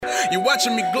You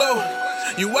watching me glow,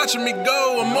 you watching me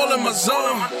go. I'm all in my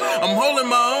zone, I'm holding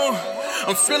my own.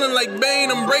 I'm feeling like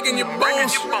Bane, I'm breaking your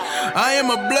bones. I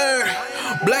am a blur,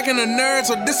 black and a nerd,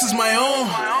 so this is my own.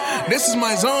 This is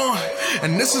my zone,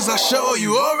 and this is our show.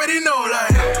 You already know,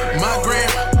 like my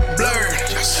gram blurred,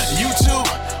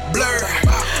 YouTube blurred.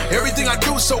 Everything I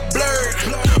do so blurred.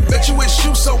 Bet you wish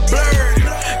you so blurred.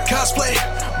 Cosplay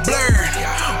blurred,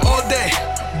 all day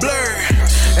blurred.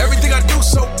 Everything I do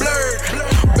so blurred.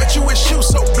 Bet you wish you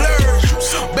so blurred.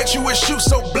 Bet you wish you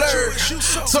so blurred.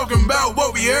 Talking about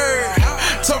what we heard,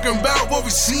 talking about what we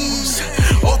seen,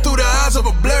 all through the eyes of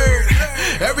a blur.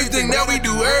 Everything that we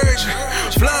do urge,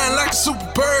 flying like a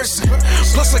super person.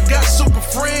 Plus I got super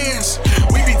friends,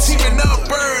 we be teaming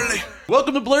up early.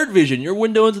 Welcome to Blurred Vision, your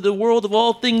window into the world of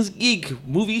all things geek,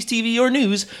 movies, TV, or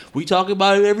news. We talk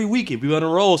about it every week. If we're on a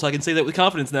roll, so I can say that with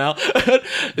confidence now.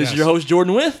 This is your host,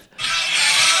 Jordan With.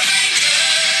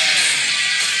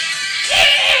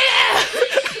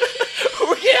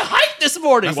 This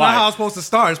morning. That's not how it's supposed to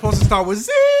start. It's supposed to start with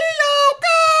Zio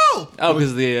Go! Oh,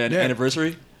 because of the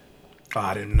anniversary? Oh,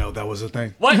 I didn't know that was a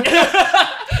thing. What?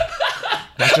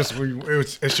 That's just,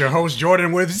 it's your host,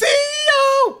 Jordan With Zio!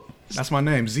 That's my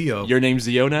name, Zio. Your name's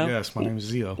Zio now? Yes, my name is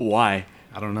Zio. Why?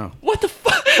 I don't know. What the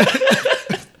fuck?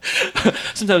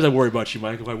 Sometimes I worry about you,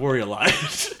 Michael. I worry a lot.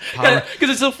 Because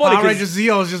it's so funny. Power Ranger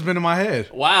Zio has just been in my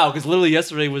head. Wow, because literally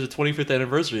yesterday was the 25th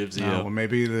anniversary of Zio. Well,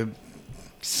 maybe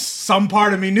some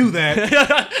part of me knew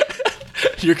that.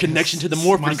 Your connection to the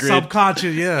Morphin my Grid.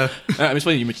 Subconscious, yeah. It's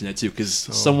funny you mentioned that too, because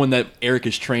someone that Eric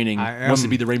is training wants to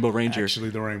be the Rainbow Ranger.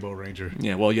 Actually, the Rainbow Ranger.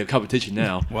 Yeah, well, you have competition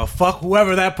now. Well, fuck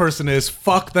whoever that person is.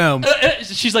 Fuck them.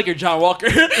 She's like your John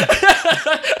Walker.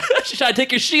 She's trying to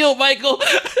take your shield, Michael.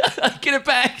 Get it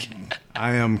back.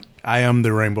 I am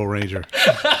the Rainbow Ranger.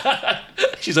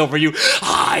 She's over you.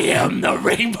 I am the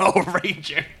Rainbow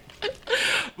Ranger.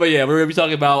 But yeah, we're going to be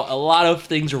talking about a lot of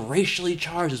things racially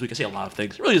charged this week. I say a lot of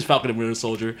things. Really just Falcon and Winter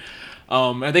Soldier.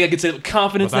 I think I can say that with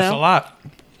confidence That's now. a lot.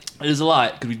 It is a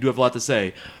lot, because we do have a lot to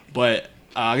say. But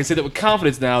I can say that with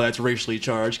confidence now that's racially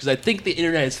charged, because I think the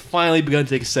internet has finally begun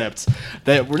to accept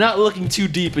that we're not looking too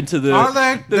deep into the... Are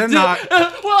they? They're not.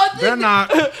 They're not.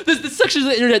 The sections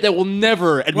of the internet that will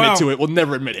never admit to it will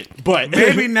never admit it. But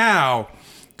maybe now,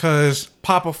 because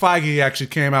Papa Feige actually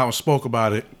came out and spoke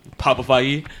about it. Papa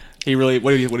Feige? He really, what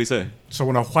did he say? So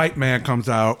when a white man comes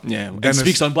out, and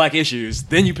speaks on black issues,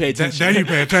 then you pay attention. Then you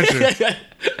pay attention.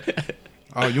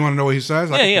 Oh, you want to know what he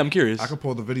says? I'm curious. I can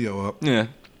pull the video up. Yeah.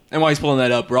 And while he's pulling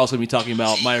that up, we're also going to be talking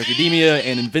about My Hero Academia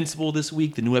and Invincible this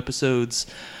week, the new episodes.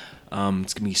 It's going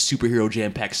to be superhero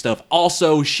jam-packed stuff.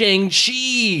 Also,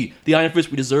 Shang-Chi, the Iron Fist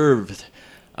we deserved.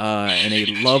 And a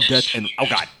Love, Death, and... Oh,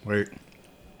 God. Wait.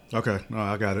 Okay. No,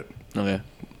 I got it. Okay.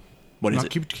 What is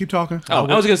it? Keep talking. Oh,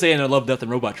 I was going to say in a Love, Death,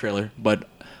 and Robot trailer, but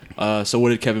so what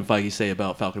did Kevin Feige say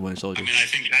about Falcon and Winter Soldier? I mean, I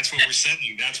think that's what we're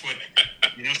setting. That's what,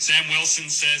 Sam Wilson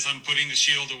says, I'm putting the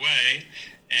shield away,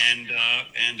 and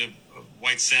a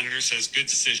white senator says, good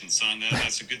decision, son.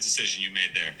 That's a good decision you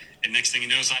made there. And next thing he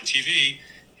knows on TV,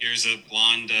 here's a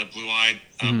blonde, blue-eyed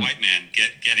white man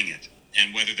getting it.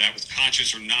 And whether that was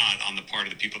conscious or not on the part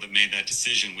of the people that made that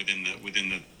decision within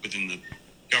the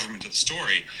government of the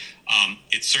story,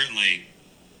 it certainly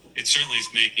is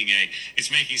making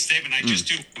a statement. I just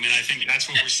do. I mean, I think that's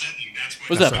what we're setting.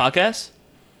 Was that a podcast?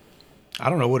 I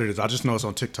don't know what it is. I just know it's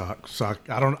on TikTok, so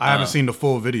I haven't seen the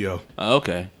full video.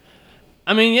 Okay.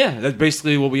 I mean, yeah, that's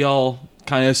basically what we all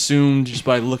kind of assumed just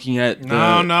by looking at the...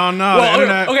 No.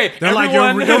 Well, okay, they're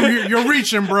everyone... like, you're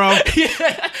reaching, bro.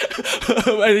 Yeah.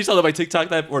 You saw that my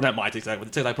TikTok, or not my TikTok, but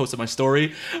the TikTok I posted my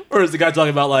story, or is the guy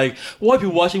talking about, like, white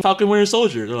people watching Falcon Winter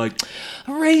Soldier? They're like,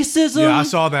 racism. Yeah, I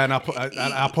saw that, and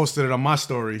I posted it on my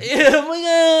story. Yeah, I'm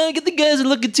like, get the guys are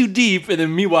looking too deep. And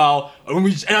then meanwhile,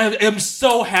 and I am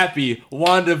so happy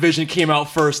WandaVision came out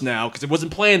first now, because it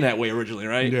wasn't planned that way originally,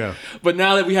 right? Yeah. But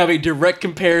now that we have a direct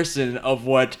comparison of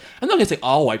what, I'm not going to say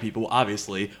all white people,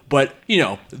 obviously, but,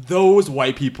 those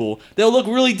white people, they'll look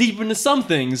really deep into some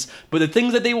things, but the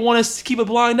things that they want us to keep a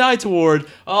blind eye toward,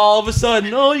 all of a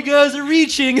sudden, oh, you guys are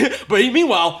reaching. But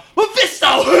meanwhile,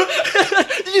 Mephisto!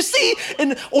 Did you see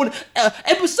on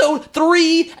episode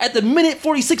 3 at the minute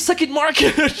 46-second mark,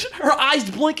 her eyes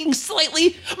blinking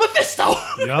slightly? Mephisto!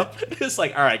 Yep. It's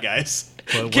like, all right, guys.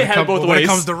 But Can't have it both ways. When it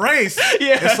comes to race,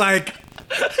 it's like...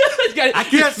 I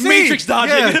can't see. Matrix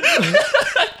dodging. Yeah.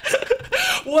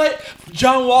 What?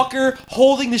 John Walker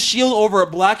holding the shield over a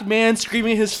black man,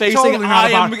 screaming in his face, saying, I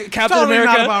am Captain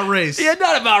America. Not about race. Yeah,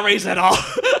 not about race at all.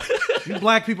 You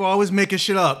black people always making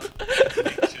shit up.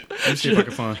 Let me see if I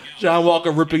can find John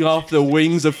Walker ripping off the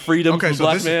wings of freedom from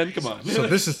black man. Come on. So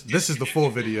this is the full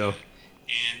video.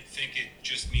 And think it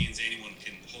just means a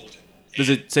Does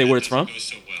it say where it's from? It goes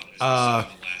so well. As we saw in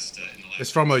the last It's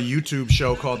from a YouTube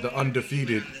show called The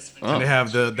Undefeated, and they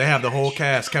have the whole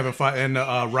cast: Kevin Feige and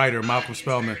the writer Malcolm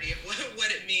Spellman.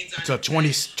 It's a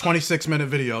 26-minute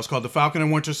video. It's called The Falcon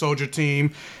and Winter Soldier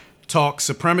Team Talk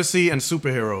Supremacy and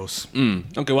Superheroes.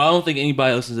 Okay, well, I don't think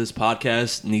anybody listening to this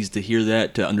podcast needs to hear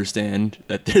that to understand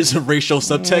that there's a racial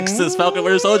subtext to this Falcon and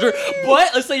Winter Soldier.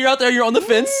 But let's say you're out there, you're on the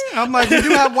fence. I'm like, we do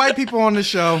have white people on the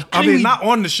show. I mean, not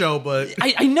on the show, but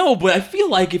I know, but I feel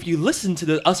like if you listen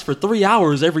to us for 3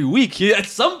 hours every week, at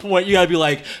some point you gotta be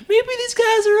like, maybe these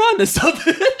guys are on to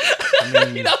something.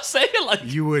 You know what I'm saying? Like,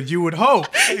 you would hope,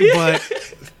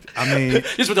 but. I mean,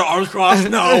 just with their arms crossed.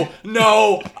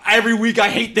 No. Every week I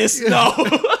hate this. No.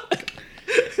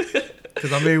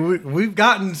 Because I mean, we've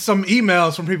gotten some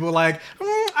emails from people like,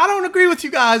 I don't agree with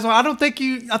you guys, or I think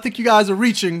you guys are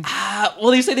reaching.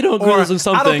 Well, they say they don't agree with us on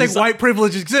some I don't things. think white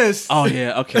privilege exists. Oh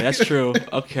yeah, okay, that's true.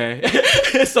 Okay,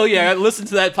 so yeah, listen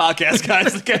to that podcast,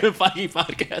 guys, the Kevin Feige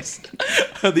podcast,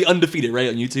 The Undefeated, right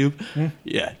on YouTube.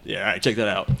 Yeah. All right, check that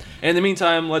out. And in the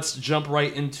meantime, let's jump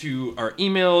right into our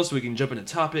emails so we can jump into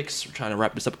topics. We're trying to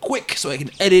wrap this up quick so I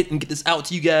can edit and get this out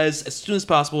to you guys as soon as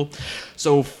possible.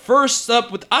 So first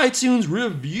up with iTunes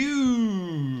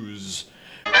reviews.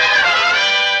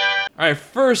 All right,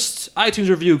 first iTunes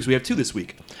review, because we have 2 this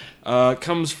week,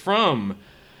 comes from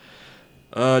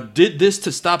Did This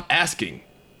to Stop Asking.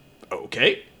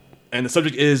 Okay. And the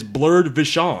subject is Blurred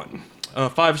Vishon.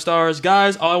 5 stars.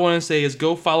 Guys, all I want to say is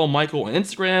go follow Michael on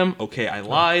Instagram. Okay, I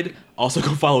lied. Also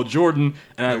go follow Jordan.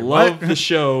 And I love the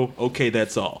show. Okay,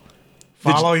 that's all.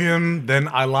 Follow him, then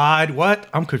I lied. What?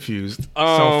 I'm confused.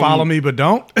 So follow me, but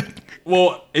don't?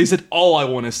 Well, he said all I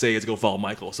want to say is go follow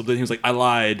Michael. So then he was like, I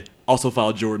lied. Also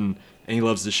follow Jordan. And he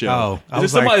loves the show. Oh, is it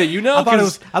somebody that you know? I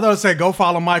thought it said go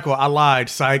follow Michael. I lied.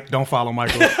 Psych. Don't follow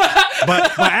Michael.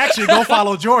 but actually, go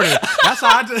follow Jordan. That's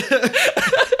how I did.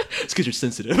 It's because you're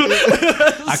sensitive.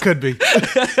 I could be.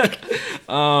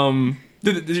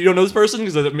 Did you don't know this person?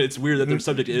 Because it's weird that their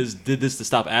subject is Did This to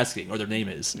Stop Asking, or their name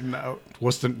is. No.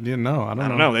 What's the? No, I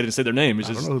don't know. They didn't say their name. It's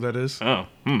I just, don't know who that is. Oh.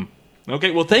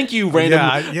 Okay. Well, thank you, random.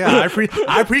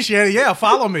 I appreciate it. Yeah,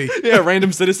 follow me. Yeah,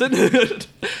 random citizen. And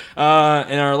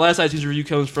our last iTunes review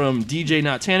comes from DJ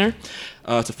Not Tanner.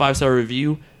 It's a 5-star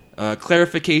review.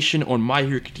 Clarification on My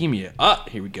Hero Academia.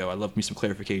 Here we go. I love me some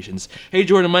clarifications. Hey,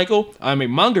 Jordan and Michael. I'm a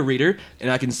manga reader, and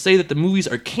I can say that the movies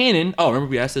are canon. Oh, remember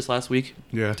we asked this last week?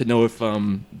 Yeah. To know if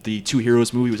the Two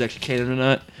Heroes movie was actually canon or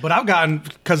not. But I've gotten,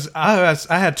 because I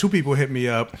had 2 people hit me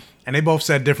up, and they both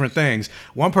said different things.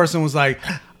 One person was like,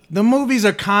 the movies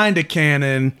are kind of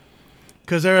canon,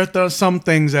 because there are some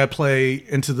things that play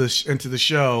into the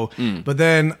show. But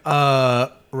then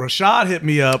Rashad hit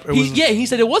me up. He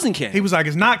said it wasn't canon. He was like,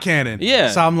 it's not canon. Yeah.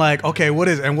 So I'm like, okay, what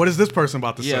is this person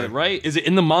about to say? Yeah, right? Is it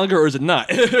in the manga or is it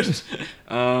not?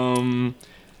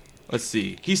 Let's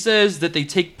see. He says that they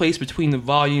take place between the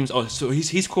volumes. Oh, so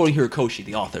he's quoting Hirokoshi,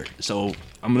 the author. So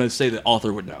I'm going to say the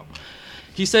author would know.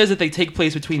 He says that they take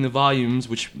place between the volumes,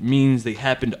 which means they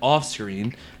happened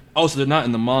off-screen. Also, they're not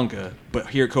in the manga, but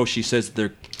Hirokoshi says that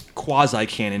they're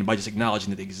quasi-canon by just acknowledging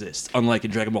that they exist, unlike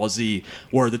in Dragon Ball Z,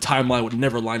 where the timeline would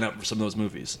never line up for some of those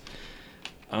movies.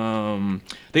 They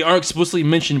aren't explicitly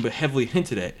mentioned, but heavily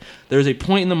hinted at. There's a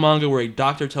point in the manga where a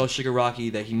doctor tells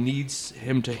Shigaraki that he needs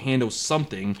him to handle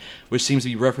something, which seems to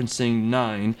be referencing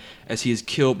 9, as he is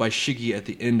killed by Shiggy at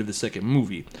the end of the second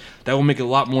movie. That will make a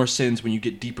lot more sense when you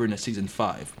get deeper into Season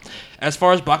 5. As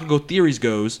far as Bakugo theories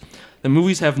goes, the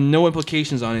movies have no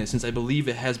implications on it since I believe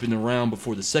it has been around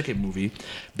before the second movie.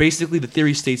 Basically, the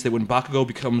theory states that when Bakugo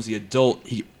becomes an adult,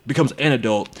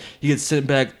 he gets sent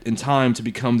back in time to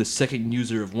become the second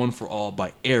user of One for All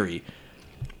by Eri.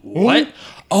 What? Ooh.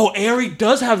 Oh, Eri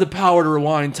does have the power to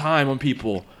rewind time on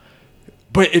people.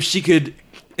 But if she could,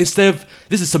 instead of,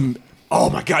 this is some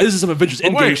Avengers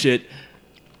Endgame shit.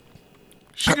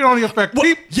 She can only affect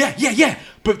people. Yeah.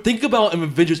 But think about in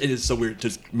Avengers, it is so weird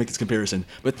to make this comparison,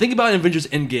 but think about in Avengers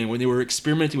Endgame when they were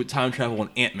experimenting with time travel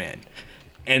on Ant-Man.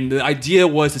 And the idea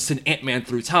was to send Ant-Man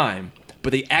through time,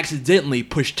 but they accidentally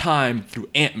pushed time through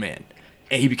Ant-Man,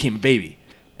 and he became a baby.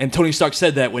 And Tony Stark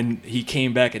said that when he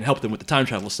came back and helped them with the time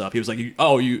travel stuff. He was like,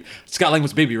 Scott Lang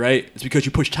was a baby, right? It's because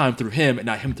you pushed time through him and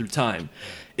not him through time.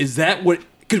 Is that what,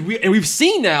 we've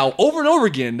seen now over and over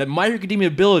again that My Hero Academia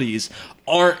abilities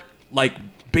aren't like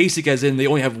basic as in they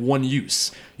only have one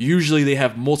use. Usually they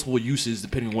have multiple uses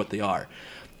depending on what they are.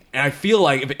 And I feel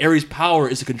like if Ares' power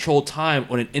is to control time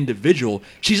on an individual,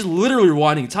 she's literally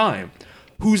rewinding time.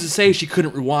 Who's to say she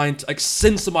couldn't rewind,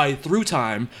 send somebody through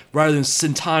time rather than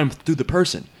send time through the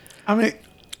person? I mean,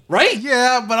 right?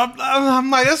 Yeah, but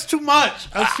I'm like, that's too much.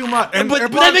 That's too much.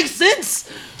 But that makes sense.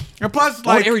 And plus,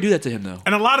 Why would like, Aerie do that to him though?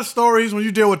 and a lot of stories when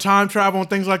you deal with time travel and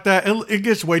things like that, it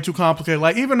gets way too complicated.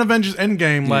 Like even Avengers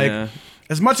Endgame, like Yeah.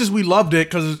 as much as we loved it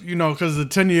because because of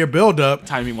the 10-year buildup,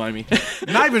 Timey-wimey.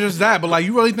 not even just that, but like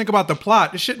you really think about the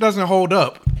plot, this shit doesn't hold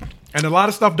up, and a lot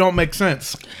of stuff don't make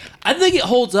sense. I think it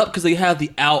holds up because they have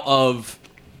the out of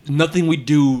nothing we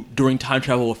do during time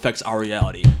travel affects our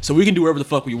reality. So we can do whatever the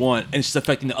fuck we want, and it's just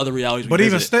affecting the other realities we But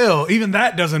even visit. still, even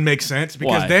that doesn't make sense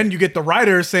because Why? then you get the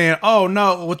writers saying, "Oh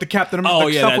no," with the Captain America, Oh,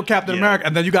 yeah, stuff that- with Captain yeah. America,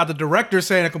 and then you got the director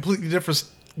saying a completely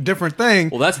different thing.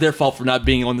 Well, that's their fault for not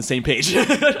being on the same page.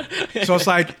 So it's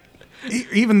like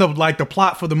even the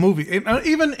plot for the movie,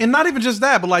 and not even just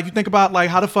that, but like you think about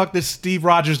like how the fuck did Steve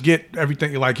Rogers get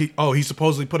everything? Like he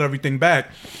supposedly put everything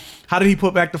back. How did he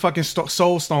put back the fucking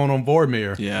Soul Stone on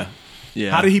Vormir? yeah.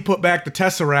 How did he put back the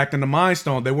Tesseract and the Mind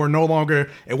Stone? They were no longer.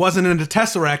 It wasn't in the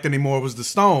Tesseract anymore. It was the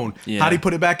stone. Yeah. How did he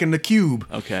put it back in the cube?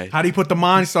 Okay. How did he put the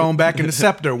Mind Stone back in the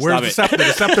scepter? Where's Stop the it. scepter?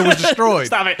 The scepter was destroyed.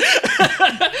 Stop it.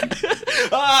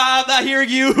 I'm not hearing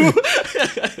you.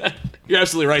 You're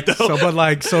absolutely right, though.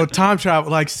 So time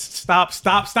travel. Like stop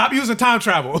using time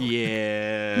travel.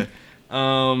 Yeah.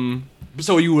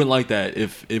 So you wouldn't like that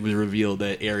if it was revealed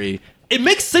that Aerie. It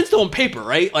makes sense though on paper,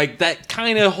 right? Like that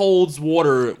kind of holds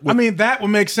water. I mean, that would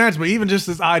make sense, but even just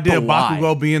this idea But of why?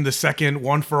 Bakugo being the second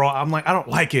one for all, I'm like, I don't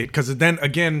like it because then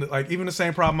again, like even the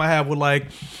same problem I have with like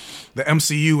the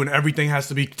MCU and everything has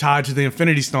to be tied to the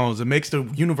Infinity Stones. It makes the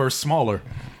universe smaller.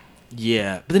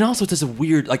 Yeah, but then also it's just a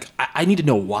weird. Like I need to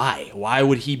know why. Why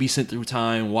would he be sent through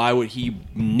time? Why would he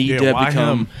need to why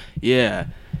become? him? Yeah.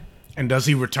 And does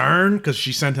he return because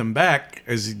she sent him back?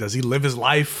 Does he live his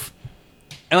life?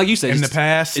 And like you said, In it's- the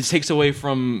past? it takes away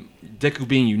from Deku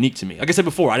being unique to me. Like I said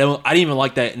before, I didn't even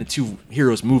like that in the Two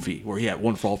Heroes movie where he had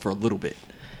One for All for a little bit.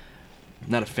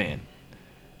 Not a fan.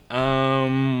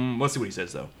 Let's see what he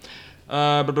says though.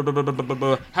 How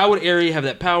would Aerie have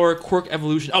that power? Quirk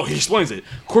evolution. Oh, he explains it.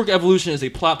 Quirk evolution is a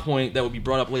plot point that will be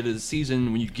brought up later this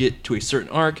season when you get to a certain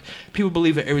arc. People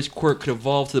believe that Aerie's quirk could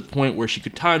evolve to the point where she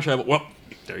could time travel. Well,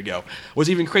 there you go. What's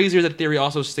even crazier, that theory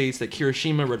also states that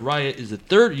Kirishima Red Riot is the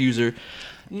third user.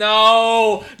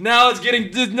 No, now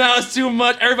it's too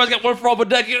much. Everybody's got One for All but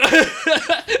Deku.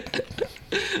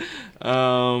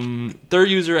 Third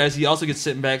user, as he also gets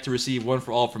sent back to receive One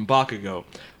for All from Bakugo.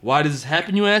 Why does this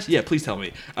happen, you ask? Yeah, please tell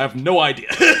me. I have no idea.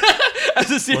 As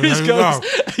the series there you goes, go.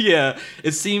 yeah,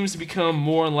 it seems to become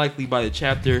more unlikely by the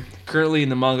chapter. Currently in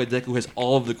the manga, Deku has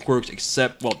all of the quirks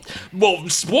except, well,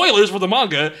 spoilers for the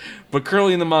manga, but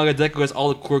currently in the manga, Deku has all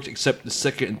the quirks except the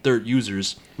second and third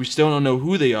users. We still don't know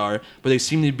who they are, but they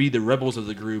seem to be the rebels of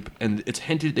the group, and it's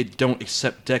hinted they don't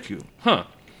accept Deku. Huh.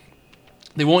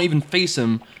 They won't even face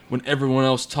him when everyone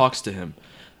else talks to him.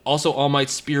 Also, All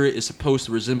Might's spirit is supposed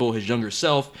to resemble his younger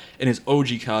self in his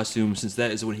OG costume, since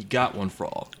that is when he got One for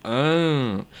All.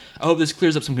 Oh. I hope this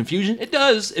clears up some confusion. It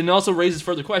does, and also raises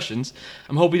further questions.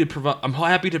 I'm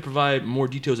happy to provide more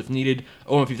details if needed.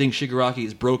 Oh, if you think Shigaraki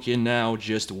is broken now,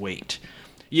 just wait.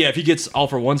 Yeah, if he gets All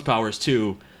for One's powers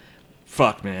too,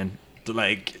 fuck, man.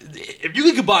 Like, if you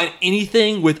can combine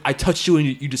anything with I touch you and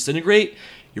you disintegrate,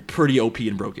 you're pretty OP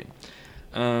and broken.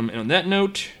 And on that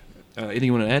note, anything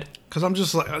you want to add? Because I'm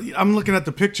just like, I'm looking at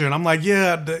the picture and I'm like,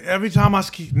 yeah, every time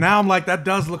now I'm like, that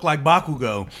does look like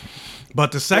Bakugo.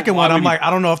 But the second why one, I'm would like, I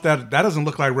don't know if that doesn't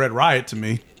look like Red Riot to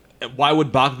me. Why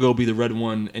would Bakugo be the red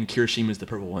one and Kirishima is the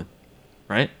purple one?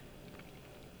 Right?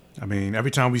 I mean, every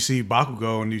time we see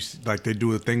Bakugo and like they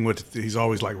do a thing with, he's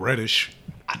always like reddish.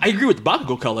 I agree with the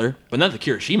Bakugo color, but not the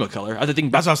Kirishima color. I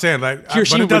think That's what I'm saying. Like, but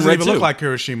Kirishima it doesn't red even too. look like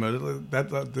Kirishima.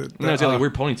 No, it's got like a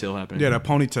weird ponytail happening. Yeah, that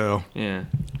ponytail. Yeah.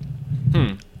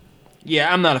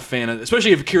 Yeah, I'm not a fan of it,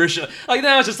 especially if Kirishima. Like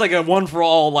now, it's just like a One for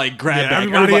All like grab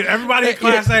bag. Everybody in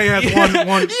Class A has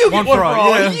one You get one for all.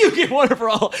 Yeah. You get One for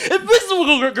All.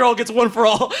 Invisible Girl gets One for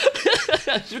All.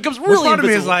 She becomes really What's part of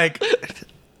me is invisible. like,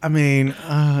 I mean,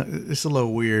 it's a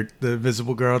little weird, the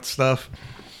Invisible Girl stuff.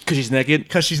 Because she's naked.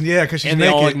 Because she's And naked. they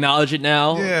all acknowledge it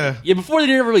now. Yeah. Yeah, before they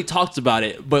never really talked about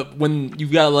it, but when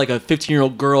you've got like a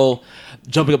 15-year-old girl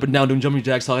jumping up and down doing jumping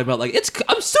jacks talking about like,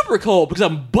 I'm super cold because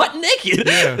I'm butt naked.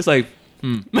 Yeah. It's like,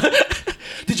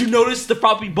 Did you notice the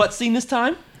floppy butt scene this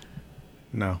time?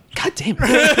 No. God damn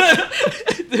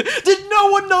it. Did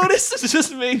no one notice? It's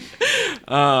just me.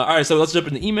 All right, so let's jump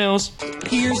into emails.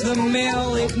 Here's the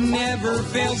mail, it never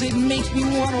fails. It makes me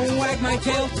want to wag my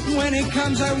tail. When it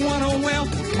comes, I want to wail.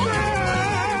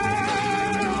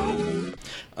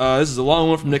 This is a long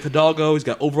one from Nick Hidalgo. He's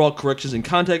got overall corrections and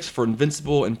context for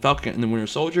Invincible and Falcon and the Winter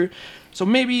Soldier. So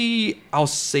maybe I'll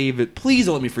save it. Please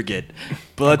don't let me forget.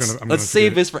 But I'm gonna let's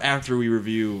save forget. this for after we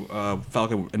review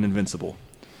Falcon and Invincible.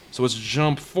 So let's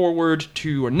jump forward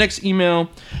to our next email.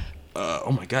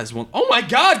 Oh my god, oh my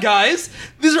god, guys!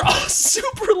 These are all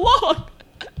super long.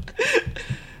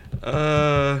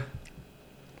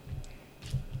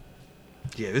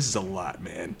 Yeah, this is a lot,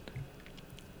 man.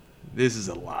 This is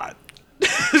a lot.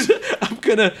 I'm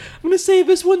gonna save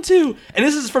this one too. And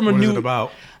this is from a What new. is it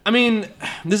about? I mean,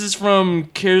 this is from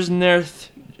Kersnerth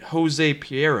Jose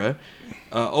Piera.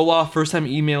 Olaf, first time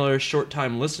emailer, short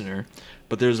time listener.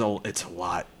 But it's a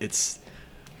lot.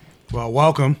 Well,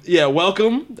 welcome. Yeah,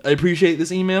 welcome. I appreciate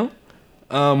this email.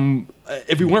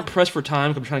 If we weren't pressed for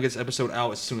time, 'cause I'm trying to get this episode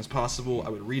out as soon as possible, I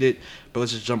would read it. But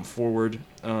let's just jump forward.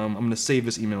 I'm going to save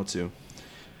this email too.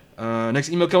 Next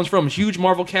email comes from Huge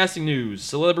Marvel Casting News,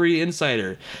 Celebrity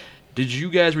Insider. Did you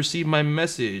guys receive my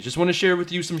message? Just want to share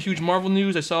with you some huge Marvel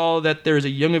news. I saw that there is a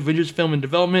Young Avengers film in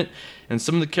development, and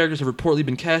some of the characters have reportedly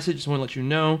been casted. Just want to let you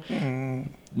know.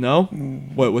 No?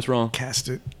 What's wrong? Cast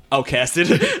it. Oh,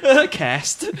 casted.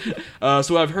 Cast.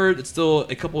 So I've heard it's still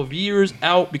a couple of years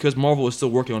out because Marvel is still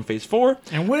working on Phase 4.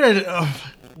 And where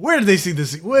did they see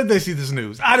this? Where did they see this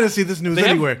news? I didn't see this news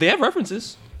anywhere. They have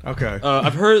references. Okay.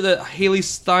 I've heard that Haley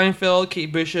Steinfeld,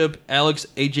 Kate Bishop, Alex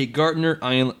A.J. Gardner,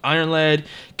 Iron Lad,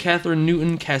 Catherine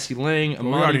Newton, Cassie Lang,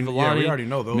 Amani Villani, we already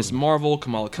know those. Miss Marvel,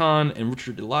 Kamala Khan, and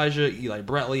Richard Elijah, Eli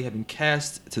Bradley have been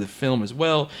cast to the film as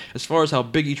well. As far as how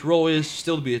big each role is,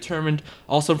 still to be determined.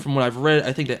 Also, from what I've read,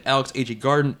 I think that Alex A.J.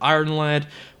 Gardner, Iron Lad,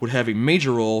 would have a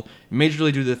major role,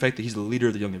 majorly due to the fact that he's the leader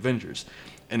of the Young Avengers.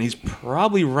 And he's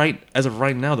probably as of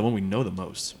right now, the one we know the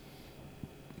most.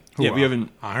 Who, Yeah, we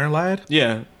haven't... Iron Lad?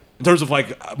 Yeah, in terms of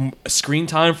like screen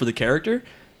time for the character,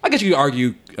 I guess you could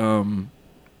argue.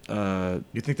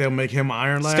 You think they'll make him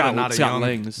Iron Lad? Scott- and Scott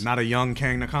Lang. not a young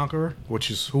Kang the Conqueror, which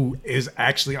is who is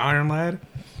actually Iron Lad?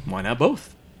 Why not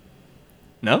both?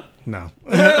 No, No.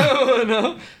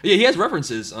 no. Yeah, he has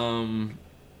references. Let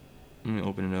me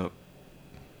open it up.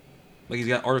 Like he's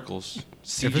got articles.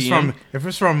 CGM. if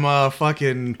it's from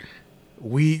fucking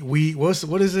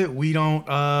what is it? We don't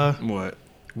What?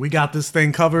 we got this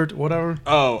thing covered, whatever.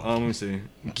 Oh, let me see.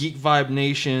 Geek Vibe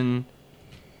Nation.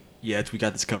 Yeah, we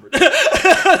got this covered.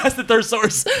 That's the third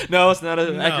source. No, it's not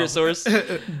an accurate source.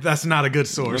 That's not a good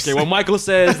source. Okay, well, Michael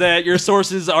says that your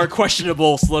sources are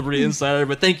questionable, Celebrity Insider,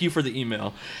 but thank you for the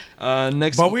email.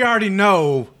 Next, But we already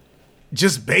know,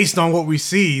 just based on what we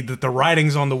see, that the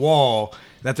writing's on the wall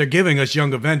that they're giving us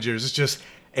Young Avengers. It's just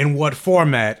in what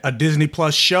format? A Disney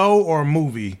Plus show or a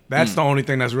movie? That's the only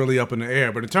thing that's really up in the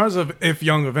air. But in terms of if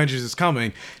Young Avengers is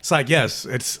coming, it's like, yes,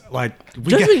 it's like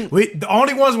the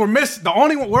only ones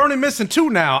we're only missing two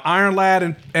now: Iron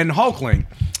Lad and Hulkling.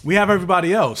 We have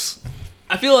everybody else.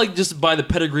 I feel like just by the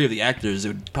pedigree of the actors, it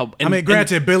would probably. I mean,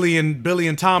 granted, Billy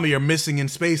and Tommy are missing in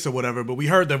space or whatever, but we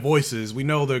heard their voices. We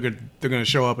know they're gonna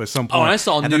show up at some point. Oh, and I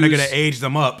saw and then they're news- gonna age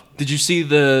them up. Did you see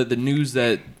the news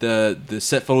that the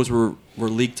set photos were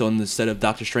leaked on the set of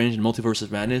Doctor Strange and Multiverse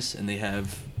of Madness, and they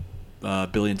have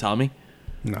Billy and Tommy?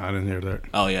 No, I didn't hear that.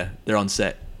 Oh yeah, they're on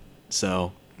set.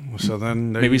 So So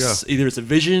then there maybe you go. either it's a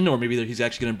vision or maybe he's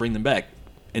actually going to bring them back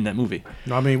in that movie.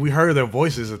 No, I mean, we heard their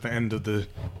voices at the end of the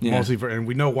Yeah. multiverse, and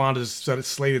we know Wanda's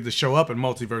slated to show up in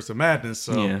Multiverse of Madness.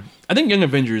 So Yeah, I think Young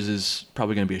Avengers is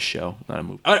probably going to be a show, not a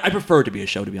movie. I prefer it to be a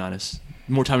show, to be honest.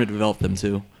 More time to develop them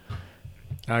too.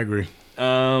 I agree.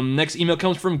 Next email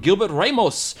comes from Gilbert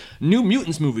Ramos. New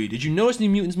Mutants movie. Did you notice New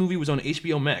Mutants movie was on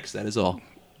HBO Max? That is all.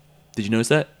 Did you notice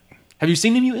that? Have you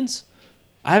seen New Mutants?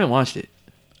 I haven't watched it.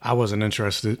 I wasn't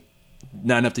interested.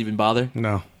 Not enough to even bother.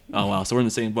 No. Oh wow, so we're in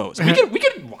the same boat. So we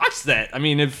could watch that. I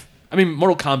mean,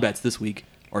 Mortal Kombat's this week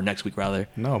or next week rather.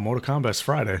 No, Mortal Kombat's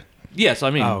Friday. Yeah, so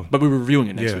Oh. but we're reviewing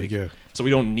it next Yeah, week. yeah. So we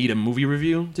don't need a movie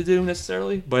review to do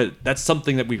necessarily, but that's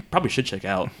something that we probably should check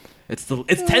out. It's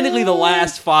technically the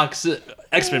last Fox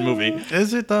X-Men movie.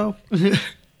 Is it though?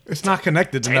 It's not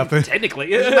connected to nothing.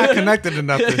 Technically, It's not connected to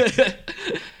nothing.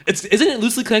 Isn't it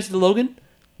loosely connected to Logan?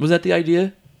 Was that the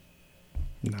idea?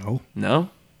 No. No,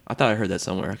 I thought I heard that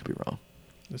somewhere. I could be wrong.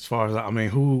 As far as I mean,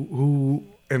 who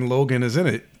in Logan is in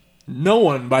it? No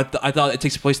one, but I thought it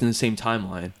takes place in the same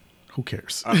timeline. Who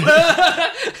cares?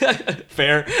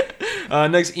 Fair.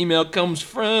 Next email comes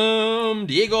from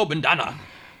Diego Bandana.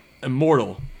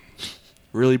 Immortal.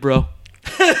 Really, bro?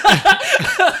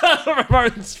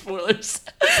 Martin, spoilers.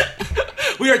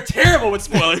 We are terrible with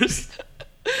spoilers.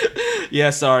 Yeah,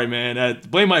 sorry, man.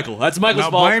 Blame Michael. That's Michael's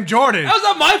No, fault. blame Jordan. That was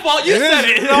not my fault. You said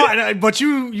it. No, but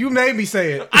you made me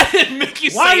say it. I didn't make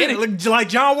you Why say are it. you, like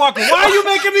John Walker? Why are you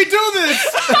making me do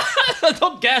this?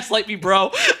 Don't gaslight me,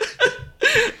 bro.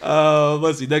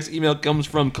 Let's see. Next email comes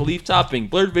from Khalif Topping,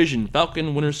 Blurred Vision,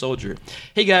 Falcon Winter Soldier.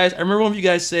 Hey guys, I remember one of you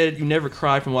guys said you never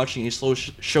cry from watching a slow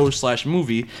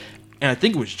show/movie, and I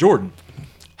think it was Jordan.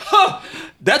 Huh!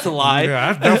 That's a lie.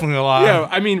 Yeah, that's definitely a lie. Yeah,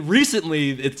 I mean, recently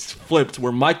it's flipped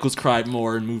where Michael's cried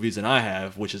more in movies than I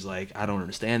have, which is like, I don't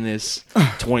understand this.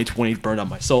 2020 burned out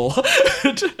my soul.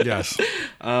 Yes.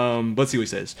 Let's see what he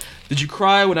says. Did you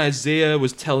cry when Isaiah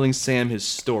was telling Sam his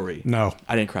story? No.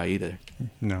 I didn't cry either.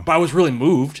 No. But I was really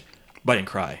moved, but I didn't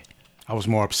cry. I was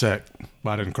more upset, but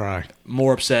I didn't cry.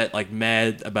 More upset, like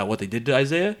mad about what they did to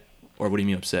Isaiah? Or what do you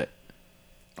mean upset?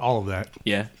 All of that.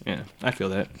 Yeah, I feel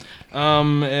that.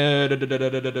 And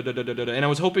I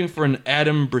was hoping for an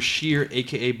Adam Brashear,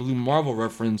 aka Blue Marvel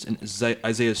reference in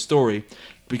Isaiah's story,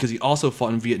 because he also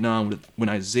fought in Vietnam when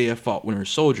Isaiah fought Winter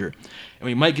Soldier. And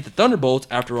we might get the Thunderbolts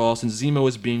after all, since Zemo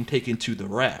is being taken to the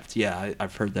raft. Yeah,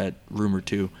 I've heard that rumor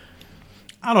too.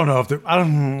 I don't know if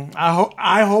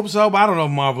I hope so, but I don't know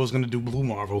if Marvel's gonna do Blue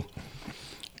Marvel.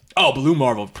 Oh, Blue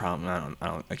Marvel problem.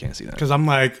 I can't see that. Because I'm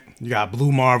like, you got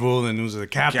Blue Marvel, and there's a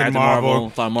Captain Marvel.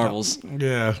 Five Marvels.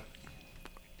 Yeah.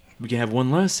 We can have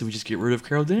one less, so we just get rid of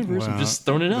Carol Danvers. I'm Well, just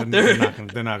throwing it out there.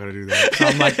 They're not gonna do that. So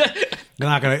I'm like, they're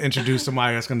not gonna introduce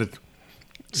somebody that's gonna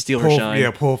Steal her shine.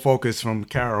 pull focus from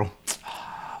Carol.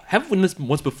 Haven't we done this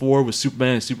once before with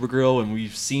Superman and Supergirl, and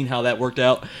we've seen how that worked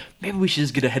out? Maybe we should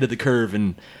just get ahead of the curve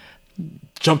and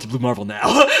jump to Blue Marvel now.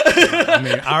 I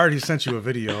mean, I already sent you a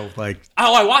video. Like,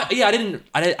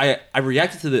 I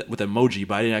reacted to it with emoji,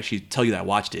 but I didn't actually tell you that I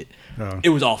watched it. Oh. It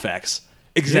was all facts.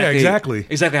 Yeah, exactly.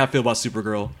 Exactly how I feel about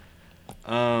Supergirl.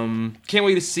 Can't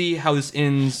wait to see how this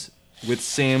ends with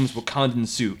Sam's Wakandan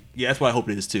suit. Yeah, that's what I hope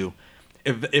it is too.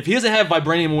 If he doesn't have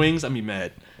vibranium wings, I'm be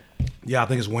mad. yeah, I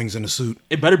think it's wings in the suit.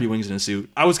 It better be wings in a suit.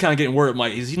 I was kind of getting worried. I'm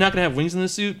like, is he not gonna have wings in the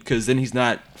suit? Because then he's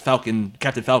not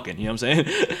Captain Falcon. You know what I'm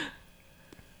saying?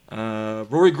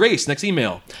 Rory Grace, next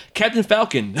email. Captain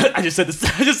Falcon. I just said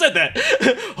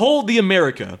that. Hold the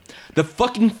America. The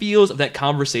fucking feels of that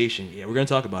conversation. Yeah, we're gonna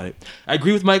talk about it. I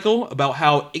agree with Michael about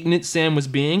how ignorant Sam was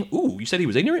being. Ooh, you said he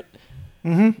was ignorant?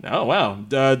 Mm-hmm. Oh, wow.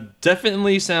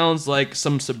 Definitely sounds like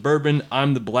some suburban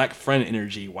I'm the black friend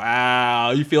energy. Wow.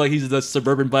 You feel like he's the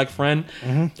suburban black friend?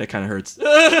 Mm-hmm. That kind of hurts.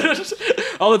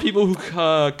 All the people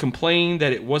who complain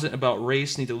that it wasn't about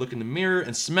race need to look in the mirror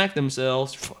and smack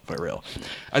themselves. For real.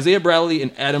 Isaiah Bradley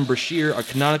and Adam Brashear are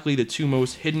canonically the two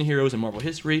most hidden heroes in Marvel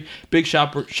history. Big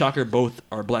shocker, both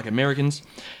are black Americans.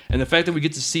 And the fact that we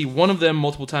get to see one of them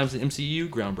multiple times in the MCU,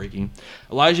 groundbreaking.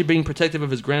 Elijah being protective of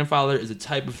his grandfather is the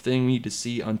type of thing we need to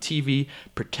see on TV.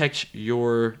 Protect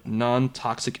your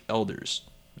non-toxic elders.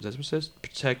 Is that what it says?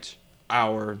 Protect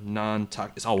our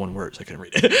non-toxic... It's all one word, so I couldn't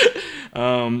read it.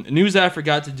 News that I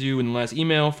forgot to do in the last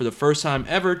email. For the first time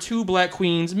ever, two black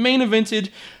queens main evented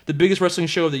the biggest wrestling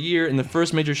show of the year and the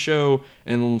first major show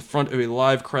in front of a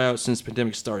live crowd since the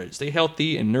pandemic started. Stay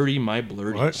healthy and nerdy, my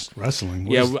blurries. What? Wrestling?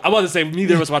 Yeah, I'm about to say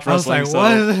neither of us watch wrestling. I was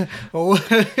like, what?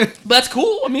 But that's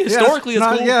cool. I mean, historically, it's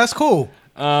cool. Yeah, that's cool.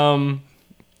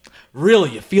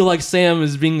 Really, you feel like Sam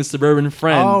is being the suburban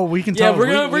friend. Oh, we can Yeah, talk.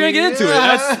 we're gonna get into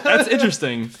it. That's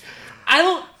interesting.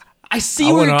 I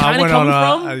see where you're kind of coming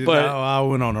from, but I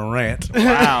went on a rant.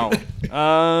 wow.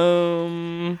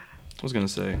 What was I gonna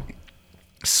say?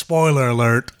 Spoiler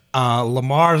alert.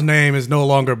 Lamar's name is no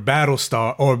longer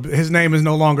Battlestar, or his name is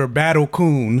no longer Battle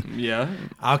Coon. Yeah,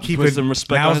 I'll keep Put it. some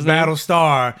respect Now on it's his name?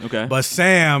 Battlestar. Okay. But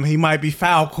Sam, he might be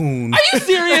Falcon. Are you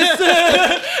serious?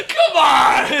 Come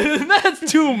on,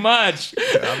 that's too much.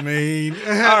 I mean,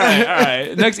 All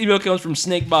right. Next email comes from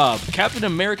Snake Bob, Captain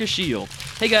America Shield.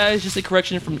 Hey guys, just a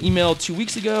correction from email 2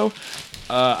 weeks ago.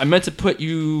 I meant to put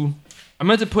you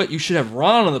should have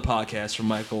Ron on the podcast for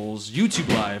Michael's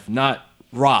YouTube live, not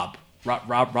Rob.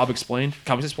 Rob explained.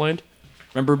 Comics explained.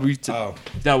 Remember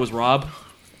that was Rob.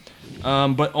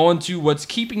 But on to what's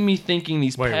keeping me thinking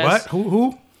these wait, past. what?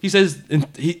 Who? He says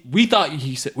we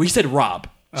said Rob.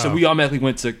 So we automatically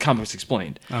went to Comics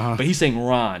Explained. Uh-huh. But he's saying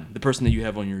Ron, the person that you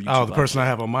have on your YouTube. Oh, the person I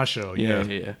have on my show.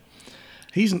 Yeah.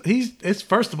 He's it's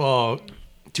first of all.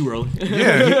 Too early.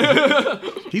 Yeah,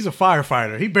 he's a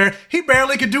firefighter. He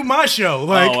barely could do my show.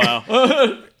 Like, oh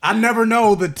wow. I never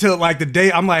know till like the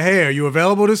day. I'm like, hey, are you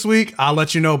available this week? I'll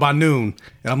let you know by noon.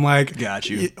 And I'm like, got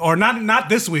you. Or not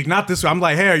this week. I'm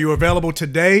like, hey, are you available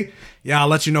today? Yeah, I'll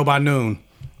let you know by noon.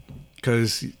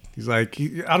 Because he's like,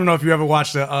 I don't know if you ever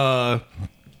watched the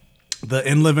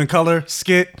In Living Color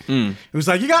skit. It was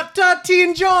like, you got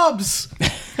 10 jobs.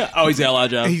 Oh, he's got a lot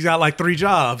of jobs. He's got like 3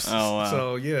 jobs. Oh, wow.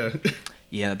 So yeah.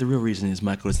 Yeah, the real reason is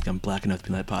Michael doesn't think I'm black enough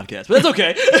to be on that podcast. But that's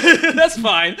okay. That's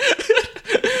fine.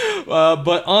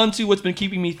 But on to what's been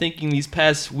keeping me thinking these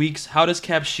past weeks. How does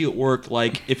Cap's shield work?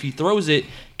 Like, if he throws it,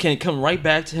 can it come right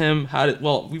back to him?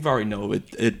 Well, we've already know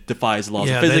it defies the laws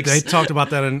of physics. They talked about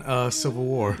that in Civil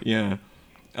War. Yeah.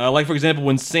 Like, for example,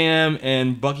 when Sam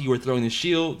and Bucky were throwing the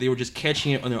shield, they were just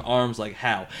catching it on their arms like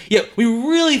how? Yeah, we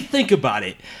really think about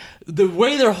it. The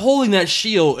way they're holding that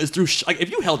shield is through like if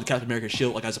you held the Captain America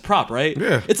shield like as a prop, right?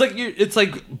 Yeah. It's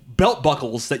like belt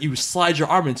buckles that you slide your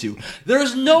arm into.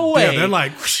 There's no way. Yeah, they're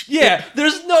like. Yeah,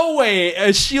 there's no way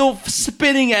a shield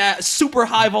spinning at super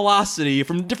high velocity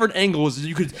from different angles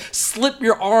you could slip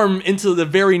your arm into the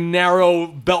very narrow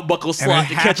belt buckle And slot it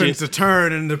to catch happens it. to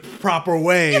turn in the proper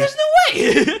way. Yeah, there's no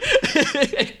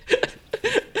way.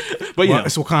 But you know,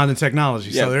 It's Wakandan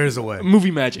technology, so there is a way.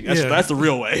 Movie magic. That's, Yeah. that's the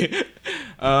real way.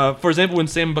 For example, when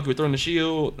Sam and Bucky were throwing the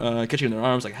shield, catching in their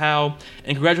arms, like how?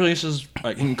 And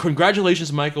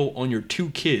congratulations, Michael, on your 2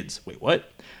 kids. Wait,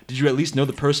 what? Did you at least know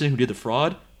the person who did the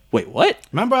fraud? Wait, what?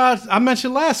 Remember I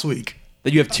mentioned last week.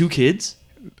 That you have 2 kids?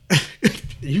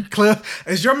 You clear?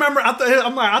 Is your memory? I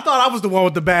thought I was the one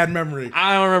with the bad memory.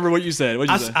 I don't remember what you said. What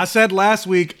did you say? I said last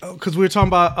week because we were talking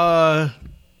about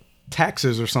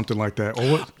taxes or something like that,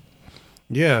 or what?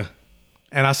 Yeah,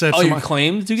 and I said you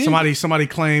claimed 2 kids? somebody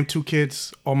claimed 2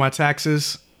 kids on my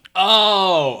taxes,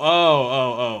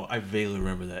 Oh. I vaguely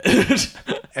remember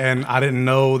that. and I didn't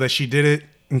know that she did it,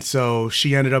 and so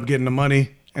she ended up getting the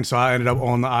money, and so I ended up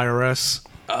on the IRS.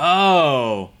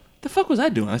 Oh. The fuck was I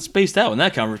doing? I spaced out in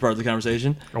that part of the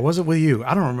conversation. Or was it with you?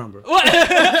 I don't remember. What? Yo,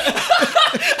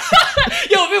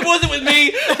 if it wasn't with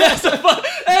me, that's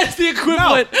the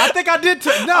equivalent. I think I did.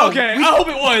 No. Okay, I hope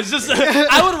it was. Just,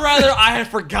 I would rather I had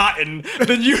forgotten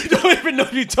than you don't even know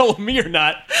if you told me or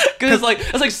not. Because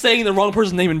it's like saying the wrong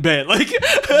person's name in bed. Like,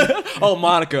 oh,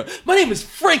 Monica. My name is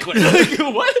Franklin. Like,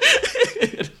 what?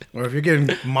 Or if you're getting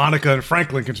Monica and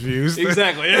Franklin confused.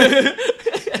 Exactly.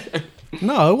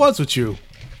 No, it was with you.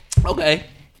 Okay.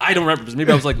 I don't remember.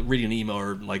 Maybe I was like reading an email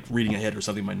or like reading ahead or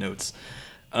something in my notes.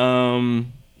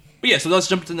 But yeah, so let's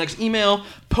jump to the next email.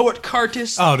 Poet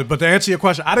Cartus. Oh, but to answer your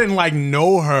question, I didn't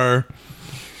know her,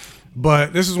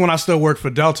 but this is when I still worked for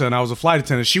Delta and I was a flight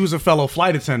attendant. She was a fellow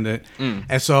flight attendant,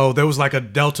 and so there was like a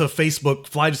Delta Facebook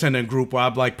flight attendant group where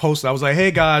I'd like post. I was like,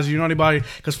 "Hey guys, you know anybody?"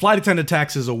 Because flight attendant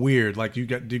taxes are weird. Like you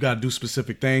got to do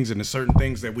specific things, and there's certain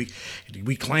things that we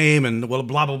claim, and well,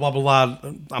 blah blah blah blah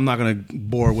blah. I'm not gonna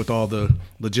bore with all the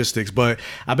logistics, but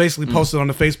I basically posted on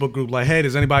the Facebook group like, "Hey,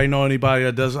 does anybody know anybody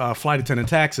that does flight attendant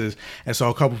taxes?" And so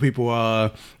a couple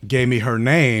people gave me her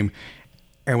name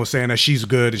and was saying that she's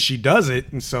good and she does it.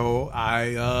 And so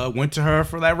I went to her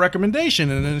for that recommendation.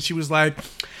 And then she was like,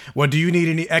 well, do you need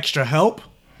any extra help?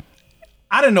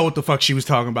 I didn't know what the fuck she was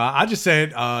talking about. I just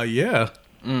said, yeah.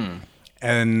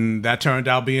 And that turned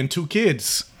out being 2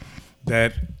 kids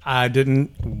that I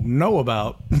didn't know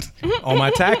about on my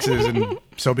taxes. And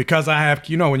so because I have,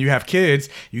 when you have kids,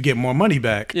 you get more money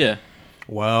back. Yeah.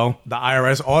 Well, the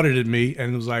IRS audited me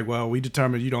and it was like, well, we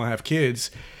determined you don't have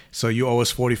kids, so you owe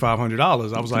us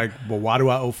 $4,500. I was like, well, why do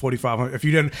I owe $4,500?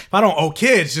 If I don't owe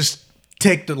kids, just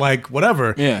take the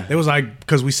whatever. Yeah. It was like,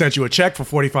 because we sent you a check for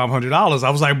 $4,500. I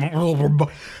was like,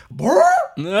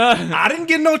 I didn't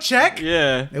get no check.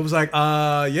 Yeah. It was like,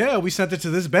 yeah, we sent it to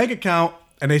this bank account.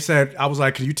 And they said, I was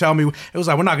like, can you tell me? It was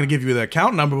like, we're not going to give you the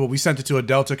account number, but we sent it to a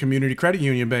Delta Community Credit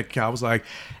Union bank account. I was like,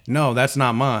 no, that's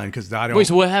not mine because I don't. Wait,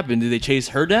 so what happened? Did they chase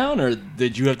her down, or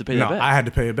did you have to pay that No, back? I had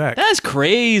to pay it back. That's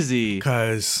crazy.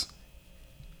 Because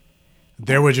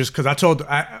they were just, when I told the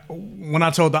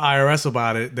IRS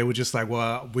about it, they were just like,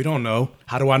 well, we don't know.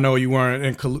 How do I know you weren't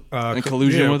in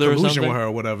collusion with her or something? with her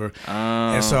or whatever.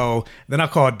 And so then I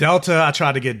called Delta. I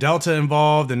tried to get Delta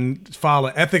involved and file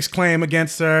an ethics claim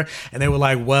against her. And they were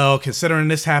like, well, considering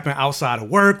this happened outside of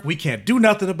work, we can't do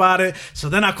nothing about it. So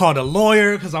then I called a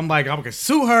lawyer because I'm like, I'm going to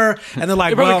sue her. And they're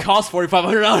like, It probably well, cost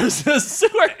 $4,500 to sue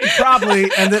her.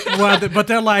 probably. And but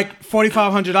they're like,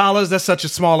 $4,500, that's such a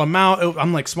small amount.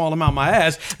 I'm like, small amount my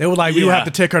ass. They were like, you have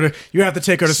to take her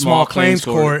to small claims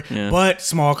court. Yeah. But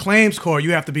small claims court,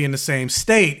 you have to be in the same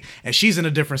state, and she's in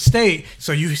a different state.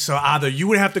 So either you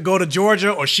would have to go to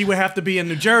Georgia or she would have to be in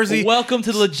New Jersey. Welcome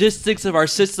to the logistics of our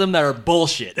system that are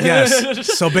bullshit.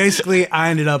 Yes. So basically, I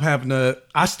ended up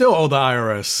I still owe the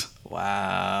IRS.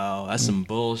 Wow, that's some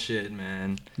bullshit,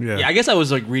 man. Yeah. I guess I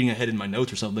was like reading ahead in my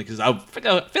notes or something because I feel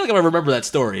like I remember that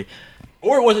story.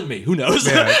 Or it wasn't me. Who knows?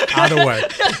 Yeah, either way.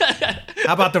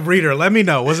 How about the reader? Let me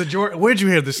know. Was it George? Where'd you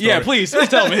hear this story? Yeah, please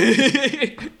tell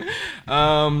me.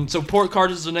 So Port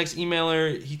Cartus is the next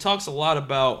emailer. He talks a lot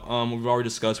about what we've already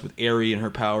discussed with Aerie and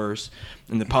her powers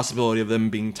and the possibility of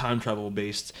them being time travel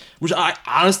based, which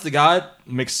honest to God,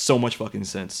 makes so much fucking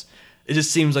sense. It just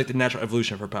seems like the natural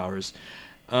evolution of her powers.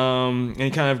 And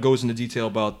he kind of goes into detail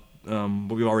about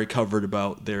what we've already covered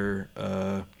about their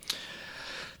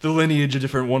the lineage of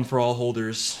different One for All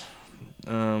holders.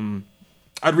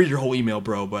 I'd read your whole email,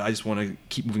 bro, but I just want to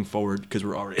keep moving forward because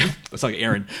we're already. It's like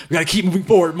Aaron. We gotta keep moving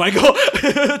forward, Michael.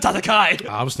 Tatakai.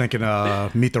 I was thinking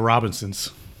Meet the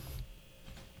Robinsons.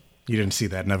 You didn't see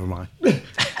that. Never mind.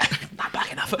 Not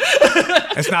black enough.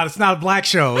 It's not a black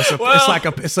show. It's a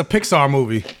Pixar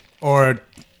movie. Or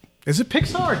is it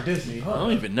Pixar or Disney? I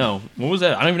don't even know. What was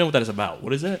that? I don't even know what that is about.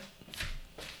 What is that?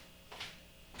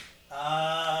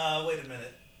 Wait a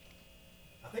minute.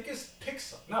 I think it's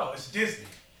Pixar. No, it's Disney.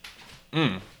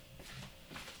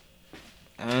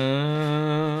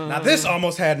 Now this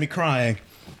almost had me crying.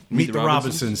 Meet the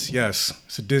Robinsons. Yes,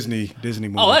 it's a Disney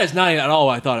movie. Oh, that is not at all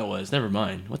what I thought it was. Never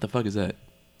mind. What the fuck is that?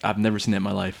 I've never seen that in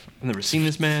my life. I've never seen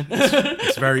this, man.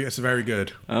 It's very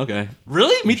good. Okay.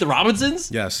 Really? Meet the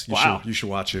Robinsons? Yes. You should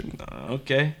watch it.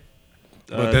 Okay.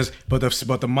 But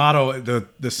the motto,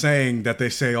 the saying that they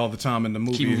say all the time in the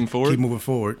movie, keep moving forward. Keep moving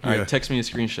forward. All right, text me a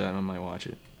screenshot and I might watch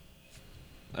it.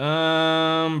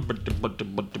 All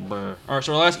right,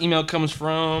 so our last email comes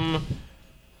from.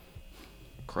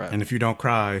 Crap. And if you don't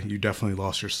cry, you definitely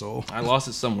lost your soul. I lost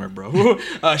it somewhere, bro.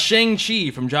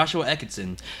 Shang-Chi from Joshua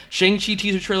Ekidson. Shang-Chi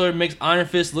teaser trailer makes Iron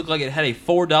Fist look like it had a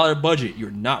 $4 budget. You're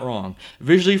not wrong.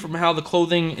 Visually, from how the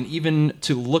clothing and even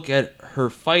to look at her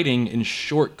fighting in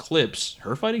short clips.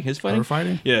 Her fighting? His fighting? Her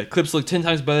fighting? Yeah, clips look 10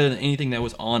 times better than anything that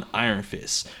was on Iron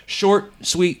Fist. Short,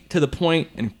 sweet, to the point,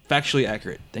 and factually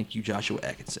accurate. Thank you, Joshua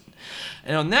Ekidson.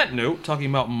 And on that note, talking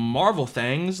about Marvel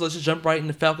things, let's just jump right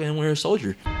into Falcon and Winter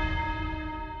Soldier.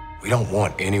 We don't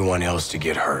want anyone else to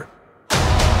get hurt.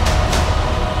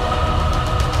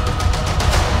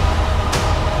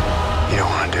 You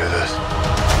don't want to do this.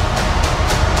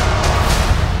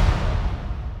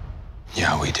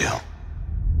 Yeah, we do.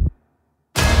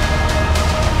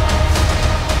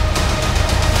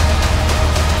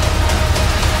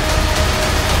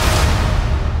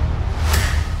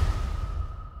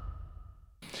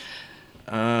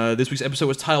 This week's episode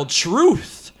was titled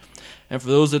Truth. And for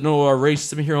those that know our rating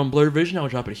system here on Blurred Vision, I'll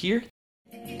drop it here.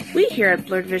 We here at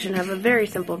Blurred Vision have a very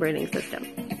simple rating system.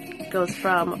 It goes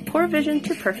from poor vision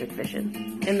to perfect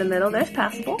vision. In the middle, there's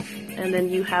passable, and then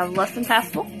you have less than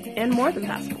passable and more than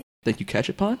passable. Thank you, Catch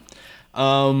It Pond.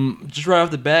 Just right off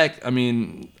the bat, I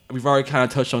mean, we've already kind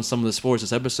of touched on some of the spoilers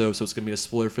this episode, so it's going to be a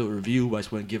spoiler-filled review, but I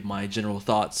just want to give my general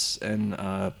thoughts and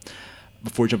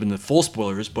before jumping into full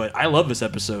spoilers. But I love this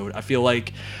episode. I feel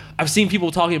like I've seen people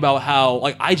talking about how,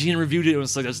 like, IGN reviewed it and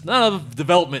it's like there's not enough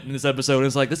development in this episode. And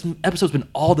it's like, this episode's been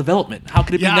all development. How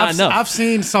could it be not enough? I've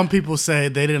seen some people say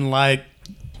they didn't like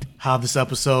how this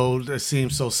episode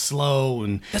seemed so slow,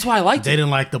 and that's why I liked it. They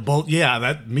didn't like the boat.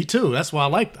 Yeah, me too. That's why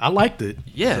I liked it.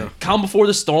 Yeah, so. Calm Before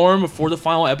the Storm, before the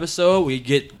final episode, we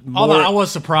get more. Although I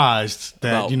was surprised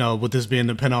that with this being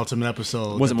the penultimate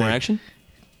episode, was it more action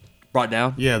brought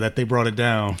down? Yeah, that they brought it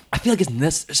down. I feel like it's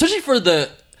necessary, especially for the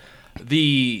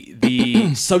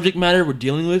subject matter we're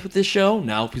dealing with this show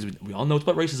now, because we all know it's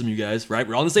about racism, you guys, right?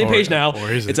 We're all on the same page now.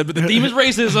 Or is it? It's the theme is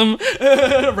racism,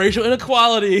 racial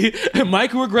inequality,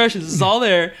 microaggressions. It's all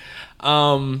there.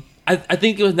 I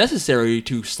think it was necessary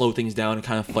to slow things down and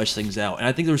kind of flesh things out. And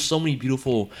I think there were so many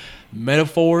beautiful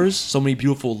metaphors, so many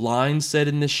beautiful lines said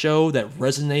in this show that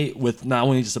resonate with not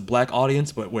only just a black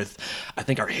audience, but with, I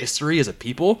think, our history as a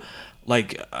people.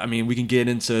 Like, I mean, we can get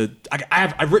into.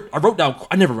 I wrote down.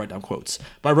 I never write down quotes,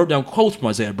 but I wrote down quotes from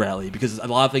Isaiah Bradley because a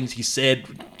lot of things he said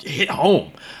hit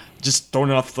home. Just throwing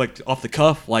it off the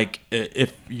cuff. Like,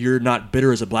 if you're not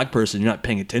bitter as a black person, you're not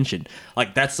paying attention.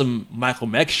 Like, that's some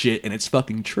Malcolm X shit, and it's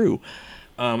fucking true.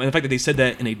 And the fact that they said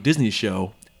that in a Disney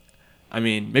show. I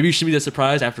mean, maybe you shouldn't be that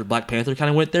surprised after Black Panther kind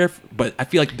of went there, but I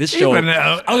feel like this show. I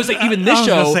was gonna say even this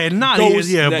show.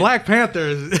 Black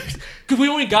Panther. Because we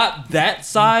only got that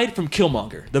side from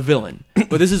Killmonger, the villain,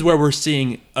 but this is where we're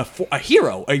seeing a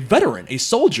hero, a veteran, a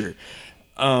soldier,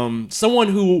 someone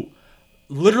who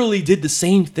literally did the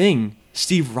same thing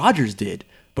Steve Rogers did,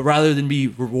 but rather than be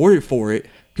rewarded for it,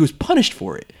 he was punished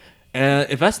for it. And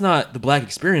if that's not the black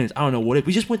experience, I don't know what it.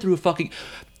 We just went through a fucking.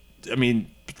 I mean,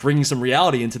 bringing some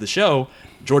reality into the show,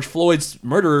 George Floyd's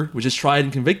murderer was just tried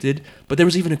and convicted, but there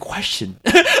was even a question.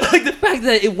 Like the fact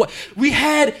that we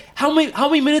had how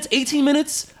many minutes? 18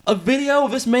 minutes of video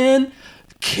of this man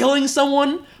killing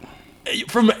someone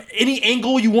from any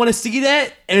angle you want to see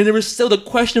that, and there was still the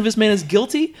question of this man is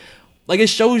guilty. Like, it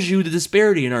shows you the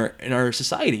disparity in our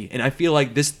society, and I feel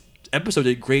like this episode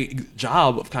did a great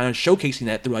job of kind of showcasing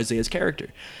that through Isaiah's character.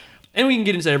 And we can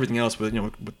get into everything else with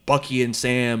with Bucky and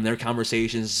Sam, their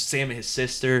conversations, Sam and his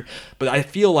sister. But I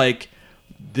feel like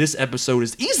this episode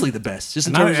is easily the best, just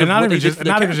in terms of what they did for their characters.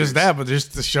 Not even just that, but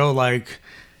just to show, like,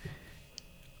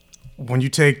 when you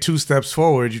take 2 steps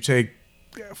forward, you take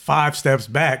 5 steps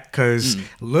back, because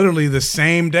literally the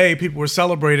same day people were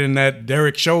celebrating that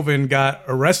Derek Chauvin got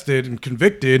arrested and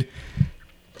convicted,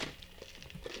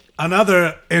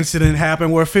 another incident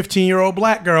happened where a 15-year-old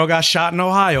black girl got shot in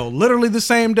Ohio. Literally the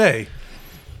same day.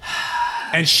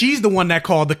 And she's the one that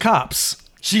called the cops.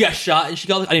 She got shot and she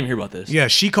got... I didn't even hear about this. Yeah,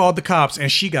 she called the cops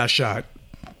and she got shot.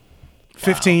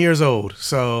 15 years old.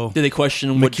 So did they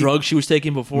question what drugs she was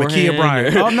taking beforehand? Ma'Khia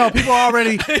Bryant. Oh no, people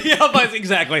already. Yeah,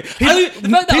 exactly. The fact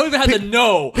that I don't even have to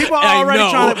know. People are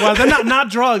already trying to. Well, they're not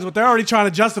drugs, but they're already trying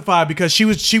to justify, because she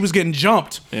was getting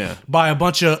jumped by a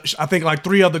bunch of, I think, like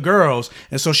 3 other girls,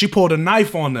 and so she pulled a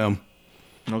knife on them,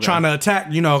 trying to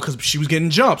attack. Because she was getting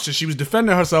jumped, so she was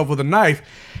defending herself with a knife.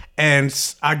 And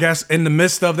I guess in the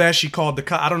midst of that, she called the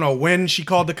cops. I don't know when she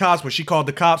called the cops, but she called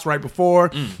the cops right before,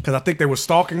 because I think they were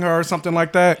stalking her or something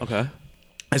like that. Okay.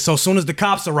 And so as soon as the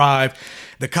cops arrived,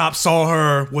 the cops saw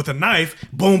her with a knife,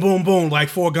 boom, boom, boom, like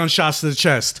 4 gunshots to the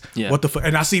chest. Yeah. What the fuck?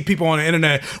 And I see people on the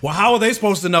internet, well, how are they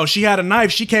supposed to know? She had a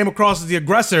knife. She came across as the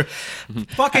aggressor.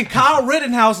 Fucking Kyle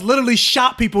Rittenhouse literally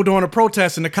shot people during a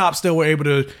protest, and the cops still were able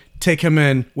to take him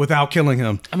in without killing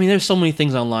him. I mean, there's so many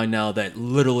things online now that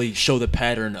literally show the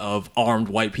pattern of armed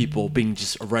white people being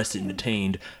just arrested and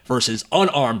detained versus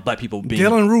unarmed black people being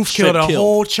Dylan Roof killed a killed.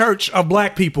 whole church of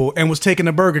black people and was taken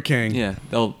to Burger King. Yeah,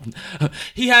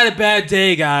 he had a bad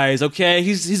day, guys. Okay,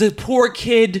 he's a poor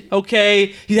kid.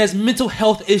 Okay, he has mental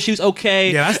health issues.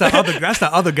 Okay, Yeah, that's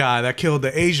the other guy that killed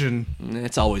the Asian.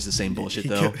 it's always the same bullshit He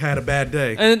though. had a bad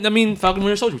day. And I mean, Falcon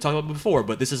Winter Soldier, we talked about it before,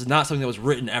 but this is not something that was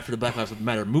written after the Black Lives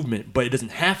Matter movement. But it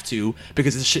doesn't have to,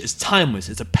 because this shit is timeless.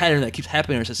 It's a pattern that keeps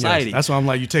happening in our society. Yes, that's why I'm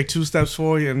like, you take 2 steps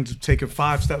forward and taking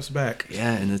 5 steps back.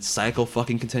 Yeah, and the cycle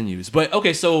fucking continues. But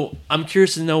okay, so I'm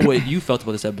curious to know what you felt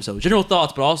about this episode. General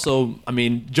thoughts, but also, I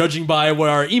mean, judging by what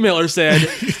our emailer said,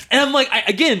 and I'm like,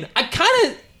 I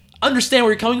kind of understand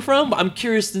where you're coming from, but I'm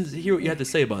curious to hear what you had to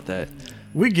say about that.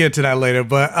 We get to that later,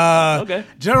 but Okay.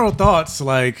 General thoughts,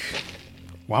 like,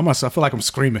 why I feel like I'm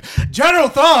screaming. General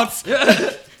thoughts.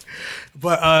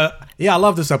 But yeah, I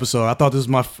love this episode. I thought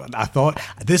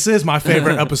this is my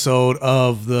favorite episode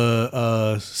of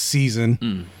the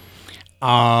season.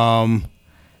 I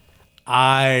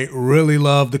really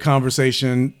love the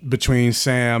conversation between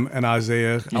Sam and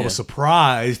Isaiah. I was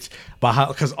surprised by how,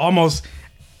 because almost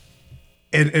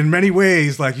in many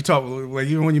ways, like you talk, like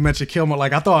even when you mentioned Kilmer,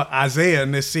 like I thought Isaiah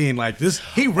in this scene, like this,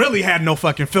 he really had no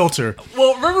fucking filter.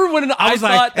 Well, remember when I was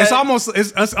thought like,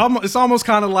 that- it's almost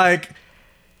kind of like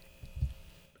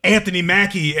Anthony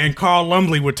Mackie and Carl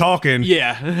Lumbly were talking.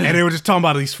 Yeah. And they were just talking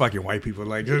about these fucking white people.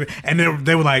 Like, and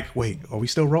they were like, wait, are we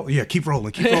still rolling? Yeah, keep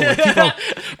rolling. Keep rolling.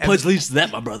 Pledge allegiance to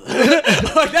that, my brother.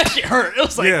 Like, that shit hurt. It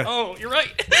was like, Yeah. oh, you're right.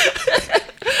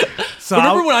 So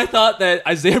Remember when I thought that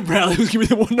Isaiah Bradley was going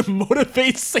to be the one to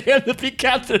motivate Sam to be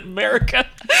Captain America?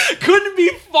 Couldn't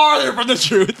be farther from the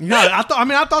truth. No, I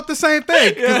thought the same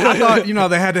thing. 'Cause I thought,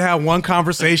 they had to have one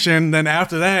conversation. Then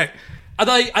after that,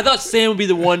 I thought Sam would be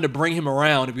the one to bring him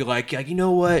around and be like, you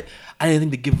know what? I didn't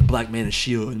think to give a black man a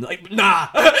shield. And like, nah.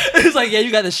 It's like, yeah,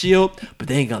 you got the shield, but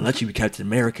they ain't gonna let you be Captain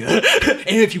America.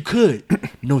 And if you could,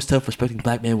 no self-respecting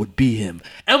black man would be him.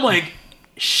 And I'm like,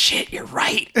 shit, you're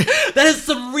right. That is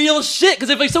some real shit.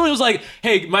 Because if like someone was like,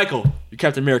 hey, Michael, you're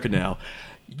Captain America now,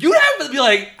 you'd have to be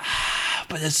like,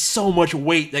 but there's so much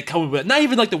weight that comes with it. Not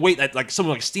even like the weight that like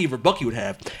someone like Steve or Bucky would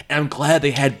have. And I'm glad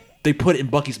they put it in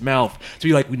Bucky's mouth to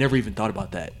be like, we never even thought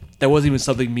about that. That wasn't even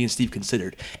something me and Steve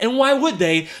considered. And why would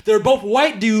they? They're both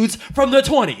white dudes from the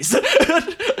 20s.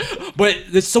 But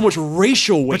there's so much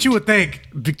racial weight. but you would think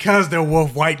because they're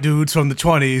both white dudes from the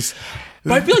 20s,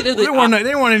 But I feel like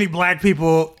there weren't any black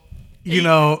people.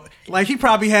 Like he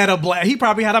probably had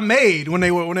a maid when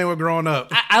they were growing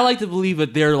up. I like to believe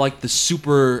that they're like the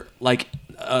super like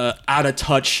out of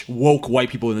touch woke white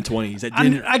people in the 20s that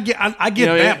didn't. I get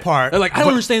that part. They're like, I don't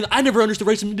understand. I never understood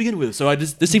racism to begin with, so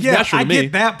this seems natural to me. I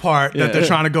get that part that they're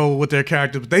trying to go with their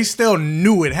character, but they still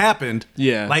knew it happened.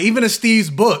 Yeah. Like even in Steve's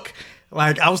book,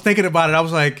 like I was thinking about it, I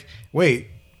was like, wait.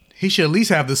 He should at least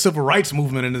have the civil rights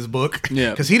movement in his book. Yeah,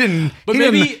 because he didn't. But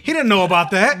he didn't know about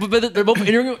that. But they're both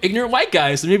ignorant white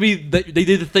guys, so maybe they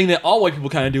did the thing that all white people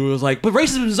kind of do. It was like, but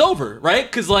racism is over, right?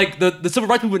 Because like the civil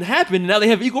rights movement happened, and now they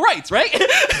have equal rights, right?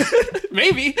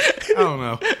 Maybe. I don't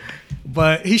know.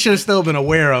 But he should have still been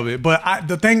aware of it. But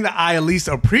the thing that I at least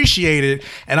appreciated,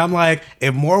 and I'm like,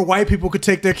 if more white people could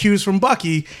take their cues from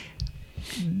Bucky,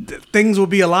 things will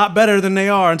be a lot better than they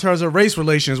are in terms of race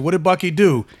relations. What did Bucky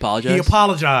do? Apologize? He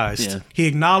apologized. Yeah. He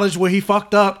acknowledged where he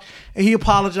fucked up, and he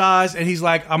apologized. And he's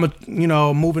like, I'm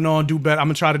moving on, do better. I'm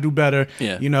gonna try to do better.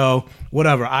 Yeah.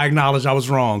 Whatever. I acknowledge I was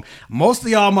wrong. Most of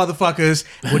y'all motherfuckers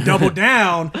would double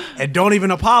down and don't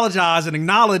even apologize and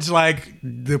acknowledge like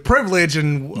the privilege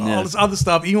and all this other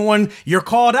stuff, even when you're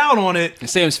called out on it. And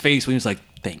Sam's face when he was like,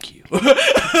 "Thank you."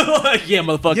 Like, yeah,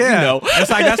 motherfucker. Yeah, You know. it's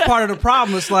like that's part of the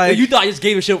problem. It's like You thought I just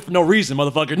gave a shit for no reason,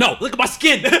 motherfucker. No, look at my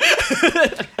skin.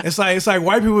 it's like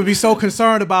white people would be so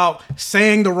concerned about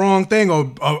saying the wrong thing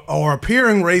or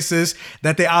appearing racist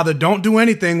that they either don't do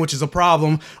anything, which is a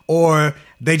problem, or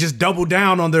they just double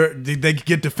down on they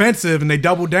get defensive and they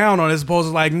double down on it as opposed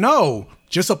to like, no,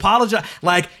 just apologize.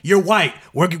 Like, you're white.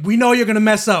 We know you're going to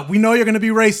mess up. We know you're going to be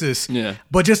racist. Yeah.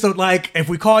 But just like, if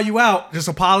we call you out, just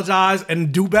apologize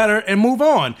and do better and move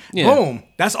on. Yeah. Boom.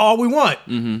 That's all we want.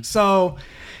 Mm-hmm. So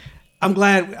I'm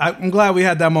glad we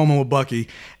had that moment with Bucky.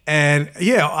 And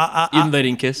yeah, Even though they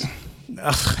didn't kiss.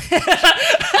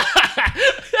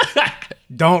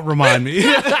 don't remind me.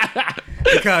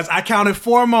 Because I counted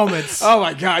 4 moments. Oh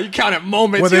my god, you counted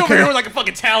moments. Well, You they over here count- with like a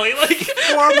fucking tally. Like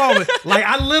 4 moments. Like,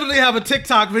 I literally have a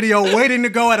TikTok video waiting to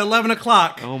go at 11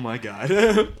 o'clock oh my god.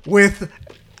 with...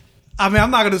 I mean,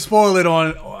 I'm not going to spoil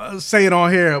it say it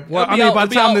on here. Well, I mean, by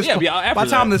the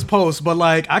time this post, but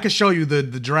like, I can show you the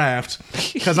draft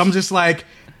because I'm just like,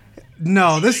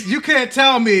 no, you can't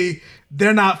tell me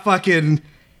they're not fucking...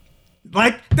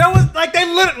 Like, that was, like, they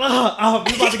literally...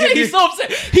 we about to get He's so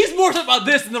upset. He's more upset about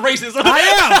this than the racism.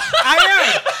 I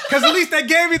am. Because at least they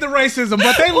gave me the racism,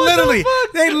 but they literally,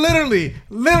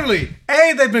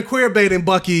 they've been queer baiting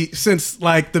Bucky since,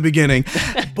 like, the beginning.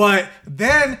 But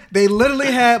then they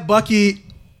literally had Bucky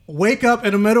wake up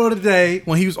in the middle of the day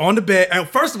when he was on the bed. And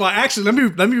first of all, actually,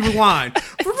 let me rewind.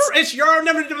 It's your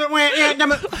number.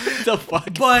 The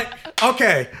fuck? But,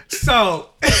 okay, so...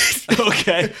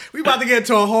 Okay. We about to get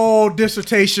into a whole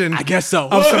dissertation. I guess so.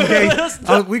 Of some gay.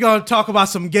 We're gonna talk about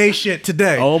some gay shit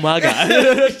today. Oh my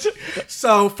god.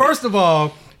 So first of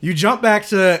all, we got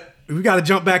to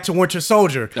jump back to Winter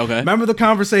Soldier. Okay. Remember the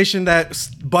conversation that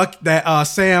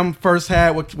Sam first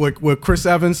had with Chris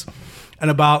Evans, and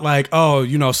about like,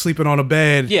 sleeping on a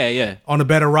bed. Yeah. On a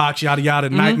bed of rocks, yada yada,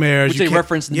 nightmares. Which they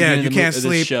referenced in the beginning you of can't this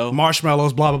sleep. show.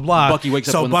 Marshmallows, blah blah blah. Bucky wakes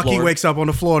up on the Bucky floor. wakes up on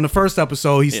the floor in the first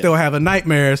episode. He's still having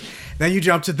nightmares. Then you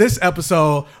jump to this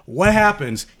episode. What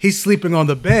happens? He's sleeping on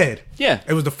the bed. Yeah.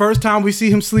 It was the first time we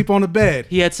see him sleep on the bed.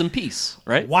 He had some peace,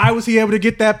 right? Why was he able to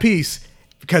get that peace?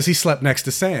 Because he slept next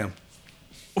to Sam.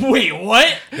 Wait,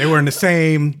 what? They were in the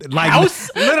same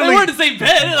house. Literally, They were in the same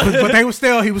bed. but he was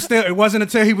still. It wasn't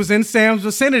until he was in Sam's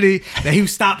vicinity that he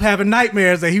stopped having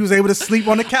nightmares, that he was able to sleep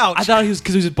on the couch. I thought he was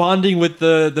because he was bonding with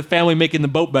the family, making the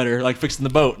boat better, like fixing the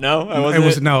boat. No, it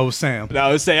was Sam. No,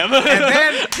 it was Sam.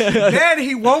 And then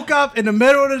he woke up in the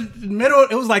middle.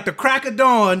 It was like the crack of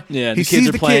dawn. Yeah, he the kids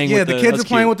are playing with the the- kids that's are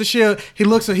playing cute. with the shield. He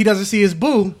looks. He doesn't see his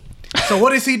boo. So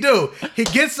what does he do? He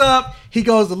gets up. He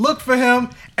goes to look for him.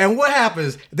 And what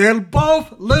happens? They're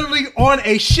both literally on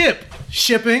a ship,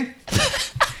 shipping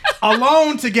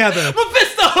alone together.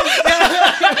 Mephisto.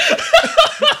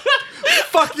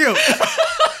 Fuck you.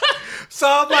 So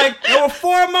I'm like, there were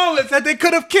 4 moments that they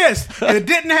could have kissed, and it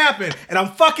didn't happen, and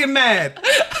I'm fucking mad.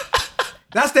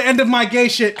 That's the end of my gay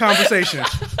shit conversation.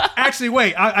 Actually,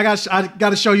 wait, I got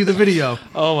to show you the video.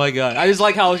 Oh my god! I just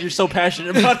like how you're so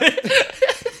passionate about it.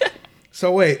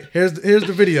 So wait, here's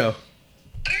the video.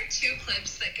 What are 2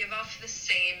 clips that give off the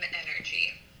same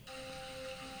energy?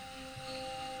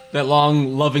 That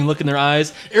long, loving look in their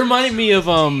eyes. It reminded me of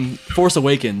Force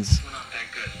Awakens. We're not that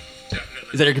good. Definitely.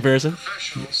 Is that your comparison?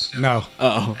 Professionals. No.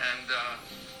 Oh.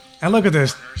 And look at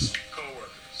this.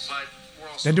 Co-workers. But we're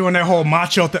also They're doing that whole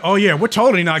macho thing. Oh yeah, we're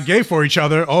totally not gay for each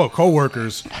other. Oh,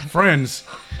 co-workers, friends.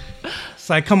 It's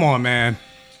like, come on, man.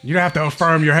 You don't have to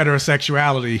affirm your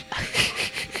heterosexuality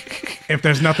if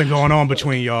there's nothing going on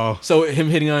between y'all. So him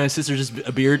hitting on his sister just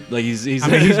a beard, like he's. I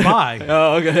mean, he's bi.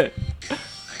 Oh, okay.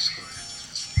 nice Corey.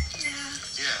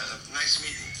 Yeah, nice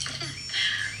meeting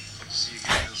you. See you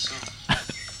again real soon.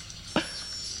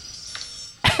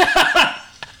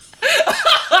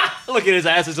 Look at his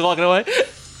ass, he's walking away. Oh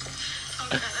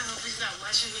god, I hope he's not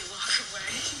watching me walk away.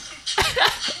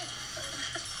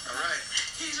 All right.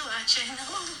 He's watching.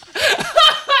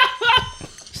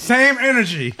 Same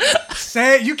energy.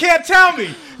 You can't tell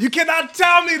me. You cannot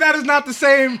tell me that is not the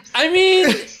same. I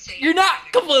mean, you're not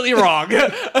completely wrong.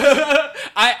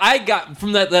 I got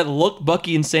from that look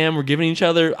Bucky and Sam were giving each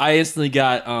other. I instantly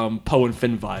got Poe and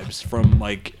Finn vibes from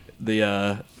like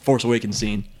the Force Awakens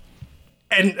scene.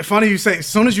 And funny you say, as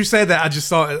soon as you said that, I just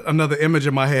saw another image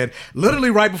in my head.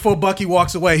 Literally right before Bucky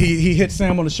walks away, he hits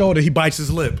Sam on the shoulder, he bites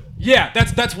his lip. Yeah,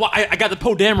 that's why I got the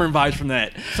Poe Dameron vibes from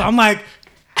that. So I'm like,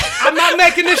 I'm not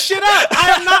making this shit up.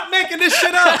 I am not making this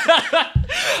shit up.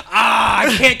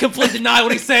 I can't completely deny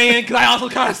what he's saying because I also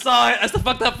kind of saw it. That's the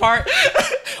fucked up part.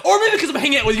 Or maybe because I'm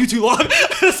hanging out with you too long.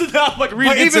 So now I'm like reading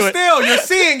But into even it. still, you're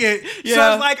seeing it. Yeah.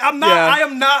 So it's like, I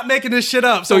am not making this shit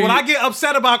up. So when you- I get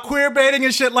upset about queer baiting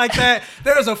and shit like that,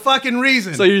 there's a fucking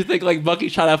reason. So you think like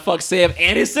Bucky's trying to fuck Sam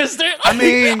and his sister? I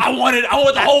mean, I want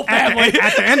the whole family.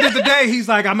 At the end of the day, he's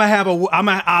like, I'm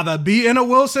gonna either be in a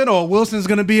Wilson or Wilson's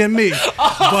gonna be in me,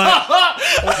 but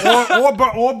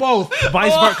or both,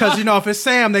 vice versa. Because if it's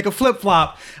Sam, they can flip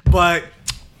flop. But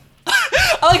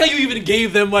I like how you even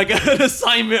gave them like an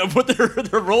assignment of what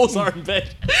their roles are in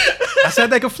bed. I said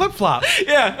they could flip flop.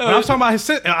 Yeah, but I was talking about his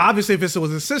sister. Obviously, if it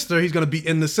was his sister, he's gonna be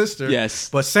in the sister. Yes,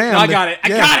 but Sam. No, I got it. I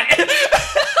got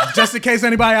it. Just in case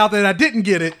anybody out there that didn't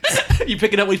get it. You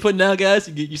picking up what he's putting down, guys?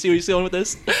 You see what he's doing with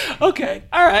this? Okay,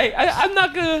 all right. I'm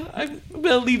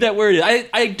gonna leave that where it is.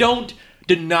 I don't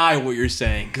deny what you're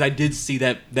saying because I did see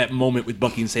that moment with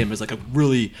Bucky and Sam as like a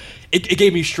really. It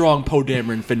gave me strong Poe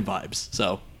Dameron Finn vibes.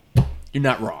 So you're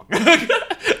not wrong.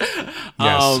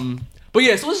 Yes. But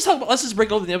yeah, so let's just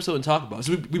break over the episode and talk about it.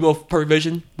 So we both Perfect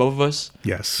Vision, both of us.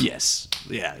 Yes.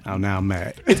 Yeah. Oh, now I'm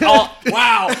mad. It's all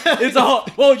wow. It's all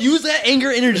well. Use that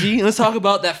anger energy and let's talk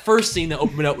about that first scene that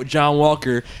opened up with John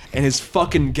Walker and his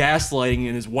fucking gaslighting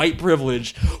and his white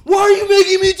privilege. Why are you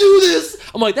making me do this?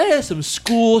 I'm like, that has some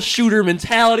school shooter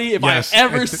mentality if I've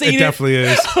ever seen it. It definitely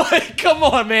is. Like, come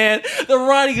on, man. The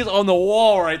writing is on the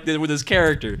wall right there with his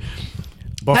character.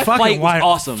 But that fucking fight was Wyatt,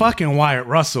 awesome. Fucking Wyatt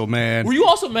Russell, man. Were you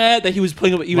also mad that he was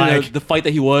putting up even Like, the fight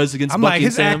that he was against I'm Bucky like, and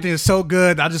his Sam? acting is so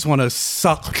good. I just want to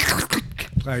suck.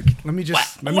 Like, let me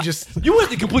just. You went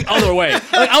the complete other way.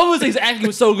 Like I was, his acting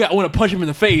was so good. I want to punch him in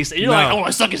the face, and you're like, I want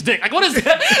to suck his dick. Like, what is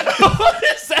that? What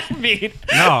does that mean?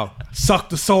 No, suck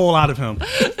the soul out of him.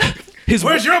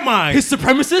 Where's your mind? His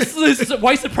supremacist, his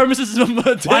white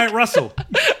supremacism. Wyatt Russell.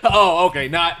 Oh, okay,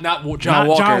 not John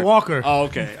Walker. John Walker. Oh,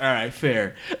 okay, all right,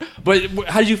 fair. But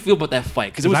how did you feel about that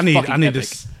fight? Because it was I need epic.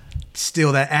 to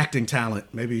steal that acting talent.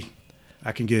 Maybe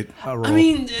I can get a role. I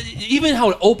mean, even how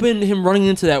it opened, him running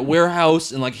into that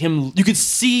warehouse and like him, you could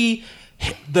see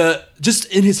just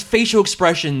in his facial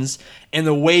expressions and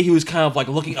the way he was kind of like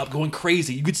looking up, going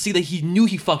crazy. You could see that he knew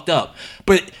he fucked up,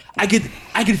 but I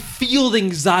could feel the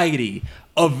anxiety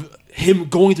of him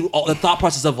going through all the thought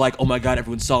process of like, oh my god,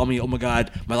 everyone saw me. Oh my god,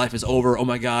 my life is over. Oh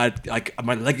my god, like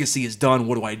my legacy is done.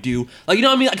 What do I do? Like, you know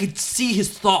what I mean? I could see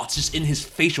his thoughts just in his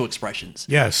facial expressions.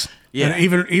 Yes. Yeah. And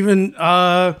even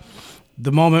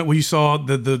the moment where you saw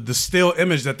the still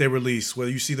image that they released, where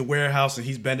you see the warehouse and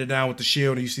he's bending down with the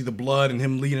shield, and you see the blood and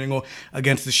him leaning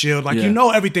against the shield, like you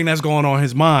know everything that's going on in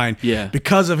his mind,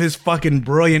 because of his fucking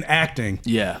brilliant acting,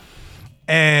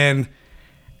 and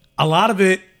a lot of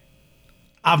it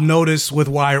I've noticed with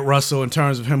Wyatt Russell in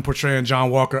terms of him portraying John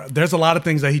Walker. There's a lot of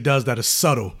things that he does that are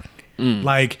subtle,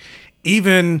 like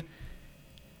even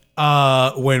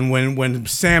when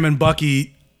Sam and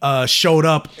Bucky showed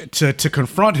up to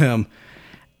confront him.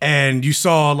 And you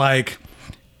saw like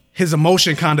his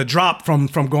emotion kind of dropped from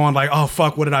going like, oh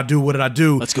fuck, what did I do?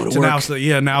 Let's go to work. Now it's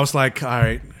like, now it's like, all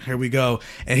right, here we go.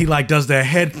 And he like does the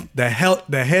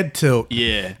head tilt.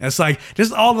 Yeah. And it's like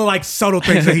just all the like subtle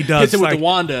things that he does. Hits it with like, the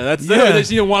Wanda. That's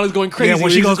Wanda's going crazy. Yeah,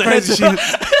 when she goes crazy,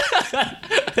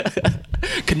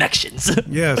 connections.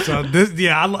 Yeah, so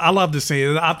I love this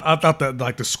scene. I thought that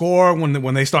like the score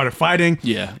when they started fighting,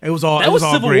 it was all that was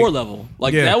all Civil great. War level.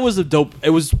 Like that was a dope.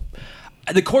 It was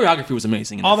the choreography was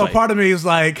amazing. In Although fight. part of me is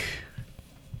like,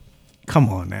 come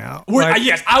on now.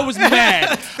 Yes, I was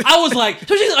mad. I was like,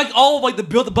 especially like all of like the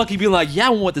build of Bucky being like, yeah, I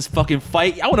want this fucking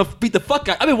fight. I want to beat the fuck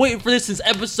out. I've been waiting for this since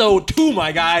episode 2,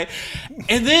 my guy.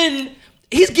 And then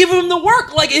he's giving him the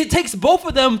work. Like it takes both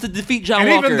of them to defeat John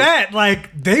Walker. And even that,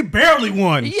 like they barely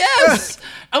won. Yes.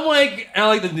 I'm like, I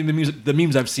like the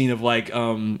memes I've seen of like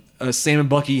Sam and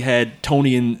Bucky had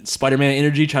Tony and Spider-Man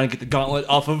energy trying to get the gauntlet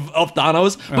off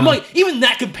Thanos. But I'm like, even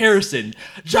that comparison,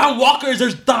 John Walker's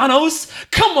there's Thanos.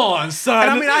 Come on, son.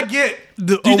 And I mean, I get.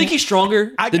 Do you think he's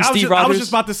stronger than Steve Rogers? I was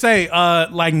just about to say,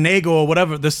 like Nagel or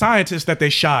whatever, the scientist that they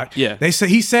shot. Yeah.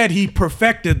 He said he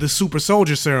perfected the super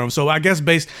soldier serum. So I guess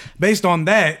based on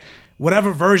that,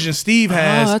 whatever version Steve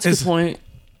has, that's a good point.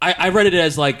 I read it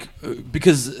as like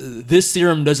because this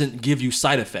serum doesn't give you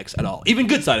side effects at all, even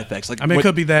good side effects. Like I mean, it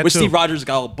could be that with too. Steve Rogers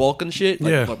got all bulk and shit,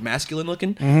 like, Yeah. but masculine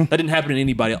looking. That didn't happen to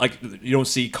anybody. Like you don't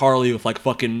see Carly with like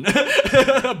fucking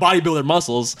bodybuilder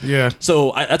muscles. Yeah.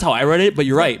 So that's how I read it. But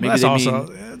you're right. Maybe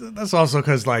That's also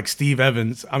because like Steve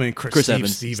Evans. I mean Chris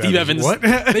Evans. Steve Evans. What?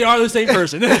 They are the same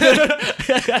person.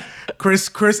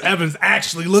 Chris Evans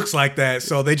actually looks like that.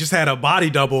 So they just had a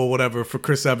body double or whatever for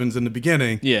Chris Evans in the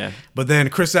beginning. Yeah. But then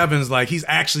Chris Evans, like he's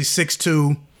actually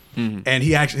 6'2", and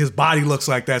his body looks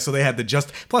like that. So they had to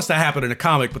plus that happened in the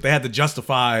comic, but they had to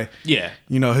justify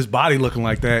his body looking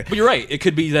like that. But you're right. It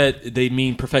could be that they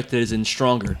mean perfected as in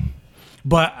stronger.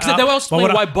 But that would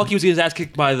explain why Bucky was getting his ass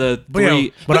kicked by the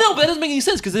three. But that doesn't make any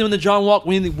sense because then when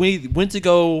when he went to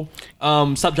go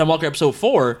stop John Walker episode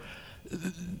 4,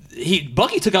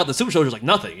 Bucky took out the super soldiers like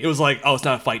nothing. It was like, oh, it's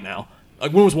not a fight now.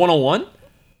 Like when it was 1-on-1,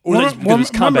 or because it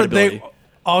was combat ability. They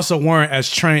also weren't as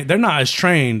trained. They're not as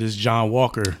trained as John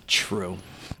Walker. True.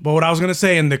 But what I was gonna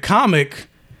say in the comic,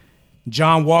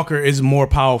 John Walker is more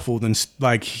powerful than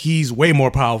he's way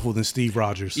more powerful than Steve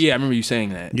Rogers. Yeah, I remember you saying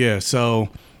that. Yeah, so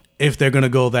if they're gonna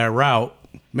go that route,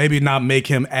 maybe not make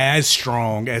him as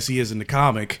strong as he is in the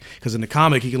comic, because in the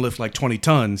comic he can lift like 20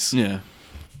 tons. Yeah.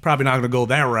 Probably not gonna go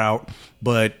that route,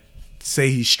 but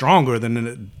say he's stronger than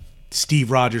the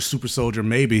Steve Rogers super soldier,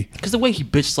 maybe. Because the way he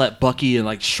bitch slapped Bucky and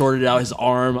like shorted out his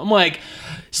arm, I'm like,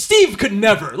 Steve could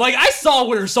never. Like I saw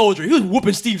Winter Soldier, he was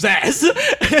whooping Steve's ass.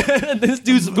 And this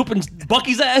dude's whooping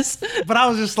Bucky's ass. But I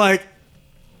was just like,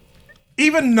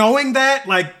 even knowing that,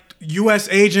 like U.S.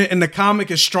 agent in the comic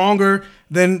is stronger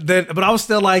than. But I was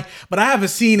still like, but I haven't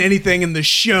seen anything in the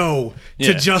show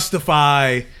to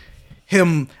justify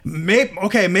him.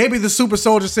 Maybe the super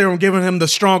soldier serum giving him the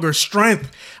stronger strength,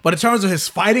 but in terms of his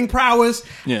fighting prowess,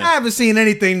 I haven't seen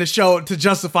anything to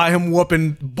justify him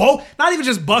whooping both, not even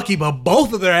just Bucky, but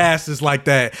both of their asses like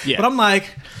that. Yeah. But I'm like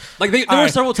there were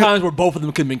several times where both of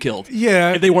them could have been killed.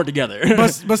 Yeah. If they weren't together.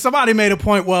 but somebody made a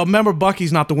point. Well, remember,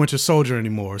 Bucky's not the Winter Soldier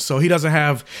anymore, so he doesn't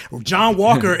have. John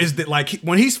Walker is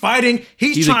when he's fighting,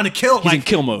 he's trying to kill. He's in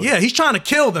kill mode. Yeah, he's trying to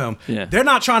kill them. Yeah. They're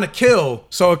not trying to kill,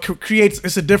 so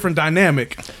it's a different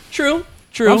dynamic. True.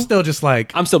 I'm still just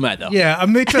like I'm still mad though. Yeah,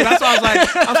 me too. That's why I was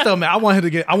like, I'm still mad. I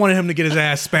wanted him to get his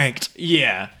ass spanked.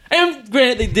 Yeah. And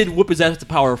granted, they did whoop his ass with the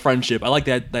power of friendship. I like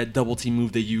that double team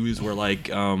move they use where like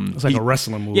it's like a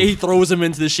wrestling move. Yeah, he throws him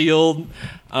into the shield.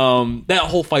 That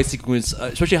whole fight sequence,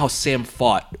 especially how Sam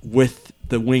fought with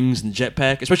the wings and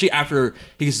jetpack, especially after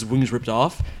he gets his wings ripped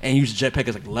off and he used the jetpack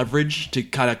as like leverage to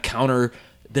kind of counter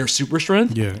their super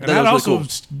strength. Yeah, and that also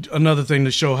was another thing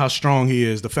to show how strong he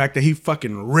is. The fact that he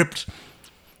fucking ripped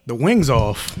the wings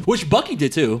off, which Bucky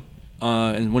did too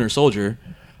in Winter Soldier.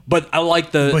 But I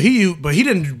like the. But he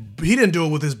didn't do it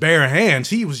with his bare hands.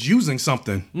 He was using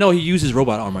something. No, he used his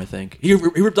robot arm. I think he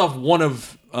ripped off one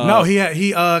of. No, he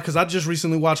because I just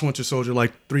recently watched Winter Soldier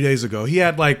like 3 days ago. He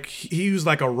used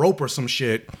like a rope or some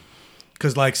shit.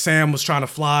 Because like Sam was trying to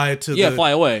fly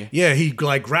fly away. Yeah, he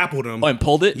like grappled him. Oh, and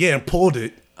pulled it. Yeah, and pulled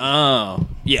it. Oh,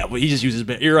 yeah. Well, he just uses.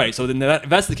 You're right. So then, if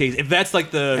that's the case, if that's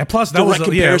like the and plus that direct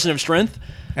comparison of strength,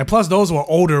 and plus those were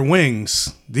older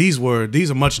wings. These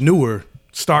are much newer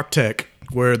Stark Tech.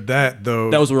 Where that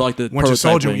was like the Winter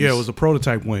Soldier. Wings. Yeah, it was the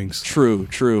prototype wings.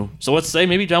 True. So let's say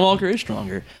maybe John Walker is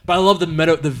stronger. But I love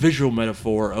the visual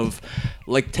metaphor of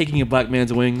like taking a black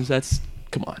man's wings.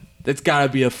 Come on. That's gotta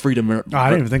be a freedom. I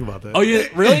didn't even think about that. Oh yeah,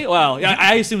 really? Wow. Yeah,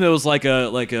 I assumed that was like a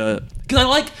because I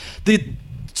like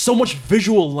so much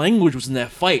visual language was in that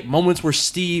fight. Moments where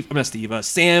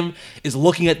Sam is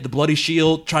looking at the bloody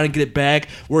shield, trying to get it back,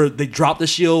 where they drop the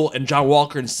shield and John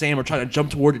Walker and Sam are trying to jump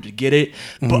toward it to get it,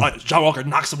 but John Walker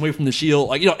knocks him away from the shield.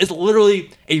 Like, it's literally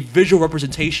a visual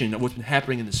representation of what's been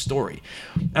happening in the story.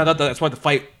 And I thought that's why the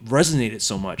fight resonated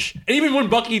so much. And even when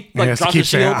Bucky drops the shield,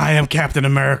 saying, "I am Captain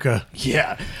America."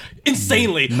 Yeah.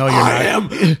 Insanely. No, you're not. I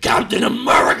am Captain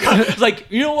America. It's like,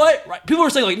 you know what? Right. People are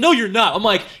saying like, no, you're not. I'm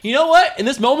like, you know what? In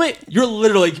this moment, you're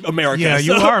literally America. Yeah,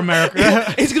 you are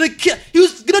America. He's gonna kill. He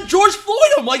was gonna George Floyd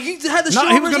him. Like he had the.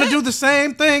 No, he was gonna do the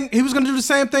same thing. He was gonna do the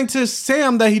same thing to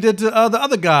Sam that he did to the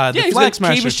other guy, the Flag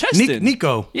Smasher, cave his chest in.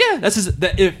 Nico. Yeah, that's his.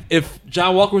 If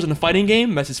John Walker was in a fighting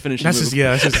game, that's his finishing move.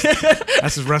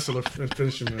 That's his wrestler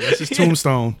finishing move. That's his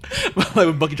tombstone. Like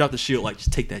when Bucky dropped the shield, like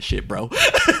just take that shit, bro.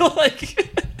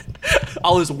 Like.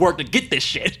 All this work to get this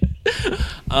shit.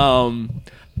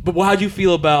 But how'd you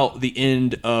feel about the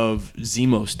end of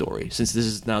Zemo's story? Since this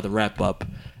is now the wrap up,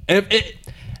 and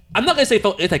I'm not gonna say it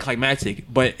felt anticlimactic,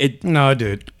 but it. No, it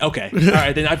did. Okay, all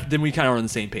right, then we kind of are on the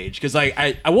same page because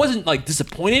I wasn't like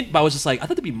disappointed, but I was just like I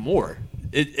thought there'd be more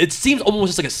it seems almost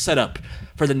just like a setup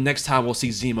for the next time we'll see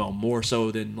Zemo, more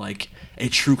so than like a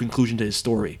true conclusion to his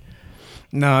story.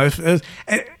 No,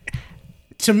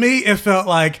 to me, it felt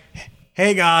like,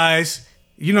 hey guys,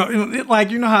 you know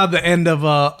how the end of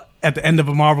at the end of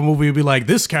a Marvel movie would be like,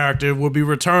 this character will be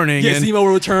returning. Yeah, and Zemo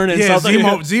will return. And yeah, something.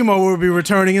 Zemo will be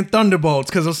returning in Thunderbolts,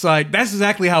 because it's like that's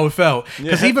exactly how it felt.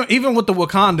 Because even with the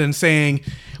Wakandans saying,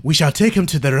 we shall take him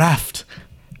to the raft,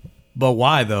 but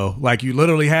why though? Like, you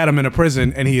literally had him in a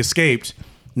prison and he escaped.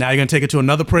 Now you're gonna take it to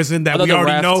another prison that we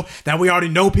already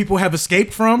know people have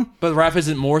escaped from. But the raft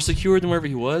isn't more secure than wherever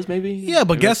he was, maybe? Yeah,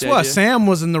 but Maybe guess that's the what? idea. Sam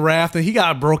was in the raft and he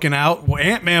got broken out. Well,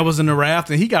 Ant-Man was in the raft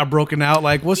and he got broken out.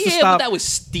 Like, what's the Yeah, stop? but that was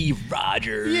Steve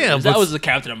Rogers. Yeah, that but- was the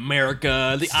Captain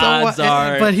America. The So odds what-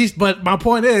 are. But my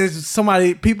point is,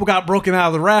 people got broken out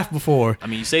of the raft before. I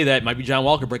mean, you say that, it might be John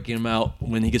Walker breaking him out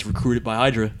when he gets recruited by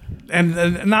Hydra.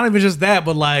 And not even just that,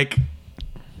 but like,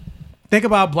 think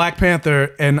about Black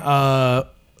Panther and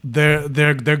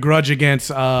their grudge against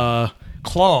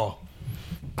Claw.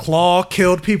 Claw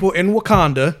killed people in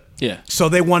Wakanda. Yeah. So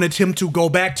they wanted him to go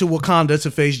back to Wakanda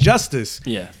to face justice.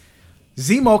 Yeah.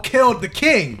 Zemo killed the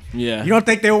king. Yeah. You don't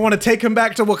think they would want to take him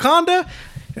back to Wakanda?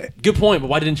 Good point, but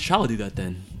why didn't T'Challa do that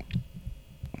then?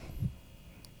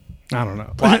 I don't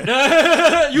know.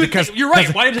 You're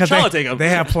right. Why didn't T'Challa take him? They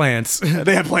have plans.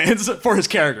 They have plans for his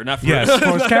character, not for Yes,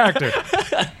 for his character.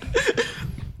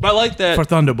 But I like that. For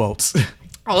Thunderbolts.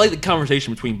 I like the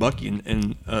conversation between Bucky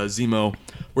and Zemo,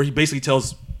 where he basically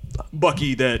tells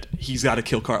Bucky that he's got to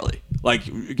kill Carly. Like,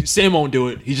 Sam won't do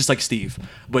it. He's just like Steve.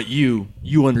 But you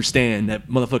understand that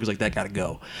motherfuckers like that got to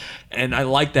go. And I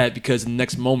like that because in the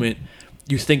next moment,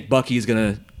 you think Bucky is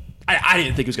going to... I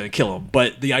didn't think he was going to kill him,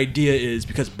 but the idea is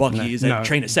because Bucky is a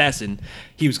trained assassin,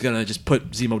 he was going to just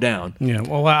put Zemo down. Yeah,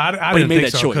 well, I he didn't made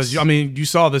think that so, choice. because, I mean, you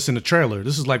saw this in the trailer.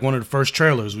 This is like one of the first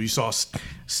trailers where you saw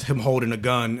him holding a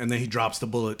gun and then he drops the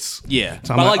bullets. Yeah.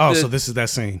 So I'm But I like, like oh, the- so this is that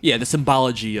scene. Yeah, the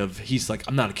symbology of he's like,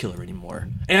 I'm not a killer anymore.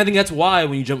 And I think that's why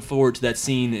when you jump forward to that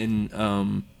scene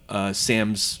in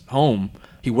Sam's home,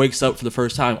 he wakes up for the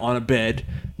first time on a bed,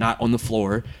 not on the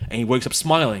floor, and he wakes up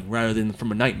smiling rather than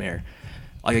from a nightmare.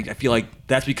 Like, I feel like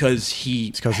that's because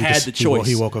he had the choice.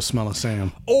 He woke up smelling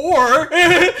Sam. Or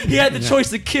he had the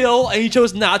choice to kill and he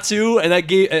chose not to, and that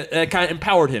kind of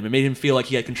empowered him and made him feel like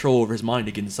he had control over his mind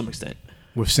again to some extent.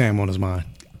 With Sam on his mind.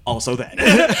 Also that.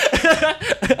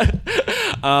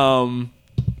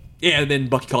 Yeah, and then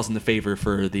Bucky calls in the favor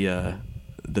for the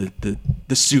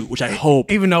suit, which I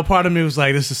hope. Even though part of me was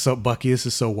like, this is so Bucky, this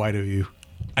is so white of you.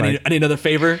 I need another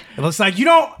favor. It looks like you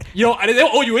don't. They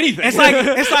don't owe you anything. It's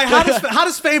like how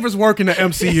does favors work in the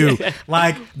MCU?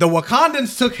 Like, the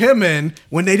Wakandans took him in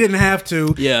when they didn't have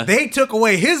to. Yeah. They took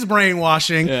away his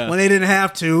brainwashing Yeah. when they didn't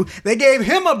have to. They gave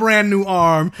him a brand new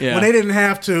arm Yeah. when they didn't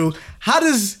have to. How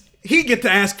does he get to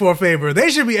ask for a favor?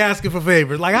 They should be asking for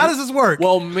favors. Like, how does this work?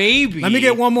 Well, maybe. Let me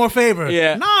get one more favor.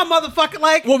 Yeah. Nah, motherfucker.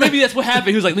 Like, Well, maybe that's what happened.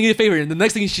 He was like, let me get a favor. And the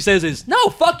next thing she says is, no,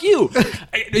 fuck you.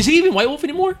 Is he even White Wolf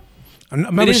anymore?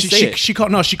 remember didn't say it. she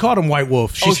called him White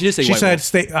Wolf. Oh, she did say she White said, Wolf.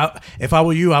 "Stay. If I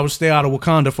were you, I would stay out of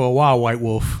Wakanda for a while, White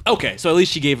Wolf." Okay, so at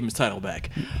least she gave him his title back.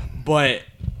 But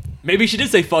maybe she did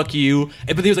say fuck you.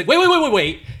 But then he was like,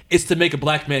 wait. It's to make a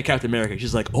black man Captain America.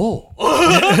 She's like, oh.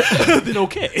 Then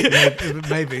okay.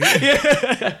 Maybe.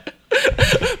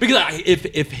 Because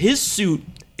if his suit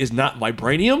is not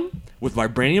vibranium with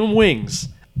vibranium wings,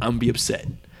 I'm gonna be upset.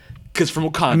 Because from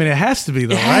Wakanda. I mean, it has to be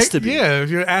though, It has right? to be. Yeah, if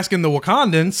you're asking the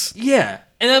Wakandans. Yeah,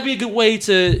 and that'd be a good way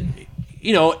to,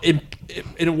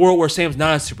 in a world where Sam's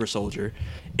not a super soldier,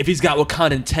 if he's got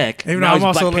Wakandan tech, Even now though he's I'm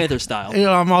also Black like- Panther style.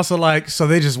 I'm also like, so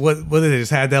they just what did they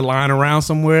just had that line around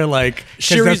somewhere? Like, 'cause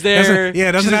Shuri's there.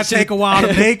 Doesn't that take a while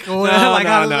to make? Or like,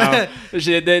 how does no.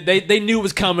 Shit, they knew it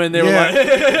was coming. They were Yeah.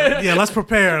 like, Yeah, let's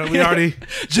prepare. We already.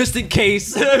 just in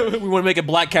case we want to make a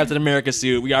black Captain America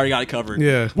suit, we already got it covered.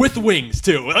 Yeah. With wings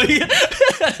too.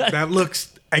 That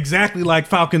looks exactly like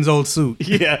Falcon's old suit.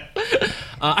 Yeah.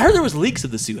 I heard there was leaks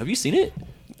of the suit. Have you seen it?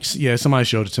 Yeah, somebody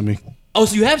showed it to me Oh,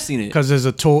 so you have seen it? because there's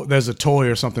a toy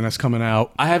or something that's coming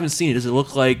out. I haven't seen it. Does it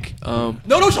look like? No,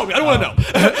 don't show me. I don't want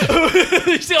to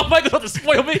know. You see how Michael's about to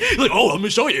spoil me? He's like, oh, let me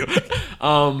show you.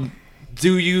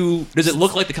 Does it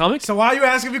look like the comics? So why are you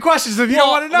asking me questions if you don't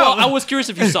want to know? Well, I was curious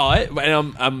if you saw it,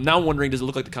 and I'm now wondering: does it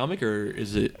look like the comic, or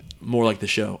is it more like the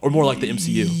show, or more like the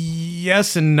MCU?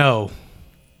 Yes and no.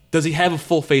 Does he have a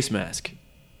full face mask,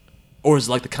 or is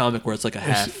it like the comic where it's like a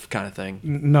half kind of thing?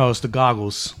 No, it's the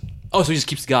goggles. Oh, so he just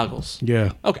keeps the goggles.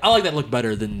 Yeah. Okay, I like that look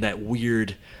better than that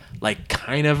weird, like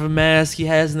kind of a mask he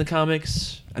has in the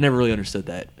comics. I never really understood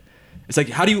that. It's like,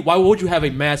 why would you have a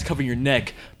mask covering your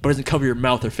neck but doesn't cover your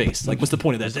mouth or face? Like, what's the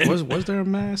point of that? Was there a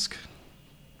mask?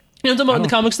 You know what I'm talking about in the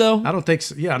comics, though? I don't think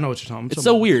so. Yeah, I know what you're talking about. It's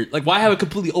so weird. Like, why have a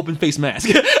completely open face mask?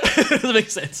 Doesn't make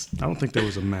sense. I don't think there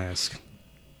was a mask.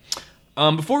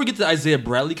 Before we get to the Isaiah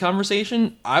Bradley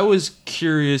conversation, I was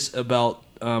curious about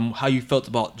how you felt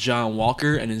about John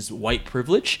Walker and his white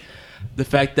privilege. The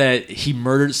fact that he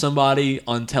murdered somebody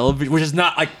on television, which is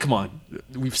not like, come on.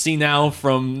 We've seen now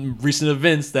from recent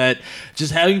events that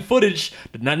just having footage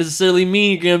does not necessarily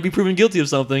mean you're going to be proven guilty of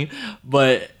something,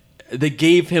 but they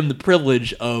gave him the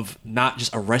privilege of not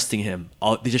just arresting him.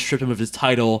 They just stripped him of his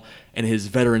title and his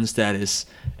veteran status,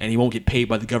 and he won't get paid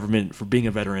by the government for being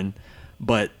a veteran,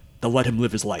 but they'll let him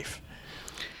live his life.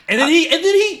 And then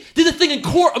he did the thing in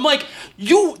court. I'm like,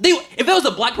 if that was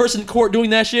a black person in court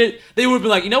doing that shit, they would have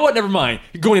been like, you know what? Never mind.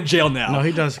 You're going to jail now. No,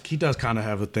 he does kind of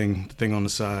have a thing on the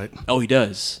side. Oh, he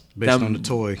does. Based on the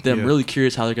toy. I'm really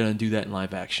curious how they're going to do that in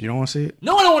live action. You don't want to see it?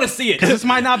 No, I don't want to see it. Because this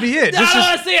might not be it. No, I don't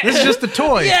want to see it. This is just the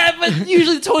toy. Yeah, but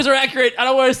usually the toys are accurate. I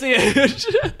don't want to see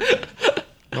it.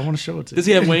 I want to show it to you. Does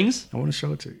he have wings? I want to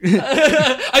show it to you.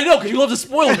 I know, because you love to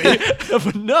spoil me.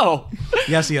 But no.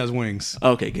 Yes, he has wings.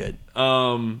 Okay, good.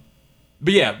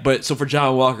 But so for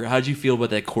John Walker, how did you feel about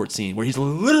that court scene where he's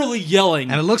literally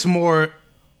yelling? And it looks more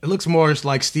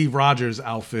like Steve Rogers'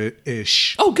 outfit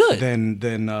ish. Oh, good. Than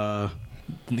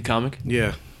in the comic.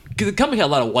 Yeah, because the comic had a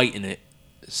lot of white in it,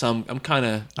 so I'm kind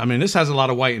of. I mean, this has a lot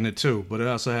of white in it too, but it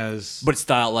also has. But it's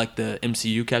styled like the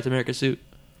MCU Captain America suit.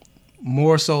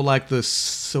 More so like the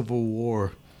Civil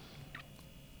War.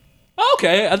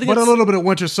 Okay, I think. But a little bit of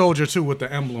Winter Soldier too with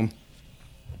the emblem.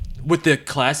 With the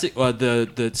classic,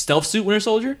 the stealth suit Winter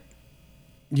Soldier?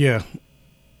 Yeah.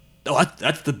 Oh,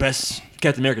 that's the best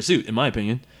Captain America suit, in my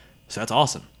opinion. So that's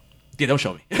awesome. Yeah, don't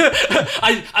show me.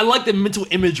 I like the mental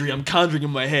imagery I'm conjuring in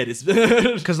my head. It's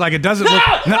because like it doesn't look.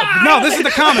 No, this is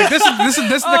the comic. This is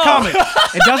the comic.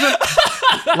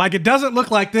 It doesn't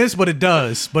look like this, but it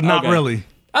does, but not really.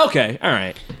 Okay, all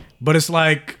right. But it's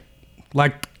like.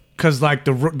 Because like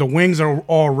the wings are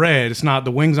all red. It's not,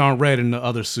 the wings aren't red in the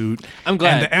other suit. I'm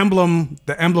glad. And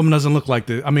the emblem doesn't look like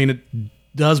the. I mean, it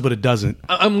does, but it doesn't.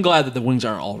 I'm glad that the wings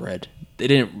aren't all red. They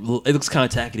didn't. It looks kind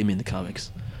of tacky to me in the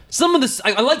comics. Some of this,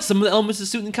 I like some of the elements of the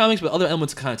suit in the comics, but other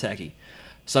elements are kind of tacky.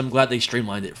 So I'm glad they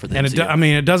streamlined it for them. And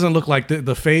it doesn't look like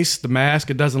the face, the mask.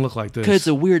 It doesn't look like this. Because it's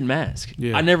a weird mask.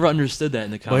 Yeah. I never understood that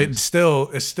in the comics.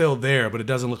 But it's still there, but it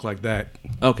doesn't look like that.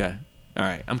 Okay, all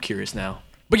right. I'm curious now.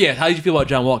 But yeah, how did you feel about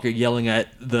John Walker yelling at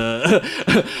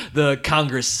the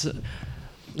Congress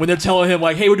when they're telling him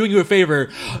like, "Hey, we're doing you a favor.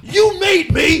 You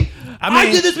made me.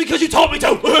 I did this because you told me to."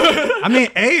 I mean,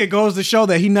 it goes to show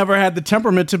that he never had the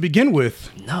temperament to begin with.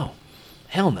 No,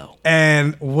 hell no.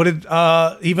 And what did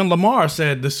even Lamar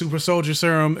said? The super soldier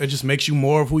serum, it just makes you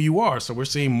more of who you are. So we're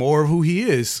seeing more of who he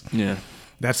is. Yeah,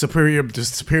 that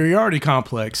superiority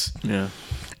complex. Yeah,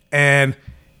 and.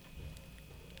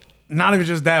 Not even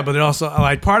just that, but it also,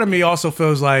 like, part of me also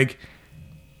feels like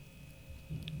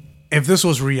if this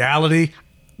was reality,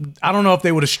 I don't know if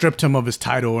they would have stripped him of his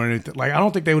title or anything. Like, I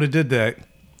don't think they would have did that.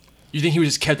 You think he would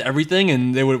have just kept everything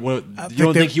and they would? You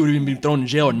don't think he would have even been thrown in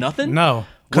jail or nothing? No,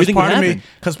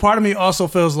 because part of me also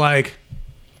feels like,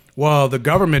 well, the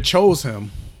government chose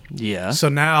him. Yeah. So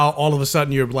now all of a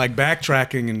sudden you're like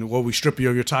backtracking and we strip you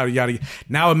of your title, yada.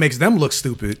 Now it makes them look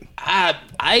stupid.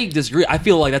 I disagree. I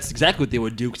feel like that's exactly what they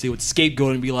would do because they would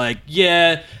scapegoat and be like,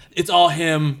 yeah, it's all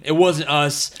him. It wasn't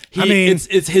us.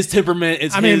 It's his temperament.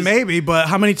 Maybe, but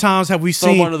how many times have we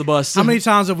seen? Throw him under the bus. How many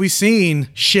times have we seen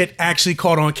shit actually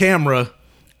caught on camera?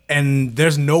 And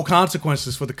there's no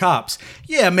consequences for the cops.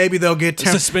 Yeah, maybe they'll get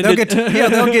suspended.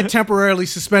 They'll get temporarily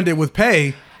suspended with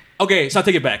pay. Okay, so I'll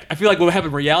take it back. I feel like what would happen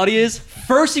in reality is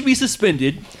first he'd be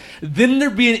suspended, then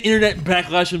there'd be an internet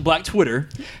backlash in Black Twitter,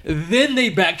 then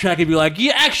they backtrack and be like,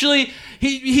 yeah, actually,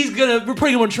 we're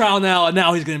putting him on trial now, and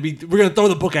now we're gonna throw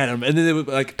the book at him, and then they would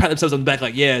like pat themselves on the back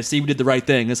like, yeah, see, we did the right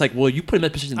thing. It's like, well, you put him in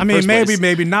that position in the first place.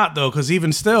 Maybe not though, because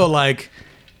even still, like,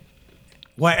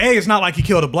 well, it's not like he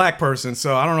killed a black person,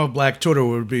 so I don't know if Black Twitter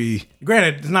would be.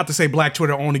 Granted, it's not to say Black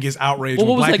Twitter only gets outraged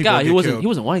when black people get killed. He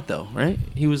wasn't white though, right?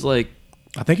 He was like.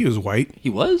 I think he was white. He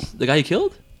was? The guy he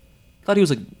killed? I thought he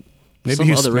was like maybe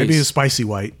he was spicy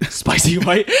white. Spicy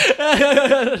white?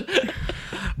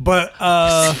 But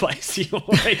spicy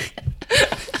white.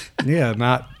 Yeah,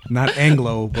 not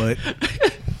Anglo, but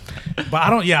I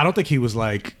don't think he was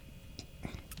like.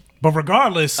 But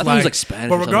regardless, I thought he was like Spanish.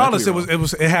 But regardless,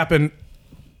 it happened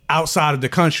outside of the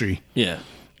country. Yeah.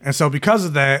 And so because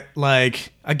of that,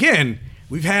 like, again,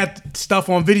 We've had stuff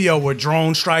on video where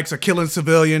drone strikes are killing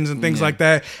civilians and things like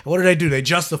that. What do? They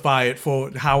justify it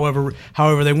for however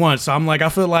they want. So I'm like, I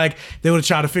feel like they would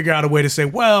try to figure out a way to say,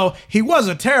 well, he was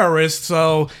a terrorist,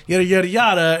 so yada yada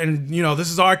yada, and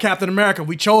this is our Captain America.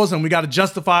 We chose him. We got to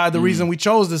justify the reason we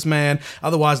chose this man.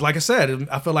 Otherwise, like I said,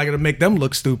 I feel like it'll make them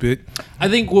look stupid. I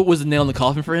think what was the nail in the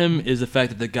coffin for him is the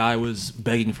fact that the guy was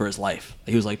begging for his life.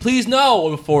 He was like, please no,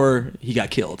 before he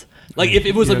got killed. Like, if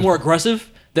it was like more aggressive,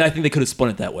 then I think they could have spun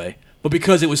it that way. But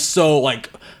because it was so like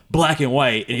black and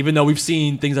white, and even though we've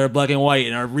seen things that are black and white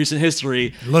in our recent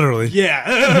history, literally,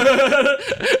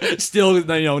 still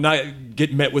not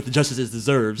get met with the justice it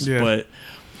deserves. But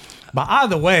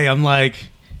either way, I'm like,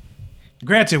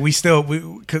 granted, we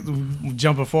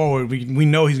jumping forward, we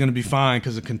know he's going to be fine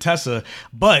because of Contessa.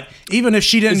 But even if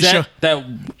she didn't show that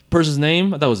person's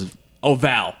name, that was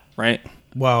Val, right?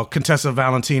 Well, Contessa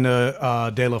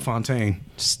Valentina de la Fontaine.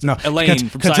 No, Elaine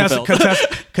from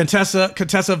Seinfeld.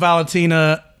 Contessa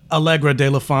Valentina Allegra de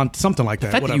la Fontaine, something like that.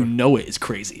 The fact whatever. that you know it is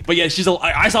crazy. But yeah,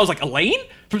 I was like, Elaine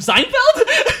from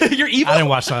Seinfeld? You're evil? I didn't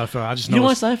watch Seinfeld. I just know. You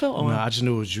didn't watch Seinfeld? Oh, no, I just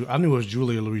knew I knew it was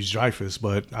Julia Louis-Dreyfus,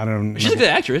 but I don't. She's a good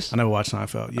actress. I never watched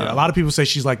Seinfeld. Yeah, a lot of people say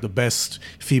she's like the best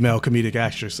female comedic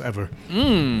actress ever.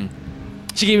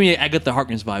 She gave me Agatha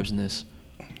Harkness vibes in this.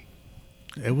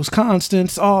 It was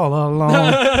Constance all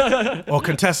along. Or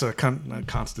Contessa,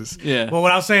 Constance. Yeah. Well,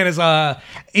 what I was saying is,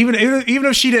 even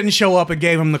if she didn't show up and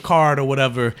gave him the card or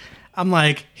whatever, I'm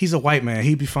like, he's a white man.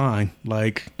 He'd be fine.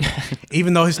 Like,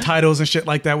 even though his titles and shit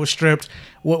like that was stripped,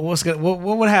 what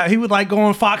would happen? He would like go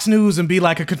on Fox News and be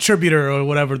like a contributor or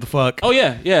whatever the fuck. Oh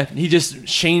yeah. He just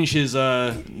changed his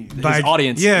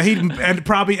audience. Yeah, he'd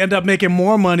probably end up making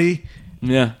more money.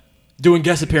 Yeah. Doing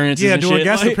guest appearances. Yeah, and doing shit.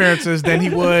 guest appearances than he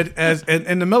would as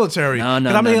in the military. No.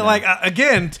 Like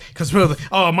again, because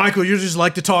Michael, you just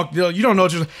like to talk. You don't know.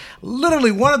 Literally,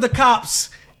 one of the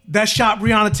cops that shot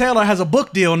Breonna Taylor has a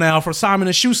book deal now for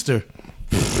Simon & Schuster,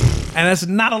 and that's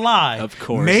not a lie. Of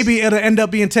course, maybe it'll end up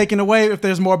being taken away if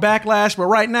there's more backlash. But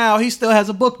right now, he still has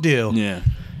a book deal. Yeah,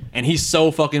 and he's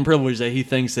so fucking privileged that he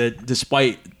thinks that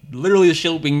despite literally the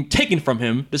shield being taken from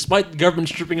him, despite the government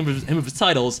stripping him of his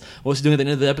titles, what's he doing at the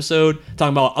end of the episode?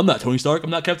 Talking about, I'm not Tony Stark, I'm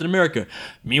not Captain America.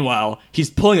 Meanwhile, he's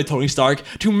pulling a Tony Stark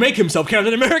to make himself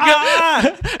Captain America.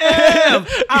 I am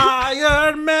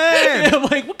Iron Man. I'm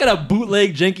like, what kind of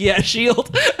bootleg janky ass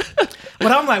shield?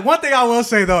 But I'm like, one thing I will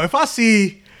say though, if I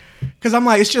see, because I'm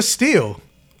like, it's just steel.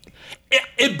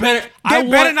 It better. They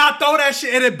better not throw that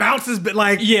shit and it bounces, but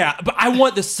like, yeah, but I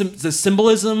want the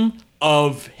symbolism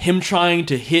of him trying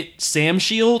to hit Sam's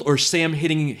shield or Sam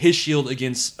hitting his shield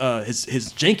against his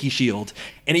janky shield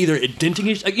and either denting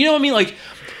his, like, you know what I mean, like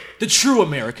the true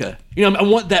America. I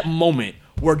want that moment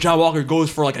where John Walker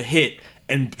goes for like a hit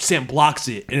and Sam blocks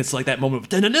it, and it's like that moment of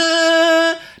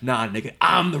da-da-da, nah, nigga,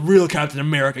 I'm the real Captain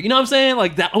America. You know what I'm saying?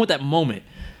 Like that. I want that moment.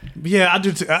 Yeah, I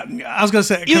do too. I was gonna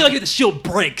say, even like if the shield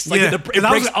breaks, like it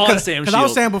breaks on Sam's shield. Because I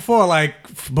was saying before, like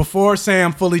before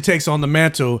Sam fully takes on the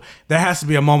mantle, there has to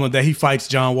be a moment that he fights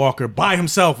John Walker by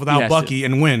himself without Bucky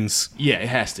and wins. Yeah, it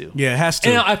has to. Yeah, it has to.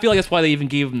 And I feel like that's why they even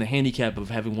gave him the handicap of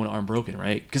having one arm broken,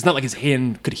 right? Because it's not like his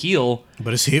hand could heal.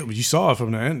 But it's healed. You saw it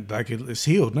from the end. Like it's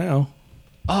healed now.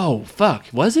 Oh fuck!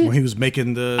 Was it? When he was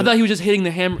making the, I thought he was just hitting the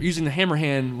hammer, using the hammer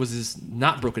hand was his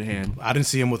not broken hand. I didn't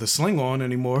see him with a sling on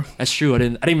anymore. That's true. I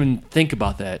didn't even think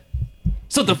about that.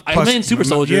 So I mean, super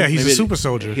soldier. Yeah, he's a super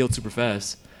soldier. Healed super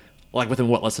fast. Like within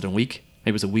less than a week? Maybe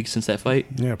it was a week since that fight.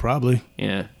 Yeah, probably.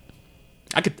 Yeah,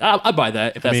 I'd buy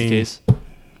that if that's the case.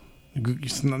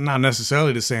 It's not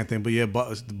necessarily the same thing, but yeah,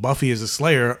 Buffy is a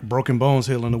Slayer. Broken bones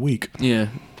heal in a week. Yeah,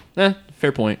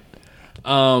 fair point.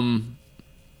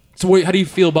 So how do you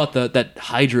feel about that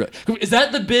Hydra? Is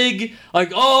that the big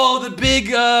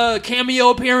cameo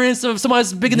appearance of somebody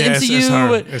that's big in the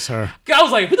MCU? It's her. I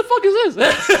was like, who the fuck is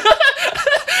this?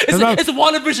 It's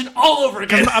WandaVision all over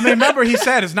again. I mean, remember he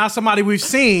said it's not somebody we've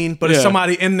seen, but it's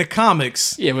somebody in the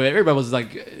comics. Yeah, but everybody was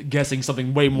like guessing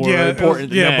something way more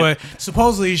important than that. But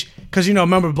supposedly, because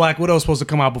remember Black Widow was supposed to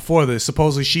come out before this.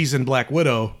 Supposedly she's in Black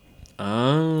Widow.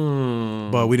 Oh.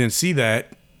 But we didn't see that.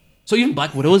 So even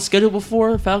Black Widow was scheduled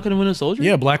before Falcon and Winter Soldier?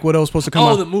 Yeah, Black Widow was supposed to come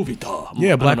out. Oh, the movie, duh.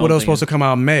 Yeah, Black Widow was supposed to come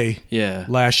out in May. Yeah.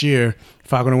 Last year.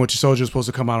 Falcon and Winter Soldier was supposed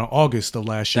to come out in August of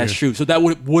last year. That's true. So that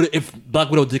would if Black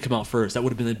Widow did come out first, that would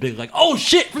have been a big like, oh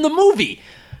shit, from the movie.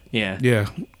 Yeah. Yeah.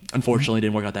 Unfortunately, it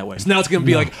didn't work out that way. So now it's going to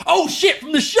be like, oh shit,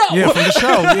 from the show. Yeah, from the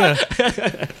show,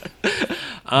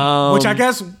 yeah. Which I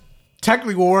guess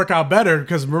technically will work out better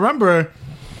because remember,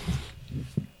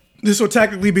 this will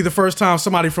technically be the first time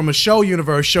somebody from a show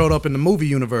universe showed up in the movie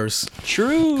universe.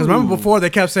 True. Because remember before they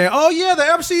kept saying, "Oh yeah, the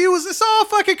MCU it's all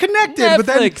fucking connected."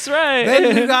 Netflix, right?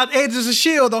 Then you got Agents of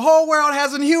Shield. The whole world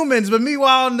has Inhumans, but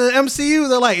meanwhile in the MCU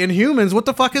they're like, Inhumans. What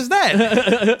the fuck is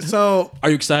that? So, are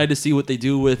you excited to see what they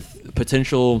do with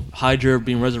potential Hydra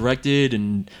being resurrected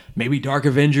and maybe Dark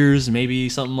Avengers, maybe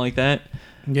something like that?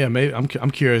 Yeah, maybe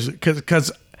I'm curious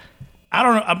because. I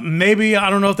don't know. Maybe I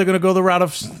don't know if they're gonna go the route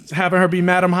of having her be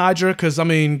Madam Hydra. Because I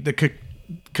mean, the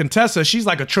Contessa, she's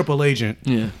like a triple agent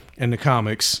in the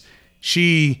comics.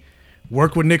 She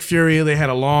worked with Nick Fury. They had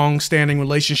a long-standing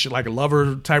relationship, like a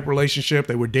lover type relationship.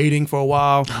 They were dating for a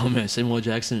while. Oh man, Samuel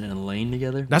Jackson and Elaine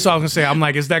together. That's what I was gonna say. I'm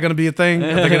like, is that gonna be a thing?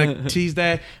 Are they gonna tease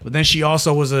that? But then she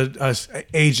also was a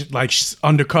agent, like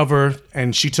undercover,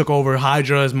 and she took over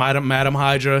Hydra as Madam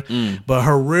Hydra. But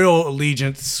her real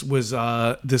allegiance was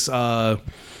this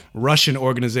Russian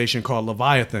organization called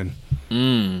Leviathan.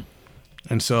 And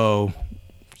so,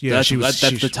 yeah, that's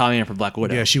the tie-in for Black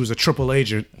Widow. Yeah, she was a triple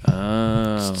agent.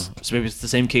 Oh, so maybe it's the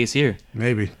same case here.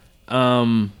 Maybe.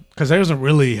 Because there isn't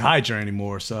really Hydra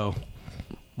anymore, so.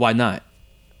 Why not?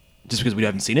 Just because we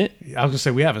haven't seen it? I was gonna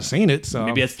say we haven't seen it, so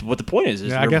maybe that's what the point is.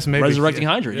 Yeah, I guess maybe resurrecting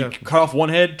Hydra. Yeah. You cut off one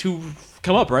head to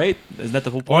come up, right? Isn't that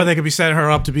the whole point? Or they could be setting her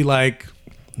up to be like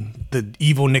the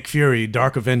evil Nick Fury,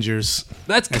 Dark Avengers.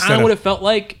 That's kind of what it felt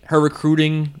like. Her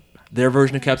recruiting their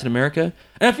version of Captain America,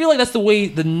 and I feel like that's the way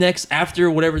the next after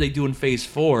whatever they do in Phase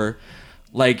 4.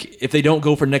 Like if they don't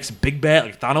go for next big bad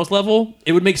like Thanos level,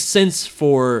 it would make sense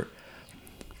for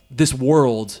this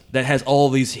world that has all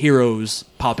these heroes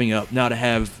popping up now to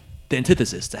have the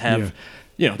antithesis, to have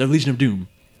their Legion of Doom.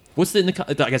 What's I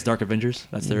guess Dark Avengers?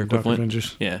 That's their equivalent. Dark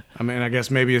Avengers. Yeah. I mean, I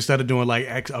guess maybe instead of doing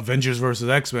like Avengers versus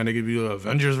X-Men, it could be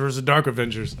Avengers versus Dark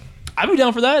Avengers. I'd be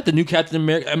down for that. The new Captain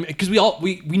America, because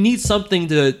we need something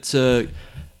to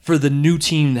for the new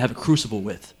team to have a crucible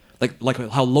with, like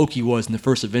how Loki was in the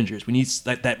first Avengers. We need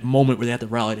that moment where they have to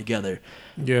rally together.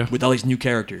 Yeah. With all these new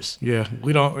characters. Yeah,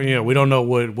 we don't know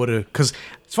what because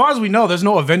as far as we know, there's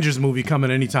no Avengers movie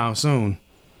coming anytime soon.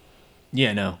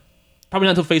 Yeah, no, probably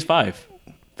not until Phase 5.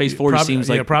 Phase 4 seems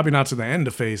like probably not to the end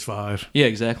of Phase 5. Yeah,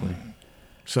 exactly.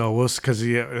 So we'll because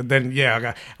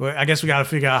I guess we got to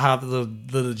figure out how the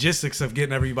logistics of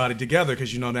getting everybody together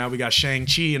because now we got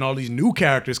Shang-Chi and all these new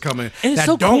characters coming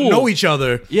that don't know each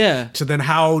other. Yeah. So then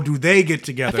how do they get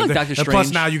together? I feel like Doctor Strange.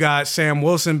 Plus now you got Sam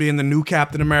Wilson being the new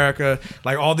Captain America,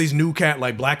 like all these new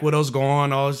like Black Widow's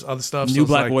gone, all this other stuff. New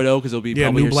Black Widow because it'll be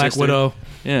probably new her Black sister. Widow.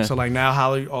 Yeah. So like now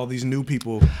how all these new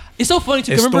people. It's so funny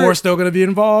too. Is Thor still going to be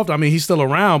involved? I mean, he's still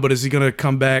around, but is he going to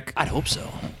come back? I'd hope so.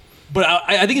 But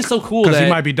I think it's so cool because that he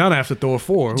might be done after Thor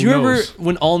 4. Do you remember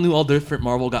when all new, all different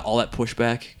Marvel got all that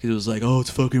pushback? Because it was like, oh, it's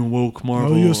fucking woke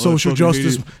Marvel. Oh, yeah, social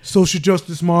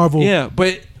justice Marvel. Yeah,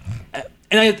 but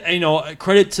I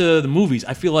credit to the movies.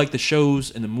 I feel like the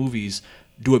shows and the movies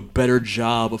do a better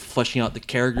job of fleshing out the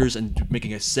characters and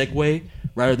making a segue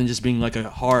rather than just being like a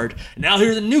hard. Now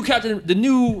here's the new Captain, the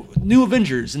new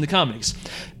Avengers in the comics.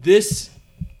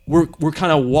 We're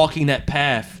kind of walking that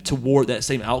path toward that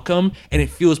same outcome, and it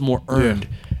feels more earned.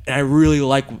 Yeah. And I really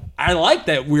like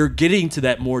that we're getting to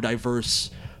that more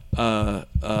diverse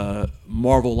Marvel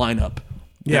lineup.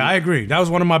 Yeah, I agree. That was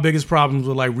one of my biggest problems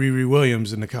with like Riri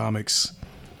Williams in the comics.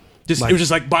 It was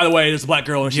just like, by the way, there's a black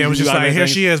girl. And it was just like, here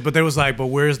she is, but there was like, but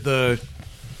where's the?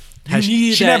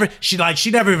 She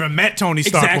never even met Tony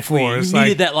Stark before. It's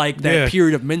needed that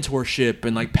period of mentorship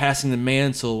and like passing the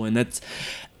mantle, and that's.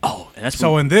 Oh, and that's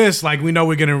so in this, like we know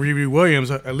we're getting Riri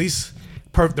Williams. At least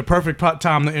the perfect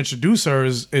time to introduce her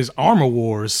is Armor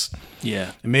Wars.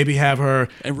 Yeah, and maybe have her.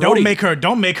 And don't make her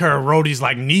Rhodey's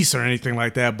like niece or anything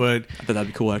like that. But I thought that'd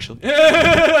be cool actually.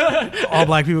 All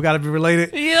black people got to be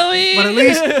related. Yeah,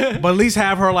 but at least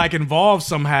have her like involved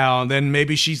somehow. And then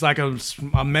maybe she's like a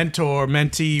mentor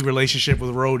mentee relationship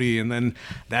with Rhodey, and then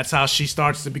that's how she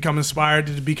starts to become inspired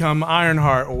to become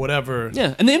Ironheart or whatever.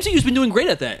 Yeah, and the MCU's been doing great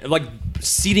at that, like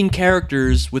seeding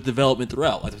characters with development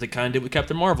throughout, like they kind of did with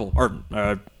Captain Marvel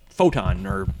or Photon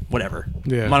or whatever.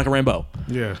 Yeah. Monica Rambeau.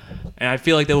 Yeah. And I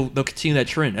feel like they'll continue that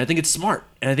trend. And I think it's smart.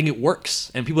 And I think it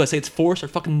works. And people that say it's forced are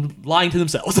fucking lying to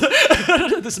themselves.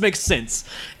 This makes sense.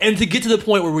 And to get to the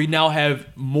point where we now have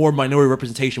more minority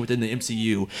representation within the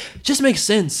MCU just makes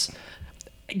sense.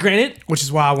 Granted, which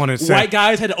is why I wanted to say white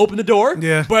guys had to open the door.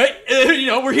 Yeah, but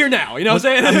we're here now. You know what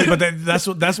I'm saying? I mean,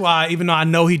 but that's why, even though I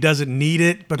know he doesn't need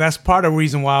it, but that's part of the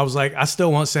reason why I was like, I still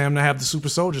want Sam to have the super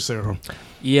soldier serum.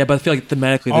 Yeah, but I feel like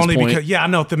thematically, at this point, because I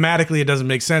know thematically it doesn't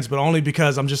make sense, but only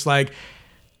because I'm just like,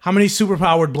 how many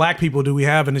superpowered black people do we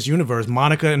have in this universe?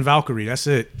 Monica and Valkyrie. That's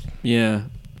it. Yeah.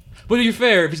 But to be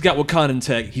fair, if he's got Wakandan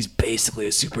tech, he's basically a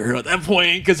superhero at that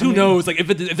point. Because who knows? Like if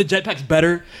the jetpack's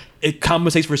better, it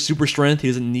compensates for super strength. He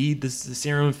doesn't need the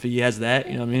serum if he has that.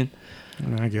 You know what I mean?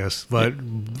 I guess, but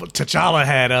T'Challa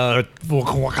had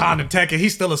Wakandan tech, and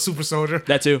he's still a super soldier.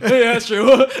 That too. Yeah, that's true.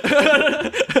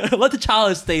 Let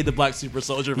T'Challa stay the black super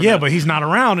soldier. Yeah, but he's not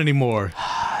around anymore.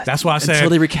 That's why I said until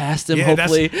they recast him. Yeah,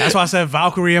 hopefully, that's why I said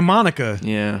Valkyrie and Monica.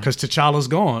 Yeah, because T'Challa's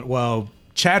gone. Well,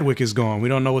 Chadwick is gone. We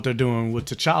don't know what they're doing with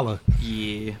T'Challa.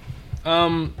 Yeah.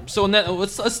 So in that,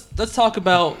 let's talk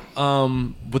about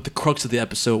what the crux of the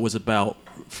episode was about,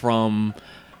 from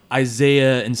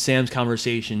Isaiah and Sam's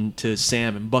conversation to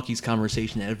Sam and Bucky's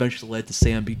conversation that eventually led to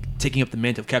Sam taking up the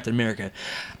mantle of Captain America.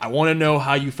 I want to know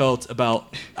how you felt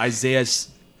about Isaiah's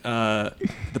the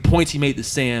points he made to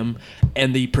Sam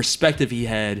and the perspective he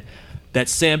had that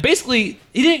Sam basically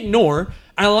he didn't ignore.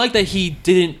 I like that he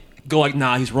didn't go like,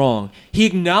 nah, he's wrong. He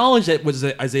acknowledged that what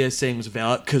Isaiah is saying was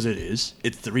valid because it is.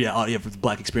 It's the reality of the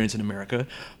black experience in America.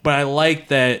 But I like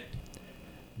that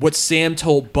what Sam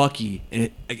told Bucky, and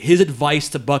his advice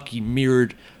to Bucky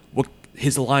mirrored what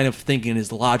his line of thinking and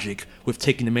his logic with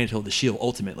taking the mantle of the shield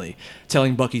ultimately.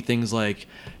 Telling Bucky things like,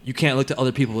 you can't look to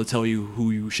other people to tell you who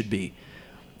you should be.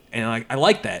 And I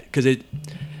like that because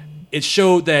it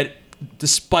showed that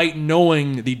despite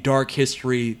knowing the dark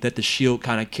history that the shield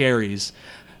kind of carries,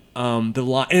 the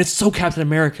line, and it's so Captain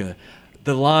America,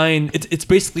 the line, it's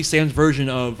basically Sam's version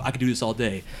of, I could do this all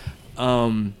day.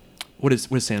 What does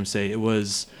Sam say? It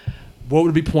was, what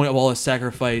would be the point of all the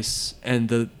sacrifice and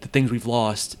the things we've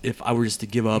lost if I were just to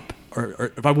give up,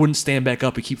 or if I wouldn't stand back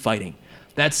up and keep fighting?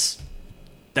 That's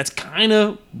kind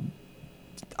of,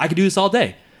 I could do this all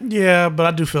day. Yeah, but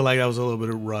I do feel like that was a little bit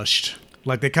of rushed.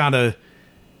 Like they kind of...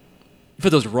 You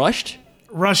feel those rushed?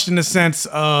 Rushed in the sense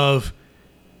of,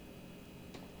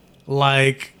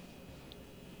 like,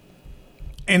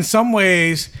 in some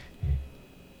ways,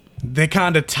 they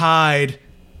kind of tied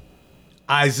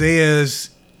Isaiah's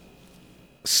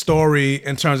story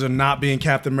in terms of not being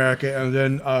Captain America, and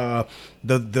then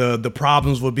the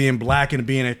problems with being black and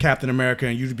being a Captain America,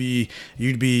 and you'd be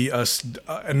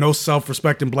a no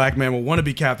self-respecting black man would want to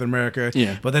be Captain America.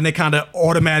 Yeah. But then they kind of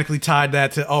automatically tied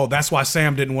that to, oh, that's why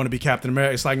Sam didn't want to be Captain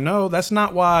America. It's like, no, that's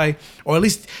not why, or at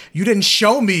least you didn't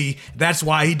show me that's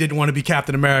why he didn't want to be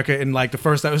Captain America in like the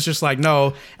first. That was just like,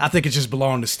 no, I think it just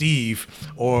belonged to Steve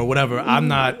or whatever. I'm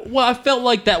not. Well, I felt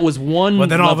like that was one. But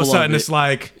then all of a sudden it. it's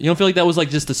like, you don't feel like that was like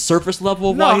just the surface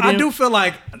level of no, why he I didn't? do feel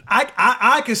like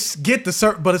I could get the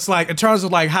but it's like in terms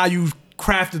of like how you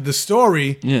crafted the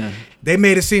story, yeah, they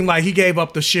made it seem like he gave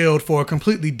up the shield for a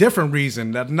completely different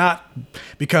reason, that not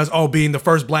because being the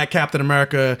first black Captain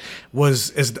America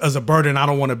was as a burden I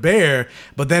don't want to bear.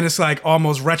 But then it's like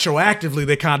almost retroactively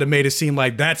they kind of made it seem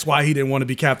like that's why he didn't want to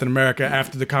be Captain America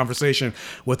after the conversation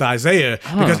with Isaiah,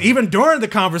 because even during the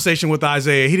conversation with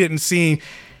Isaiah he didn't seem.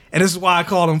 And this is why I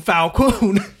call him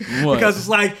Falcon. Because it's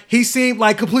like, he seemed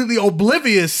like completely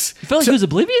oblivious. You felt like he was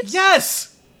oblivious?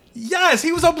 Yes. Yes,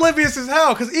 he was oblivious as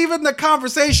hell. Because even the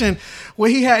conversation where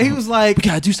he was like, we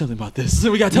gotta do something about this.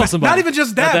 We gotta tell somebody. Not even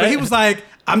just that, but he was like,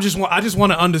 I just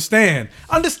want to understand.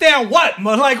 Understand what?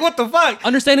 Like, what the fuck?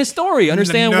 Understand his story.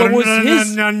 Understand what was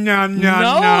his. No.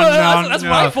 That's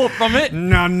what I pulled from it.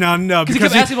 No. Because he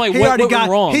kept asking like, what went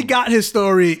wrong? He got his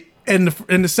story in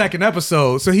the second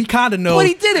episode, so he kind of knows. But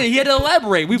he didn't. He had to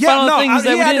elaborate. We found out things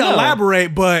that we didn't know.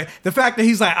 Elaborate, but the fact that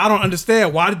he's like, I don't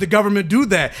understand. Why did the government do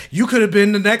that? You could have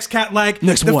been the next cat. Like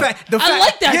next the what? I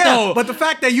like that though. But the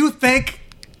fact that you think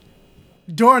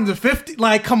during the 50s,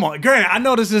 like, come on, granted, I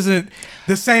know this isn't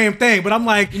the same thing, but I'm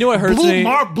like, you know what hurts me?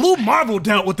 Blue Marvel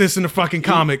dealt with this in the fucking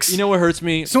comics. You know what hurts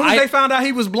me? As soon as they found out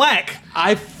he was black,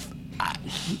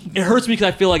 it hurts me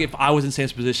because I feel like if I was in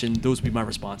Sam's position, those would be my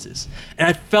responses. And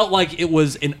I felt like it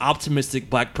was an optimistic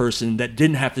black person that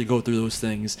didn't have to go through those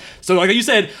things. So like you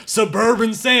said,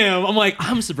 suburban Sam, I'm like,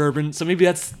 I'm suburban, so maybe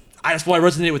that's why it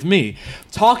resonated with me.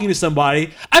 Talking to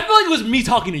somebody, I feel like it was me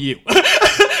talking to you. You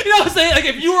know what I'm saying? Like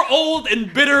if you were old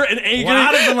and bitter and angry. Well,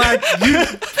 I'd have been like, you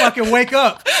fucking wake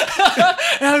up.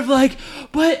 And I was like,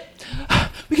 but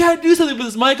we gotta do something with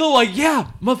this, Michael. Like, yeah,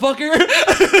 motherfucker.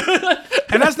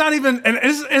 And that's not even, and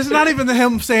it's not even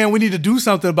him saying we need to do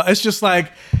something, but it's just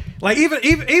like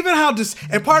even how this,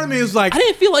 and part of me is like, I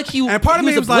didn't feel like he was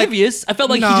oblivious. I felt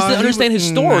like he just didn't understand his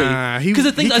story. Because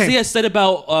the things Isaiah said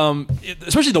about,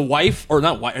 especially the wife, or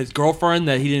not wife, his girlfriend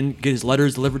that he didn't get his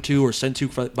letters delivered to or sent to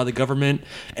by the government,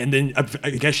 and then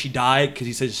I guess she died because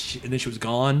he says, and then she was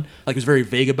gone. Like, he was very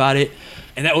vague about it.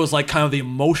 And that was like kind of the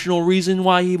emotional reason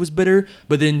why he was bitter.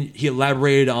 But then he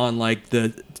elaborated on like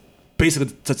the basically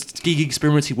the Tuskegee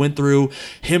experiments he went through,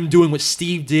 him doing what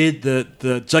Steve did,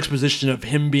 the juxtaposition of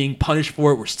him being punished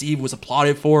for it, where Steve was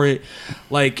applauded for it,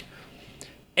 like,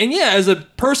 and yeah, as a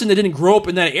person that didn't grow up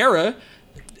in that era,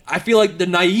 I feel like the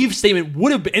naive statement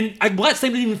would have been, and I'm glad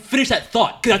Sam didn't even finish that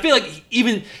thought, because I feel like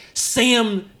even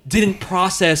Sam didn't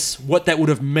process what that would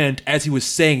have meant as he was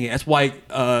saying it. That's why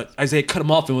Isaiah cut him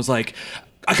off and was like,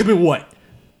 I could have been what?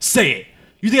 Say it.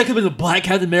 You think I could have been the Black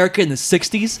Captain America in the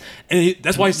 60s? And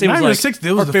that's why Sam was like...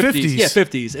 It was the 50s. Yeah,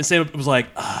 50s. And Sam was like,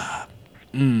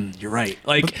 you're right.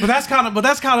 Like, but that's kind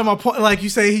of my point. Like you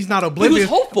say, he's not oblivious. He was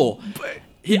hopeful.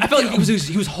 I felt like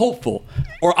he was hopeful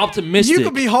or optimistic. You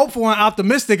could be hopeful and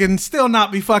optimistic and still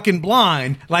not be fucking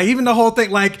blind. Like, even the whole thing,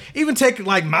 like, even take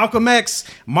like Malcolm X,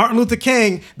 Martin Luther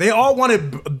King, they all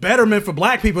wanted betterment for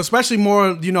black people, especially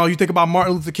more, you know, you think about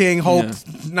Martin Luther King, Hope,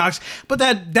 Knox, but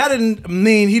that didn't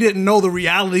mean he didn't know the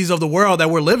realities of the world that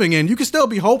we're living in. You can still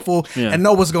be hopeful and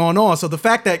know what's going on. So the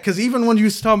fact that, because even when you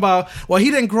was talking about, well,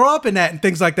 he didn't grow up in that and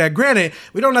things like that, granted,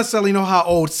 we don't necessarily know how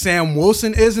old Sam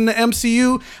Wilson is in the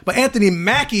MCU, but Anthony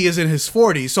Mackie is in his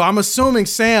 40s, so I'm assuming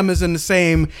Sam is in the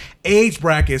same age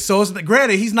bracket. So it's,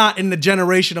 granted, he's not in the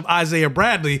generation of Isaiah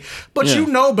Bradley, but you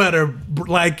know better.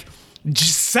 Like,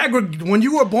 when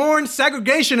you were born,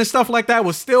 segregation and stuff like that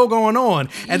was still going on.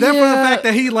 And then for the fact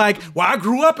that he like, well, I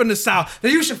grew up in the South,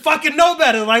 then you should fucking know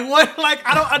better. Like, what? Like,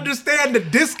 I don't understand the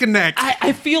disconnect.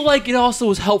 I feel like it also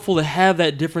was helpful to have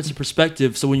that difference in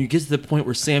perspective. So when you get to the point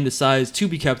where Sam decides to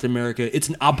be Captain America, it's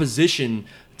an opposition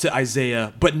to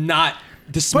Isaiah, but not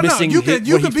dismissing you could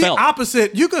be felt.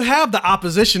 opposite. You could have the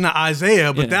opposition to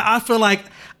Isaiah, but that I feel like,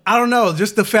 I don't know,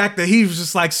 just the fact that he was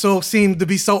just like seemed to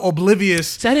be so oblivious.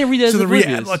 So I didn't read that as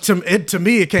oblivious. To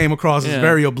me, it came across as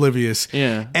very oblivious.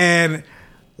 Yeah, and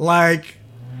like.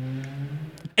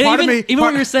 And even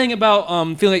what you were saying about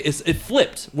feeling like it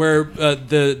flipped, where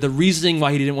the reasoning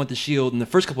why he didn't want the shield in the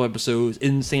first couple episodes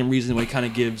isn't the same reason why he kind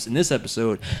of gives in this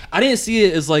episode. I didn't see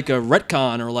it as like a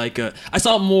retcon or like I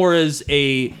saw it more as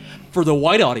for the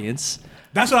white audience.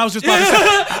 That's what I was just about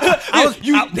to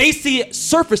say. They see it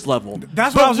surface level.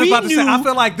 That's what I was just about to say. I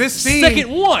feel like this scene, second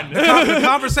one, the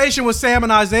conversation with Sam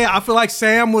and Isaiah, I feel like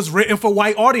Sam was written for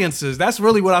white audiences. That's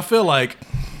really what I feel like.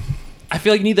 I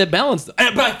feel like you need that balance. But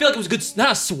I feel like it was good,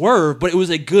 not a swerve, but it was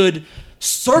a good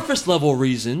surface level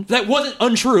reason. That wasn't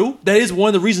untrue. That is one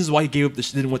of the reasons why he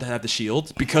didn't want to have the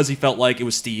shield, because he felt like it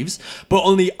was Steve's. But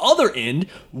on the other end,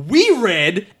 we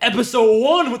read episode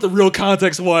 1 what the real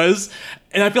context was,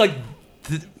 and I feel like,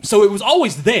 so it was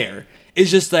always there.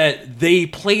 It's just that they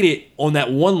played it on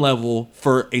that one level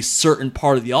for a certain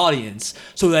part of the audience,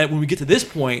 so that when we get to this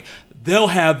point, they'll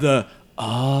have the,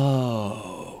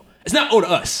 it's not to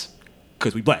us,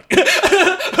 because we black.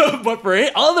 But for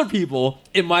other people,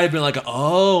 it might have been like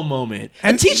moment.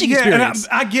 And teaching experience.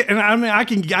 And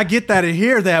I get that and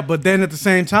hear that, but then at the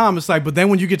same time, it's like, but then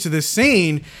when you get to this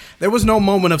scene, there was no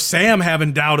moment of Sam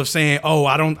having doubt of saying,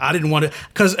 I didn't want to,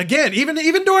 because again, even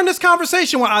during this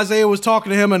conversation when Isaiah was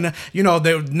talking to him and, you know,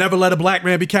 they would never let a black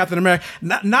man be Captain America,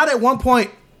 not at one point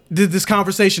did this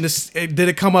conversation, did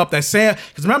it come up that Sam,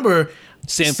 because remember,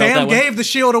 Sam gave the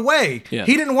shield away. Yeah.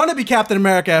 He didn't want to be Captain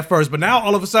America at first, but now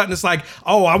all of a sudden it's like,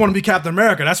 I want to be Captain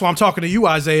America. That's why I'm talking to you,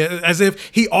 Isaiah, as if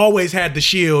he always had the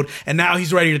shield and now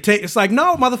he's ready to take. It's like,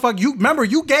 no, motherfucker,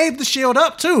 you gave the shield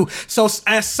up too. So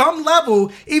at some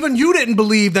level, even you didn't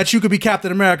believe that you could be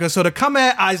Captain America. So to come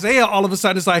at Isaiah all of a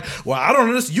sudden, it's like, well, I don't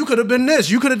know this. You could have been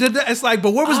this. You could have did that. It's like,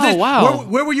 but where was this? Wow.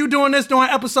 Where were you doing this during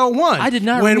episode 1? I did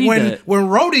not read that. When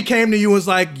Rhodey came to you and was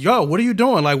like, yo, what are you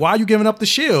doing? Like, why are you giving up the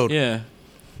shield? Yeah.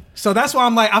 So that's why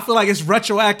I'm like, I feel like it's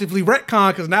retroactively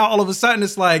retcon, because now all of a sudden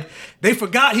it's like they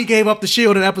forgot he gave up the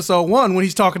shield in episode 1 when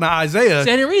he's talking to Isaiah.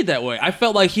 See, I didn't read it that way. I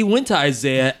felt like he went to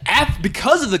Isaiah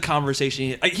because of the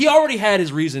conversation. He already had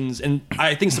his reasons, and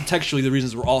I think subtextually the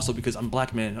reasons were also because I'm a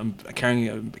black man. I'm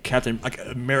carrying Captain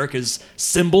America's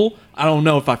symbol. I don't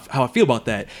know how I feel about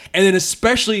that. And then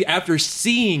especially after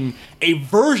seeing a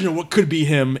version of what could be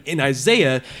him in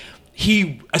Isaiah,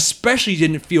 he especially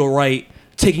didn't feel right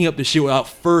taking up the shield without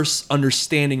first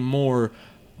understanding more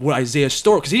what Isaiah's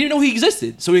story, because he didn't know he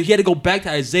existed. So he had to go back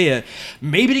to Isaiah,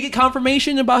 maybe to get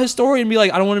confirmation about his story and be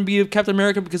like, I don't want to be Captain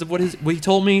America because of what he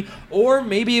told me, or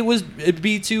maybe it'd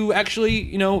be to actually,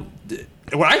 you know,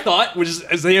 what I thought, which is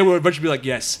Isaiah would eventually be like,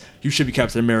 yes, you should be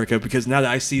Captain America, because now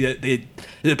that I see that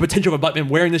the potential of a black man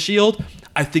wearing the shield,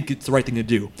 I think it's the right thing to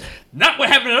do. Not what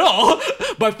happened at all,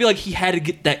 but I feel like he had to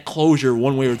get that closure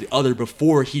one way or the other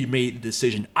before he made the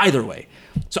decision either way.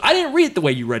 So I didn't read it the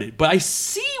way you read it, but I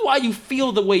see why you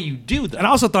feel the way you do, though. And I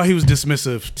also thought he was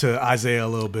dismissive to Isaiah a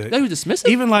little bit. That was dismissive?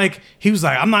 Even like, he was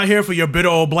like, I'm not here for your bitter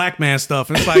old black man stuff.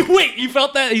 And it's like, Wait, you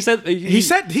felt that? He said that. He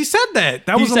said that.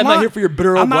 That He was said, a "I'm not line. here for your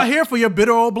bitter old I'm not black-" here for your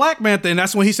bitter old black man thing.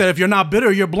 That's when he said, if you're not bitter,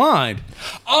 you're blind.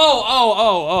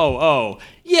 Oh.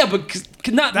 Yeah, but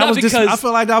not because... I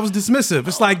feel like that was dismissive.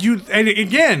 It's like you, and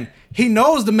again, he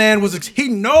knows the man was, he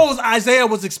knows Isaiah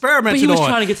was experimenting But he was on.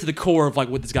 trying to get to the core of like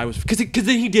what this guy was, because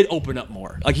then he did open up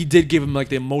more. Like he did give him like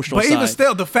the emotional But side. even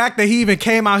still, the fact that he even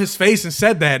came out his face and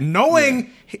said that,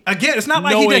 knowing again, it's not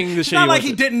like Knowing he the did, it's shit not he like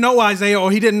wasn't. he didn't know Isaiah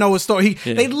or he didn't know his story.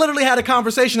 They literally had a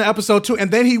conversation in episode 2, and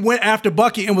then he went after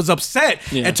Bucky and was upset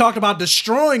and talked about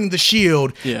destroying the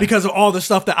shield because of all the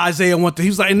stuff that Isaiah went through. He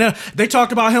was like, no, they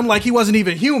talked about him like he wasn't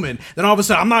even human. Then all of a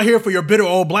sudden, I'm not here for your bitter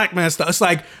old black man stuff. It's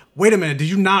like, wait a minute, did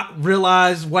you not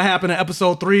realize what happened in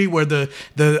episode 3 where the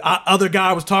other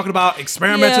guy was talking about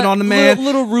experimenting on the man?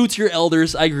 Little roots your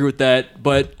elders. I agree with that,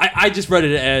 but I just read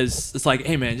it as it's like,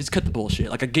 hey man, just cut the bullshit.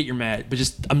 Like I get you're mad, but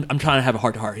just I'm trying to have a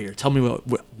heart to heart here. Tell me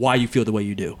why you feel the way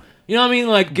you do. You know what I mean?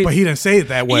 Like, But he didn't say it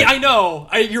that way. Yeah, I know.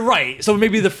 You're right. So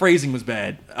maybe the phrasing was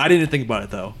bad. I didn't think about it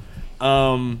though.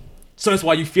 So that's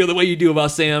why you feel the way you do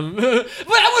about Sam. But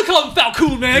I would call him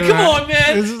Falcon, man. Come on,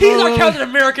 man. He's our Captain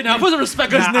America now. Put some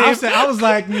respect on his name. I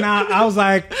was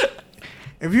like,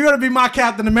 if you're gonna be my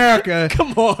Captain America,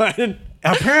 come on.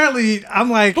 Apparently,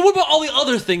 I'm like. But what about all the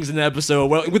other things in the episode?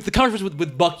 Well, with the conversation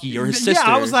with Bucky or his sister?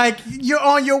 Yeah, I was like, you're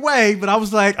on your way. But I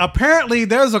was like, apparently,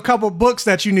 there's a couple books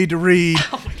that you need to read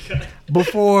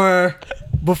before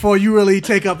you really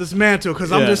take up this mantle.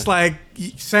 Because I'm just like,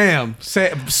 Sam,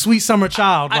 sweet summer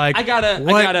child. Like,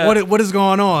 what is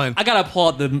going on? I gotta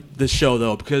applaud the show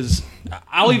though, because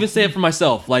I'll even say it for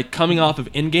myself. Like coming off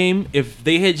of Endgame, if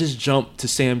they had just jumped to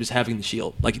Sam just having the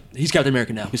shield, like he's Captain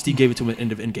America now because Steve gave it to him at the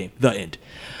end of Endgame, the end.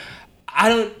 I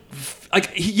don't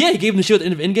like. He gave him the shield at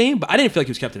the end of Endgame, but I didn't feel like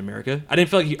he was Captain America. I didn't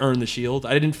feel like he earned the shield.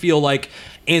 I didn't feel like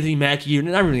Anthony Mackie, or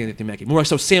not really Anthony Mackie, more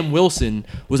so Sam Wilson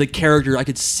was a character I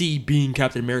could see being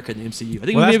Captain America in the MCU. I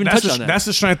think we may even touch on that. That's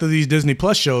the strength of these Disney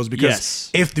Plus shows,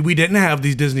 because if we didn't have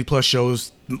these Disney Plus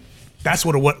shows, that's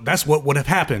what would have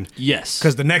happened. Yes.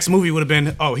 Because the next movie would have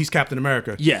been, oh, he's Captain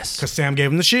America. Yes. Because Sam gave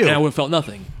him the shield. And I would have felt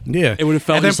nothing. Yeah. It would have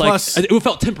felt and then just plus, like, it would have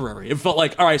felt temporary. It felt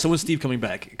like, all right, so when's Steve coming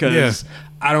back? Because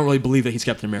I don't really believe that he's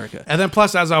Captain America. And then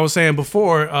plus, as I was saying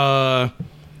before,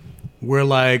 we're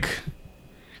like,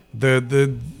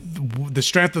 the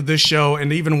strength of this show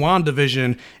and even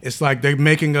WandaVision, it's like they're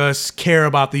making us care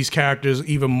about these characters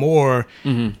even more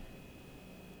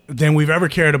than we've ever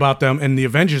cared about them in the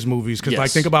Avengers movies. Because like,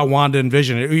 think about Wanda and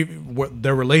Vision,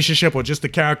 their relationship or just the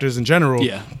characters in general.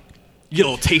 Yeah. You get a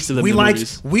little taste of them in the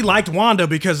movies. We liked Wanda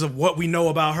because of what we know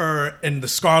about her and the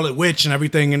Scarlet Witch and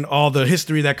everything and all the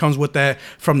history that comes with that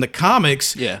from the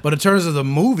comics. Yeah. But in terms of the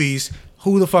movies,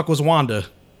 who the fuck was Wanda?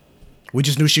 We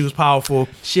just knew she was powerful.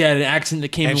 She had an accent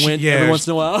that came and went every once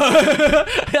in a while.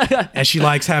 And she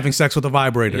likes having sex with a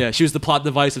vibrator. Yeah, she was the plot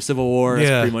device of Civil War.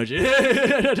 That's pretty much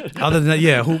it. Other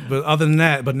than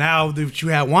that, but now that you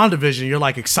have WandaVision, you're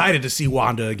like excited to see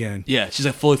Wanda again. Yeah, she's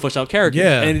a fully fleshed out character.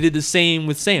 Yeah. And they did the same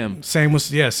with Sam. Same with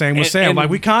Sam. And like,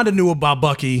 we kind of knew about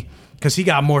Bucky because he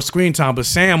got more screen time, but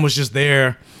Sam was just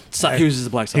there. He was just a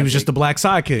black sidekick. He was just a black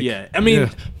sidekick. Yeah. I mean,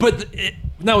 but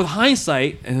now with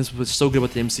hindsight, and this was so good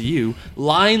about the MCU,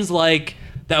 lines like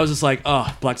that was just like,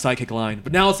 oh, black sidekick line.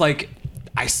 But now it's like,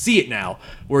 I see it now,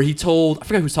 where he told, I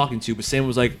forgot who he was talking to, but Sam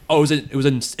was like, oh, it was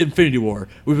in Infinity War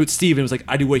with Steve, and it was like,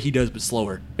 I do what he does but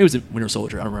slower. Maybe it was in Winter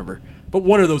Soldier, I don't remember. But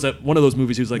one of those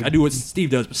movies, he was like, I do what Steve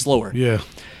does but slower. Yeah.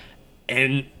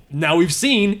 And now we've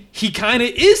seen he kind of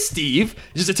is Steve,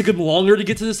 just it took him longer to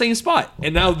get to the same spot.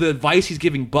 And now the advice he's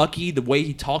giving Bucky, the way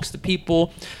he talks to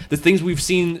people, the things we've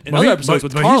seen in other episodes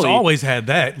with Carly. But he's always had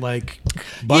that. Like,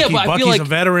 Bucky's a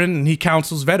veteran and he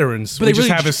counsels veterans. But we just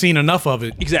haven't seen enough of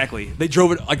it. Exactly. They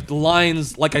drove it, like the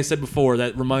lines, like I said before,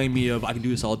 that remind me of I can do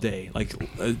this all day. Like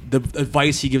the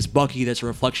advice he gives Bucky, that's a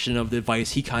reflection of the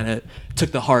advice he kind of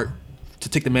took to heart to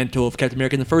take the mantle of Captain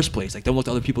America in the first place. Like, don't let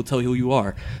other people tell you who you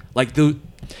are. Like,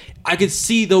 I could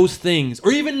see those things.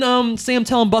 Or even Sam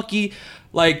telling Bucky,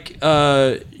 like,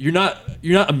 you're not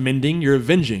amending, you're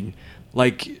avenging.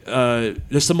 Like,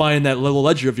 there's somebody in that little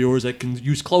ledger of yours that can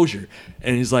use closure.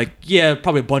 And he's like, yeah,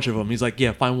 probably a bunch of them. He's like,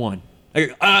 yeah, find one.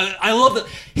 Like, I love that.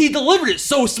 He delivered it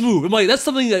so smooth. I'm like, that's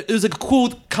something that is a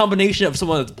cool combination of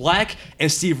someone that's black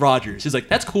and Steve Rogers. He's like,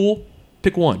 that's cool.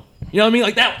 Pick one. You know what I mean?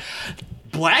 Like that.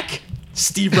 Black,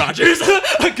 Steve Rogers.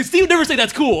 Because Steve would never say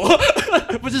that's cool.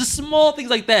 But just small things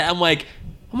like that. I'm like,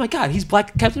 oh my God, he's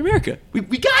Black Captain America. We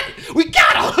got it. We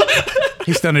got him.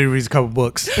 He still need to read a couple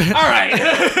books. All right.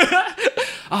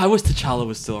 I wish T'Challa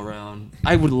was still around.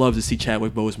 I would love to see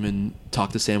Chadwick Boseman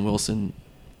talk to Sam Wilson.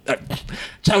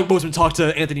 Chadwick Boseman talk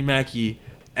to Anthony Mackie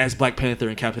as Black Panther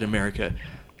and Captain America.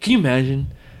 Can you imagine?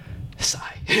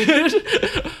 Sigh.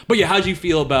 But yeah, how'd you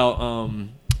feel about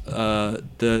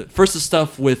the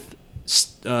stuff with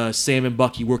Sam and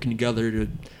Bucky working together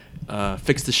to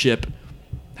fix the ship,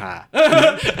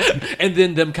 and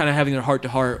then them kind of having their heart to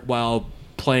heart while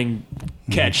playing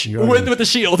catch with the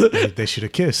shield? They should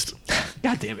have kissed.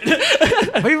 God damn it!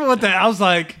 Even with that, I was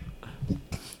like,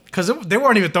 because they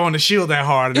weren't even throwing the shield that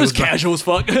hard. It was casual as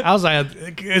fuck. I was like,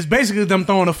 it's basically them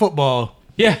throwing a football.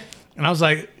 Yeah. And I was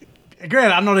like,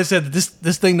 granted, I know they said that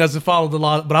this thing doesn't follow the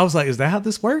law, but I was like, is that how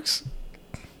this works?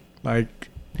 Like,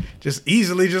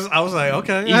 I was like,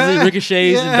 okay. Easily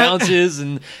ricochets and bounces.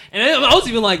 And I was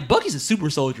even like, Bucky's a super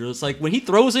soldier. It's like, when he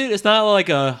throws it, it's not like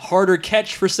a harder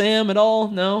catch for Sam at all.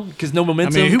 No, because no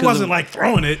momentum. I mean, he wasn't like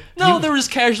throwing it. No, they were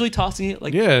just casually tossing it,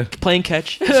 like playing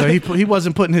catch. So he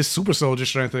wasn't putting his super soldier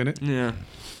strength in it. Yeah.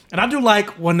 And I do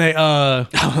like when they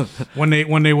when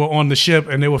they were on the ship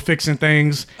and they were fixing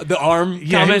things. The arm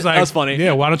yeah, comment, he was like, that was funny.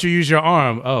 Yeah, why don't you use your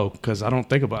arm? Oh, because I don't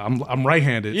think about it. I'm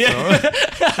right-handed. Yeah. So.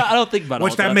 I don't think about it.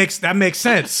 Which that makes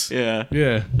sense. Yeah.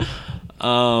 Yeah. But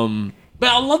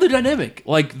I love the dynamic.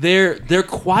 Like their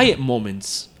quiet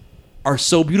moments are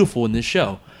so beautiful in this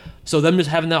show. So them just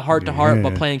having that heart to heart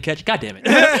but playing catch. God damn it.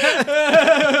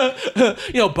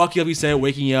 Bucky, like we said,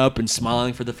 waking up and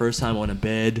smiling for the first time on a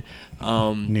bed.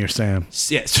 Near Sam.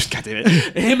 Yeah, God damn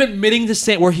it. Him admitting to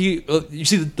Sam, where he, you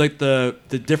see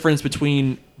the difference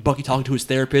between Bucky talking to his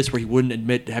therapist, where he wouldn't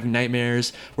admit to having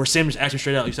nightmares, where Sam just asks him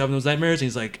straight out, "You still having those nightmares?" And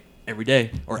he's like, "Every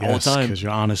day or all the time." Because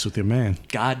you're honest with your man.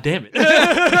 God damn it.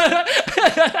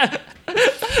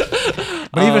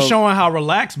 But even showing how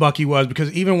relaxed Bucky was,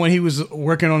 because even when he was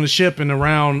working on the ship and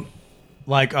around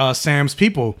like Sam's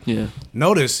people,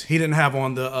 notice he didn't have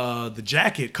on the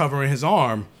jacket covering his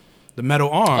arm, the metal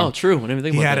arm. Oh, true. I didn't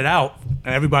think he about had that. it out,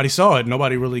 and everybody saw it.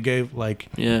 Nobody really gave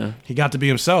he got to be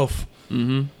himself.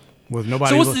 Mm-hmm. With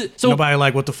nobody, nobody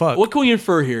like what the fuck. What can we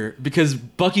infer here? Because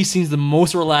Bucky seems the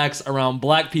most relaxed around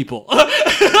black people.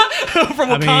 From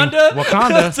Wakanda.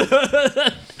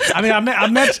 Wakanda. I mean,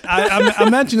 I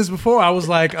mentioned this before. I was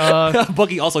like,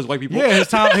 Bucky also has white people. Yeah, his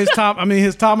time in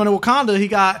Wakanda,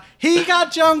 he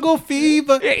got jungle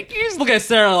fever. You just look at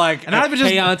Sarah like, and not even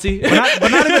just, hey auntie,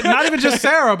 but not even just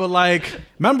Sarah, but like,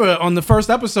 remember on the first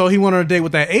episode, he went on a date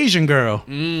with that Asian girl.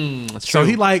 That's true.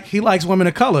 So he likes women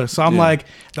of color. So I'm like,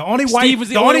 the only white. Steve was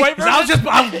the only white person?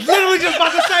 I was literally just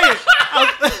about to say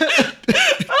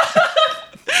it.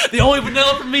 The only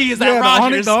vanilla for me is that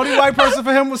Rogers. The only white person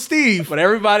for him was Steve. But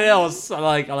everybody else, I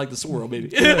like the swirl, baby.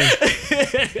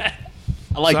 Yeah.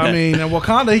 I like that. I mean, in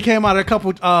Wakanda, he came out of a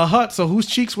couple huts. So whose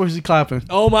cheeks was he clapping?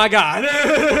 Oh my God!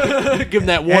 Give him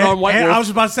that one arm white. I was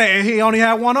about to say, and he only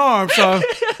had one arm. So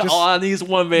all I need is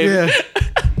one, baby. Yeah.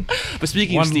 But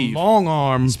speaking of Steve, long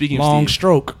arm, long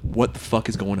stroke. What the fuck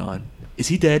is going on? Is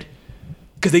he dead?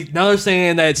 Because now they're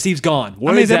saying that Steve's gone.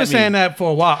 What they've does that been saying that for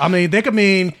a while. I mean, they could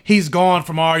mean he's gone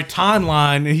from our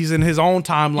timeline and he's in his own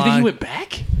timeline. You think he went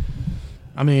back?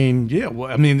 I mean, yeah.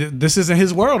 Well, I mean, this isn't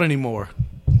his world anymore.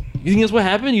 You think that's what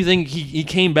happened? You think he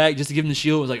came back just to give him the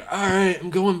shield? It was like, all right,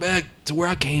 I'm going back to where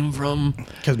I came from.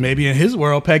 Because maybe in his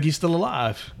world, Peggy's still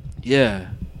alive. Yeah.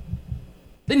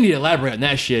 They need to elaborate on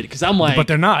that shit, because I'm like... But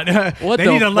they're not. What they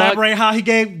the need to fuck? elaborate how he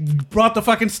brought the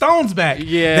fucking stones back.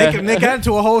 Yeah. They got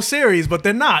into a whole series, but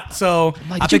they're not. So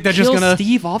like, I think they're just going to...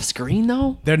 Steve off screen,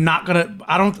 though? They're not going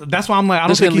to... That's why I'm like, I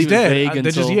don't think he's dead.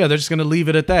 They're just going to leave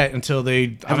it at that until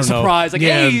they... Have a surprise. Like,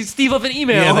 hey, Steve left an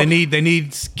email. Yeah, they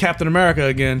need Captain America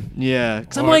again. Yeah.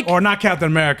 Because I'm like... Or not Captain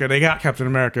America. They got Captain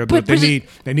America. But they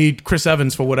need Chris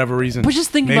Evans for whatever reason. But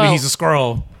just think maybe about... he's a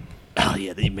Skrull. Oh,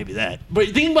 yeah, maybe that. But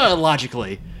think about it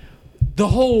logically. The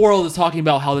whole world is talking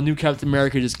about how the new Captain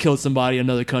America just killed somebody in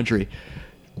another country.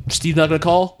 Steve's not gonna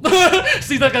call?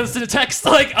 Steve's not gonna send a text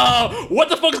like, what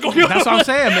the fuck is going on? That's what I'm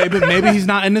saying. Maybe he's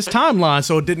not in this timeline,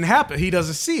 so it didn't happen. He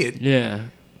doesn't see it. Yeah.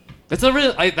 That's not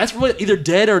really. That's really either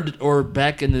dead or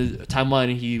back in the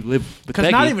timeline he lived with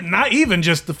Peggy. Because not even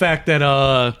just the fact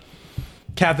that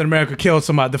Captain America killed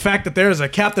somebody. The fact that there's a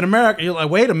Captain America, you're like,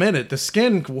 wait a minute, the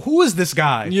skin. Who is this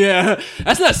guy? Yeah,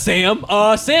 that's not Sam.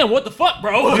 Sam, what the fuck,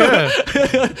 bro? Yeah.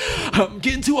 I'm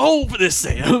getting too old for this,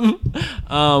 Sam.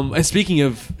 And speaking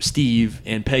of Steve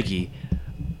and Peggy,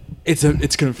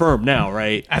 it's confirmed now,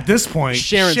 right? At this point,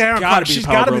 Sharon's she's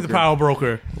got to be the power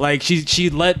broker. Like she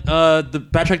let the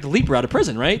Backtrack the Leaper out of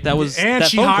prison, right? That was And that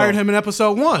she phone hired call. him in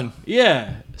episode 1.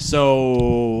 Yeah.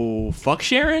 So fuck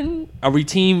Sharon. Are we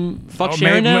team fuck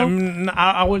Sharon now?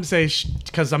 I wouldn't say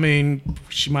because I mean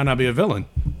she might not be a villain.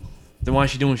 Then why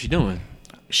is she doing what she's doing?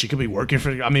 She could be working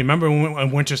for. I mean, remember when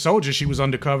Winter Soldier, she was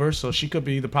undercover, so she could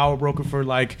be the power broker for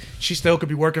like. She still could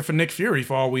be working for Nick Fury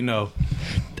for all we know.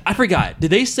 I forgot.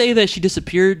 Did they say that she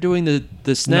disappeared during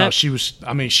the snap? No, she was.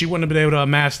 I mean, she wouldn't have been able to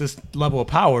amass this level of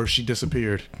power if she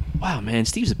disappeared. Wow, man,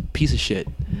 Steve's a piece of shit.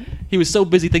 He was so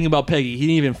busy thinking about Peggy, he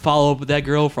didn't even follow up with that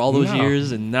girl for all those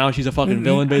years, and now she's a fucking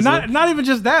villain, basically. Not even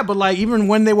just that, but like even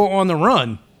when they were on the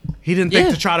run, he didn't think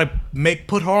to try to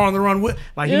put her on the run with.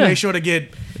 Like he made sure to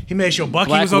get. He made sure Bucky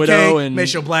Black was okay. Widow and- Made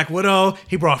sure Black Widow.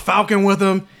 He brought Falcon with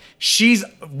him.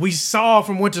 We saw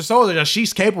from Winter Soldier that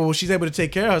she's capable. She's able to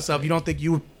take care of herself. You don't think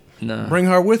you would bring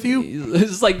her with you?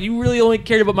 It's like you really only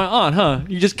cared about my aunt, huh?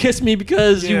 You just kissed me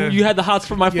because you had the hots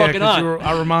for my fucking aunt.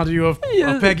 I reminded you of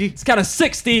Peggy. It's kind of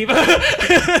sick, Steve.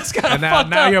 It's kind of fucked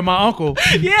now up. you're my uncle.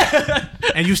 Yeah.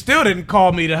 And you still didn't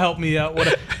call me to help me out.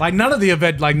 Like none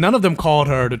of them called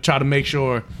her to try to make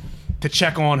sure to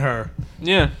check on her.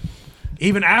 Yeah.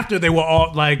 Even after they were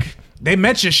all like, they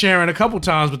mentioned Sharon a couple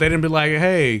times, but they didn't be like,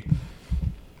 "Hey,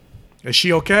 is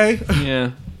she okay?"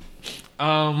 Yeah.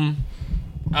 I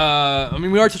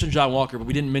mean, we already touched on John Walker, but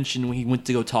we didn't mention when he went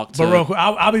to go talk to. But real quick,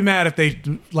 I'll be mad if they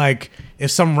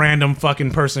if some random fucking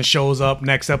person shows up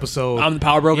next episode. I'm the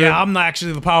power broker. Yeah, I'm not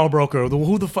actually the power broker.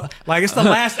 Who the fuck? Like it's the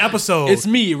last episode. It's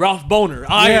me, Ralph Boner.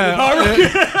 I am the power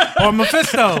broker. Or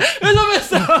Mephisto. It's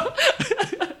Mephisto.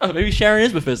 Maybe Sharon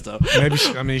is Mephisto.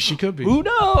 Maybe she could be. Who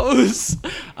knows?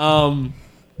 How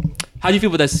do you feel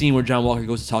about that scene where John Walker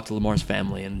goes to talk to Lamar's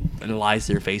family and lies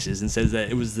to their faces and says that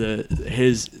it was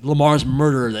Lamar's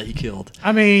murderer that he killed?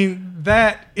 I mean,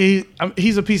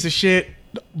 he's a piece of shit,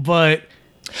 but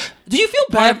do you feel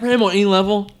bad for him on any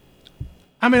level?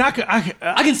 I mean, I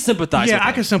can sympathize. Yeah, with him.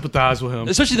 I can sympathize with him,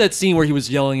 especially that scene where he was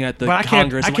yelling at the but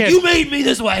Congress. I can't, you made me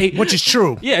this way, which is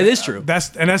true. Yeah, it is true. That's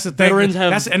the thing. Veterans have,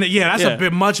 that's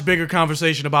a much bigger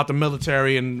conversation about the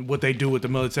military and what they do with the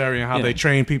military and how they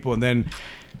train people, and then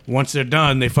once they're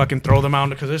done, they fucking throw them out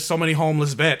because there's so many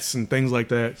homeless vets and things like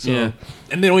that. So. Yeah,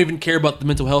 and they don't even care about the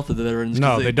mental health of the veterans.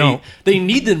 No, they don't. They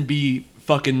need them to be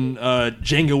fucking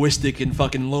Djangoistic and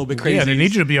fucking a little bit crazy. Yeah, they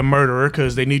need you to be a murderer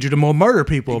because they need you to more murder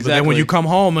people. Exactly. But then when you come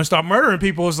home and start murdering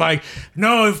people, it's like,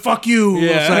 no, fuck you.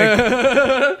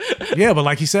 Yeah. It's like, yeah, but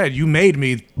like he said, you made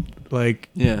me. Like,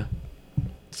 yeah.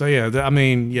 So yeah, I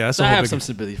mean, yeah, that's so I have some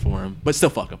sympathy for him, but still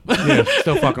fuck him. Yeah,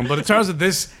 still fuck him. But in terms of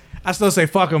this, I still say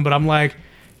fuck him. But I'm like,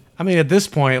 I mean, at this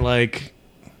point, like,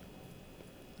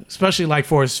 especially like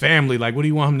for his family, like, what do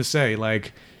you want him to say?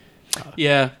 Like,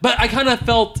 yeah, but I kind of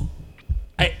felt.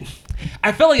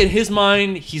 I felt like in his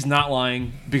mind he's not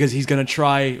lying because he's gonna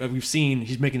try. We've seen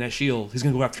he's making that shield. He's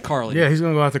gonna go after Carly. Yeah, he's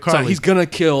gonna go after Carly. So he's gonna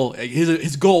kill.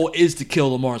 His goal is to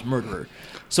kill Lamar's murderer.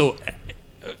 So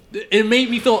it made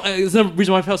me feel. It's the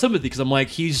reason why I felt sympathy because I'm like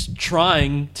he's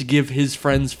trying to give his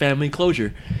friend's family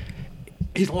closure.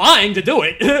 He's lying to do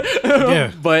it.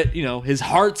 Yeah. But, you know, his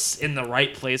heart's in the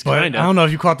right place, kind of. I don't know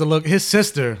if you caught the look. His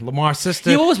sister, Lamar's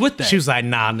sister. He was with that. She was like,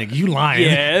 nah, nigga, you lying.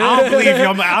 Yeah. I don't believe you.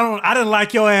 I didn't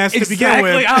like your ass to begin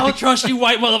with. I don't trust you,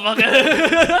 white motherfucker.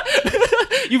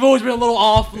 You've always been a little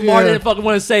off. Lamar didn't fucking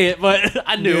want to say it, but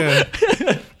I knew.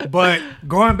 Yeah. But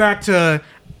going back to,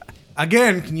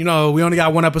 again, you know, we only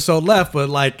got one episode left, but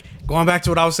like going back to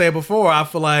what I was saying before, I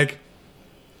feel like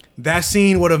that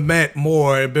scene would have meant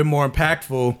more, it'd been more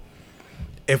impactful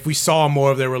if we saw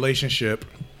more of their relationship.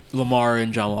 Lamar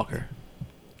and John Walker.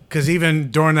 Because even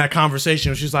during that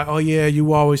conversation, she's like, oh yeah, you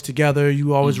were always together,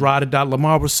 you always ride or die.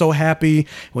 Lamar was so happy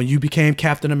when you became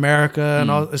Captain America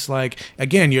and all. It's like,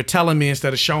 again, you're telling me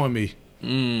instead of showing me.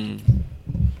 You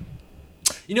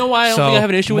know why I don't think I have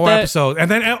an issue with that? Episodes. And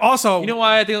then also, you know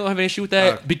why I think I don't have an issue with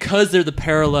that? Because they're the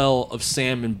parallel of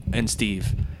Sam and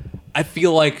Steve. I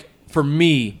feel like for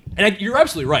me, and you're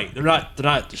absolutely right. They're not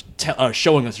just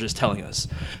showing us; they're just telling us.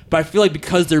 But I feel like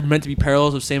because they're meant to be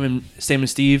parallels of Sam and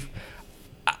Steve,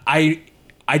 I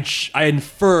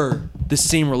infer the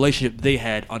same relationship they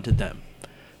had onto them.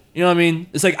 You know what I mean?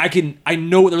 It's like I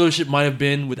know what the relationship might have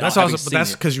been without having seen it.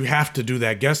 That's because you have to do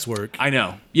that guesswork. I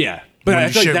know. Yeah. But I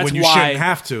feel like that's when you why shouldn't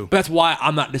have to. But that's why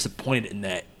I'm not disappointed in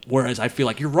that. Whereas I feel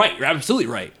like you're right. You're absolutely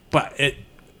right. But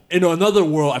in another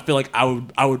world, I feel like I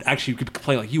would actually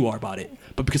complain like you are about it.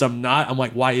 But because I'm not, I'm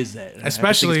like, why is that? And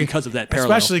especially because of that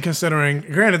parallel. Especially considering,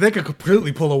 granted, they could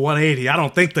completely pull a 180. I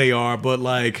don't think they are, but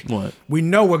like, what? We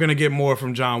know we're gonna get more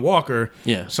from John Walker.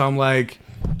 Yeah. So I'm like,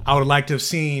 I would like to have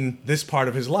seen this part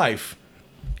of his life.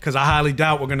 Because I highly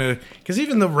doubt we're gonna. Because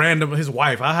even his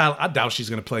wife, I doubt she's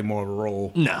gonna play more of a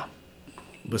role. No.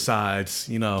 Besides,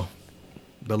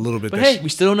 the little bit. But hey, we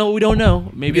still don't know what we don't know.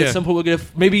 Maybe at some point we'll get.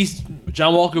 Maybe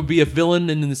John Walker will be a villain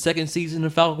in the second season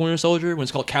of Falcon Winter Soldier when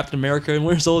it's called Captain America and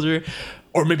Winter Soldier,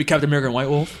 or maybe Captain America and White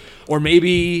Wolf, or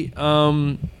maybe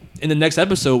in the next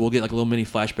episode we'll get like a little mini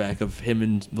flashback of him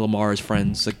and Lamar as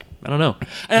friends. Like I don't know.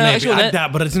 And Maybe, actually, I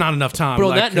doubt, but it's not enough time. But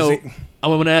on that note, I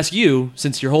want to ask you,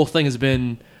 since your whole thing has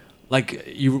been. Like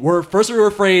you were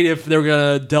afraid if they were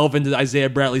gonna delve into Isaiah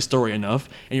Bradley's story enough,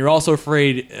 and you're also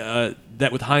afraid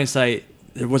that with hindsight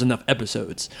there wasn't enough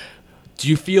episodes. Do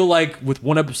you feel like with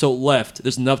one episode left,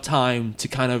 there's enough time to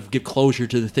kind of give closure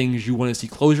to the things you want to see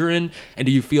closure in? And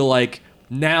do you feel like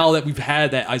now that we've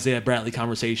had that Isaiah Bradley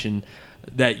conversation,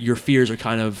 that your fears are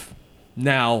kind of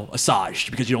now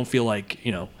assuaged because you don't feel like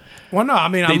Well, no, I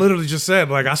mean I literally just said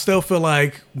like I still feel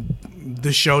like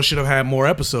the show should have had more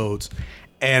episodes.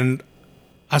 And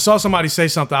I saw somebody say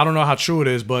something, I don't know how true it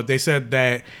is, but they said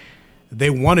that they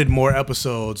wanted more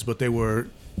episodes, but they were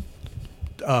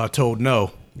told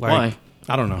no. Like, why?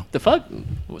 I don't know. The fuck?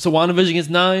 So WandaVision gets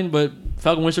 9, but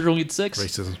Falcon Winter Soldier only gets 6?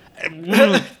 Racism.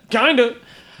 Kinda.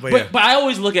 But I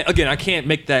always look at, again, I can't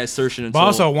make that assertion until But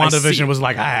also, I see WandaVision it. was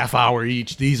like a half hour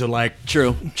each. These are like...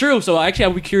 True. So actually,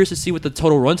 I'd be curious to see what the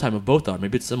total runtime of both are.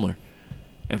 Maybe it's similar.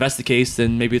 If that's the case,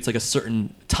 then maybe it's like a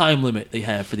certain time limit they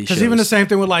have for these shows. Because even the same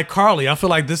thing with like Carly, I feel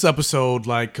like this episode,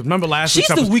 like, remember last week's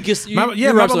episode? She's the weakest. Remember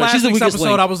She's last the week's weakest episode?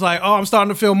 link. I was like, oh, I'm starting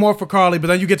to feel more for Carly, but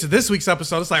then you get to this week's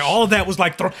episode, it's like all of that was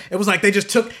like, it was like they just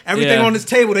took everything Yeah. on this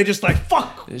table, they just like,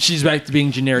 fuck. She's back to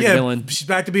being generic villain. She's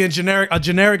back to being a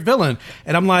generic villain,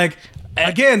 and I'm like.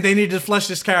 Again, they need to flesh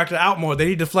this character out more. They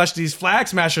need to flesh these flag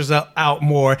smashers out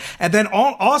more. And then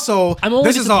also, I'm only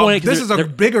this disappointed 'cause is a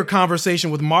bigger conversation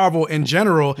with Marvel in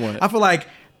general. What? I feel like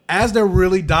as they're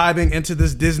really diving into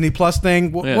this Disney Plus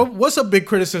thing, Yeah. what's a big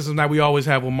criticism that we always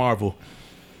have with Marvel?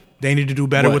 They need to do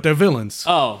better What? with their villains.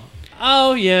 Oh,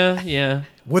 yeah.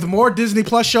 With more Disney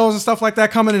Plus shows and stuff like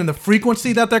that coming in, and the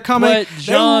frequency that they're coming, But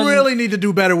John- they really need to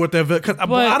do better with their villains.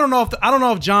 I don't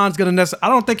know if John's gonna necessarily. I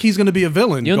don't think he's gonna be a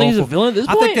villain. You don't think he's a going villain at this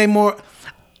I think point? they more.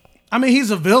 I mean,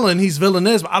 he's a villain. He's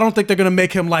villainous, but I don't think they're gonna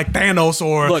make him like Thanos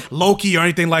or Look. Loki or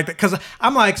anything like that. Because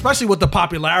I'm like, especially with the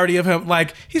popularity of him,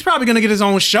 like he's probably gonna get his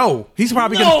own show. He's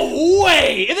probably gonna. No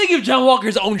way! If they give John Walker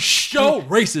his own show,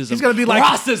 racism. He's gonna be like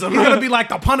racism. He's gonna be like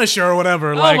the Punisher or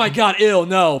whatever. Oh Like, my God! Ill.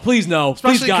 No, please no.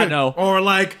 Please especially God no. Or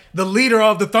like the leader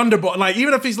of the Thunderbolt. Like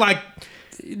even if he's like,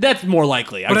 That's more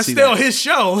likely. but it's still his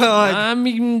show. Like, I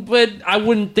mean, but I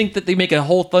wouldn't think that they make a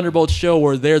whole Thunderbolt show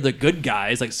where they're the good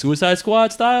guys, like Suicide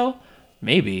Squad style.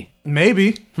 Maybe.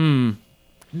 maybe.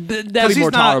 That'd 'Cause be he's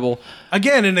more not- tolerable.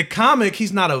 Again, in the comic,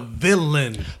 he's not a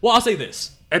villain. Well, I'll say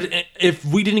this. If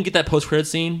we didn't get that post-credit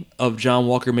scene of John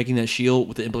Walker making that shield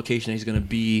with the implication that he's going to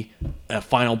be a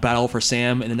final battle for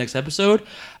Sam in the next episode,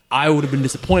 I would have been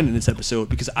disappointed in this episode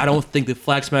because I don't think the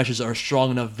Flag Smashers are a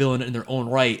strong enough villain in their own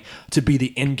right to be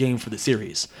the end game for the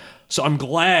series. So I'm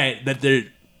glad that they're...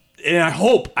 And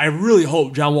I really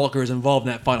hope John Walker is involved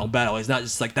in that final battle. It's not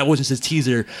just like that wasn't his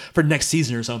teaser for next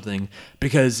season or something,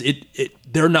 because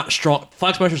they're not strong.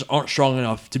 Flag Smashers aren't strong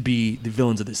enough to be the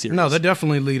villains of the series. No, they're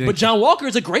definitely leading. But John Walker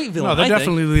is a great villain. no, they're I think.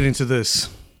 definitely leading to this.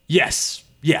 Yes,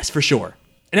 for sure.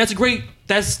 And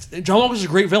John Walker's a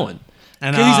great villain.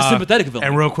 And 'Cause he's a sympathetic villain.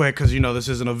 And real quick, because this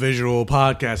isn't a visual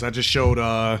podcast, I just showed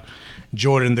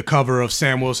Jordan the cover of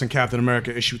Sam Wilson Captain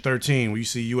America issue 13, where you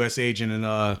see U.S. Agent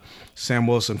and Sam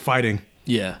Wilson fighting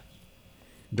Yeah.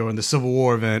 during the Civil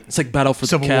War event. It's like Battle for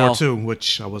Civil the Cow. War 2,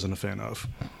 which I wasn't a fan of.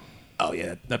 Oh,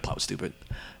 yeah. That plot was stupid.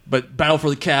 But Battle for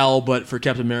the Cow, but for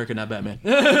Captain America, not Batman.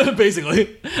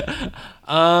 Basically.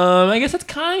 I guess that's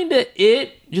kind of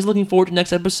it. Just looking forward to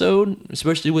next episode,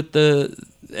 especially with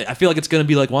I feel like it's going to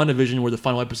be like WandaVision, where the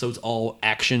final episode's all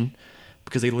action,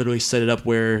 because they literally set it up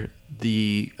where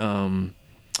the I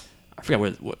forgot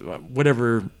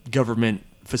whatever government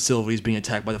facility is being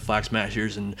attacked by the Flag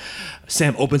Smashers, and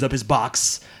Sam opens up his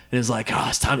box and is like,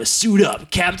 it's time to suit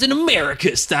up, Captain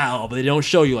America style. But they don't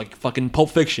show you like fucking Pulp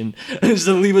Fiction. Just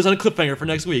to leave us on a cliffhanger for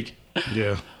next week.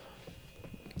 Yeah.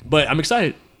 But I'm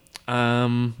excited.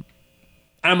 I'm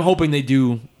hoping they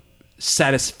do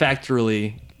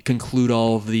satisfactorily conclude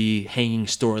all of the hanging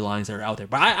storylines that are out there.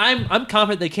 But I'm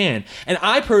confident they can. And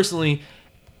I personally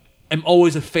am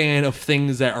always a fan of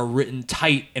things that are written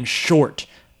tight and short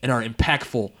and are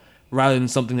impactful, rather than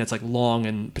something that's like long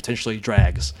and potentially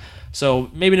drags.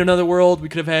 So maybe in another world we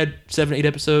could have had 7 or 8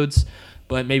 episodes,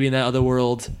 but maybe in that other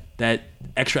world that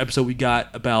extra episode we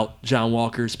got about John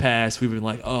Walker's past, we've been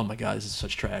like, oh my god, this is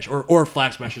such trash. Or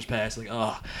Flag Smasher's past, like,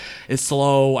 oh, it's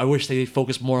slow. I wish they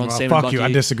focused more on Sam and Fuck Bucky. you,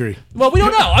 I disagree. Well, we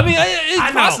don't know. I mean,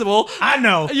 it's possible. I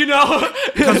know. You know,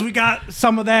 Because we got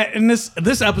some of that in this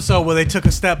episode where they took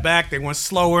a step back, they went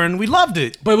slower, and we loved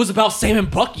it. but it was about Sam and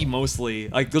Bucky mostly.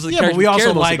 Like those are the Yeah, but characters we also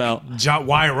cared most like about.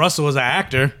 Wyatt Russell as an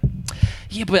actor.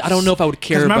 Yeah, but I don't know if I would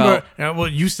care Remember, about. well,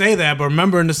 you say that, but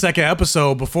remember in the second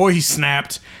episode before he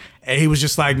snapped, and he was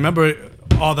just like, remember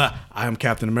all the I am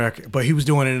Captain America, but he was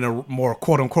doing it in a more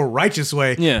quote unquote righteous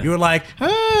way. Yeah. You were like,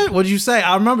 what did you say?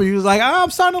 I remember you was like, I'm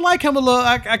starting to like him a little.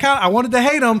 I wanted to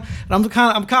hate him, and I'm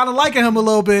kind of liking him a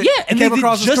little bit. Yeah, and He they came did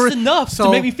across as just correct. enough So-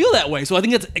 to make me feel that way. So I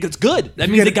think it's good. That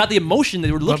means they got the emotion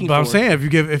they were looking But for. I'm saying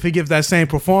if he gives that same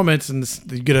performance and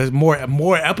you get a more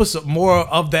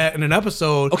of that in an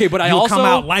episode, Okay, but I you'll also come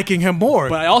out liking him more.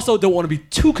 But I also don't want to be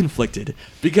too conflicted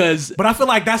because. But I feel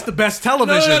like that's the best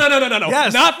television. No.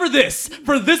 Yes. Not for this.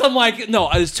 For this, I'm like, no.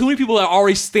 There's too many people that are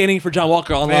already standing for John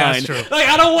Walker online. Yeah, that's true. Like,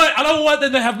 I don't want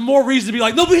them to have more reason to be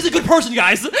like, no, but he's a good person,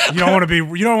 guys. You don't want to be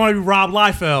Rob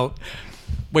Liefeld.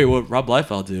 Wait, what? Rob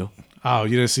Liefeld do? Oh,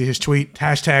 you didn't see his tweet?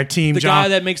 Hashtag Team The John. guy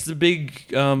that makes the big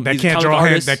that he's a can't comic draw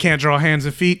artist. that can't draw hands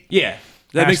and feet. Yeah,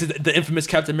 that Hash- makes it the infamous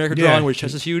Captain America Yeah. drawing where his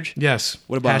chest is huge. Yes.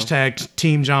 What about him? Hashtag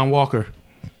Team John Walker?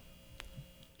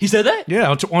 He said that.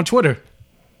 Yeah, on Twitter.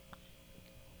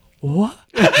 What?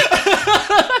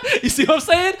 You see what I'm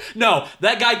saying? No,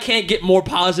 that guy can't get more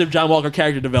positive John Walker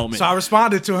character development. So I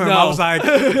responded to him. No. I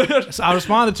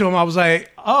was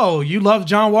like, "Oh, you love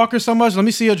John Walker so much? Let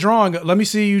me see a drawing. Let me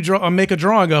see you make a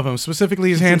drawing of him, specifically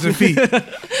his hands and feet."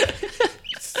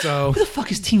 So Who the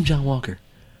fuck is Team John Walker?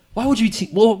 Why would you be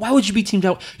why would you be Team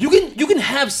John? You can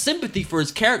have sympathy for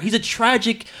his character. He's a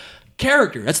tragic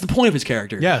character. That's the point of his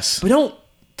character. Yes. But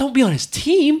don't be on his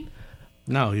team.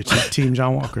 no, you're Team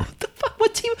John Walker. The fuck?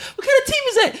 What team? What kind of team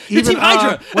is that? You're Team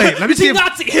Hydra. Wait, let me You're see. Team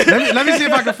Nazi. Let me see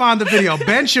if I can find the video.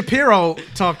 Ben Shapiro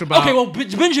talked about. Okay, well,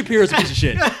 Ben Shapiro's a piece of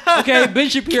shit. Okay, Ben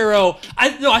Shapiro.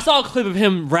 I saw a clip of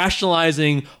him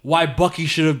rationalizing why Bucky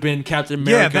should have been Captain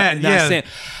America and not Sam.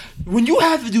 When you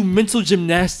have to do mental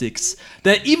gymnastics,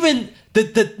 that even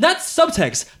the not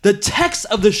subtext, the text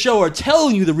of the show are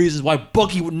telling you the reasons why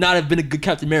Bucky would not have been a good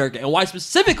Captain America and why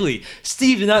specifically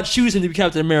Steve did not choose him to be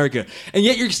Captain America, and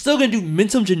yet you're still gonna do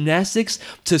mental gymnastics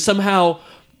to somehow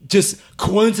just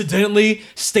coincidentally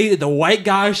state that the white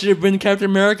guy should have been Captain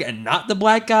America and not the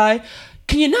black guy.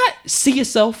 Can you not see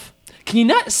yourself? Can you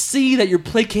not see that you're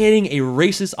placating a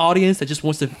racist audience that just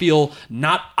wants to feel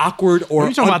not awkward or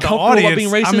You're talking about the uncomfortable audience. about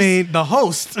being racist? I mean, the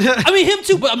host. I mean, him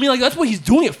too, but I mean, like, that's what he's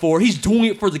doing it for. He's doing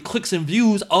it for the clicks and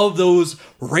views of those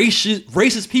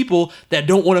racist people that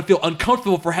don't want to feel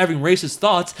uncomfortable for having racist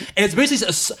thoughts. And it's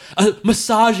basically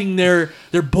massaging their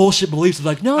bullshit beliefs of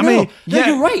like, no,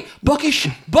 you're right.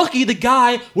 Bucky, the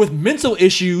guy with mental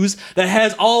issues that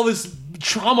has all this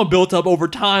trauma built up over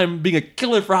time, being a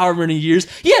killer for however many years.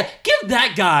 Yeah, give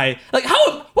that guy what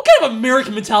kind of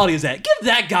American mentality is that? Give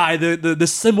that guy the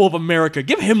symbol of America.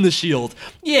 Give him the shield.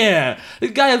 Yeah, the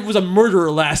guy was a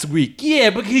murderer last week. Yeah,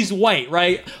 but he's white,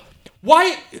 right?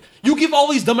 Why you give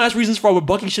all these dumbass reasons for why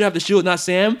Bucky should have the shield, not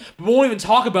Sam, but we won't even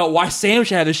talk about why Sam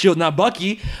should have the shield, not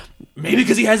Bucky. Maybe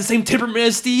because he has the same temperament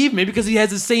as Steve. Maybe because he has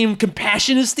the same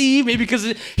compassion as Steve. Maybe because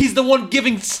he's the one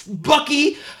giving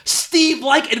Bucky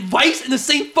Steve-like advice in the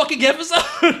same fucking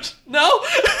episode. No?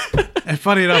 And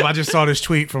funny enough, I just saw this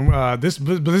tweet from this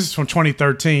is from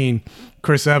 2013.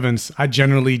 Chris Evans. I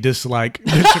generally dislike.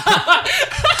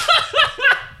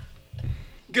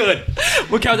 Good.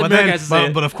 What Captain America has to say.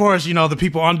 But of course, you know, the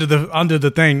people under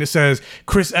the thing that says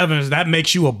Chris Evans, that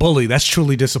makes you a bully. That's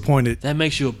truly disappointed. That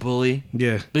makes you a bully.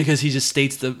 Yeah. Because he just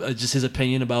states just his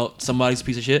opinion about somebody's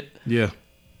piece of shit. Yeah.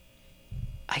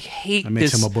 I hate That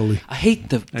makes this. him a bully. I hate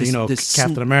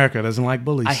Captain America doesn't like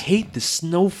bullies. I hate the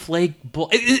snowflake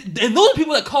and those are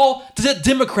people that call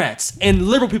Democrats and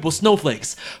liberal people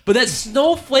snowflakes. But that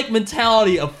snowflake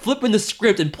mentality of flipping the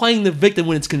script and playing the victim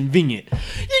when it's convenient.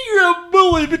 You're a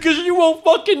bully because you won't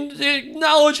fucking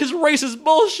acknowledge his racist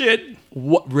bullshit.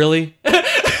 What, really?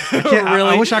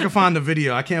 I wish I could find the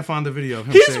video. I can't find the video of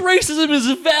him His saying- racism is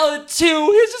valid too.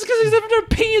 It's just because he's a different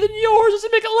opinion than yours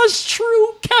doesn't make it less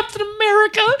true, Captain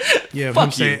America. Yeah,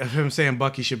 Fuck you. him saying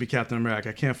Bucky should be Captain America.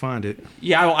 I can't find it.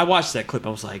 Yeah, I watched that clip. I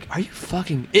was like, "Are you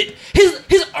fucking it?"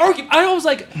 His argument. I was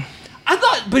like, I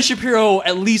thought Ben Shapiro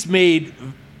at least made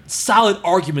solid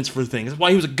arguments for things. That's why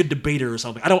he was a good debater or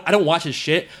something. I don't watch his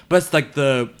shit, but it's like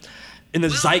in the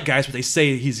zeitgeist what they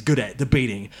say he's good at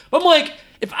debating. But I'm like,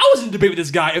 if I was in a debate with this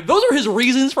guy, if those are his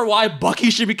reasons for why Bucky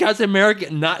should be Captain America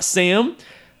and not Sam,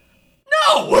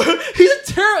 No, he's a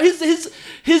terrible.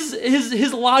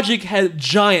 His logic had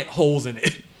giant holes in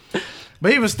it.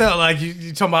 But even still, like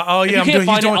you talking about, oh yeah, If you can't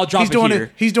find it, I'll drop he's it doing here.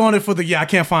 it. He's doing it for the I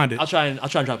can't find it. I'll try and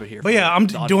drop it here. But yeah, I'm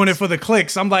doing it for the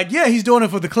clicks. I'm like, yeah, he's doing it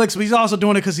for the clicks, but he's also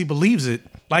doing it because he believes it.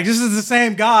 Like, this is the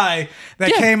same guy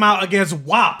that came out against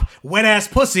WAP, wet ass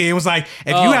pussy, and was like, if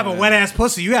you have a wet ass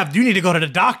pussy, you need to go to the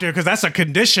doctor because that's a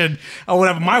condition or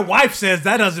whatever. My wife says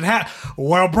that doesn't happen.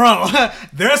 Well, bro,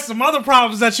 there's some other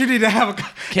problems that you need to have.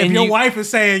 If your wife is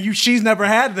saying she's never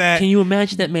had that. Can you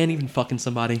imagine that man even fucking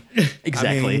somebody?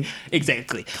 Exactly.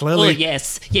 Exactly. Clearly. Oh,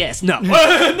 yes. No.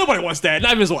 Nobody wants that.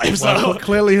 Not even his wife. So. Well,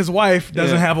 clearly his wife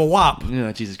doesn't have a WAP. Yeah,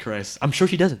 Jesus Christ. I'm sure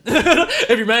she doesn't.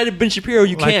 If you're mad at Ben Shapiro,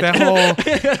 you Like can't.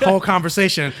 that whole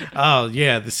conversation. Oh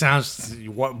yeah, this sounds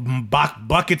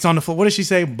buckets on the floor. What did she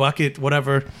say? Bucket,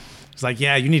 whatever. It's like,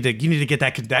 yeah, you need to get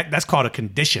that. That's called a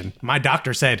condition. My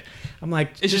doctor said. I'm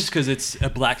like, It's just because it's a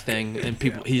black thing and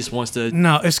he just wants to.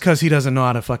 no, it's because he doesn't know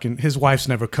how to fucking. His wife's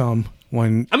never come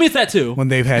when I mean, it's that too. when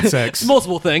they've had sex. It's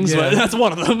multiple things, but Yeah. that's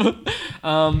one of them.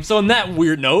 So on that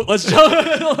weird note, let's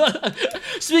jump.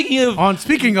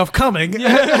 Speaking of coming,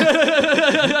 let's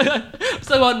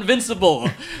talk about Invincible,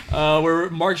 where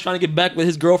Mark's trying to get back with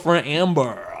his girlfriend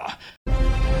Amber.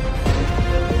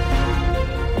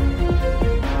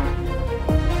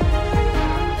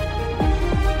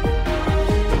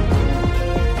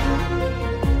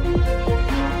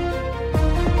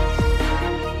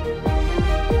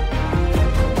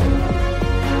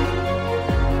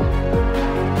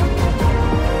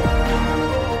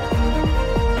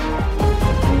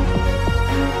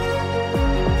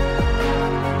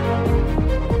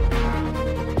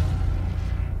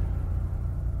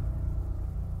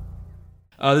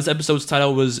 This episode's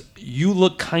title was "You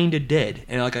Look Kinda Dead,"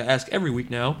 and like I ask every week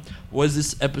now, was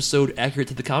this episode accurate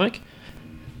to the comic,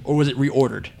 or was it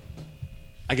reordered?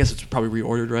 I guess it's probably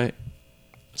reordered, right?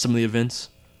 Some of the events.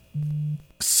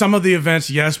 some of the events,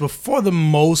 yes, but for the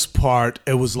most part,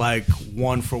 it was like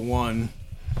one for one.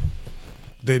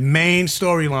 The main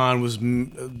storyline was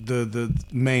the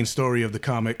main story of the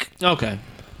comic. Okay.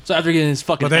 So after getting his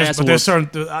fucking ass but there's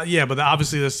whooped- certain, but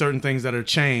obviously there's certain things that are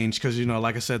changed because, you know,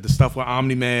 like I said, the stuff with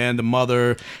Omni-Man, the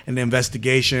mother, and the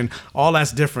investigation, all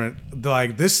that's different.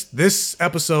 Like this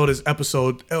episode is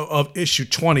episode of issue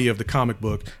 20 of the comic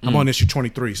book. I'm on issue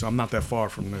 23, so I'm not that far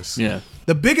from this. Yeah.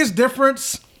 The biggest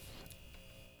difference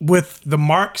with the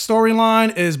Mark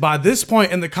storyline is by this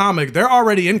point in the comic, they're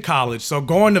already in college. So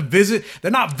going to visit, they're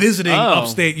not visiting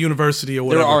Upstate University or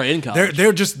whatever. They're already in college.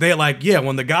 They're like, yeah,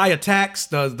 when the guy attacks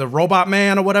the robot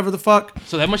man or whatever the fuck.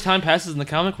 So that much time passes in the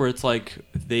comic where it's like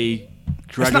they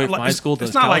graduate from high school to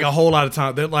It's not college? like a whole lot of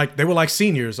time. They were like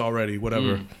seniors already,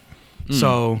 whatever.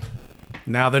 So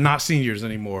now they're not seniors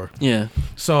anymore. Yeah.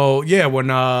 So yeah,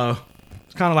 when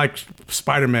it's kind of like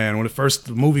Spider-Man when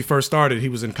the movie first started, he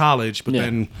was in college, but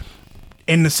then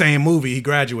in the same movie he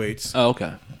graduates. Oh,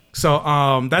 okay. So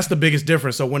that's the biggest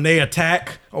difference. So when they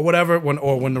attack or whatever, when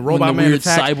the robot the man weird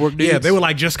attacked, cyborg dudes? yeah, they were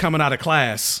like just coming out of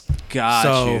class. Got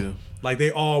so, you. Like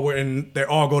they all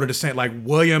go to the same. Like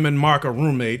William and Mark are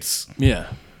roommates. Yeah.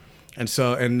 And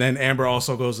then Amber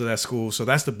also goes to that school. So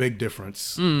that's the big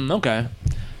difference. Okay.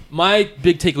 My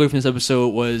big takeaway from this episode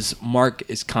was Mark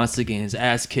is constantly getting his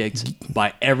ass kicked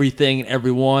by everything and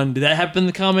everyone. Did that happen in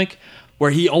the comic?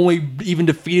 Where he only even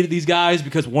defeated these guys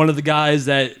because one of the guys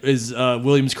that is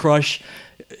William's crush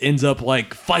ends up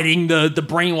like fighting the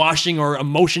brainwashing or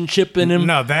emotion chip in him?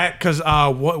 No, that because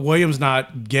William's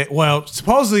not gay. Well,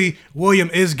 supposedly William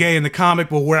is gay in the comic,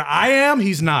 but where I am,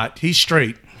 he's not. He's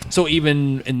straight. So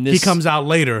even in this... He comes out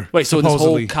later. Wait, so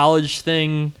supposedly. this whole college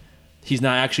thing... He's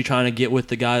not actually trying to get with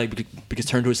the guy because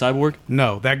turned to a cyborg?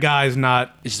 No, that guy is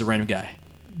not. It's just a random guy.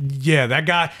 Yeah, that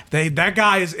guy. That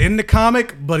guy is in the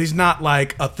comic, but he's not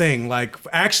like a thing. Like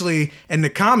actually, in the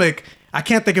comic, I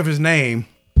can't think of his name.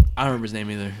 I don't remember his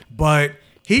name either. But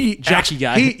he Jackie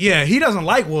guy. He doesn't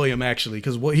like William actually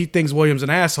because he thinks William's an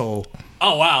asshole.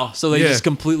 Oh wow! So they Yeah. just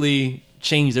completely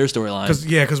changed their storyline.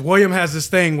 Because William has this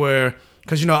thing where.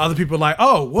 Because, you know, other people are like,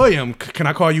 oh, William, can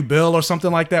I call you Bill or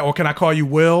something like that? Or can I call you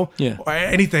Will? Yeah. Or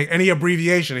anything, any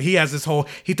abbreviation. He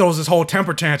throws this whole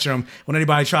temper tantrum when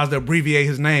anybody tries to abbreviate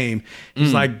his name.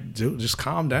 He's like, dude, just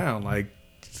calm down. Like,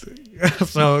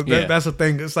 so that's the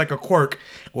thing. It's like a quirk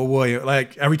with William.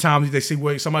 Like, every time they see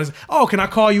William, somebody's, oh, can I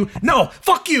call you? No,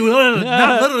 fuck you.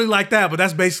 Not literally like that, but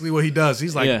that's basically what he does.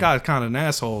 He's like, God, kind of an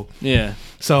asshole. Yeah.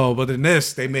 So, but in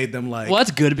this, they made them like... Well,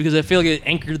 that's good because I feel like it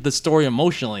anchored the story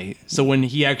emotionally. So when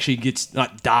he actually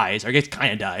dies, or I guess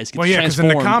kind of dies. Well, yeah, because in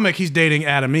the transformed- comic, he's dating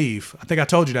Adam Eve. I think I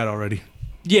told you that already.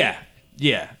 Yeah,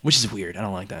 which is weird. I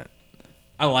don't like that.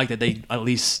 I like that they at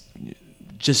least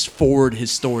just forward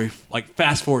his story, like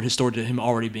fast forward his story to him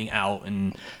already being out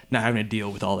and not having to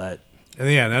deal with all that. And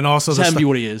yeah, and then also Just have him be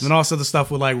what he is. And also the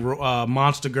stuff with like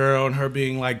Monster Girl and her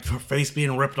being like her face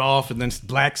being ripped off, and then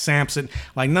Black Samson.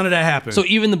 Like none of that happened. So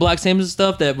even the Black Samson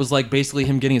stuff that was like basically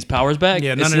him getting his powers back.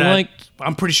 Yeah, it none of seemed that. Like,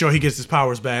 I'm pretty sure he gets his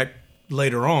powers back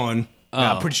later on.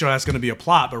 I'm pretty sure that's going to be a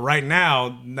plot, but right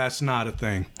now that's not a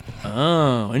thing.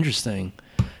 oh, interesting.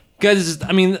 Guys,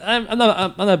 I'm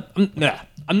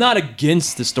not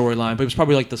against the storyline, but it was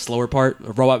probably like the slower part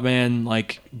of Robot Man,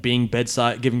 like giving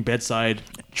bedside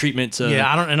treatment to.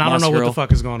 Yeah, I don't know Monster what Girl. the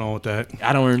fuck is going on with that.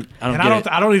 I don't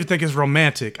even think it's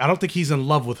romantic. I don't think he's in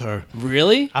love with her.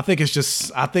 Really? I think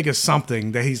it's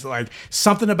something that he's like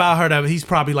something about her that he's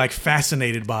probably like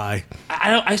fascinated by.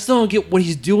 I still don't get what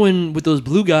he's doing with those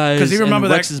blue guys. Because he remember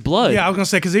and Rex's blood. Yeah, I was gonna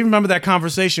say because he remember that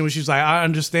conversation where she was like, "I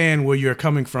understand where you're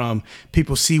coming from.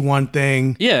 People see one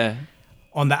thing." Yeah.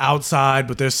 On the outside,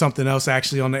 but there's something else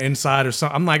actually on the inside or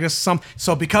something. I'm like,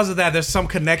 so because of that, there's some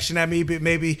connection that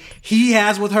maybe he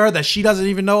has with her that she doesn't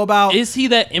even know about. Is he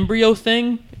that embryo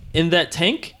thing in that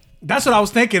tank? That's what I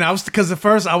was thinking. Because at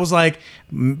first I was like,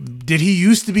 did he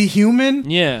used to be human?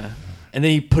 Yeah. And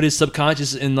then he put his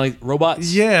subconscious in like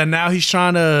robots? Yeah, now he's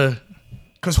trying to,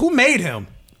 because who made him?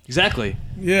 Exactly.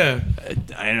 Yeah.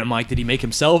 And I'm like, did he make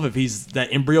himself if he's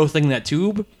that embryo thing in that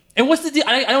tube? And what's the deal?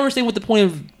 I don't understand what the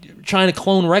point of trying to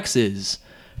clone Rex is.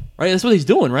 Right? That's what he's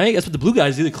doing, right? That's what the blue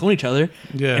guys do. They clone each other.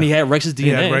 Yeah. And he had Rex's DNA. He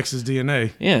had Rex's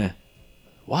DNA. Yeah.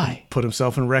 Why? Put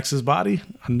himself in Rex's body?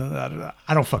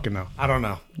 I don't fucking know. I don't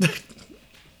know.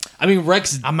 I mean,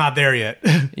 Rex... I'm not there yet.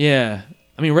 Yeah.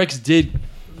 I mean, Rex did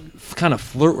kind of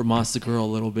flirt with Monster Girl a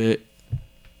little bit.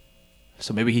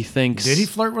 So maybe he thinks... Did he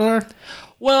flirt with her?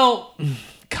 Well,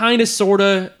 kind of, sort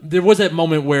of. There was that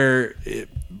moment where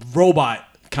Robot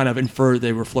kind of inferred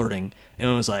they were flirting. And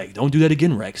it was like, don't do that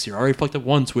again, Rex. You already fucked up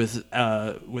once with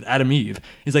Adam Eve.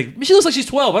 He's like, she looks like she's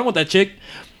 12. I don't want that chick.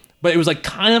 But it was like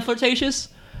kind of flirtatious.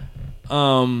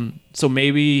 So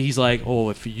maybe he's like, oh,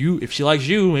 if she likes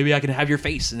you, maybe I can have your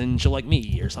face and then she'll like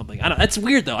me or something. I don't. That's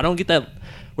weird though. I don't get that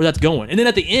where that's going. And then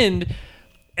at the end,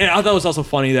 and I thought it was also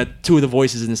funny that two of the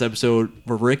voices in this episode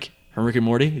were Rick from Rick and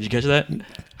Morty. Did you catch that?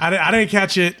 I didn't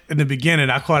catch it in the beginning.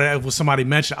 I caught it when somebody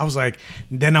mentioned. I was like,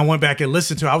 then I went back and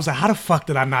listened to it. I was like, how the fuck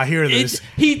did I not hear this?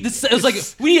 It was like,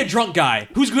 we need a drunk guy.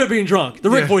 Who's good at being drunk? The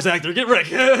Rick voice actor. Get Rick.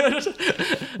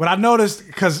 But I noticed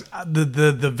because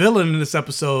the villain in this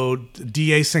episode,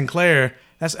 D.A. Sinclair,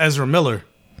 that's Ezra Miller.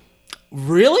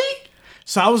 Really?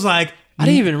 So I was like, I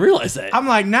didn't even realize that. I'm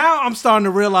like, now I'm starting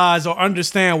to realize or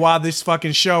understand why this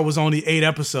fucking show was only 8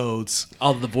 episodes.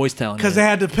 All the voice talent. Because they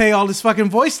had to pay all this fucking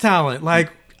voice talent.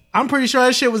 Like, I'm pretty sure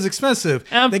that shit was expensive.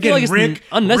 They get like Rick,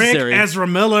 unnecessary. Ezra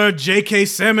Miller, J.K.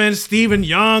 Simmons, Stephen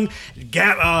Young,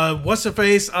 what's her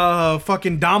face,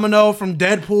 fucking Domino from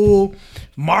Deadpool,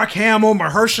 Mark Hamill,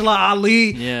 Mahershala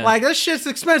Ali. Yeah. Like, that shit's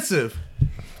expensive.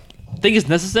 Think it's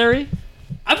necessary?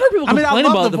 I've heard people complain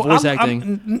about the voice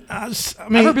acting. I've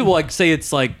heard people like say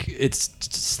it's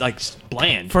just like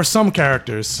bland for some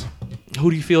characters.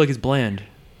 Who do you feel like is bland?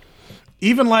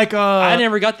 Even like I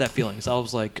never got that feeling, so I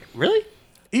was like, really?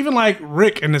 Even like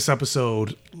Rick in this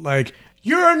episode, like,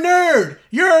 you're a nerd.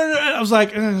 I was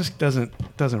like, this doesn't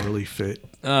really fit.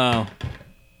 Oh,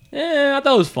 yeah, I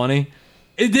thought it was funny.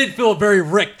 It did feel very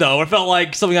Rick though. It felt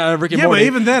like something out of Rick and Morty. But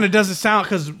even then, it doesn't sound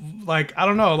because like I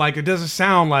don't know, like it doesn't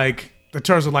sound like. In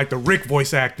terms of like the Rick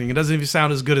voice acting, it doesn't even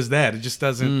sound as good as that. It just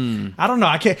doesn't. I don't know.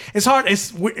 I can't. It's hard. I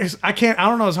can't. I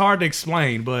don't know. It's hard to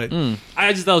explain, but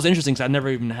I just thought it was interesting because I never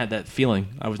even had that feeling.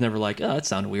 I was never like, oh, that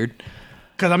sounded weird.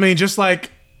 Because I mean, just kind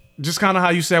of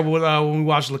how you said when we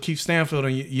watched Lakeith Stanfield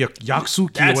and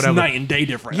Yaksuki That's or whatever. night and day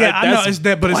different. Yeah, I know. It's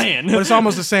that, but it's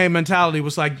almost the same mentality. It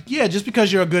was like, yeah, just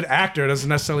because you're a good actor doesn't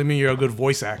necessarily mean you're a good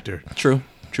voice actor. True.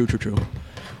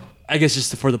 I guess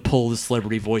just for the pull of the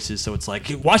celebrity voices, so it's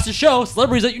like, watch the show,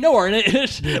 celebrities that you know are in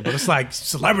it. Yeah, but it's like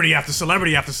celebrity after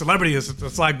celebrity after celebrity.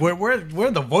 It's like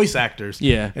we're the voice actors.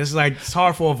 Yeah, it's like it's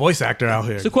hard for a voice actor out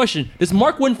here. So, question: does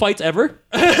Mark win fights ever?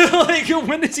 Like,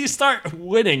 when does he start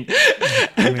winning?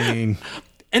 I mean.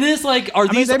 And then it's like,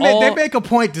 they make a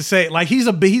point to say like he's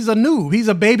a noob, he's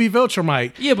a baby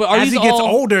Viltrumite. Yeah, but as he gets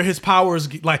older, his powers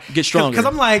get stronger. Because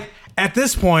I'm like, at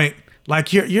this point.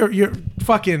 Like you're a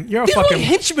fucking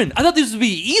henchman. I thought this would be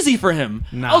easy for him.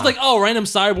 Nah. I was like, oh, random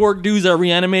cyborg dudes are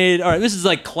reanimated. All right, this is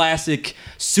like classic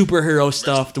superhero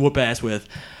stuff to whoop ass with.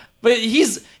 But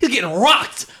he's getting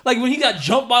rocked. Like when he got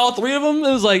jumped by all 3 of them,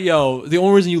 it was like, yo, the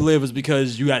only reason you live is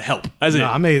because you got help. That's it.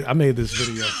 I made this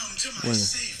video.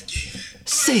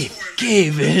 Safe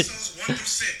gave it.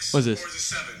 What's this? Or is it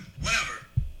 7? Whatever.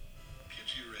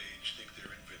 Kids your age think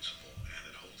they're invincible, and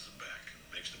it holds them back,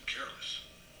 makes them careless.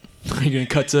 You're gonna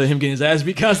cut to him getting his ass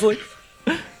beat constantly.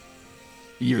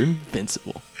 You're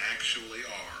invincible. Actually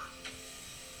are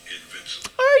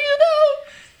invincible. Are you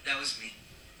though? That was me.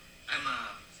 I'm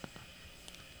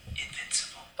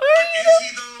invincible. Is he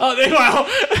though? Oh, wow.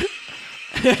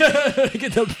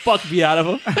 Get the fuck beat out of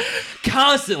him.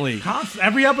 Constantly.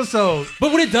 Every episode.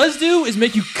 But what it does do is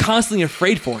make you constantly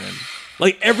afraid for him.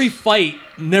 Like, every fight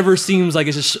never seems like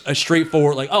it's just a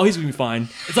straightforward, like, oh, he's gonna be fine.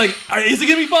 It's like, is he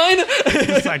gonna be fine?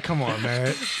 It's like, come on,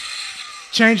 man.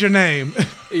 Change your name.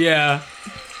 Yeah.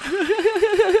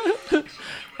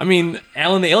 I mean,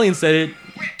 Alan the Alien said it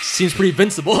seems pretty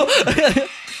invincible.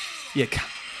 Yeah,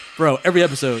 bro, every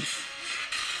episode.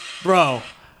 Bro.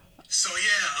 So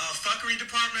yeah, fuckery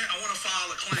department, I want to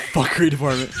file a claim. Fuckery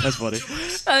department. That's funny.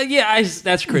 Yeah,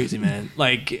 that's crazy, man.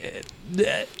 Like,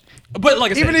 but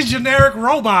like I said, Even these generic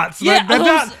robots. Yeah,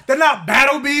 like, they're not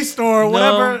Battle Beast or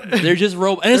whatever. No, they're just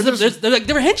robots. And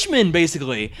they're henchmen,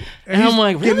 basically. And I'm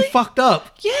like, really? Getting fucked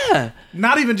up. Yeah.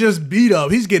 Not even just beat up.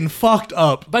 He's getting fucked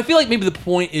up. But I feel like maybe the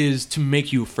point is to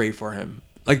make you afraid for him.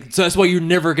 Like, so that's why you're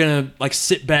never gonna like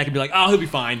sit back and be like, oh, he'll be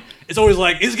fine. It's always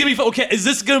like, is it gonna be okay? Is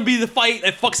this gonna be the fight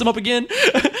that fucks him up again?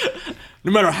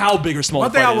 No matter how big or small. One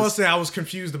the thing fight I will is. say I was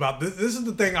confused about. This is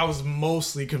the thing I was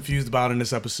mostly confused about in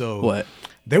this episode. What?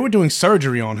 They were doing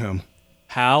surgery on him.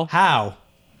 How? How?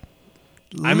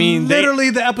 I mean, literally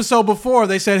the episode before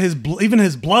they said even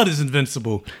his blood is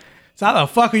invincible. So how the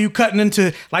fuck are you cutting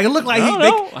into? Like, it looked like it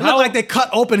looked like they cut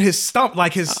open his stump,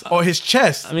 like his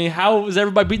chest. I mean, how is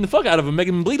everybody beating the fuck out of him,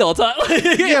 making him bleed all the time?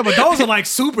 Yeah, but those are like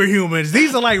superhumans.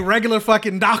 These are like regular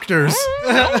fucking doctors.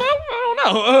 I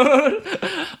don't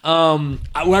know.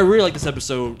 I really like this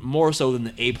episode more so than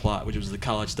the A plot, which was the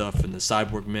college stuff and the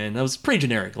cyborg men. That was pretty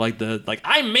generic. Like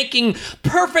I'm making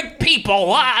perfect people.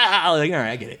 Like, all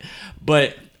right, I get it.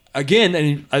 But again,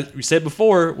 and we said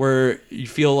before, where you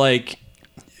feel like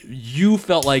you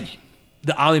felt like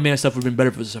the Omni-Man stuff would have been better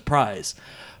if it was a surprise.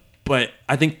 But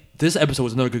I think this episode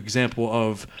was another good example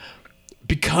of,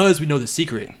 because we know the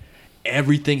secret,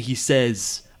 everything he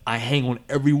says, I hang on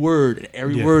every word, and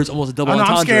every word is almost a double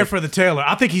entendre. I'm scared for the Taylor.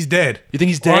 I think he's dead. You think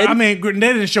he's dead? Or, I mean, they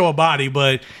didn't show a body,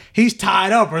 but he's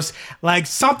tied up, or like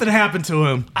something happened to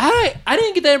him. I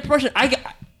didn't get that impression.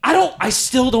 I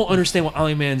still don't understand what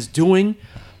Omni-Man's doing,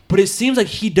 but it seems like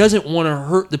he doesn't want to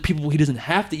hurt the people he doesn't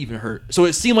have to even hurt. So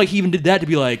it seemed like he even did that to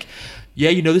be like, yeah,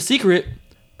 you know the secret,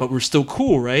 but we're still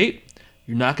cool, right?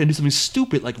 You're not gonna do something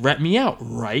stupid like rat me out,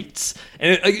 right?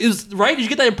 And it was right. Did you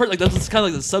get that impression? Like that's kind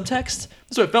of like the subtext.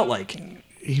 That's what it felt like.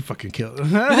 He fucking killed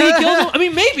him. You think he killed him? I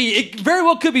mean, maybe it very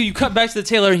well could be. You cut back to the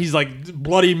Taylor, and he's like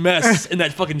bloody mess in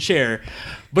that fucking chair.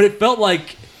 But it felt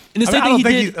like in the same thing he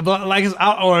did.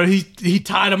 Or he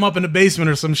tied him up in the basement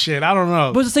or some shit. I don't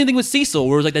know. But it's the same thing with Cecil,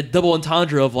 where it was like that double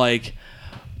entendre of like,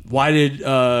 why did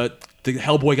the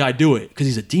Hellboy guy do it? Because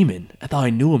he's a demon. I thought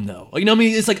I knew him though. Like, you know what I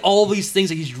mean? It's like all these things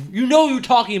that you're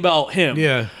talking about him.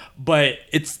 Yeah. But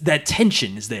it's that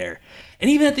tension is there. And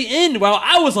even at the end,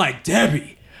 I was like,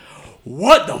 Debbie,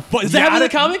 what the fuck? Is that happening in the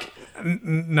comic?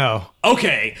 No.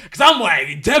 Okay. Because I'm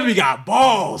like, Debbie got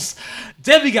balls.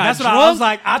 Debbie got That's drunk. what I was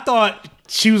like. I thought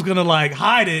she was gonna like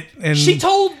hide it, and she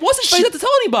told what's-his-face not to tell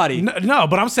anybody. No,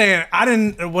 but I'm saying I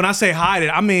didn't. When I say hide it,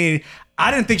 I mean I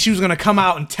didn't think she was gonna come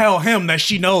out and tell him that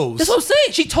she knows. That's what I'm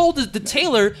saying. She told the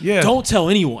Taylor, don't tell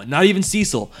anyone, not even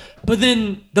Cecil. But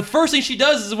then the first thing she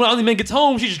does is when Omni-Man gets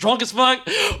home, she's drunk as fuck.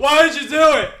 Why did you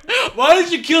do it? Why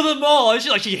did you kill them all? And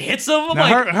she hits them. I'm now,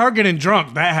 like, her getting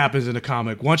drunk, that happens in the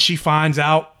comic. Once she finds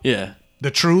out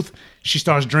the truth, she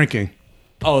starts drinking.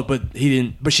 Oh, but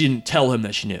she didn't tell him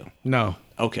that she knew. No.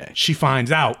 Okay. She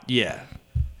finds out. Yeah.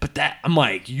 But I'm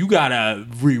like, you gotta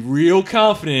be real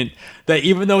confident that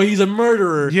even though he's a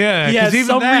murderer, he has even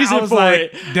some reason for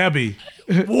it. Debbie,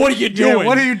 what are you doing? Yeah,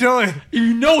 what are you doing?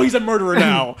 You know he's a murderer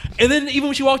now. And then even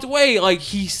when she walked away, like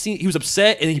he was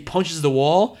upset and he punches the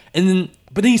wall,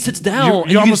 but then he sits down.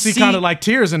 You almost see kind of like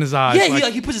tears in his eyes. Yeah,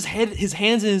 like, he puts his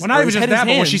hands in his. Well, not even just that,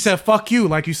 but when she hands. said "fuck you,"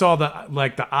 like you saw the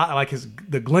eye, like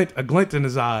a glint in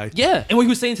his eye. Yeah, and what he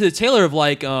was saying to the Taylor of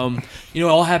like, it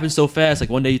all happens so fast. Like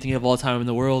one day you think you have all the time in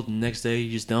the world, and the next day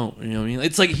you just don't. You know what I mean?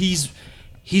 It's like he's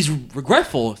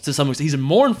regretful to some extent. He's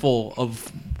mournful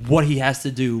of what he has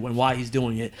to do and why he's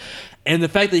doing it, and the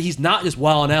fact that he's not just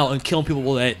wilding out and killing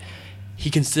people that he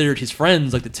considered his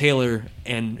friends, like the Taylor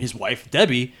and his wife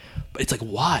Debbie. But it's like,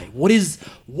 why? What is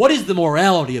the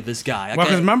morality of this guy? Well,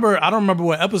 because I don't remember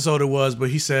what episode it was, but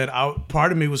he said,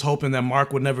 part of me was hoping that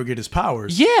Mark would never get his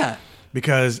powers. Yeah.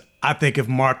 Because I think if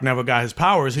Mark never got his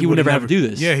powers, he would never have to do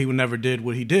this. Yeah, he would never did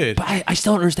what he did. But I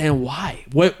still don't understand why.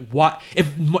 Why?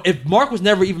 If Mark was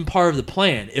never even part of the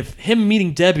plan, if him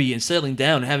meeting Debbie and settling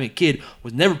down and having a kid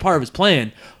was never part of his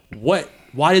plan,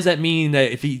 why does that mean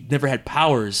that if he never had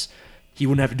powers, he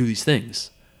wouldn't have to do these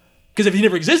things? Because if he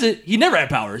never existed, he never had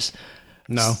powers.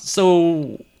 No.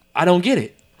 So I don't get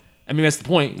it. I mean, that's the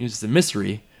point. It's the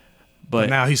mystery. But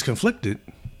now he's conflicted.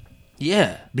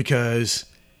 Yeah. Because,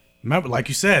 remember, like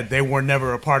you said, they were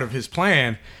never a part of his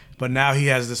plan. But now he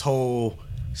has this whole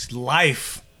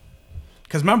life.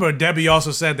 Because remember, Debbie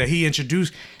also said that she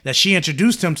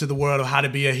introduced him to the world of how to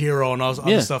be a hero and all this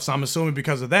other stuff. So I'm assuming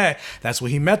because of that, that's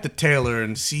when he met the Taylor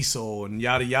and Cecil and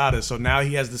yada yada. So now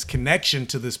he has this connection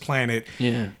to this planet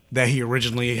that he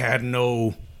originally had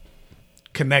no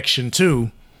connection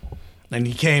to, and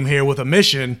he came here with a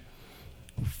mission.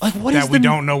 Like what that is we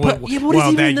don't know what?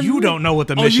 Well, that you don't know what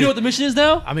the mission. Oh, you know what the mission is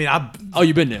now? I mean,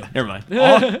 you've been there. Never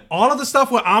mind. all of the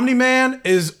stuff with Omni-Man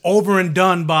is over and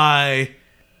done by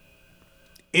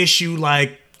issue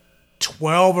like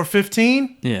 12 or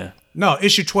 15. Yeah. No,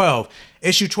 issue 12.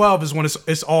 Issue 12 is when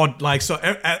it's all like, so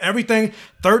everything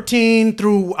 13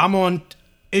 through, I'm on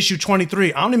issue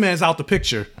 23. Omni-Man's out the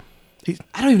picture.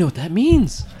 I don't even know what that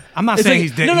means. I'm not saying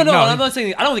he's dead. No. I'm not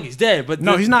saying. I don't think he's dead. But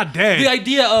he's not dead. The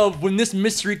idea of when this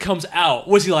mystery comes out,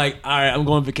 was he like, all right, I'm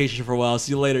going on vacation for a while.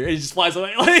 See you later. And he just flies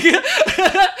away. Like,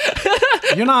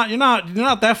 you're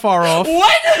not that far off.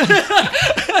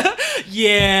 What?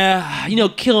 Yeah,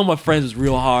 killing my friends was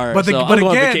real hard. But I'm going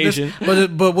on vacation.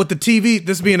 But with the TV,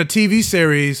 this being a TV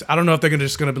series, I don't know if they're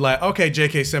just going to be like, okay,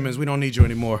 J.K. Simmons, we don't need you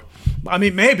anymore. I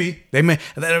mean, maybe they may,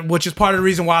 which is part of the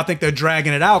reason why I think they're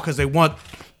dragging it out, because they want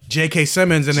J.K.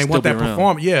 Simmons and they want that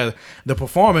performance. Yeah, the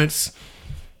performance.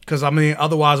 Because I mean,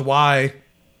 otherwise, why?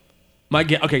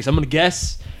 Okay, so I'm gonna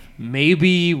guess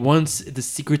maybe once the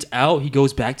secret's out, he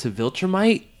goes back to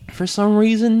Viltrumite for some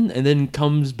reason, and then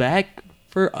comes back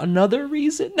for another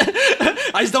reason.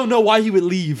 I just don't know why he would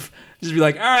leave. Just be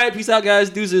like, all right, peace out, guys.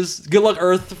 Deuces. Good luck,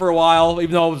 Earth, for a while,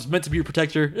 even though I was meant to be your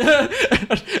protector.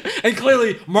 And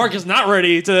clearly, Mark is not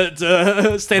ready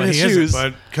to stand in his shoes.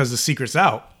 But because the secret's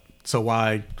out, so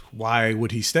why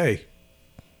would he stay?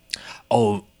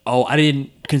 Oh, I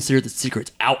didn't consider the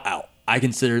secret's out. I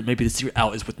considered maybe the secret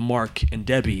out is with Mark and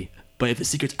Debbie. But if the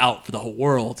secret's out for the whole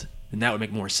world, then that would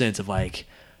make more sense of like,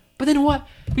 but then what?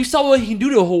 We saw what he can do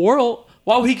to the whole world.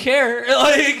 Why would he care?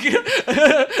 Like, you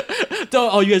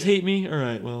guys hate me? All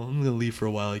right, well, I'm going to leave for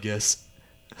a while, I guess.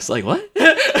 It's like, what?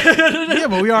 Yeah,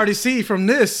 but we already see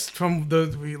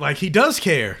he does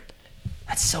care.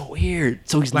 That's so weird.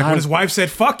 So he's like, when his wife said,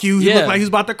 fuck you, he looked like he was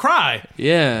about to cry.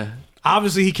 Yeah.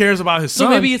 Obviously, he cares about his son. So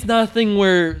maybe it's not a thing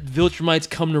where Viltrumites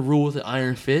come to rule with an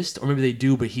iron fist, or maybe they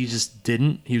do, but he just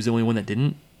didn't. He was the only one that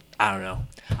didn't. I don't know.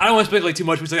 I don't want to speculate too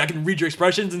much because I can read your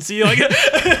expressions and see like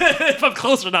if I'm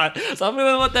close or not. So I'm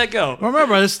gonna let that go.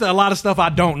 Remember, there's a lot of stuff I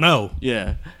don't know.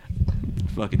 Yeah.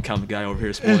 Fucking comic guy over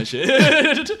here spoiling shit.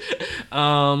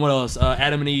 What else?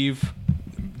 Adam and Eve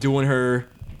doing her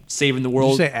saving the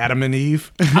world. Did you say Adam and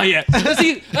Eve? Oh yeah.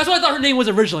 See, that's what I thought her name was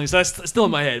originally, so that's still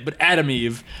in my head. But Adam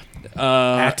Eve.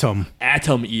 Atom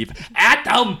Eve.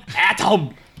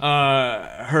 Atom.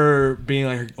 Her being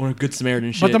like a good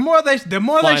Samaritan shit. But the more they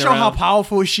show around how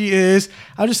powerful she is,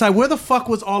 I'm just like, where the fuck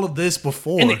was all of this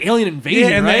before? In the alien invasion,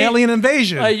 yeah, in right? the alien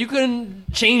invasion. Like, you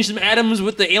couldn't change some atoms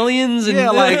with the aliens. And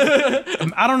yeah, like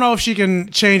I don't know if she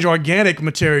can change organic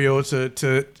material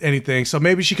to anything. So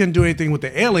maybe she couldn't do anything with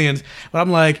the aliens. But I'm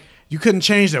like, you couldn't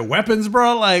change their weapons,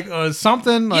 bro? Like,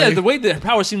 something? Like, yeah, the way the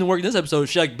power seemed to work in this episode,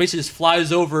 she like basically just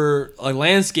flies over a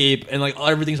landscape and like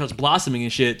everything starts blossoming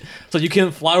and shit. So you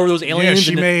can't fly over those aliens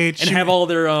and have all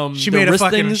their she their made wrist a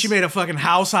fucking things. She made a fucking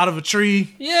house out of a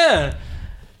tree. Yeah.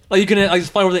 Like you can like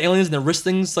just fly over the aliens and their wrist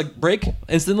things like break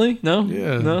instantly? No?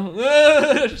 Yeah.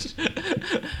 No?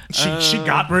 She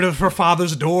got rid of her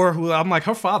father's door. I'm like,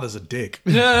 her father's a dick.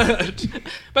 But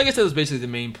I guess that was basically the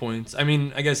main points. I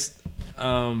mean, I guess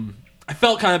I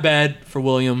felt kind of bad for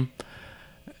William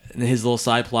and his little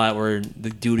side plot where the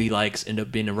dude he likes ended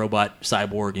up being a robot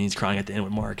cyborg and he's crying at the end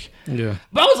with Mark. Yeah.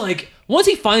 But I was like, once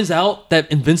he finds out that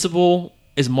Invincible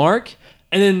is Mark,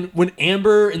 and then when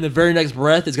Amber in the very next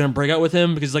breath is going to break out with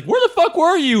him because he's like, where the fuck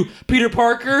were you, Peter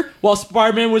Parker, while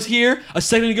Spider-Man was here a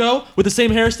second ago with the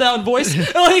same hairstyle and voice?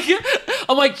 Like,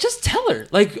 I'm like, just tell her.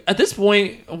 Like, at this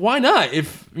point, why not?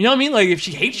 If, you know what I mean? Like, if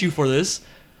she hates you for this,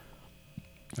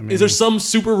 I mean, is there some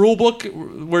super rule book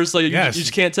where it's like you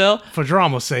just can't tell? For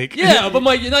drama's sake. Yeah, but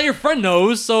like now your friend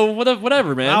knows, so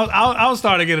whatever, man. I was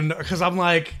starting to get because I'm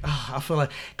like, I feel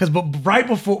like because right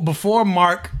before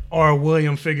Mark or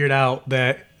William figured out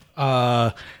that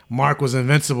Mark was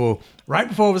invincible, right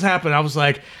before it was happening, I was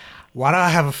like, why do I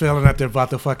have a feeling that they're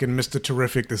about to fucking Mr.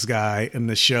 Terrific this guy in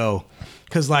the show?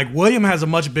 Because like William has a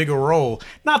much bigger role.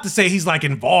 Not to say he's like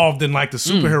involved in like the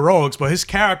superheroics, but his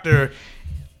character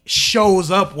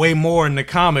shows up way more in the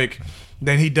comic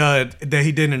than he did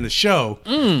in the show.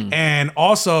 And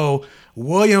also,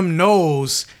 William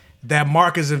knows that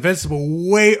Mark is invincible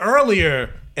way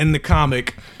earlier in the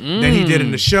comic than he did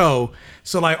in the show.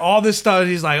 So like all this stuff,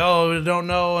 he's like, oh, I don't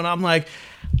know. And I'm like,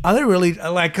 are they really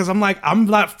like? Because I'm like, I'm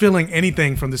not feeling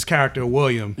anything from this character,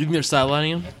 William. You think they're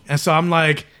sidelining him? And so I'm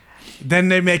like, then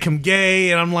they make him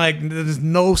gay, and I'm like, there's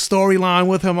no storyline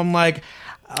with him. I'm like,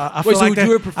 I feel like they're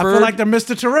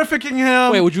Mr. Terrific-ing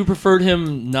him. Wait, would you have preferred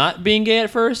him not being gay at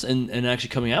first and actually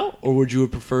coming out, or would you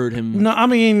have preferred him? No, I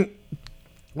mean,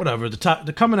 whatever.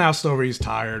 The coming out story is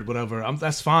tired. Whatever,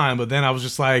 that's fine. But then I was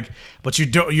just like, but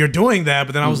you're doing that.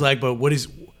 But then I was like, but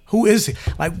who is he?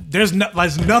 Like, there's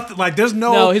nothing. Like, there's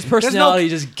no. No, his personality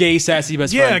is just gay, sassy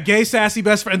best friend. Yeah, gay, sassy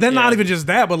best friend. And then not even just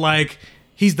that, but like,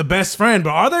 he's the best friend.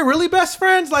 But are they really best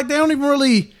friends? Like, they don't even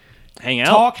really hang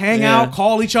out,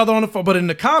 call each other on the phone. But in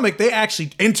the comic, they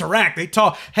actually interact. They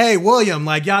talk. Hey, William,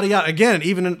 like yada yada. Again,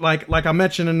 even in, like I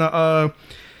mentioned in the.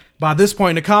 By this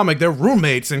point in the comic, they're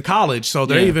roommates in college, so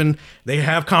they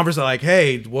have conversations like,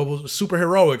 "Hey, what was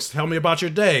superheroics? Tell me about your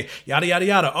day." Yada yada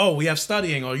yada. Oh, we have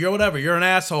studying, or you're whatever. You're an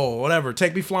asshole, whatever.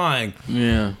 Take me flying.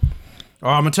 Yeah. Or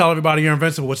I'm gonna tell everybody you're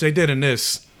invincible, which they did in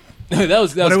this. that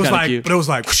was kind of cute. But it was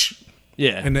like, whoosh,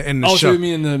 yeah. In the show. So you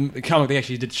mean in the comic they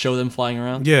actually did show them flying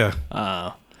around? Yeah.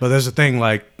 But there's a thing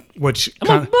like. Which I'm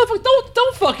like, motherfucker,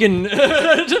 don't fucking.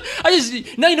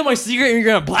 Now you know my secret, and you're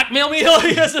gonna blackmail me.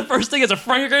 Like, that's the first thing as a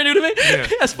friend you're gonna do to me. Yeah.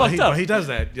 That's fucked up. But he does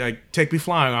that. Like, take me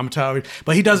flying. I'm telling you.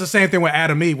 But he does the same thing with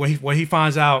Adam Eve when he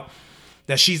finds out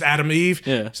that she's Adam Eve.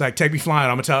 Yeah. It's like, take me flying.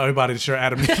 I'm gonna tell everybody that you're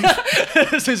Adam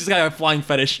Eve. So he's got a flying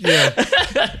fetish.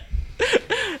 Yeah.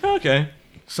 Okay.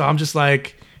 So I'm just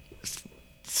like.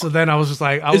 So then I was just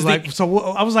like, I was like,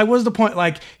 what's the point?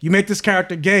 Like, you make this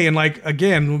character gay, and like,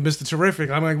 again, with Mr. Terrific,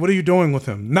 I'm like, what are you doing with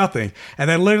him? Nothing. And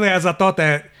then literally as I thought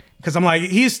that, because I'm like,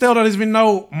 he still doesn't even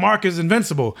know Mark is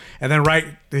invincible. And then right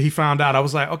that he found out, I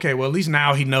was like, okay, well, at least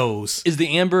now he knows. Is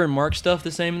the Amber and Mark stuff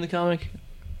the same in the comic?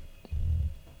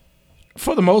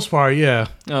 For the most part, yeah.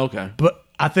 Oh, okay. But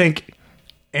I think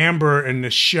Amber in the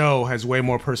show has way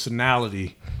more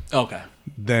personality. Okay.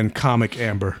 Than comic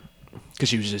Amber. Because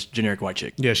she was just generic white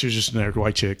chick. Yeah, she was just a generic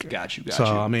white chick. Got you. So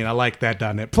I mean, I like that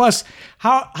dynamic. Plus,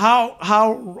 how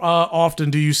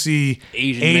often do you see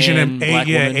Asian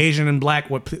and black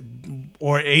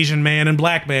or Asian man and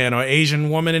black man, or Asian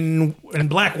woman and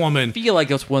black woman? I feel like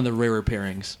that's one of the rarer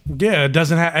pairings. Yeah, it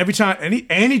doesn't have every time.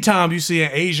 Anytime you see an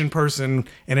Asian person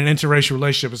in an interracial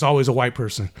relationship, it's always a white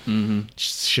person. Mm-hmm.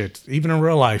 Shit, even in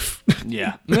real life.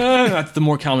 Yeah, that's the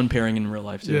more common pairing in real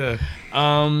life too. Yeah.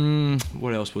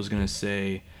 What else was I gonna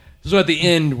say? So at the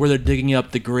end, where they're digging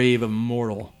up the grave of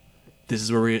Immortal, this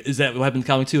is where is that what happened in the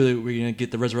comic too? That we're gonna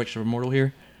get the resurrection of Immortal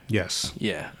here? Yes.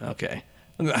 Yeah. Okay.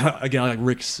 Again, like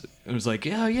Rick's, it was like,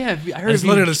 yeah. I heard it's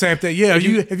literally the same thing. Yeah,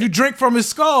 if you drink from his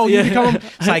skull, you become.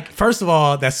 It's like, first of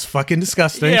all, that's fucking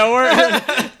disgusting. Yeah,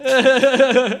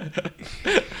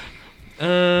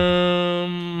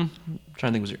 I'm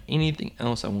trying to think, was there anything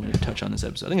else I wanted to touch on this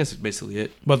episode? I think that's basically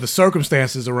it. But the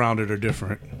circumstances around it are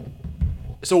different.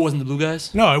 So it wasn't the blue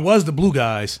guys? No, it was the blue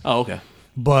guys. Oh, okay.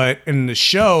 But in the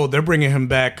show, they're bringing him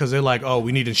back because they're like, oh,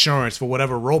 we need insurance for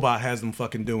whatever robot has them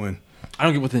fucking doing. I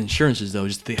don't get what the insurance is, though.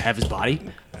 Just they have his body?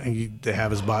 They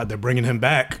have his body. They're bringing him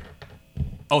back.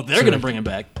 Oh, they're going to bring him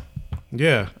back?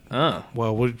 Yeah. Oh.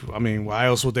 Well, why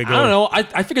else would they go? I don't know.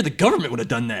 I figured the government would have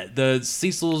done that. The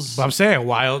Cecil's... But I'm saying,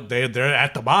 why they're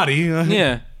at the body.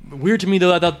 Yeah. Weird to me,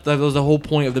 though. I thought that was the whole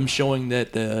point of them showing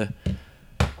that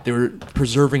they were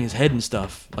preserving his head and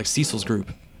stuff, like Cecil's group.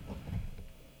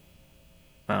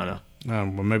 I don't know.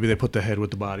 Well, maybe they put the head with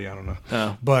the body. I don't know.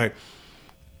 Oh. But...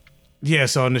 yeah,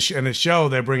 so in the show,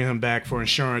 they're bringing him back for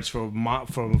insurance for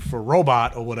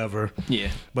robot or whatever. Yeah.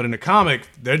 But in the comic,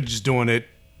 they're just doing it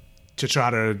to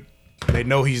try to. They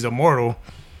know he's immortal.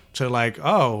 To like,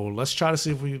 oh, let's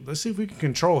see if we can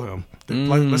control him.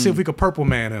 Let's see if we can purple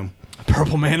man him.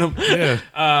 Purple man him.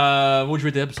 Yeah. What'd you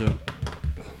rate the episode?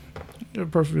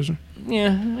 Perfect Vision.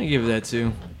 Yeah, I give it that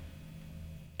too.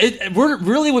 It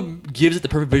really what gives it the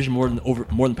Perfect Vision more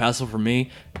than passable for me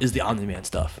is the Omni-Man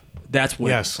stuff. That's what.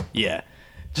 Yes. Yeah.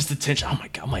 Just the tension. Oh my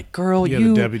god, I'm like, girl, yeah,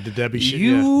 you. the Debbie shit.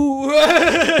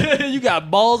 You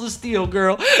got balls of steel,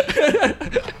 girl.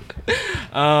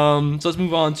 So let's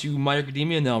move on to My Hero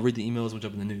Academia, and then I'll read the emails which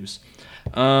up in the news.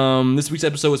 This week's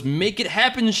episode was Make It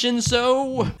Happen,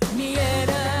 Shinso.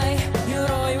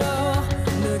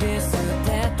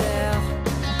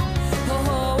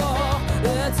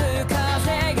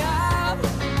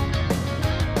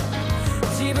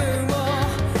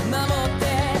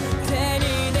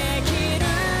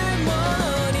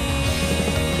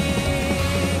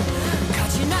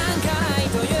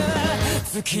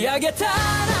 突き上げたナン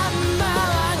バー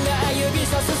ワンが指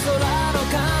さす空の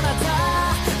彼方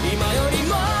今より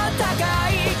も高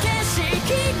い景色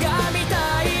が見た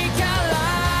いか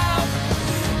ら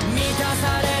満た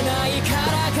されないカ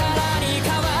ラカラに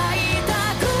乾いた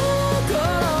心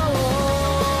を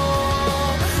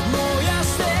燃や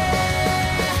して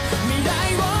未来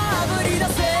をあぶり出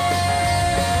せ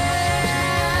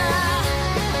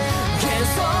幻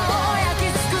想を焼き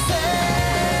尽くせ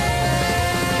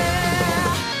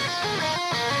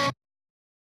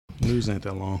News ain't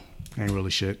that long. Ain't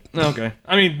really shit. Okay.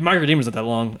 I mean, My Hero Academia's not that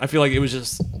long. I feel like it was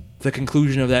just the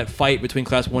conclusion of that fight between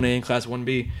Class 1A and Class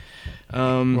 1B.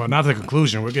 Well, not the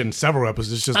conclusion. We're getting several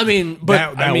episodes. It's just I mean,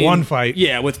 but that one fight.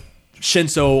 Yeah, with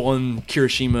Shinso on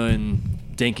Kirishima and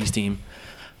Denki's team.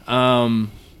 The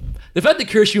fact that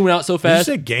Kirishima went out so fast.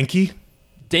 Did you say Genki?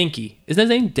 Denki. Isn't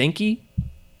that his name? Denki?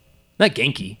 Not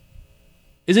Genki.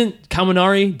 Isn't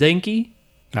Kaminari Denki?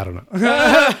 I don't know.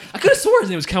 I could have swore his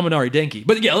name was Kaminari Denki.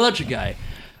 But yeah, electric guy.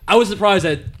 I was surprised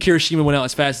that Kirishima went out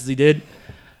as fast as he did.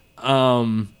 I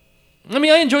mean,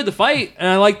 I enjoyed the fight, and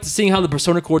I liked seeing how the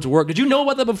Persona Chords work. Did you know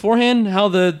about that beforehand?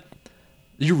 Did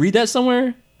you read that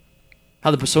somewhere?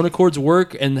 How the Persona Chords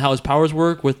work and how his powers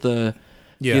work with the...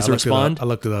 Yeah, I respond. I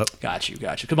looked it up. Got you.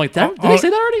 Cause I'm like, did I say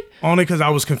that already? Only because I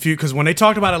was confused. Because when they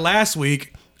talked about it last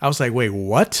week, I was like, wait,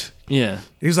 what? Yeah.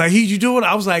 He was like, you do it?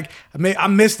 I was like, I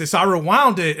missed it. So I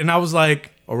rewound it, and I was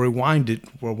like, rewound it.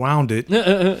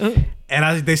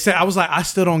 And they said, I was like, I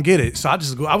still don't get it. So I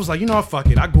was like, you know what, fuck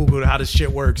it. I Googled how this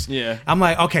shit works. Yeah. I'm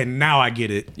like, okay, now I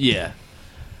get it. Yeah.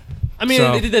 I mean,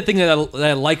 they did that thing that I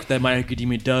like that My Hero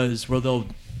Academia does, where they'll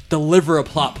deliver a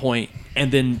plot point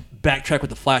and then backtrack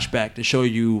with the flashback to show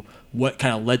you what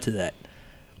kind of led to that.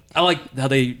 I like how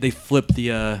they flip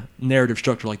the narrative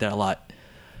structure like that a lot.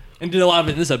 And did a lot of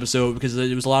it in this episode because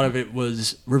a lot of it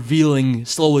was revealing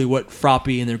slowly what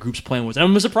Froppy and their group's plan was. And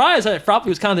I'm surprised that Froppy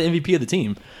was kind of the MVP of the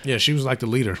team. Yeah, she was like the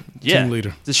leader, team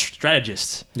leader. The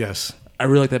strategist. Yes. I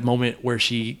really like that moment where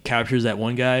she captures that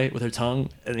one guy with her tongue.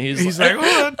 And he's like,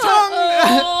 oh, tongue!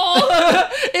 Oh,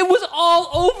 it was all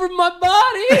over my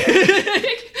body.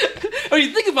 When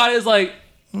you think about it, it's like...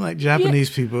 I'm like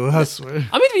Japanese people, I swear.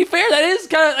 I mean, to be fair, that is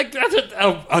kind of like that's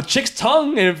a chick's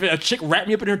tongue. And if a chick wrapped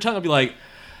me up in her tongue, I'd be like...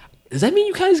 Does that mean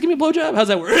you kind of just give me a blowjob? How's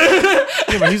that work?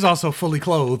 Yeah, but he's also fully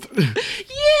clothed. Yeah,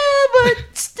 but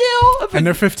still. And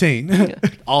they're 15.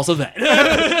 Also that.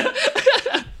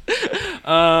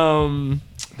 I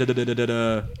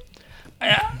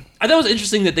thought it was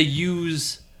interesting that they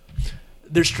use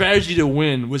their strategy to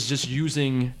win was just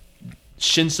using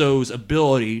Shinso's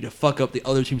ability to fuck up the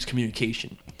other team's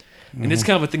communication. And it's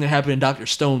kind of a thing that happened in Dr.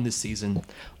 Stone this season,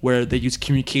 where they use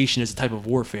communication as a type of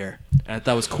warfare. And I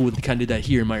thought it was cool that they kind of did that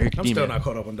here in My Hero Academia. I'm still not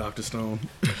caught up on Dr. Stone.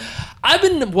 I've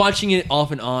been watching it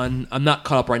off and on. I'm not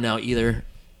caught up right now either.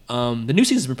 The new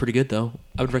season's been pretty good, though.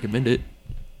 I would recommend it.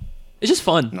 It's just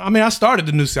fun. I mean, I started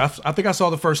the new season. I think I saw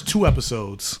the first 2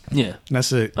 episodes. Yeah. And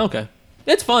that's it. Okay.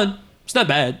 It's fun. It's not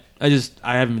bad. I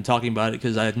haven't been talking about it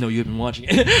because I know you've been watching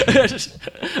it.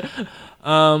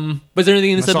 But is there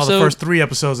anything in this episode? I saw the first 3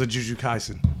 episodes of Jujutsu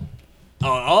Kaisen.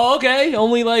 Oh, okay.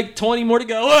 Only like 20 more to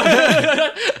go.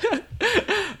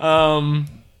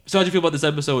 So how'd you feel about this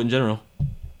episode in general?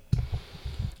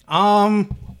 I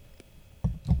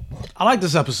like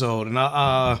this episode, and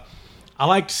I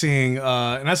liked seeing,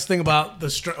 and that's the thing about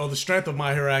the strength of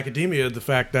My Hero Academia, the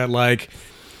fact that like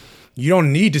you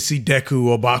don't need to see Deku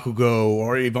or Bakugo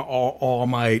or even All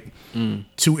Might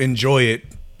to enjoy it.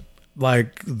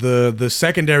 Like the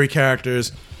secondary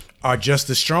characters are just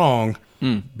as strong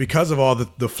because of all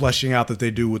the fleshing out that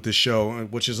they do with this show,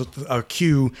 which is a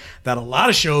cue that a lot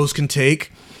of shows can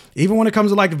take, even when it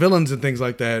comes to like villains and things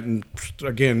like that. And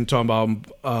again,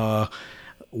 talking about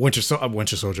Winter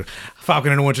Soldier,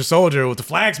 Falcon and the Winter Soldier with the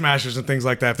Flag Smashers and things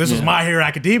like that. If this was My Hero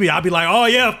Academia, I'd be like, oh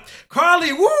yeah,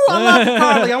 Carly, woo, I love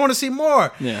Carly, I want to see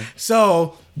more. Yeah.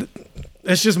 So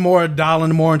it's just more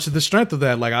dialing more into the strength of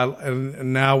that. Like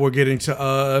and now we're getting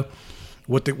to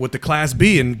with the Class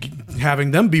B and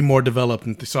having them be more developed.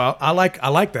 And so I like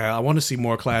that. I want to see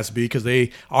more Class B because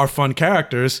they are fun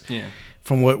characters. Yeah.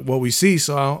 From what we see.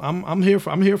 So I'm here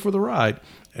for the ride.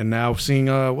 And now seeing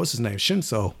what's his name,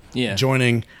 Shinso,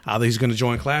 joining. Either he's going to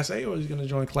join Class A or he's going to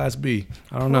join Class B.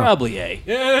 I don't know. Probably A.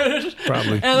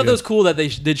 Probably. And I thought it was cool that they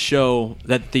did show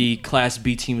that the Class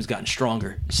B team has gotten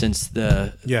stronger since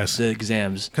the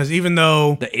exams. Because even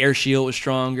though the air shield was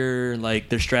stronger, like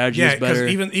their strategy is better.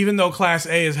 Because even though Class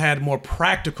A has had more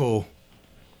practical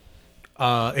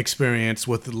experience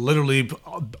with literally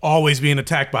always being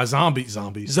attacked by zombies,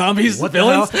 what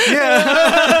villains.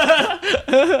 Yeah.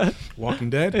 Walking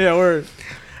Dead. Yeah, word.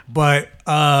 But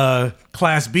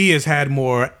Class B has had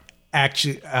more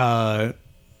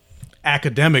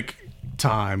academic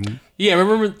time. Yeah, I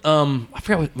remember. I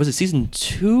forgot. Was it season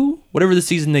 2? Whatever the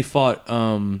season they fought.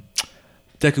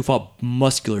 Deku fought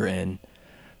Muscular in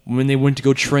when they went to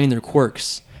go train their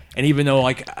quirks, and even though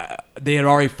like they had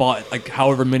already fought like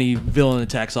however many villain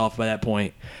attacks off by that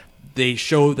point, they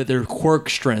showed that their quirk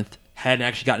strength hadn't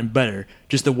actually gotten better.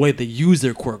 Just the way they use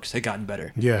their quirks had gotten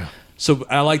better. Yeah. So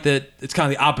I like that it's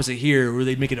kind of the opposite here, where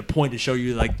they make it a point to show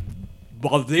you like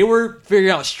while they were figuring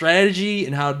out strategy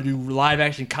and how to do live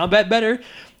action combat better,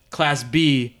 Class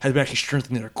B has been actually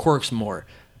strengthening their quirks more.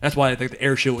 That's why I think the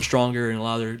air shield was stronger and a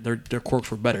lot of their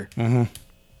quirks were better. Mm-hmm.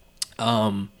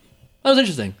 That was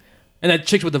interesting. And that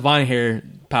chick with the vine hair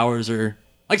powers are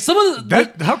like some of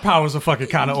the her powers are fucking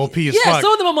kind of OP as fuck. Yeah,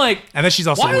 some of them I'm like, and then she's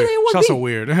also why weird. are they in She's 1B? also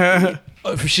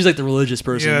weird. She's like the religious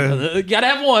person. Yeah. You gotta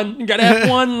have one. You gotta have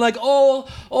one. Like, oh,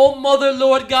 Mother,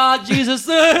 Lord God, Jesus,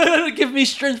 give me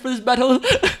strength for this battle.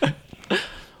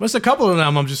 There's a couple of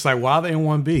them. I'm just like, why are they in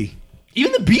 1B?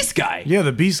 Even the Beast guy. Yeah,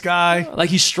 the Beast guy. Like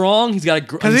he's strong. He's got a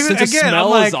even, sense of again, smell.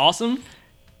 I'm like, is awesome.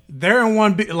 They're in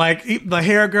 1B. Like the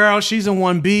hair girl, she's in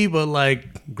 1B, but like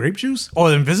grape juice or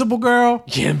the Invisible Girl.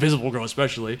 Yeah, Invisible Girl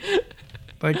especially.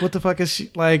 Like what the fuck is she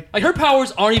like? Like her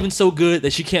powers aren't even so good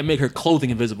that she can't make her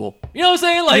clothing invisible. You know what I'm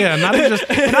saying? Like yeah, not even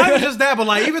just that, but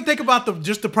like even think about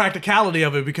the practicality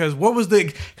of it. Because what was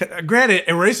the granted,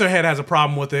 Eraserhead has a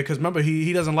problem with it because remember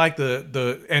he doesn't like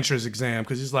the entrance exam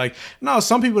because he's like, no,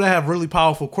 some people that have really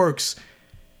powerful quirks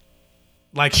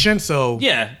like Shinso,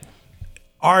 yeah,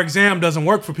 our exam doesn't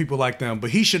work for people like them, but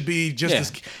he should be just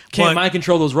as can't mind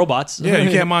control those robots. Yeah,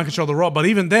 you can't mind control the robot. But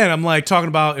even then, I'm like talking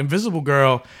about Invisible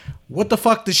Girl. What the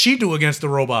fuck does she do against the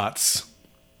robots?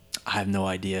 I have no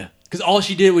idea. Because all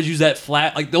she did was use that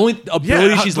flat, like the only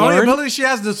ability she's the only learned. ability she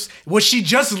has this was she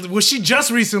just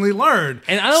recently learned.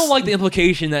 And I don't like the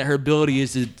implication that her ability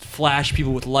is to flash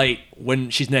people with light when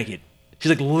she's naked. She's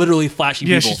like literally flashing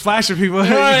people. Yeah, she's flashing people.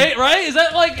 Right? Is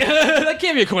that like that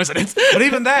can't be a coincidence? But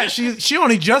even that, she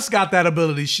only just got that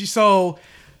ability. So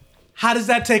how does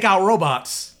that take out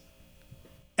robots?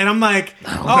 And I'm like,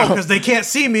 because they can't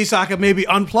see me, so I could maybe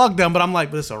unplug them. But I'm like,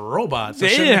 but it's a robot. So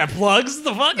they didn't have plugs.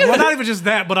 The fuck? Well, not even just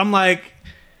that, but I'm like,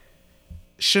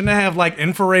 shouldn't it have like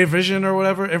infrared vision or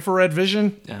whatever? Infrared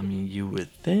vision? I mean, you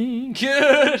would think.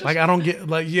 Like, I don't get,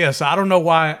 like, yeah, so I don't know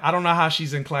why. I don't know how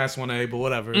she's in Class 1A, but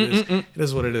whatever. It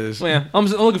is what it is. Well, yeah, I'm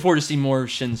looking forward to seeing more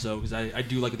Shinzo because I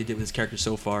do like what they did with his character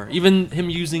so far. Even him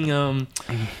using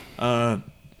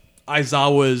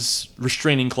Aizawa's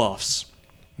restraining cloths.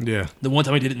 Yeah. The one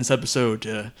time I did it in this episode.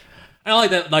 I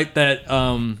like that.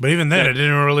 But even then, it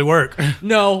didn't really work.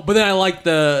 No, but then I like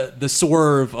the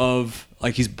swerve of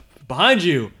like he's behind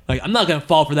you. Like I'm not gonna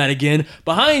fall for that again.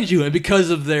 Behind you, and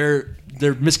because of their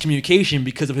miscommunication,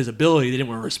 because of his ability, they didn't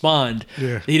want to respond.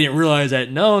 Yeah. He didn't realize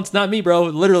that. No, it's not me, bro.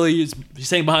 Literally, he's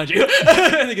saying behind you.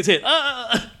 I think it's hit.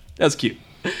 That's cute.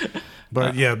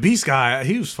 But yeah, Beast guy,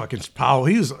 he was fucking powerful.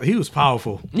 He was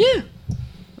powerful. Yeah.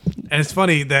 And it's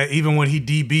funny that even when he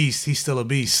de-beast, he's still a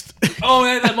beast. Oh,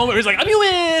 man, that moment where he's like, I'm you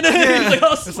in. Yeah. Like,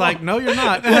 oh, it's like, no, you're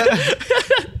not.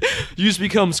 You just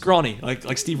become scrawny,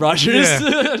 like Steve Rogers.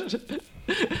 Yeah.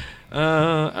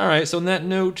 All right, so on that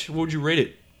note, what would you rate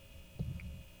it?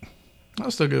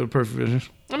 I'll still give it a perfect vision.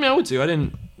 I mean, I would too.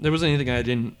 There wasn't anything I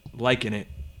didn't like in it.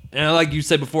 And like you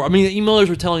said before, I mean, the emailers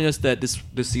were telling us that this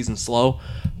season's slow,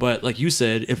 but like you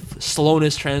said, if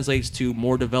slowness translates to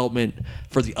more development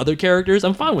for the other characters,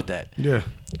 I'm fine with that. Yeah.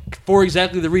 For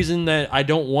exactly the reason that I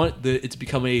don't want it to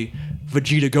become a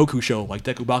Vegeta Goku show, like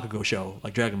Deku Bakugo show,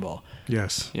 like Dragon Ball.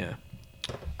 Yes. Yeah.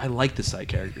 I like the side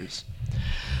characters.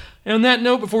 And on that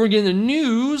note, before we get into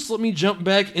news, let me jump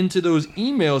back into those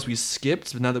emails we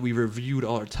skipped, now that we've reviewed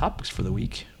all our topics for the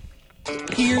week.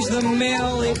 Here's the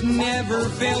mail, it never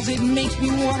fails. It makes me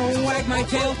want to wag my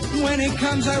tail. When it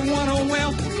comes, I want to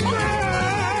wail.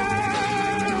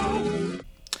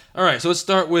 All right, so let's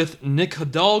start with Nick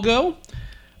Hidalgo.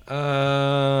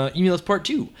 Emails part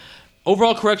 2.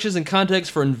 Overall corrections and context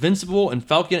for Invincible and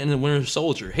Falcon and the Winter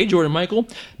Soldier. Hey, Jordan Michael.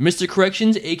 Mr.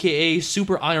 Corrections, a.k.a.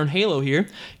 Super Iron Halo here,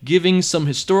 giving some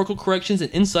historical corrections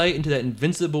and insight into that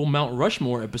Invincible Mount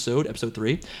Rushmore episode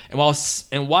 3,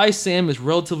 and why Sam is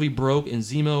relatively broke and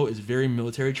Zemo is very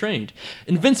military trained.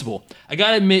 Invincible. I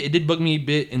gotta admit, it did bug me a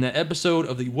bit in that episode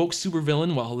of the woke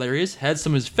supervillain, while hilarious, had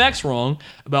some of his facts wrong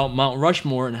about Mount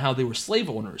Rushmore and how they were slave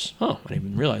owners. I didn't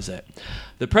even realize that.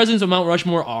 The presidents of Mount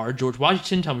Rushmore are George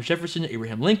Washington, Thomas Jefferson,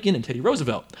 Abraham Lincoln, and Teddy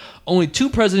Roosevelt. Only 2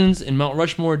 presidents in Mount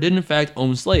Rushmore did in fact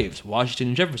own slaves, Washington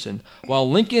and Jefferson, while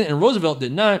Lincoln and Roosevelt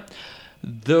did not.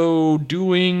 Though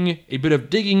doing a bit of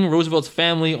digging, Roosevelt's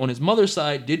family on his mother's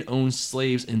side did own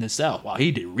slaves in the South. Wow,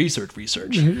 he did research.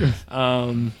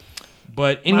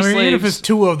 But any slaves, even if it's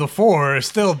 2 of the 4, it's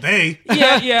still they.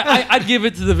 I'd give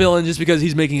it to the villain just because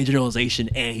he's making a generalization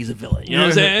and he's a villain. You know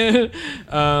what I'm saying?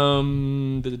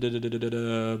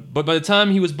 But by the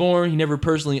time he was born, he never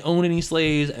personally owned any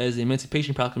slaves, as the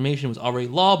Emancipation Proclamation was already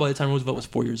law by the time Roosevelt was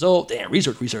 4 years old. Damn,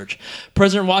 research.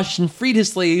 President Washington freed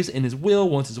his slaves in his will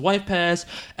once his wife passed.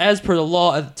 As per the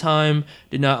law at the time,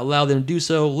 did not allow them to do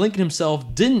so. Lincoln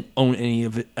himself didn't own any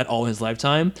of it at all in his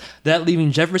lifetime. That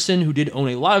leaving Jefferson, who did own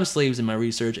a lot of slaves in my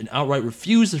research, and outright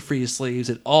refused to free his slaves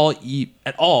at all,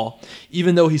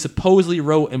 even though he supposedly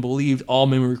wrote and believed all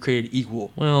men were created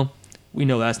equal. Well, we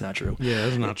know that's not true. Yeah,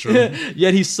 that's not true.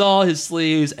 Yet he saw his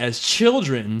slaves as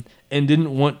children and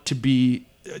didn't want to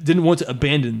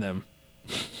abandon them.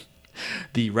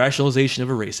 The rationalization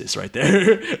of a racist right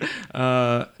there.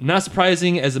 Not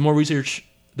surprising, as the more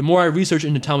I research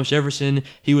into Thomas Jefferson,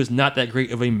 he was not that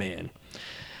great of a man.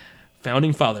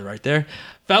 Founding father right there.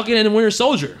 Falcon and the Winter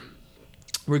Soldier.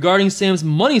 Regarding Sam's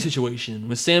money situation,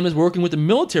 when Sam is working with the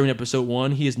military in episode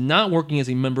 1, he is not working as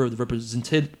a member of the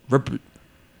representative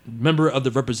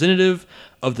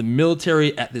of the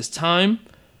military at this time,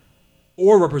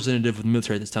 or representative of the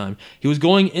military at this time. He was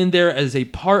going in there as a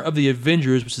part of the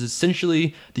Avengers, which is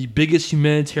essentially the biggest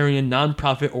humanitarian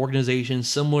non-profit organization,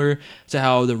 similar to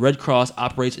how the Red Cross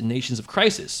operates in nations of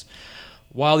crisis.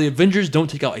 While the Avengers don't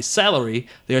take out a salary,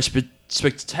 they are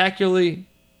spectacularly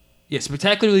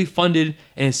funded,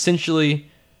 and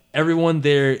essentially everyone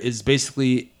there is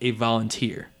basically a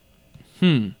volunteer.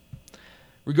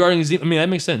 Regarding Zemo, that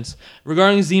makes sense.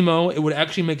 Regarding Zemo, it would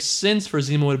actually make sense for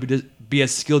Zemo to be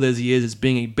as skilled as he is, as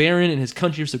being a baron in his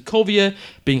country of Sokovia,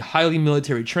 being highly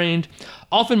military trained.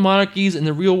 Often monarchies in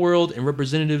the real world and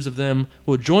representatives of them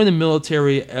will join the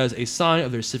military as a sign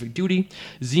of their civic duty.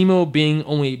 Zemo, being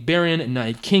only a baron and not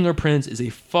a king or prince, is he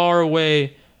is far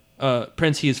away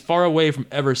from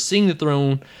ever seeing the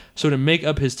throne, so to make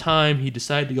up his time, he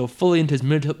decided to go fully into his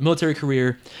military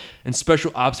career and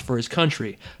special ops for his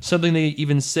country, something they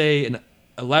even say and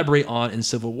elaborate on in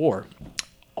Civil War.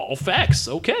 All facts,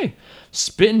 okay.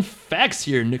 Spitting facts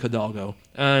here, Nick Hidalgo.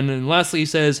 And then lastly, he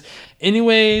says,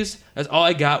 anyways, that's all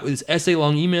I got with this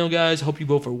essay-long email, guys. Hope you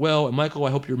both are well. And Michael, I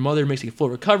hope your mother makes a full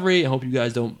recovery. I hope you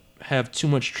guys don't have too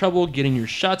much trouble getting your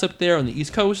shots up there on the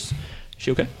East Coast. Is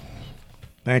she okay?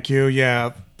 Thank you.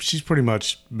 Yeah, she's pretty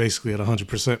much basically at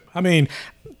 100%. I mean,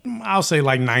 I'll say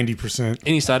like 90%.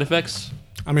 Any side effects?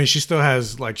 I mean, she still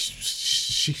has like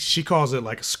she calls it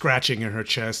like a scratching in her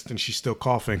chest, and she's still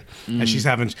coughing, and she's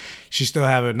still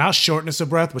having not shortness of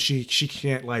breath, but she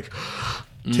can't like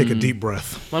take a deep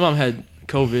breath. My mom had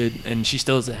COVID, and she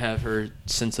still doesn't have her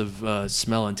sense of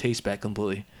smell and taste back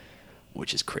completely,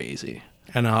 which is crazy.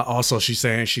 And also, she's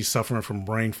saying she's suffering from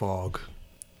brain fog.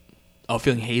 Oh,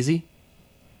 feeling hazy?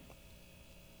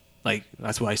 Like,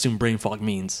 that's what I assume brain fog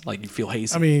means. Like, you feel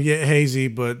hazy. I mean, yeah, hazy,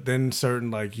 but then certain,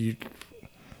 like, you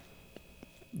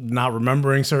not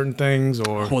remembering certain things,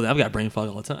 or... Well, I've got brain fog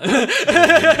all the time.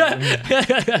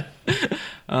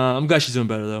 I'm glad she's doing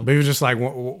better, though. But it was just, like,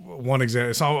 one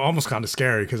example. It's almost kind of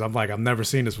scary, because I'm like, I've never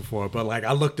seen this before. But, like,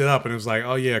 I looked it up, and it was like,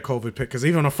 oh, yeah, COVID. Because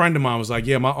even a friend of mine was like,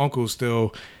 yeah, my uncle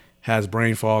still has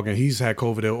brain fog, and he's had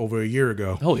COVID over a year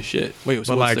ago. Holy shit. Wait,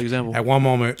 so but what's like, the example? At one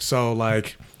moment, so,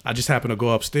 like... I just happened to go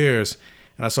upstairs,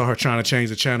 and I saw her trying to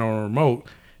change the channel on the remote.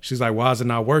 She's like, why is it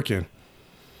not working?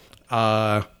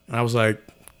 And I was like,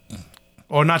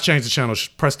 or not change the channel,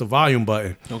 press the volume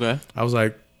button. Okay. I was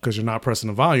like, because you're not pressing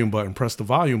the volume button, press the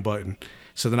volume button.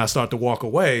 So then I start to walk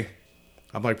away.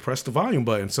 I'm like, press the volume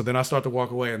button. So then I start to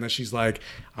walk away, and then she's like,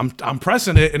 I'm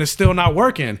pressing it, and it's still not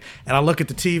working. And I look at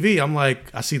the TV. I'm like,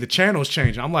 I see the channels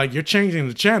changing. I'm like, you're changing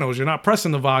the channels. You're not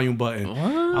pressing the volume button. What?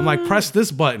 I'm like, press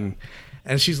this button.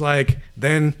 And she's like,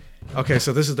 then, okay,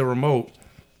 so this is the remote.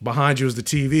 Behind you is the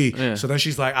TV. Yeah. So then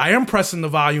she's like, I am pressing the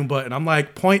volume button. I'm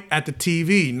like, point at the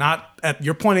TV, not at,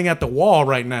 you're pointing at the wall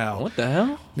right now. What the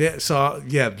hell? Yeah, so,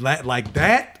 yeah, like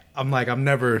that, I'm like, I've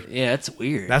never. Yeah, that's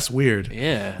weird. That's weird.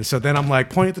 Yeah. And so then I'm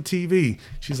like, point at the TV.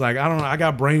 She's like, I don't know, I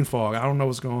got brain fog. I don't know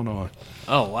what's going on.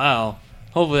 Oh, wow.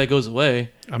 Hopefully that goes away.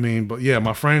 I mean,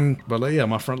 my friend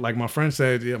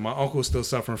said, yeah, my uncle's still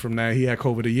suffering from that. He had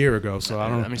COVID a year ago, so I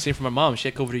don't. I mean, same for my mom. She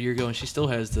had COVID a year ago, and she still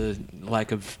has the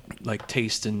lack of like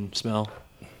taste and smell.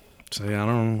 So yeah, I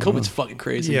don't. COVID's fucking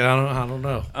crazy. Yeah, I don't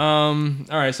know.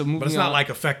 All right, so moving But it's not on. like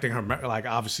affecting her. Like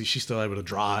obviously, she's still able to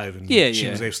drive, and Yeah, she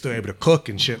yeah. was still able to cook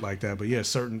and shit like that. But yeah,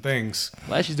 certain things.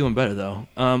 Glad she's doing better though.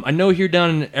 I know here down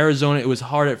in Arizona it was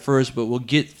hard at first, but we'll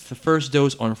get the first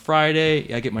dose on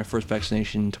Friday. I get my first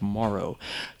vaccination tomorrow.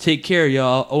 Take care,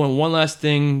 y'all. Oh, and one last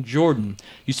thing, Jordan,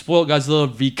 you spoiled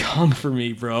Godzilla v Kong for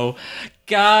me, bro.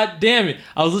 God damn it.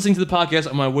 I was listening to the podcast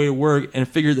on my way to work and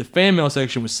figured the fan mail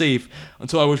section was safe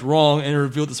until I was wrong and it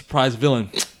revealed the surprise villain.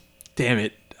 Damn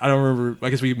it. I don't remember. I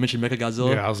guess we mentioned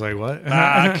Mechagodzilla. Yeah, I was like, what?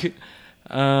 Fuck.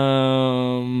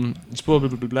 Blah, blah,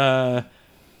 blah, blah.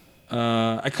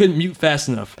 I couldn't mute fast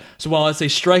enough. So while I say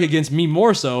strike against me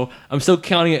more so, I'm still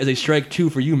counting it as a strike 2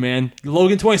 for you, man.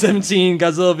 Logan 2017,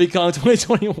 Godzilla v Kong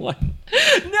 2021.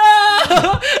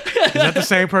 No! Is that the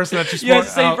same person that you spoiled? Yeah,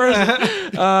 it's the same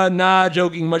person. Nah,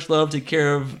 joking. Much love. Take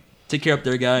care up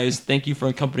there, guys. Thank you for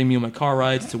accompanying me on my car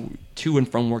rides to and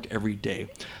from work every day.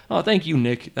 Oh, thank you,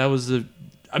 Nick. That was it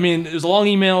was a long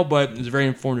email, but it was a very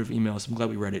informative email, so I'm glad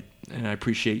we read it, and I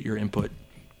appreciate your input.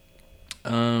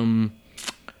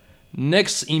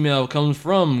 Next email comes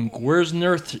from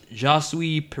Guersnerth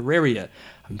Jasui Pereira.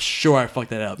 I'm sure I fucked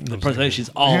that up. The pronunciation's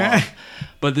all off.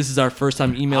 But this is our first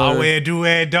time emailer.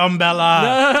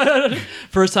 Dumbella.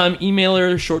 First time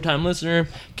emailer, short time listener.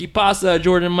 Que pasa,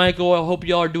 Jordan and Michael? I hope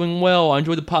y'all are doing well. I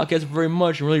enjoyed the podcast very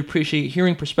much and really appreciate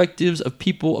hearing perspectives of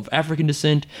people of African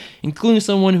descent, including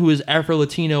someone who is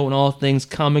Afro-Latino in all things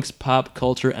comics, pop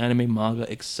culture, anime, manga,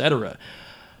 etc.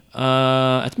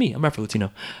 That's me. I'm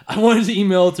Afro-Latino. I wanted to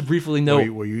email to briefly note.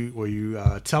 Were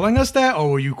you telling us that,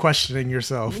 or were you questioning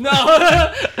yourself? No.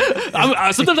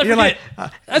 Sometimes I You're forget. like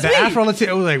That's the me.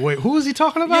 Afro-Latino. I was like, wait, who is he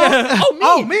talking about? Yeah.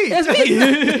 Oh, me. That's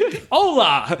me.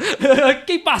 Hola.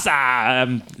 ¿Qué pasa?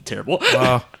 I'm terrible.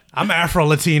 I'm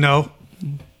Afro-Latino.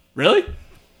 Really?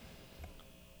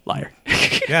 Liar.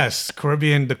 Yes,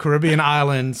 the Caribbean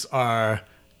islands are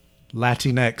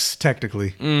Latinx,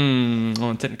 technically.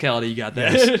 On technicality, you got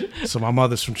that. Yes. So my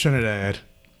mother's from Trinidad,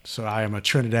 so I am a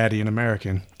Trinidadian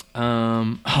American.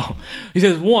 He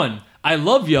says, 1, I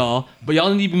love y'all, but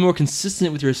y'all need to be more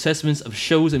consistent with your assessments of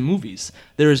shows and movies.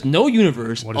 There is no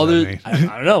universe What does that mean?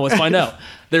 I don't know, let's find out.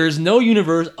 There is no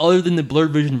universe other than the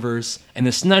Blurred Vision verse and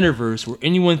the Snyderverse where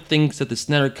anyone thinks that the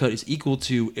Snyder Cut is equal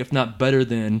to, if not better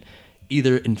than,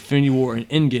 either Infinity War and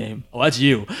Endgame. Oh, that's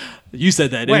you. You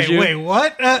said that, didn't you? Wait,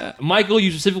 what? Michael,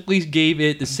 you specifically gave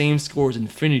it the same score as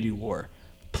Infinity War.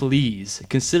 Please,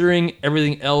 considering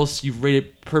everything else you've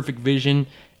rated Perfect Vision,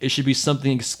 it should be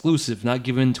something exclusive, not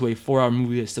given to a 4-hour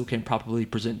movie that still can't properly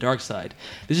present Darkseid.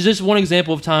 This is just one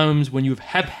example of times when you've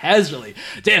haphazardly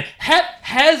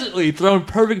thrown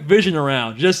Perfect Vision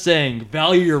around, just saying,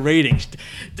 value your ratings.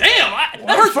 Damn,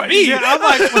 that hurts me. Yeah, I'm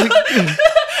like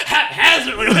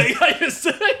haphazardly, like I just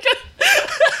said.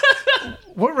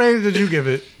 what rating did you give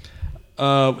it?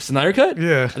 Snyder Cut?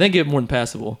 Yeah. I think give it more than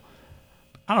passable.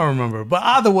 I don't remember, but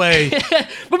either way,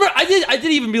 Remember, I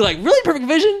did even be like, really, Perfect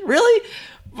Vision, really?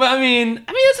 But I mean,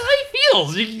 that's how he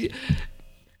feels.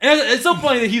 And it's so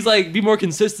funny that he's like, be more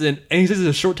consistent, and he says he's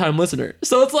a short time listener.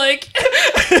 So it's like,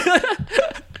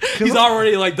 he's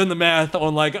already like done the math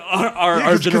on like our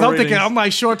because general I'm thinking, ratings. I'm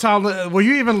like short time. Were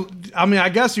you even? I mean, I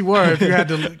guess you were if you had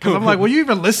to. Because I'm like, were you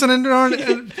even listening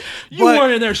during? You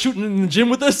weren't in there shooting in the gym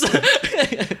with us.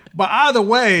 But either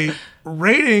way,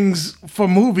 ratings for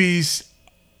movies,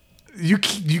 you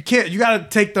can't. You got to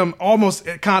take them almost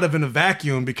kind of in a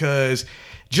vacuum because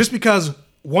just because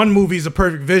one movie is a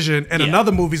Perfect Vision and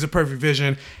another movie is a Perfect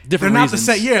Vision, Different they're not reasons.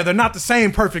 the same. Yeah, they're not the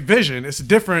same Perfect Vision. It's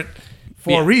different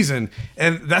for a reason,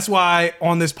 and that's why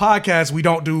on this podcast we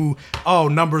don't do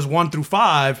numbers 1 through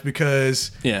 5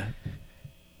 because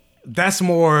that's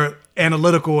more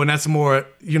analytical and that's more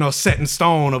set in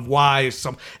stone of why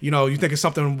some you think it's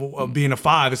something of being a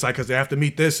 5. It's like because they have to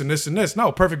meet this and this and this.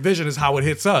 No, Perfect Vision is how it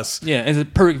hits us. Yeah, and it's a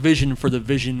perfect vision for the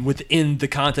vision within the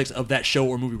context of that show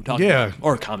or movie we're talking about,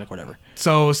 or a comic, whatever.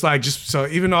 So it's like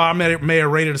even though I may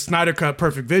have rated a Snyder Cut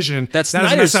Perfect Vision, That's that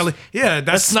doesn't Snyder's- necessarily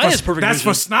that's Snyder's Perfect That's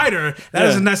Vision. for Snyder. That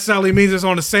doesn't necessarily mean it's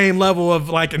on the same level of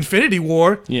like Infinity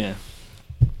War. Yeah,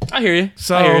 I hear you.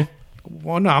 So I hear you.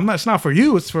 well, no, I'm not. It's not for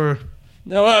you. It's for.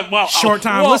 No,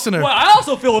 Short-time listener. Well, I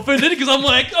also feel offended because I'm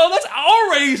like, that's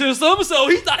our rating system, so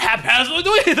he's not haphazardly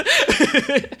doing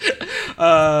it.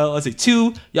 Let's see.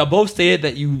 2, y'all both stated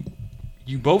that you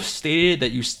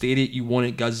stated you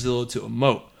wanted Godzilla to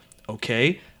emote.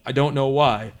 Okay, I don't know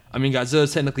why. I mean, Godzilla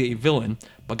is technically a villain,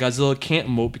 but Godzilla can't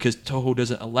emote because Toho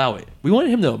doesn't allow it. We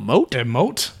wanted him to emote?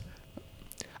 Emote?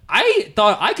 I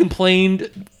thought I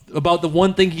complained about the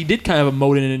one thing he did kind of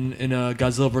emote in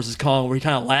Godzilla vs. Kong, where he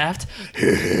kind of laughed.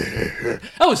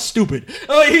 That was stupid.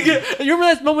 Like, you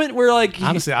remember that moment where like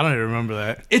honestly, I don't even remember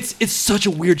that. It's such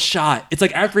a weird shot. It's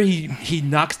like after he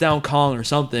knocks down Kong or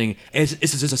something, and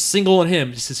it's just a single on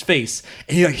him, just his face,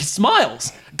 and he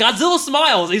smiles. Godzilla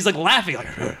smiles. And he's like laughing. Like,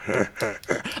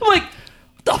 I'm like,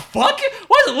 the fuck?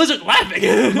 Why is the lizard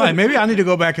laughing? Like, maybe I need to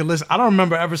go back and listen. I don't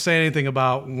remember ever saying anything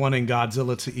about wanting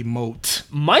Godzilla to emote.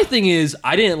 My thing is,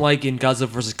 I didn't like in Godzilla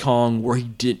vs. Kong where he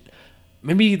did.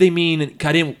 Maybe they mean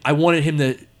I wanted him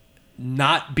to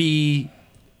not be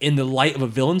in the light of a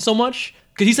villain so much,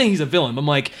 because he's saying he's a villain. I'm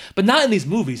like, but not in these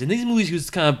movies. In these movies, he was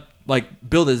kind of like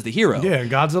billed as the hero. Yeah,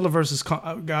 Godzilla versus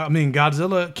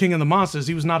Godzilla King of the Monsters,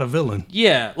 he was not a villain.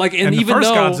 Yeah, like and the even first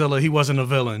though Godzilla, he wasn't a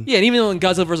villain. Yeah, and even though in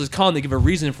Godzilla vs. Kong they give a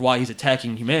reason for why he's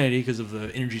attacking humanity because of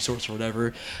the energy source or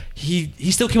whatever, he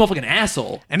still came off like an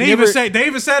asshole. And they even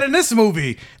said in this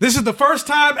movie, this is the first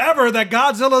time ever that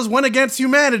Godzilla's went against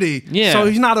humanity. Yeah, so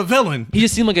he's not a villain. He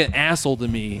just seemed like an asshole to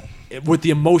me with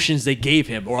the emotions they gave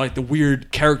him, or like the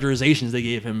weird characterizations they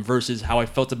gave him versus how I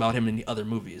felt about him in the other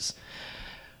movies.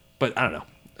 But I don't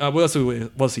know. What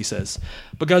else he says?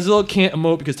 But Godzilla can't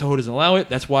emote because Toho doesn't allow it.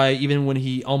 That's why even when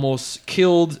he almost got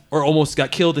killed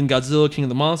in Godzilla King of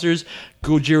the Monsters,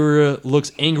 Gojira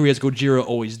looks angry as Gojira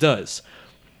always does.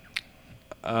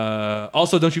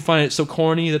 Also, don't you find it so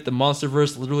corny that the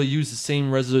MonsterVerse literally used the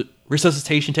same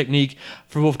resuscitation technique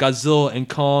for both Godzilla and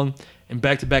Kong in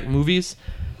back-to-back movies?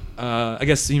 I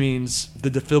guess he means the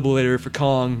defibrillator for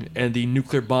Kong and the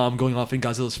nuclear bomb going off in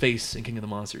Godzilla's face in King of the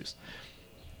Monsters.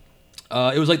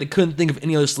 It was like they couldn't think of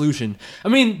any other solution. I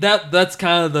mean, that's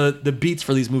kind of the beats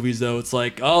for these movies, though. It's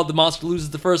like, oh, the monster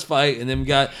loses the first fight, and then we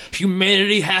got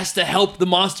humanity has to help the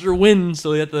monster win,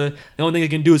 so the only thing they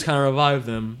can do is kind of revive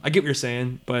them. I get what you're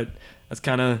saying, but that's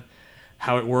kind of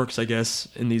how it works, I guess,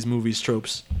 in these movies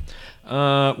tropes.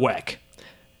 Whack.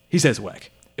 He says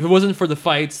whack. If it wasn't for the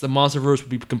fights, the MonsterVerse would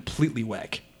be completely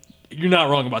whack. You're not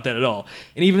wrong about that at all.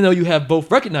 And even though you have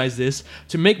both recognized this,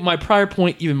 to make my prior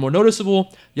point even more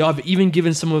noticeable, y'all have even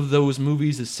given some of those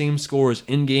movies the same score as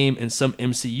Endgame and some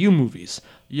MCU movies.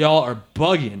 Y'all are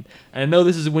bugging. And I know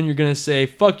this is when you're going to say,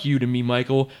 fuck you to me,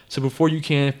 Michael. So before you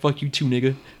can, fuck you too,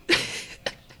 nigga.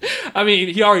 I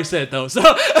mean, he already said it, though, so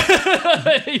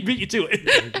he beat you to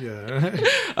it.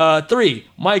 Yeah. 3,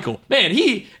 Michael. Man,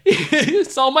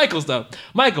 it's all Michael stuff.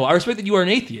 Michael, I respect that you are an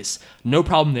atheist. No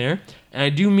problem there. And I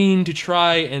do mean to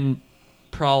try and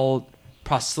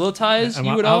proselytize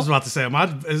you at all. I was about to say,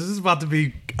 is this about to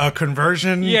be a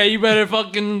conversion? Yeah, you better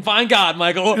fucking find God,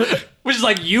 Michael. Which is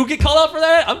like, you get called out for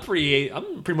that? I'm pretty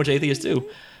much atheist too.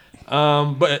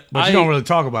 But you don't really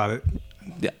talk about it.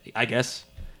 Yeah, I guess.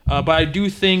 But I do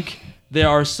think there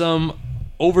are some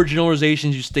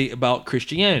overgeneralizations you state about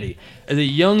Christianity. As a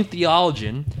young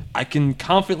theologian, I can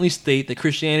confidently state that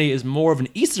Christianity is more of an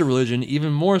Eastern religion,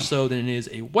 even more so than it is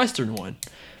a Western one.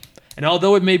 And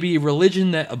although it may be a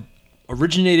religion that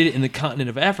originated in the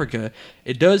continent of Africa,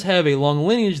 it does have a long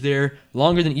lineage there,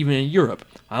 longer than even in Europe.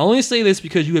 I only say this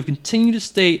because you have continued to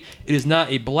state it is not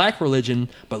a black religion,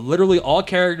 but literally all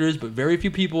characters, but very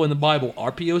few people in the Bible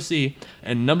are POC,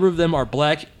 and a number of them are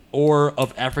black or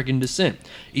of African descent.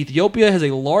 Ethiopia has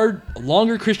a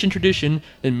longer Christian tradition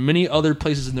than many other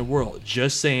places in the world.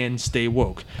 Just saying, stay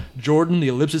woke. Jordan, the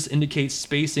ellipsis indicates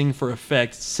spacing for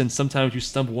effect, since sometimes you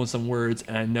stumble on some words,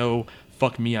 and I know,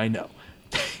 fuck me, I know.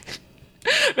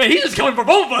 Man, he's just coming for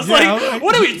both of us. Yeah, like,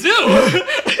 what do we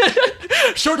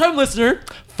do? Short-time listener,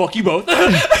 fuck you both.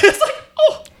 It's like,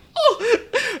 oh.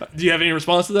 Do you have any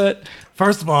response to that?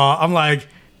 First of all, I'm like,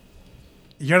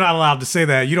 you're not allowed to say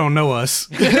that. You don't know us.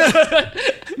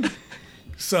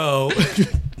 So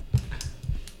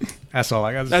that's all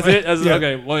I got to say. That's it?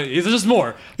 Okay. Well, there's just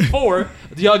more. 4,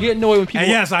 do y'all get annoyed when people... And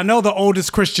yes, I know the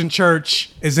oldest Christian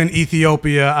church is in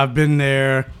Ethiopia. I've been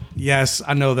there. Yes,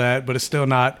 I know that. But it's still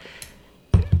not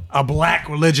a black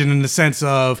religion in the sense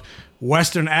of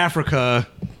Western Africa.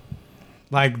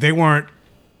 Like, they weren't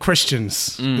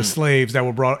Christians, the slaves that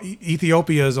were brought...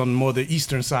 Ethiopia is on more the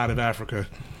eastern side of Africa.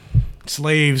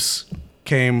 Slaves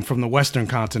came from the Western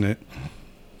continent.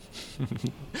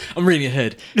 I'm reading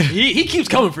ahead. He keeps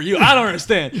coming for you. I don't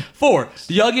understand. 4,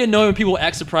 do y'all get annoyed when people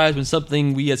act surprised when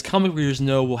something we as comic readers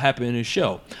know will happen in a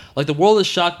show? Like the world is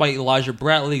shocked by Elijah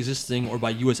Bradley existing, or by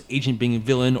U.S. Agent being a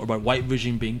villain, or by White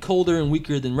Vision being colder and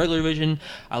weaker than regular Vision.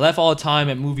 I laugh all the time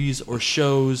at movies or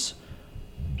shows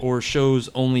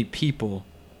only people.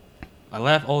 I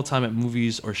laugh all the time at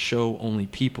movies or show only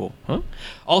people. Huh?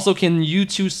 Also, can you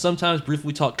two sometimes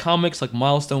briefly talk comics like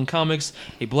Milestone Comics,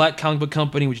 a black comic book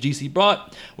company which DC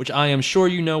bought, which I am sure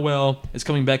you know well, is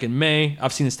coming back in May.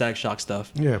 I've seen the Static Shock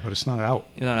stuff. Yeah, but it's not out.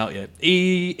 It's not out yet.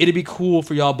 It'd be cool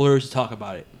for y'all blurs to talk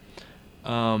about it.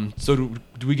 So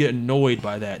do we get annoyed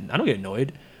by that? I don't get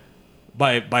annoyed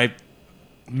by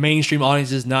mainstream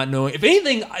audiences not knowing. If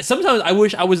anything, sometimes I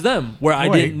wish I was them, where I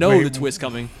didn't know the twist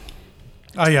coming.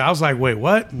 Oh yeah, I was like, wait,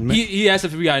 what? He asked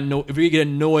if we get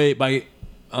annoyed by,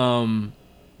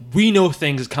 we know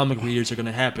things as comic readers are going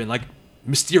to happen, like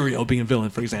Mysterio being a villain,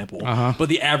 for example. But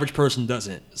the average person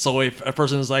doesn't. So if a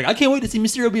person is like, I can't wait to see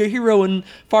Mysterio be a hero in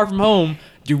Far From Home,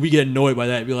 do we get annoyed by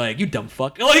that and be like, you dumb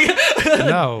fuck? Like,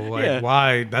 no, like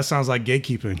why? That sounds like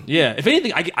gatekeeping. Yeah, if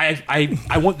anything,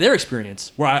 I want their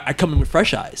experience where I come in with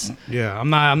fresh eyes. Yeah,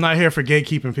 I'm not here for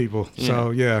gatekeeping people. Yeah.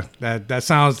 So yeah, that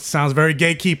sounds very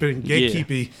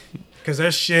gatekeepy. Because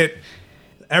there's shit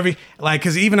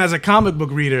because even as a comic book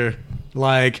reader,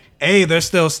 like there's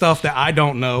still stuff that I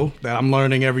don't know that I'm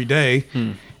learning every day.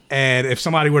 And if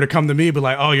somebody were to come to me and be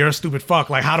like, oh, you're a stupid fuck,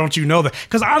 like, how don't you know that?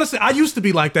 Because honestly, I used to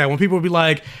be like that when people would be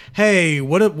like, hey,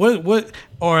 what,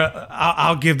 or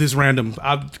I'll give this random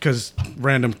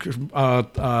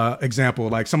example.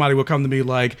 Like somebody would come to me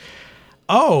like,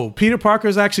 oh, Peter Parker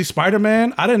is actually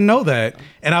Spider-Man? I didn't know that.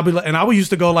 And I'll be like, and I would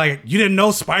used to go like, you didn't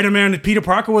know Spider-Man and Peter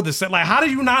Parker were the same? Like, how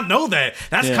do you not know that?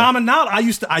 That's common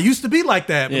knowledge. I used to be like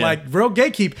that, like real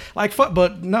gatekeep. Like, fuck,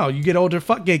 but no, you get older,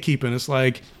 fuck gatekeeping. It's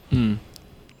like,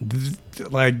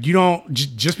 like you don't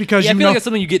just because I you feel know like it's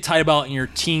something you get tight about in your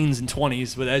teens and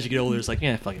 20s, but as you get older, it's like,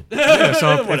 yeah, fuck it. Yeah,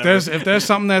 so if there's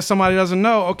something that somebody doesn't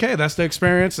know, okay, that's the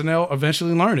experience, and they'll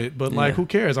eventually learn it. But like, who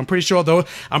cares? I'm pretty sure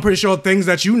things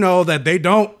that you know that they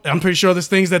don't. I'm pretty sure there's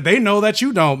things that they know that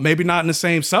you don't. Maybe not in the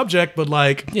same subject, but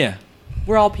like, yeah,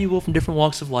 we're all people from different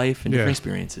walks of life and different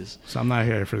experiences. So I'm not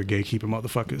here for the gatekeeping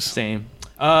motherfuckers. Same.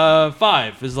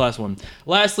 5 is the last one.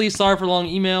 Lastly, sorry for the long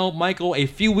email. Michael, a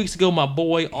few weeks ago, my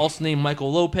boy, also named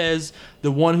Michael Lopez,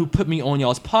 the one who put me on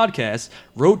y'all's podcast,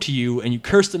 wrote to you and you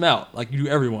cursed him out like you do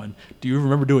everyone. Do you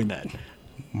remember doing that?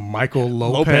 Michael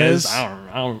Lopez? I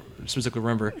don't specifically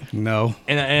remember. No.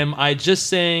 And am I just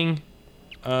saying,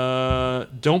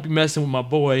 don't be messing with my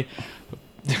boy.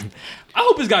 I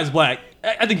hope this guy's black.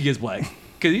 I think he is black.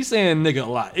 Because he's saying nigga a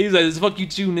lot. He's like, fuck you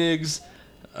two niggas.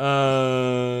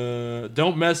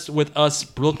 Don't mess with us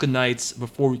Brooklynites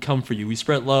before we come for you. We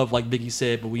spread love like Biggie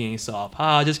said, but we ain't soft.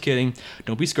 Just kidding.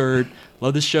 Don't be scared.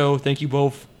 Love the show. Thank you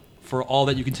both for all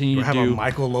that you continue to do. I have a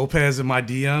Michael Lopez in my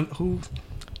DM. Who?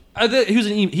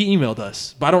 He emailed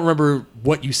us, but I don't remember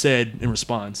what you said in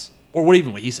response or what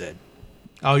he said.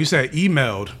 Oh, you said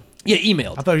emailed. Yeah,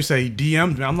 emailed. I thought you said he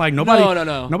DM'd me. I'm like, nobody.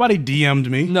 No. Nobody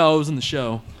DM'd me. No, it was in the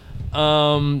show.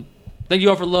 Thank you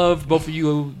all for love, both of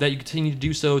you, that you continue to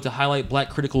do so to highlight black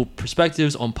critical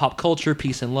perspectives on pop culture,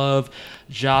 peace and love.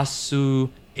 Jasu,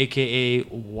 a.k.a.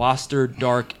 Waster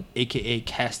Dark, a.k.a.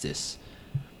 Castus.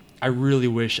 I really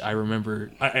wish I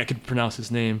remember. I could pronounce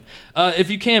his name. If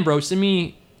you can, bro, send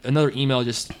me another email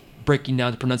just breaking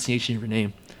down the pronunciation of your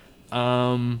name.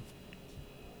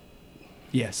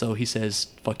 Yeah, so he says,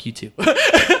 fuck you too.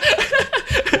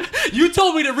 You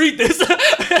told me to read this.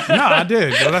 No, I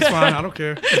did. Well, that's fine. I don't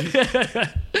care.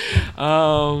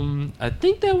 I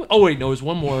think that... Oh, wait. No, there's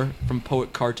one more from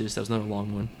Poet Cartus. That was another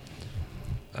long one.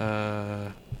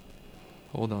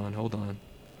 Hold on.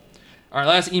 All right,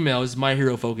 last email is My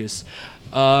Hero Focus.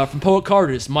 From Poet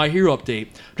Cartus, My Hero Update.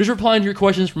 Just replying to your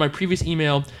questions from my previous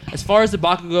email. As far as the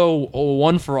Bakugo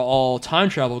One for All time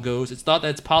travel goes, it's thought that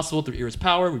it's possible through Ira's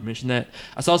power. We mentioned that.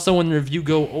 I saw someone in the review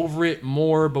go over it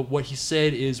more, but what he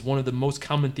said is one of the most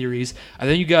common theories. I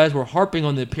think you guys were harping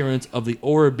on the appearance of the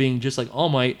aura being just like All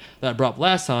Might that I brought up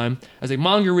last time. As a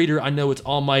manga reader, I know it's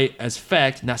All Might as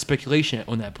fact, not speculation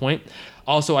on that point.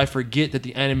 Also, I forget that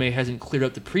the anime hasn't cleared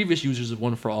up the previous users of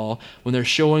One for All. When they're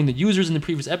showing the users in the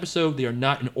previous episode, they are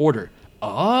not in order.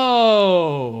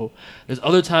 Oh! There's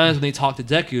other times when they talk to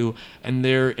Deku, and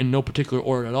they're in no particular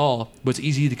order at all, but it's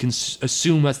easy to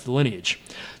assume that's the lineage.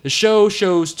 The show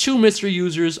shows 2 mystery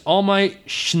users, All Might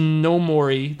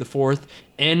Shinomori, the 4th,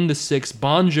 and the 6th,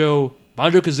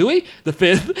 Banjo-Kazooie, the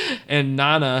 5th, and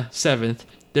Nana, 7th.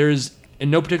 There's in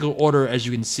no particular order, as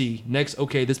you can see. Next,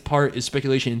 okay, this part is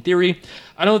speculation and theory.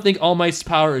 I don't think All Might's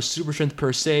power is super strength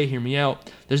per se. Hear me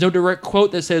out. There's no direct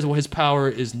quote that says what his power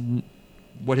is,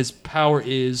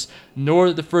 nor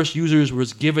that the first users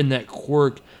was given that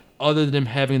quirk, other than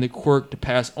having the quirk to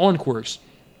pass on quirks.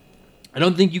 I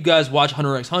don't think you guys watch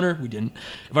Hunter x Hunter. We didn't,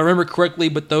 if I remember correctly.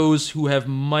 But those who have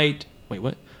might. Wait,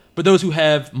 what? but those who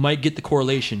have might get the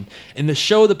correlation. In the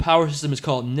show, the power system is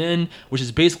called Nen, which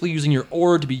is basically using your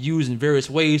aura to be used in various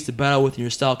ways to battle within your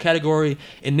style category.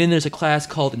 And then there's a class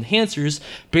called Enhancers,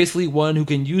 basically one who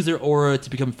can use their aura to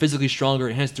become physically stronger,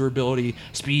 enhance durability,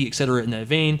 speed, etc. in that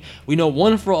vein. We know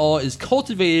One for All is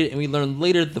cultivated, and we learn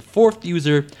later that the fourth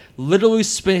user literally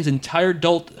spent his entire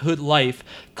adulthood life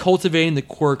cultivating the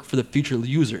quirk for the future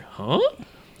user. Huh?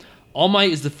 All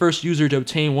Might is the first user to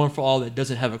obtain One for All that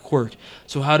doesn't have a quirk.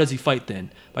 So how does he fight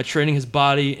then? By training his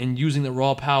body and using the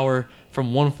raw power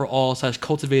from One for All /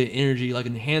 cultivated energy like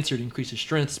an enhancer to increase his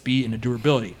strength, speed, and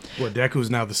durability. Well, Deku's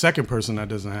now the second person that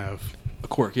doesn't have a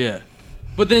quirk, yeah.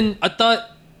 But then I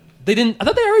thought they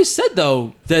already said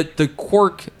though that the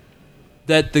quirk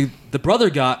that the brother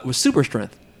got was super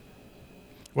strength.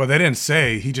 Well, they didn't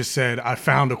say. He just said, I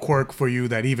found a quirk for you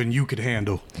that even you could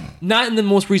handle. Not in the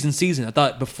most recent season. I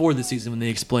thought before the season when they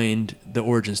explained the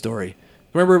origin story.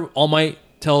 Remember All Might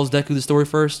tells Deku the story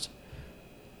first?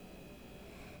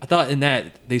 I thought in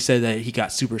that they said that he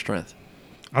got super strength.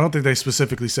 I don't think they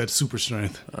specifically said super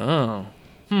strength. Oh.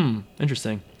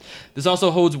 Interesting. This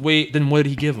also holds weight. Then what did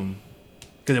he give him?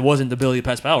 Because it wasn't the ability to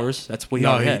pass powers. That's what he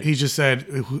already had. He just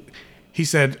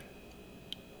said,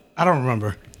 I don't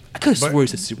remember. I could have swore he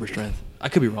said super strength. I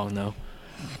could be wrong, though.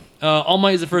 All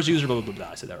Might is the first user, blah, blah, blah,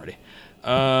 blah. I said that already.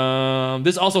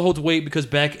 This also holds weight because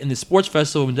back in the sports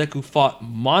festival when Deku fought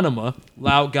Monoma,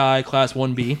 Loud Guy, Class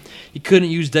 1B, he couldn't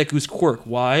use Deku's quirk.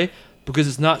 Why? Because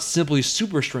it's not simply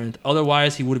super strength.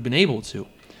 Otherwise, he would have been able to.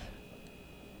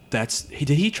 Did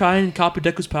he try and copy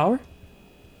Deku's power?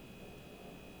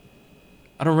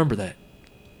 I don't remember that.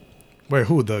 Wait,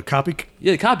 who? The copy?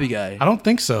 Yeah, the copy guy. I don't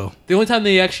think so. The only time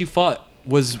they actually fought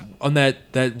was on that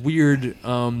weird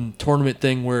tournament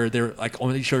thing where they're like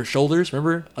on each other's shoulders.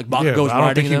 Remember, like Bakugo's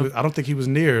riding them. I don't think he was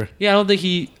near. Yeah, I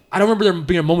don't remember there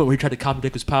being a moment where he tried to copy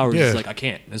Deku's powers. Yeah. He's like, I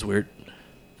can't. That's weird.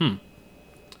 I mean,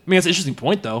 that's an interesting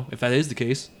point though, if that is the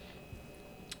case.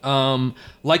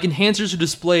 Like enhancers who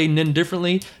display Nen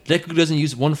differently, Deku doesn't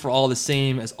use One for All the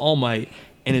same as All Might,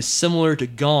 and is similar to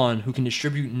Gon, who can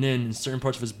distribute Nen in certain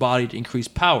parts of his body to increase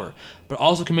power, but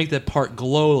also can make that part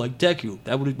glow like Deku.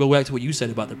 That would go back to what you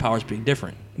said about their powers being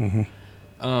different.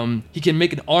 Mm-hmm. He can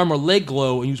make an arm or leg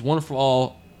glow and use One for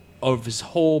All of his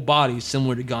whole body,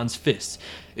 similar to Gon's fists.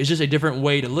 It's just a different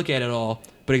way to look at it all,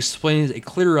 but explains a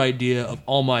clearer idea of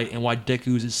All Might and why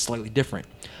Deku's is slightly different.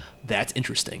 That's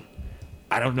interesting.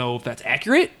 I don't know if that's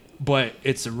accurate, but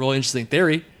it's a really interesting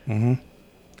theory. Mm-hmm.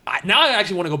 Now I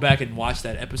actually want to go back and watch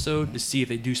that episode to see if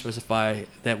they do specify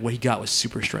that what he got was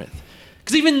super strength.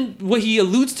 Because even what he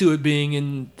alludes to it being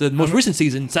in the most recent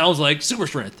season sounds like super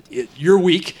strength. You're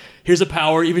weak. Here's a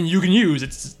power even you can use.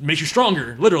 It makes you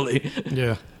stronger, literally.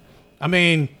 Yeah. I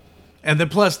mean, and then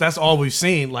plus that's all we've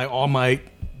seen. Like All Might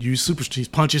use super strength.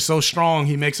 He punches so strong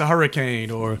he makes a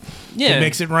hurricane or he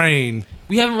makes it rain.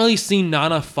 We haven't really seen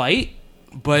Nana fight.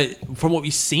 But from what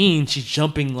we've seen, she's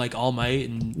jumping like All Might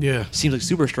and seems like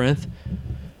super strength.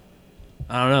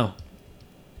 I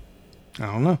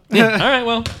don't know. Yeah. All right,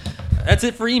 well, that's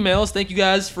it for emails. Thank you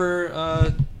guys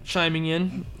for chiming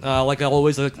in. Like I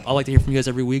always, I like to hear from you guys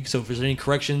every week. So if there's any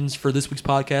corrections for this week's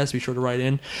podcast, be sure to write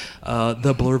in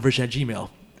theblurvision@gmail.com.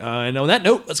 And on that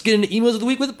note, let's get into emails of the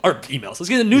week with emails. Let's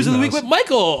get into news of the week with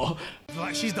Michael.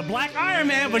 She's the Black Iron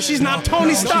Man, but she's not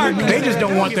Tony Stark. They just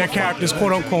don't want their characters,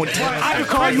 quote unquote. I could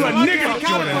call you a nigga, but you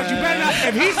better not.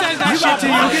 If he says that shit to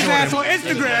you, his ass on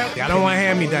Instagram. I don't want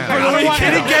hand me down. I don't want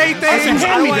any gay things.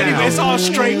 Hand me down. It's all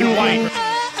straight and white.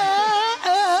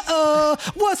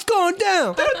 What's going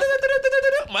down?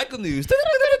 Michael news.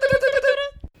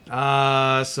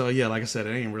 So yeah, like I said,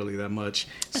 it ain't really that much.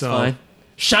 That's fine.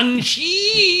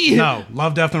 Shang-Chi! No,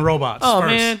 Love, Death, and Robots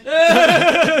first.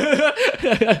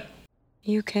 Man.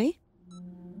 You okay?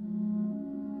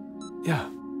 Yeah.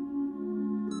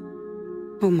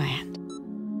 Oh, my hand.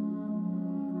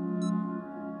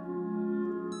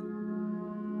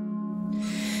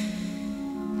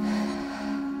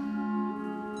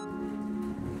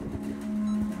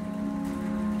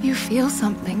 You feel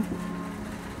something,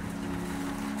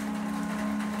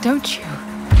 don't you?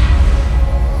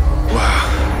 Wow.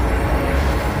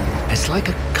 It's like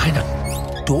a kind of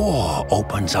door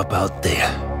opens up out there.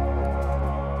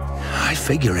 I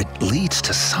figure it leads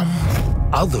to some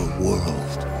other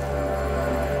world,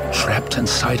 trapped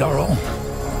inside our own.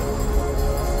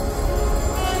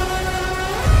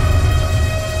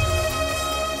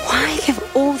 Why give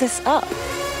all this up?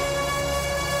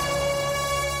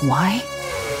 Why?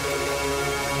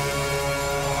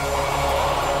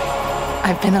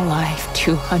 I've been alive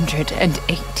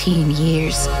 218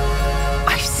 years.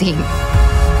 I've seen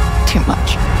too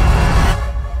much.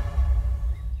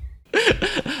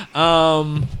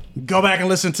 Go back and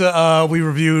listen to we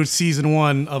reviewed season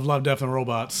 1 of Love, Death, and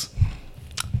Robots.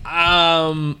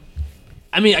 I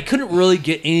mean, I couldn't really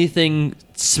get anything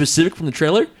specific from the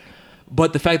trailer,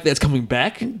 but the fact that it's coming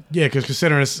back. Yeah, because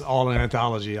considering it's all an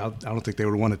anthology, I don't think they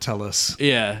would want to tell us.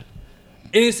 Yeah,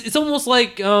 and it's almost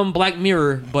like Black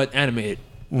Mirror but animated.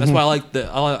 That's why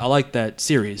I like that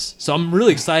series. So I'm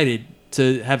really excited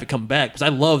to have it come back because I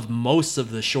loved most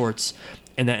of the shorts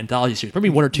in that anthology series. Maybe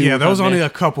 1 or 2. Yeah, there was only a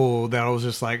couple that I was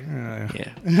just like,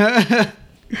 yeah.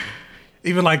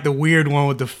 Even like the weird one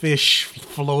with the fish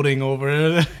floating over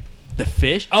it. The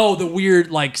fish? Oh, the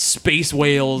weird like space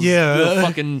whales. Yeah, the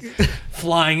fucking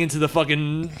flying into the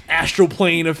fucking astral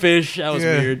plane of fish. That was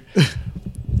weird.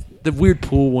 The weird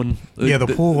pool one.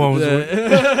 The pool one was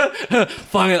weird.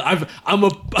 Fine, I'm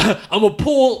a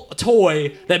pool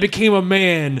toy that became a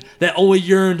man that only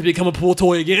yearned to become a pool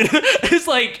toy again. It's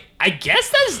like, I guess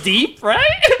that's deep, right?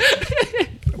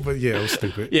 But yeah, it was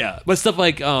stupid. Yeah, but stuff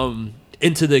like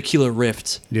Into the Keeler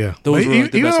Rift. Yeah, those were the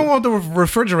even best the one with the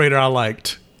refrigerator I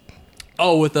liked.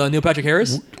 Oh, with Neil Patrick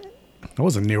Harris? That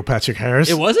wasn't Neil Patrick Harris.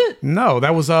 It wasn't? No,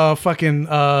 that was fucking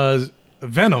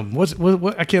Venom.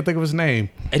 What? I can't think of his name.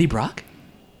 Eddie Brock?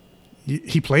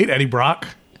 He played Eddie Brock.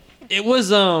 It was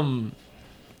from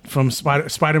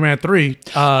Spider-Man 3.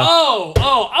 I'm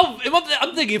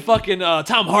thinking fucking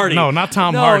Tom Hardy. No, not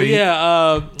Tom Hardy.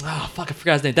 Yeah. Fuck, I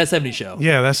forgot his name. That 70s Show.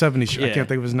 Yeah, that 70s Show. Yeah. I can't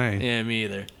think of his name. Yeah, me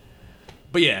either.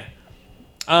 But yeah.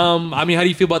 I mean, how do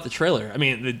you feel about the trailer? I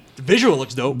mean, the visual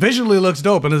looks dope. Visually looks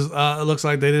dope, and it looks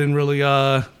like they didn't really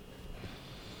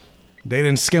they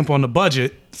didn't skimp on the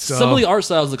budget. So. Some of the art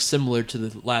styles look similar to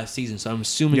the last season, so I'm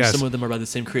assuming some of them are by the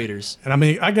same creators. And I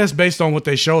mean, I guess based on what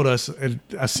they showed us,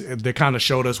 they kind of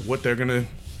showed us what they're gonna,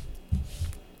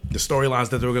 the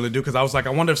storylines that they're gonna do. Because I was like, I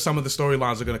wonder if some of the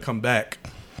storylines are gonna come back.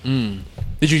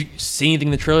 Did you see anything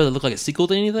in the trailer that looked like a sequel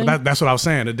to anything? That's what I was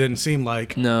saying. It didn't seem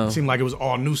like It seemed like it was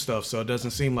all new stuff. So it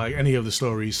doesn't seem like any of the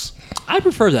stories. I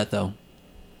prefer that though,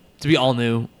 to be all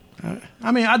new.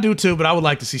 I mean, I do too, but I would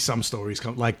like to see some stories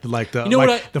come, like the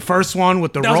what the first one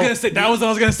with the. That was what I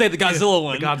was gonna say. The Godzilla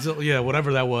one. The Godzilla, yeah,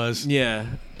 whatever that was. Yeah,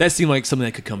 that seemed like something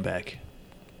that could come back.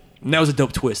 And that was a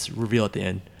dope twist reveal at the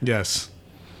end. Yes,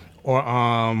 or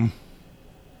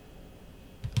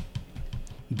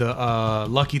the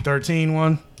Lucky 13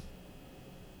 one.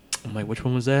 I'm like, which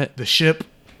one was that? The ship.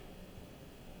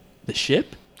 The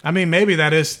ship? I mean, maybe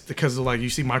that is because of, like, you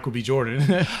see Michael B.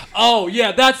 Jordan. Oh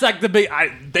yeah, that's like the big.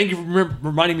 Thank you for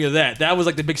reminding me of that. That was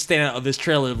like the big standout of this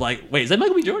trailer. Of like, wait, is that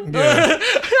Michael B. Jordan? Yeah.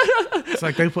 It's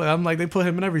like they put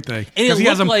him in everything. And he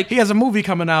has a movie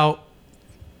coming out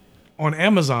on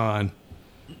Amazon,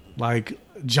 like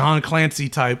John Clancy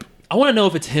type. I want to know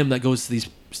if it's him that goes to these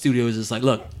studios. Is like,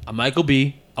 look, I'm Michael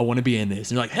B. I want to be in this,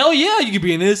 and they're like, hell yeah, you can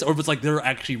be in this. Or if it's like they're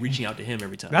actually reaching out to him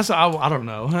every time. I don't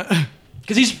know.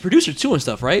 Because he's a producer too and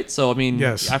stuff, right? So I mean,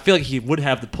 yes. I feel like he would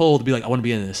have the pull to be like, I want to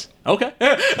be in this. Okay,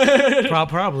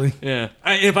 probably. Yeah.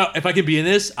 If I can be in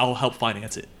this, I'll help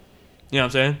finance it. You know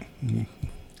what I'm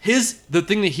saying? The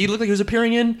thing that he looked like he was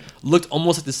appearing in looked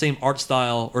almost like the same art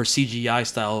style or CGI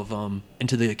style of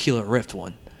Into the Keeler Rift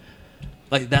one,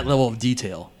 like that level of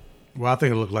detail. Well, I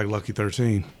think it looked like Lucky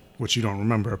 13, which you don't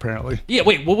remember apparently. Yeah.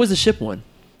 Wait, what was the ship one?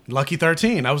 Lucky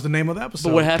 13. That was the name of the episode.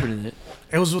 But what happened in it?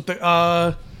 It was with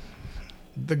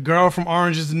the girl from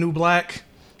Orange is the New Black,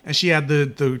 and she had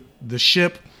the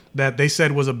ship that they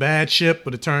said was a bad ship,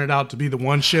 but it turned out to be the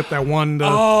one ship that won the...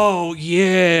 Oh,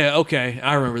 yeah. Okay.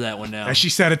 I remember that one now. And she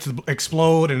set it to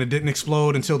explode, and it didn't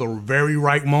explode until the very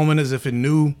right moment, as if it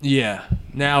knew. Yeah.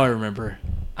 Now I remember.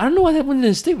 I don't know why that one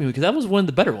didn't stick with me, because that was one of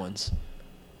the better ones.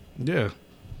 Yeah.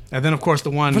 And then, of course, the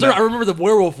one... I remember the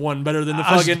werewolf one better than the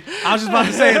fucking... I was just about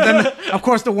to say, and then, of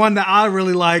course, the one that I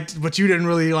really liked, but you didn't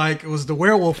really like, was the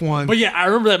werewolf one. But yeah, I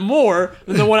remember that more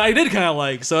than the one I did kind of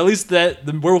like. So at least the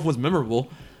werewolf was memorable.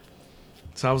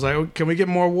 So I was like, oh, can we get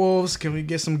more wolves? Can we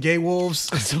get some gay wolves?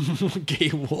 Some gay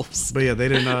wolves. But yeah, they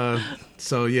didn't...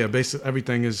 so yeah, basically,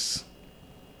 everything's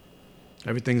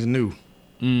new.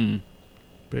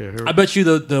 Yeah, I bet you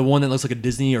the one that looks like a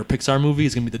Disney or Pixar movie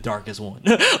is gonna be the darkest one.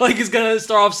 Like it's gonna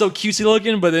start off so cutesy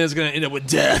looking, but then it's gonna end up with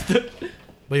death.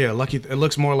 But yeah, it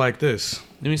looks more like this.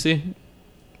 Let me see.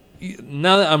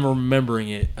 Now that I'm remembering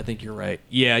it, I think you're right.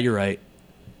 Yeah, you're right.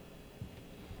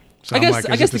 So I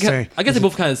guess they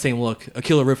both kind of the same look. A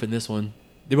Killer Rift in this one.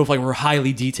 They both like were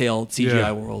highly detailed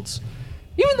CGI worlds.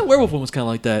 Even the werewolf one was kind of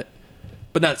like that,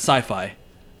 but not sci-fi.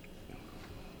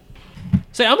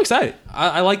 So I'm excited.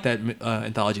 I like that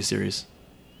anthology series.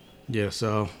 Yeah,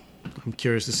 so I'm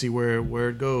curious to see where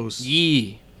it goes.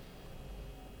 Yeah.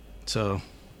 So,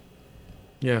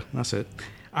 yeah, that's it.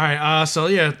 All right, so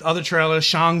yeah, other trailer,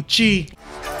 Shang-Chi.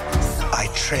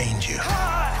 trained you.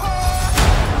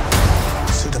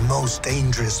 So the most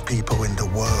dangerous people in the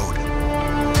world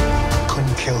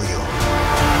couldn't kill you.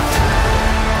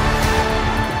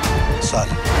 Son,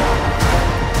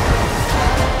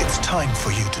 it's time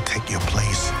for you to take your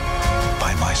place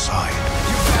by my side.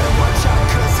 You better watch out,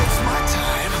 'cause it's my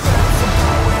time.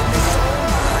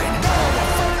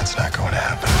 That's not going to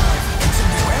happen. It's a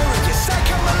new era, yes, I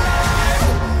come alive.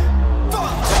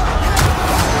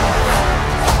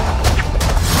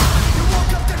 You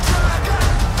woke up the dragon.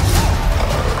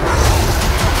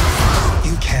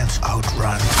 You can't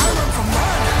outrun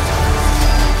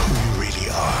who you really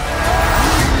are.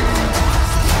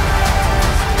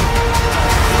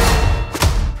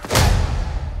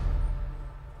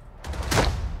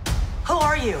 Who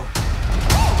are you?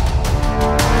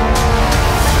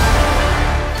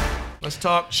 Let's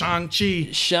talk Shang-Chi.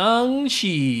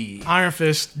 Shang-Chi. Iron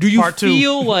Fist. Do you Part 2.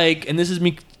 feel like, and this is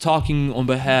me talking on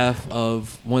behalf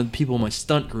of one of the people in my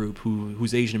stunt group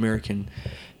who's Asian American,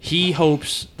 he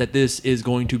hopes that this is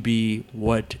going to be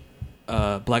what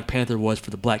Black Panther was for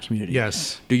the black community.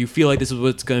 Yes. Do you feel like this is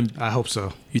what's going to... I hope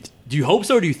so. Do you hope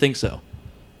so, or do you think so?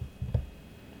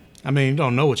 I mean, you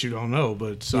don't know what you don't know,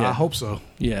 but so Yeah. I hope so.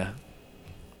 Yeah.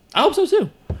 I hope so, too.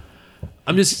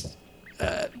 I'm just...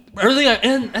 everything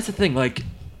and that's the thing, like,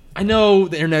 I know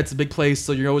the internet's a big place,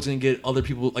 so you're always going to get other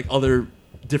people, like, other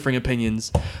differing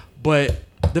opinions, but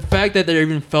the fact that there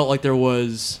even felt like there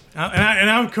was... And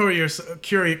I'm curious. I'm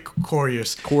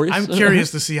curious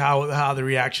to see how the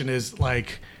reaction is,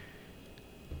 like,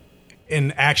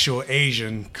 in actual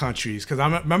Asian countries. Because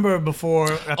I remember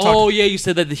before... you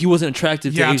said that he wasn't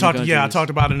attractive to Asian countries. Yeah, I talked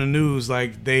about in the news,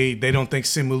 like, they don't think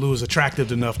Simu Liu is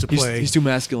attractive enough to play... He's too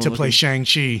masculine. To play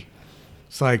Shang-Chi.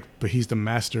 It's like, but he's the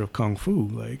master of Kung Fu.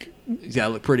 Like, he's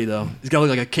gotta look pretty, though. He's gotta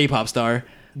look like a K-pop star.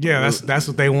 Yeah, that's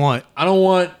what they want. I don't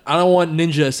want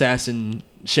Ninja Assassin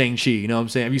Shang-Chi. You know what I'm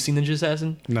saying? Have you seen Ninja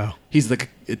Assassin? No. He's like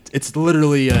it's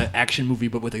literally an action movie,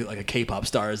 but with like a K-pop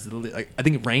star. Like, I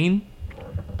think Rain.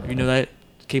 You know that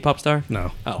K-pop star?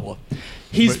 No. Oh well,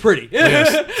 he's pretty.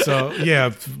 Yes. So yeah,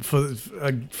 for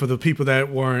the people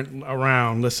that weren't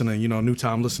around listening, new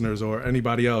time listeners or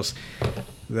anybody else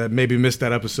that maybe missed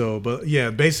that episode, but yeah,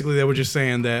 basically they were just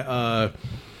saying that.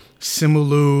 Simu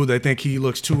Liu, they think he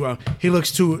looks too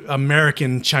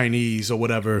American Chinese or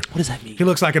whatever. What does that mean? He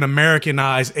looks like an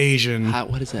Americanized Asian.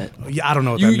 What is that? Yeah, I don't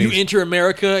know what that means. You enter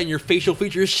America and your facial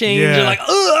features change. Yeah. You're like,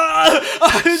 ugh!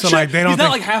 So like they don't. He's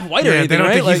not like half white or anything, they don't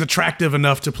right? think like, he's attractive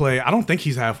enough to play. I don't think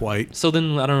he's half white. So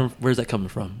then I don't know, where's that coming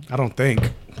from? I don't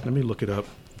think. Let me look it up.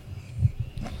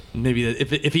 Maybe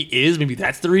if he is, maybe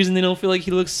that's the reason they don't feel like he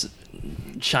looks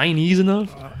Chinese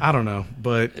enough. I don't know,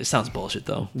 but it sounds bullshit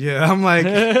though. Yeah, I'm like,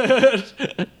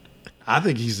 I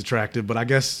think he's attractive, but I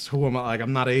guess who am I? Like,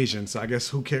 I'm not Asian, so I guess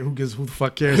who the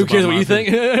fuck cares? Who cares about what you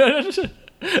think?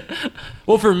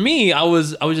 Well, for me, I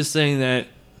was just saying that,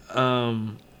 like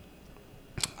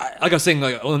I was saying,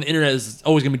 like on the internet is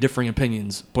always gonna be differing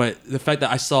opinions, but the fact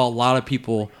that I saw a lot of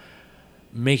people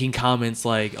making comments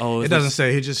like, "Oh, it doesn't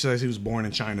say." He just says he was born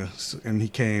in China and he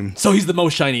came. So he's the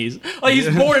most Chinese. Like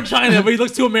he's born in China, but he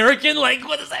looks too American. Like,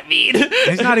 what does that mean?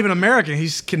 He's not even American.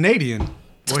 He's Canadian.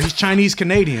 Well, he's Chinese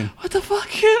Canadian. What the fuck?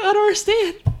 I don't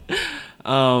understand.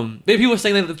 Maybe people were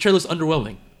saying that the trailer looks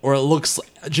underwhelming or it looks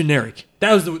generic.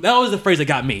 That was the phrase that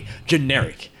got me.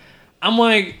 Generic. I'm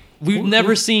like, we've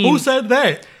never seen. Who said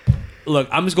that? Look,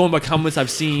 I'm just going by comments I've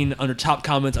seen under top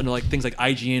comments under like things like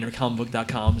IGN or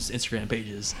comicbook.com's Instagram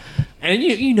pages. And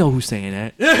you know who's saying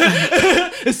that.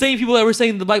 The same people that were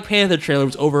saying the Black Panther trailer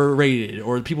was overrated,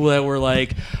 or the people that were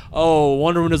like, oh,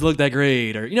 Wonder Woman doesn't look that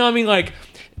great, or you know what I mean? Like,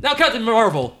 now Captain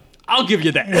Marvel, I'll give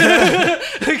you that.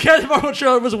 The Captain Marvel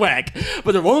trailer was whack.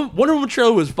 But the Wonder Woman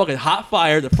trailer was fucking hot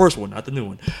fire, the first one, not the new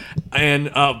one.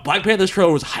 And Black Panther's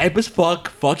trailer was hype as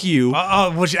fuck. Fuck you.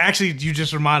 Which actually, you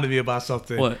just reminded me about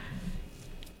something. What?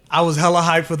 I was hella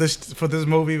hyped for this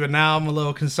movie, but now I'm a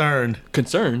little concerned.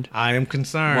 Concerned? I am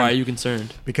concerned. Why are you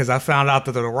concerned? Because I found out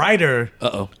that the writer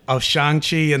of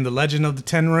Shang-Chi and the Legend of the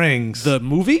Ten Rings... The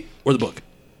movie or the book?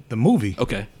 The movie.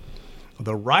 Okay.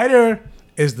 The writer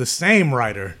is the same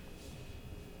writer.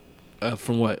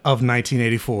 From what? Of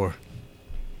 1984.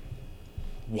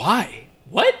 Why?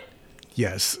 What?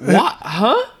 Yes. What?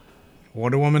 Huh?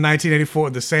 Wonder Woman 1984.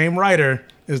 The same writer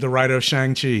is the writer of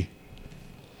Shang-Chi.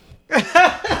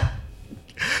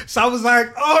 So I was like,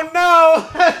 oh no.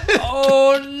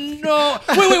 Oh no.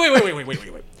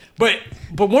 Wait.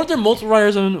 But weren't there multiple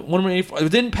writers on Wonder Woman 84?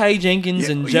 Didn't Patty Jenkins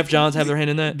and Jeff Johns have their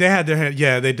hand in that? They had their hand.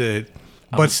 Yeah, they did.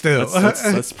 But still.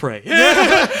 Let's pray.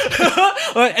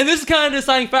 And this is kind of a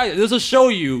deciding factor. This will show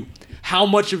you how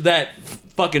much of that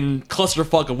fucking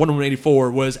clusterfuck of Wonder Woman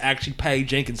 84 was actually Patty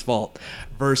Jenkins' fault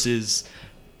versus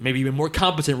maybe even more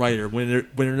competent writer when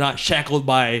they're not shackled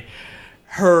by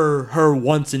her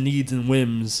wants and needs and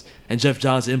whims and Jeff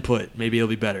Johns' input. Maybe it'll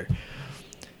be better.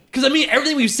 Because, I mean,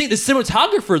 everything we've seen, the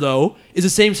cinematographer, though, is the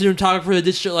same cinematographer that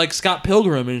did shit like Scott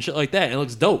Pilgrim and shit like that. And it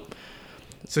looks dope.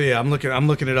 So, yeah, I'm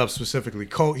looking it up specifically.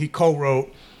 He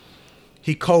co-wrote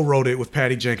it with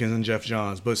Patty Jenkins and Jeff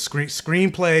Johns. But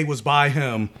screenplay was by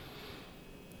him,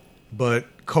 but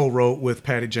co-wrote with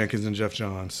Patty Jenkins and Jeff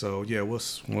Johns. So, yeah, we'll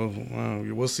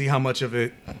see how much of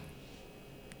it...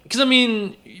 Because, I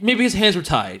mean, maybe his hands were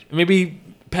tied. Maybe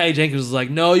Patty Jenkins was like,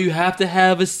 no, you have to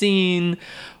have a scene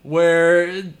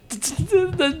where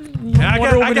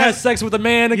Wonder Woman has sex with a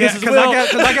man against his will.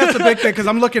 Because I guess the big thing, because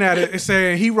I'm looking at it, it's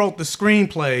saying he wrote the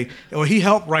screenplay, or he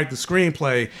helped write the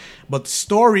screenplay, but the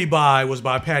story was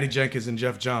by Patty Jenkins and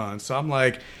Jeff Johns. So I'm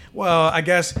like, well, I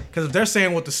guess, because if they're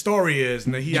saying what the story is,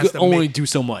 and then he has to only do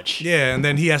so much. Yeah, and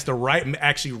then he has to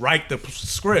actually write the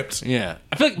script. Yeah.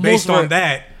 I feel like based on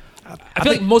that. I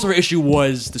feel like most of our issue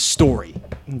was the story.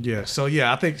 Yeah, so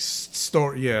yeah, I think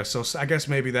story. Yeah, so I guess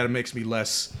maybe that makes me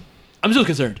less. I'm still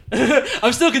concerned.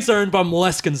 I'm still concerned, but I'm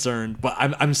less concerned. But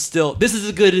I'm still. This is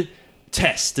a good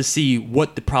test to see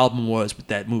what the problem was with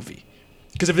that movie.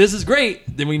 Because if this is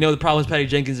great, then we know the problem is Patty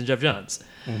Jenkins and Jeff Johns.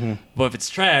 Mm-hmm. But if it's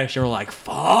trash, then we're like,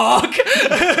 fuck.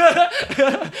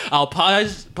 I'll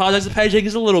apologize to Patty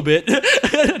Jenkins a little bit.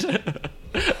 Because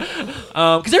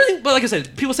everything, but like I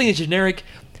said, people saying it's generic.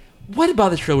 What about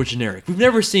the trailer was generic? We've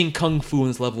never seen Kung Fu on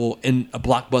this level in a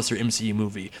blockbuster MCU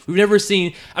movie. We've never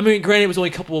seen... I mean, granted, it was only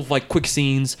a couple of, like, quick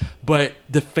scenes, but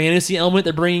the fantasy element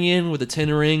they're bringing in with the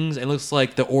 10 rings, and it looks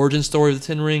like the origin story of the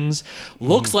 10 rings,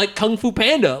 looks like Kung Fu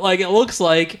Panda. Like, it looks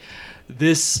like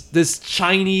this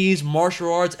Chinese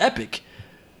martial arts epic.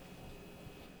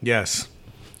 Yes.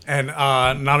 And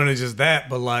not only just that,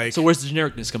 but, like... So where's the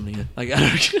genericness coming in? Like, I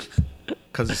don't...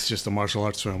 Because it's just a martial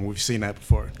arts film. We've seen that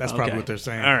before. That's probably what they're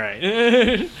saying. All right.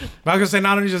 But I was going to say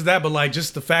not only just that, but like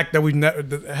just the fact that we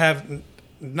have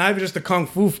not even just the Kung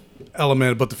Fu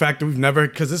element, but the fact that we've never,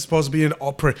 because this is supposed to be an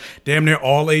damn near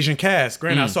all Asian cast.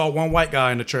 Granted, I saw one white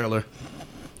guy in the trailer.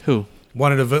 Who?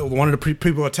 One of the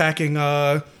people attacking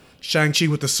Shang-Chi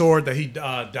with the sword that he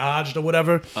dodged or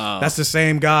whatever. That's the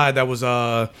same guy that was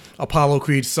Apollo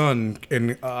Creed's son.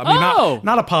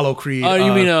 Not Apollo Creed. Oh,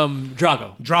 you mean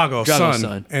Drago? Drago's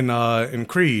son. In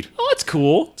Creed. Oh, that's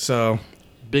cool. So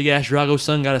big ass Drago's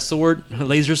son got a sword, a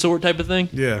laser sword type of thing.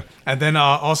 Yeah, and then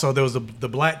also there was the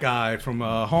black guy from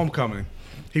Homecoming.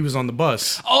 He was on the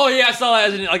bus. Oh yeah, I saw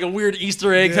that as like a weird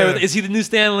Easter egg. Yeah. Type of, is he the new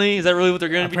Stan Lee? Is that really what they're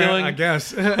going to be doing? I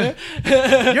guess.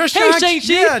 You're Shang-Chi.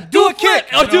 Yeah, do a kick.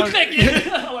 Oh, do a kick.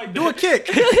 Like, do a kick.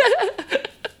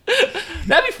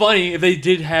 That'd be funny if they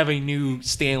did have a new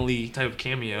Stan Lee type of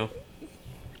cameo.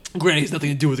 Granted, it has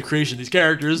nothing to do with the creation of these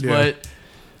characters, but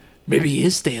maybe he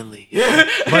is Stan Lee.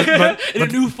 but in a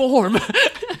new form.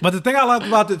 But the thing I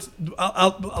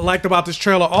liked about this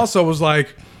trailer also was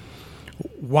like,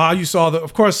 while you saw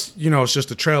of course, you know, it's just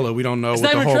a trailer. We don't know what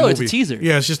the whole movie. It's a teaser.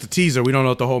 Yeah, it's just a teaser. We don't know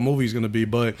what the whole movie is going to be.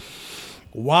 But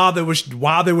while they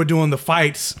were doing the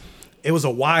fights, it was a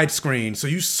widescreen, so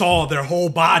you saw their whole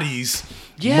bodies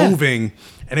moving,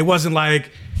 and it wasn't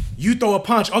like you throw a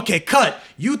punch, okay, cut.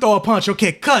 You throw a punch,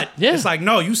 okay, cut. Yeah. It's like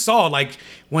no, you saw like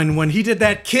when he did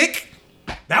that kick,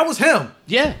 that was him.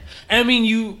 Yeah, and I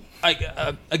mean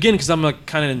again, because I'm like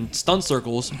kind of in stunt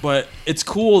circles, but it's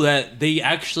cool that they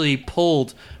actually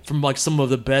pulled from like some of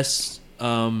the best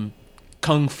kung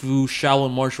fu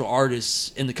Shaolin martial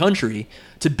artists in the country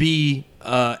to be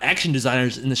action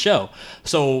designers in the show.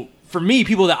 So for me,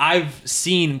 people that I've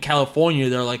seen in California,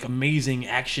 they're like amazing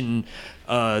action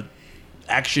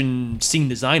scene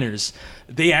designers.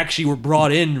 They actually were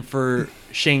brought in for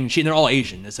Shang-Chi, and they're all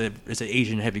Asian. It's an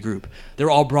Asian heavy group. They're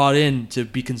all brought in to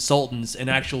be consultants and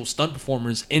actual stunt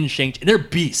performers in Shang-Chi, and they're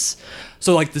beasts.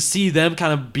 So like to see them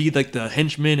kind of be like the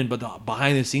henchmen and the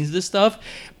behind the scenes of this stuff,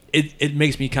 it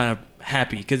makes me kind of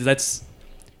happy because that's,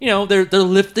 you know, they're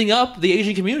lifting up the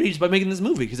Asian communities by making this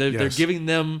movie because they're giving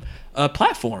them a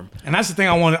platform. And that's the thing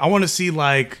I want to see,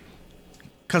 like.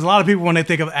 Because a lot of people, when they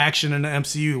think of action in the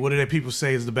MCU, what do people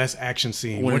say is the best action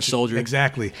scene? Winter Soldier.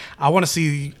 Exactly. I want to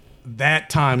see that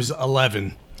times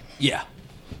 11. Yeah.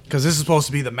 Because this is supposed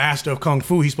to be the master of Kung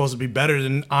Fu. He's supposed to be better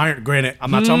than Iron. Granted,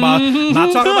 I'm not talking about the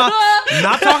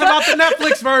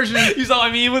Netflix version. You saw what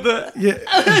I mean with the... Yeah.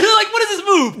 Like, what is this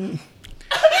move?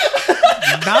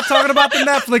 Not talking about the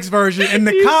Netflix version. In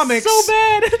the comics... so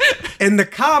bad. In the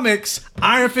comics,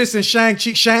 Iron Fist and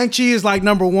Shang-Chi. Shang-Chi is like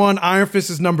number 1. Iron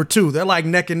Fist is number 2. They're like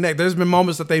neck and neck. There's been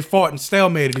moments that they fought and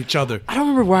stalemated each other. I don't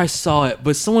remember where I saw it,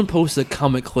 but someone posted a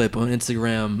comic clip on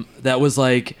Instagram that was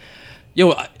like,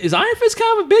 yo, is Iron Fist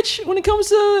kind of a bitch when it comes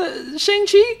to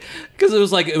Shang-Chi? Because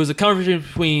it was a conversation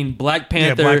between Black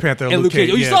Panther, and Luke Cage.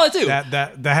 Oh, you saw it too?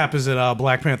 That happens in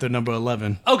Black Panther number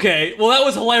 11. Okay, well, that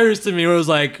was hilarious to me. Where it was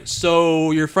like, so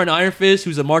your friend Iron Fist,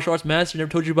 who's a martial arts master, never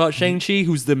told you about Shang-Chi,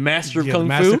 who's the master of Kung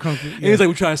Fu? And he's like,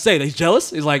 we're trying to say that he's jealous.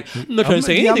 He's like, I'm not trying to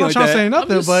say anything I'm not like trying that. to say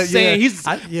nothing, I'm just but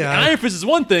saying Iron Fist is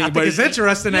one thing. I but think it's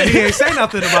interesting that he ain't say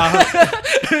nothing about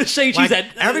her. Shang-Chi's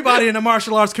like, everybody in the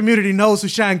martial arts community knows who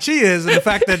Shang-Chi is, and the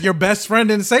fact that your best friend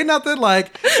didn't say nothing,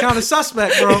 like, kind of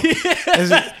suspect, bro.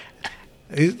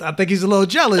 I think he's a little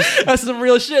jealous. That's some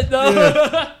real shit, though.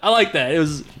 Yeah. I like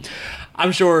that.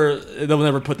 I'm sure they'll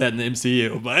never put that in the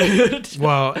MCU, but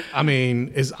well, I mean,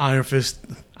 is Iron Fist?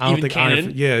 I don't even think canon? Iron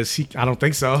Fist. Yeah, is he? I don't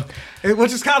think so.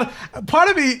 Which is kind of part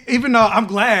of me. Even though I'm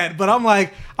glad, but I'm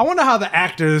like, I wonder how the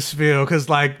actors feel because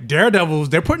like they're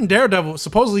putting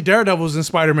supposedly Daredevil's in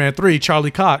Spider-Man 3, Charlie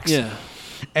Cox. Yeah,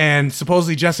 and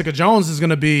supposedly Jessica Jones is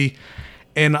gonna be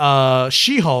in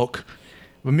She-Hulk.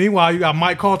 But meanwhile, you got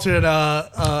Mike Coulter.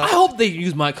 I hope they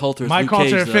use Mike Coulter. Mike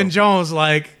Coulter and Finn Jones.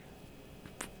 Like,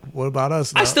 what about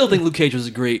us? I still think Luke Cage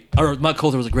was Mike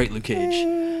Coulter was a great Luke Cage.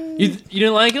 You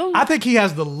didn't like him? I think he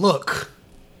has the look.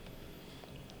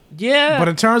 Yeah. But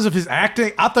in terms of his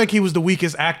acting, I think he was the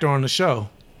weakest actor on the show.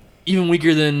 Even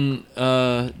weaker than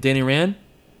Danny Rand?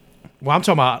 Well, I'm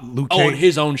talking about Luke Cage. Oh, in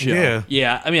his own show. Yeah.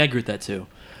 Yeah, I mean, I agree with that too.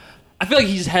 I feel like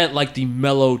he just had like the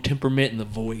mellow temperament and the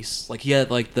voice. Like he had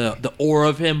like the aura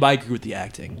of him, but I agree with the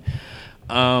acting.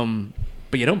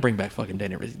 But yeah, don't bring back fucking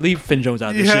Danny Rand. Leave Finn Jones out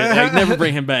of this shit. Like, never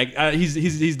bring him back.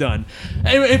 He's done.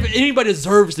 And if anybody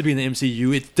deserves to be in the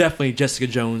MCU, it's definitely Jessica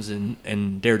Jones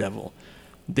and Daredevil.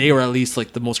 They were at least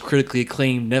like the most critically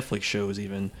acclaimed Netflix shows.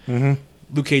 Even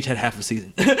Luke Cage had half a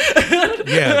season.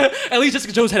 Yeah, at least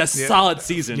Jessica Jones had a solid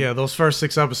season. Yeah, those first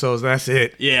 6 episodes, that's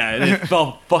it. Yeah, and it fell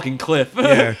off a fucking cliff.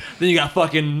 Yeah. Then you got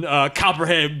fucking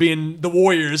Copperhead being the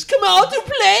Warriors. Come out to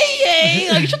play,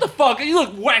 like shut the fuck. You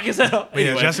look whack as hell. But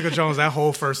yeah, Jessica Jones, that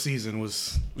whole first season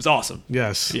was awesome.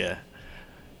 Yes. Yeah.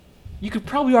 You could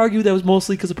probably argue that was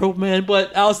mostly because of Purple Man,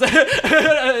 but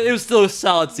it was still a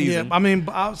solid season. Yeah, I mean,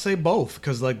 I would say both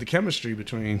because like the chemistry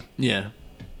between. Yeah.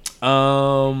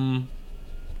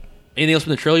 Anything else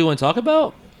from the trailer you want to talk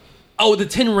about? Oh, the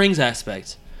 10 Rings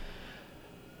aspect.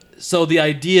 So the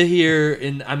idea here,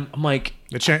 and I'm like,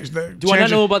 do I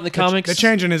not know about in the comics? They're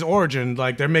changing his origin.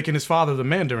 Like they're making his father the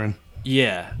Mandarin.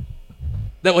 Yeah.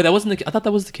 That wasn't. I thought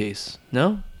that was the case.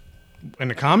 No. In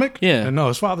the comic? Yeah. No,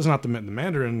 his father's not the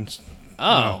Mandarin.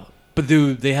 Oh. No. But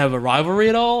do they have a rivalry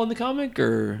at all in the comic,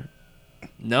 or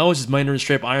no? It's just Mandarin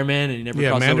straight Iron Man, and he never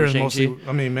crossed over with Shang-Chi. Mostly.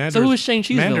 I mean, Mandarin's. So who is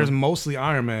Shang-Chi's villain? Mandarin's mostly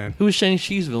Iron Man. Who is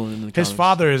Shang-Chi's villain in the comics? His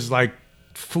father is like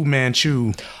Fu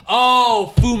Manchu.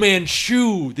 Oh, Fu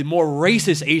Manchu, the more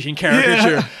racist Asian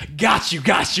caricature. Got you.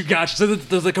 So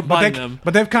they combine them.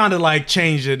 But they've kind of like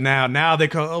changed it now. Now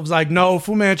I was like, no,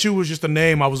 Fu Manchu was just a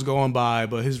name I was going by,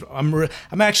 but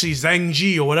I'm actually Zhang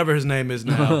Ji or whatever his name is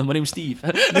now. My name's Steve.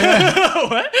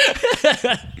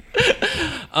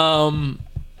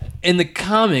 In the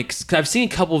comics, cause I've seen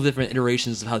a couple of different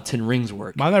iterations of how 10 Rings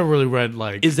work. I never really read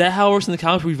like. Is that how it works in the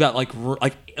comics? We've got like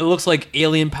it looks like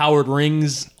alien powered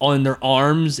rings on their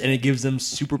arms, and it gives them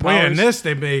superpowers. Well, yeah, in this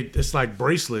they made it's like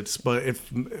bracelets, but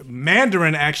if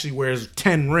Mandarin actually wears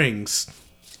 10 rings,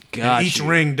 and each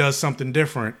ring does something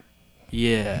different.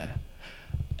 Yeah.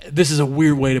 This is a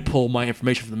weird way to pull my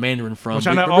information from the Mandarin from. Which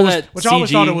I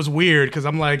always thought it was weird because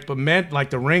I'm like, but like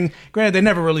the ring. Granted, they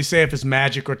never really say if it's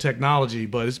magic or technology,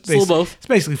 but it's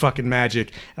basically fucking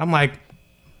magic. And I'm like,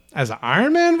 as an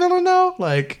Iron Man villain though,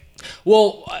 like.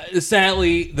 Well,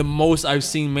 sadly, the most I've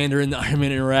seen Mandarin and Iron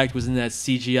Man interact was in that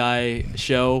CGI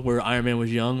show where Iron Man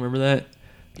was young. Remember that?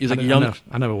 He was like young.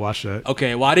 I never watched that.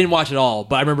 Okay, well, I didn't watch it all,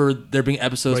 but I remember there being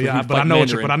episodes. But where I know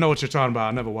what you're talking about.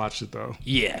 I never watched it though.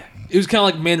 Yeah, it was kind of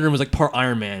like Mandarin was like part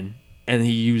Iron Man, and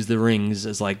he used the rings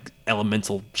as like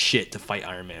elemental shit to fight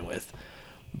Iron Man with.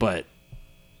 But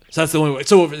so that's the only way.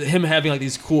 So him having like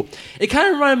these cool, it kind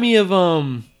of reminded me of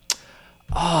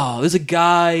there's a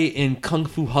guy in Kung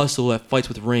Fu Hustle that fights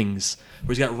with rings.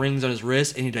 Where he's got rings on his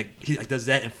wrist, and he does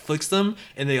that and flicks them,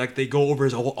 and they go over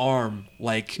his whole arm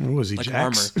like Jax?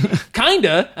 armor.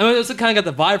 Kinda. I mean, it's kind of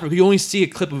got the vibe from. You only see a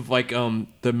clip of like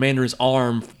the Mandarin's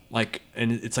arm, like,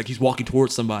 and it's like he's walking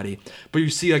towards somebody. But you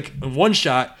see like in one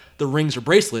shot the rings are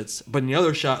bracelets, but in the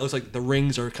other shot it looks like the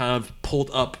rings are kind of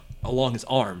pulled up along his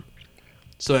arm.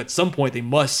 So at some point they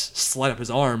must slide up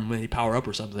his arm when they power up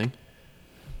or something.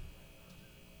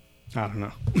 I don't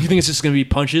know. You think it's just gonna be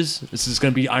punches? This is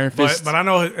gonna be Iron Fist. But I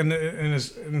know in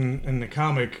the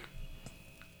comic,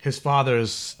 his father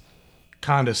is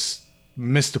kind of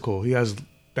mystical. He has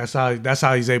that's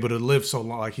how he's able to live so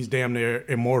long. Like he's damn near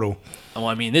immortal. Oh,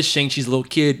 I mean, this Shang-Chi's little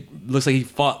kid looks like he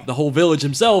fought the whole village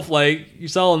himself. Like you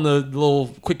saw in the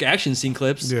little quick action scene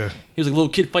clips. Yeah, he was like a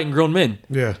little kid fighting grown men.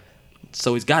 Yeah.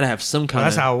 So he's got to have some kind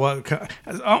of... That's how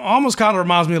it almost kind of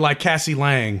reminds me of like Cassie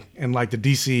Lang in like the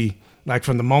DC, like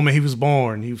from the moment he was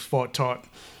born, he was taught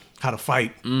how to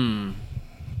fight. And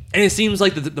it seems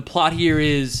like the plot here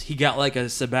is he got like a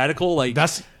sabbatical. Like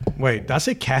did I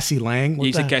say Cassie Lang? Yeah,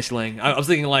 you said Cassie Lang. I was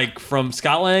thinking like from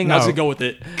Scott Lang. No. I was going to go with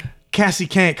it.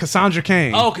 Cassandra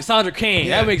Cain. Oh, Cassandra Cain.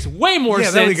 Yeah. That makes way more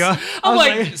sense. There we go. I'm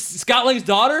like, Scott Lang's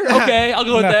daughter? Okay, I'll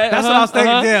go with that. That's what I was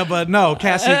thinking, yeah, but no,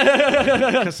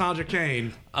 Cassandra Cain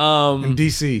in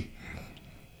DC.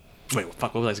 Wait,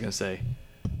 fuck, what was I going to say?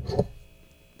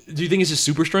 Do you think it's just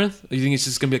super strength? Or do you think it's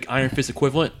just going to be like Iron Fist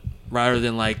equivalent rather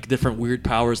than like different weird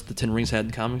powers that the Ten Rings had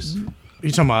in comics?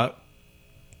 You talking about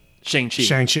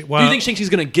Shang-Chi? Well, do you think Shang-Chi's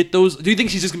going to get those? Do you think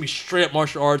he's just going to be straight up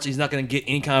martial arts? He's not going to get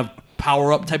any kind of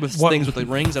power up type of things with the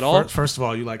rings at all? First of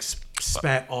all, you like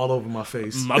spat all over my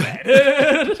face. My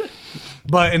bad.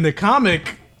 But in the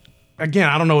comic, again,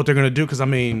 I don't know what they're gonna do because I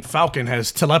mean, Falcon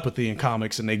has telepathy in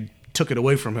comics and they took it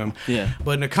away from him. Yeah.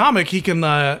 But in the comic, he can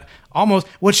almost.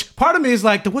 Which part of me is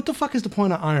like, what the fuck is the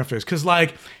point of Iron Fist? Because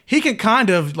like he can kind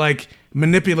of like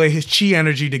manipulate his chi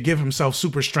energy to give himself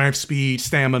super strength, speed,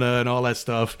 stamina, and all that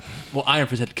stuff. Well, Iron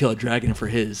Fist had to kill a dragon for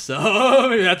his, so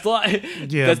maybe that's why.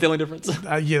 Yeah, that's the only difference.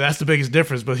 Yeah, that's the biggest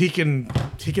difference. But he can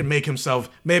make himself.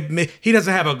 Maybe he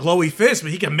doesn't have a glowy fist,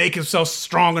 but he can make himself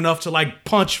strong enough to like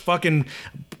punch fucking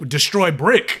destroy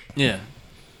brick. Yeah.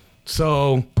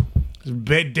 So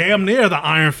damn near the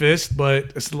Iron Fist,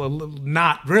 but it's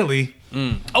not really.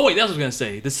 Oh wait, that's what I was gonna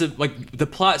say. This is like the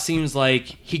plot seems like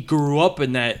he grew up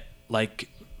in that like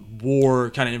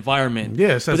war kind of environment.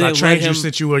 Yeah, it says I trained you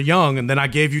since you were young, and then I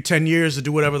gave you 10 years to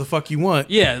do whatever the fuck you want.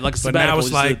 Yeah, like a sabbatical. But now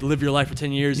it's like live your life for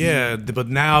 10 years. Yeah, but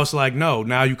now it's like no,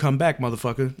 now you come back,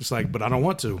 motherfucker. It's like, but I don't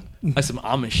want to. Like some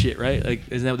Amish shit, right? Like,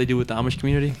 isn't that what they do with the Amish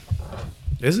community?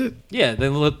 Is it? Yeah, they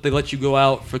let you go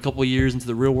out for a couple of years into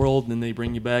the real world, and then they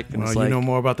bring you back. And it's you like, know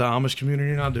more about the Amish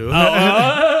community than I do.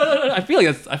 I feel like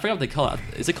I forgot what they call it.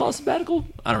 Is it called a sabbatical?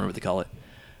 I don't remember what they call it.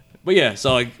 But yeah,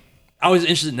 so like I was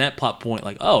interested in that plot point.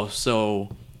 Like, oh, so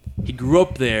he grew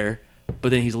up there, but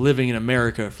then he's living in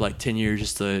America for like 10 years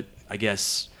just to, I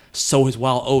guess, sow his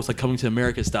wild oats, like Coming to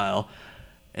America style,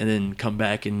 and then come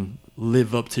back and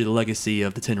live up to the legacy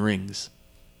of the Ten Rings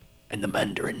and the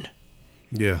Mandarin.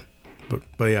 Yeah.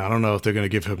 But yeah, I don't know if they're going to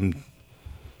give him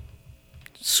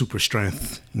super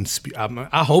strength and speed.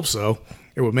 I hope so.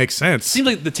 It would make sense. Seems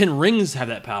like the Ten Rings have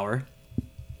that power.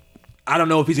 I don't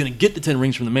know if he's going to get the 10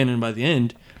 Rings from the Mandarin by the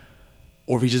end,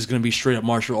 or if he's just going to be straight up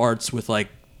martial arts with like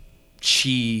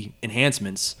chi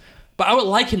enhancements. But I would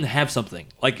like him to have something.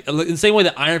 Like in the same way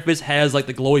that Iron Fist has like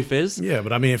the glowy fizz. Yeah,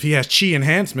 but I mean, if he has chi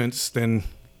enhancements, then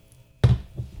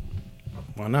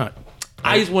why not?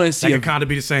 I just want to see kind of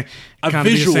be the same. A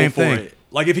visual for it.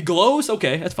 Like if he glows,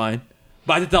 okay, that's fine.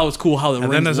 But I just thought it was cool how the and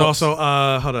rings then there's looks. also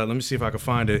hold on, let me see if I can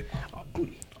find it.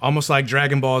 Almost like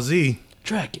Dragon Ball Z.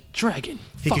 Dragon.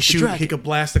 He could shoot. Dragon. He could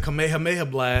blast the Kamehameha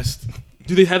blast.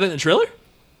 Do they have that in the trailer?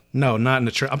 No, not in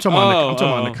the trailer. I'm talking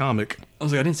about in the comic. I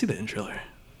was like, I didn't see that in the trailer.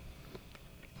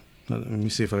 Let me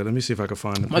see if I can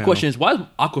find it. My question is, why is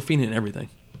Aquafina in everything?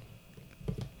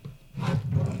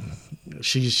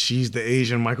 She's the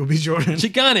Asian Michael B. Jordan. She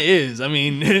kind of is. I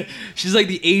mean, she's like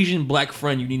the Asian black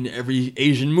friend you need in every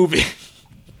Asian movie.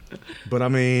 But I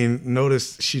mean,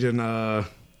 notice she didn't have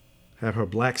her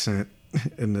black scent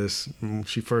in this when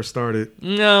she first started.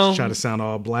 No, she tried to sound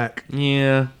all black.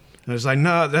 Yeah, and it's like,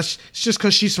 no, it's just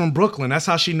because she's from Brooklyn. That's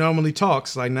how she normally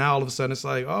talks. Like now, all of a sudden, it's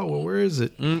like, oh, well, where is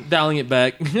it? Dialing it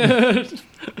back. Probably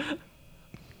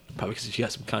because she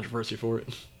got some controversy for it.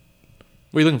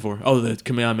 What are you looking for? Oh, the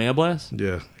Kamehameha blast?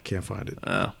 Yeah, I can't find it.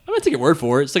 I'm going to take your word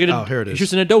for it. It's like here it is. It's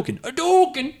just an Hadouken.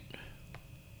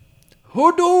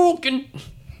 Hadouken!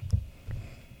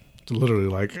 It's literally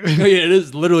like... Oh, yeah, it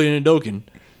is literally an Hadouken.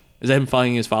 Is that him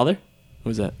finding his father?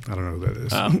 Who is that? I don't know who that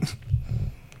is.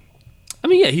 I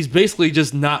mean, yeah, he's basically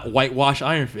just not whitewash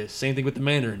Iron Fist. Same thing with the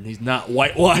Mandarin. He's not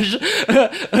whitewash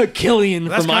Killian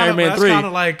from Iron Man 3. That's kind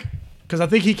of like... Because I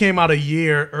think he came out a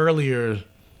year earlier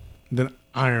than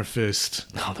Iron Fist.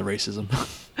 Oh, the racism.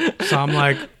 So I'm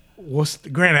like,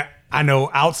 granted, I know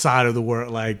outside of the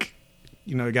world, like,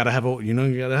 you gotta have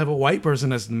a white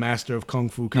person that's the master of kung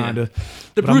fu, kind of. Yeah.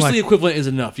 The Bruce Lee equivalent is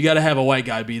enough. You gotta have a white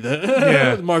guy be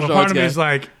the martial arts guy. Part of me is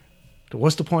like,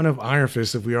 what's the point of Iron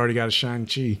Fist if we already got a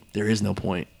Shang-Chi? There is no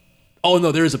point. Oh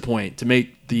no, there is a point to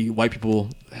make the white people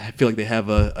feel like they have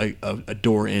a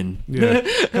door in. Yeah,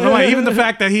 'cause I'm like, even the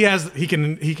fact that he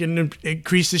can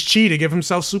increase his chi to give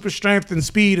himself super strength and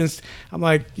speed, and I'm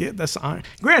like, yeah, that's iron.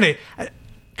 Granted,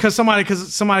 because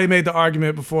somebody made the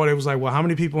argument before. They was like, well, how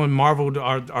many people in Marvel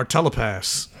are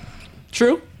telepaths?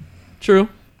 True.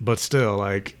 But still,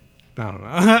 like, I don't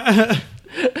know.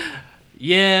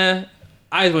 Yeah.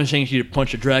 I just want Shang-Chi to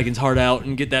punch a dragon's heart out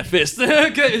and get that fist.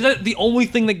 Is that the only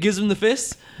thing that gives him the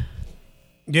fist?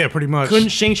 Yeah, pretty much. Couldn't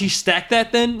Shang-Chi stack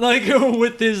that then? Like,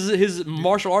 with his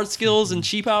martial arts skills and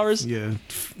chi powers? Yeah.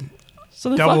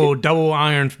 So double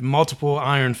iron, multiple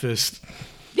iron fist.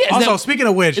 Yeah, also, speaking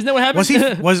of which, isn't that what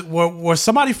happened? Was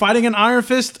somebody fighting an Iron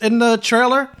Fist in the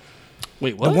trailer?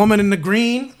 Wait, what? The woman in the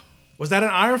green? Was that an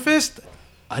Iron Fist?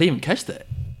 I didn't even catch that.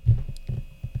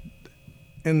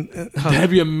 And that'd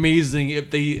be amazing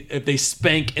if they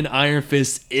spank an Iron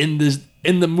Fist in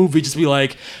the movie. Just be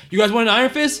like, you guys want an Iron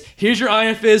Fist? Here's your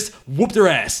Iron Fist. Whoop their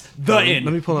ass. End.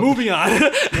 Let me pull up. Moving on.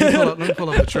 Let me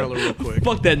pull up the trailer real quick.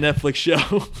 Fuck that Netflix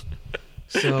show.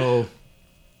 So,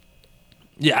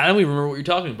 yeah, I don't even remember what you're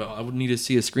talking about. I would need to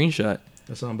see a screenshot.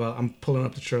 That's what I'm about. I'm pulling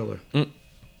up the trailer.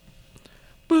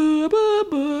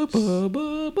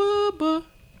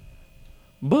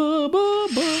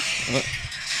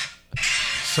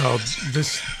 So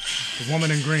this woman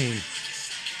in green.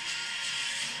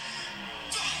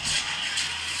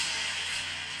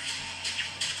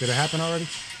 Did it happen already?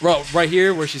 Right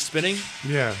here where she's spinning?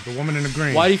 Yeah, the woman in the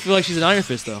green. Why do you feel like she's an Iron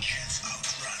Fist, though?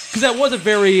 Because that was a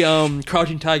very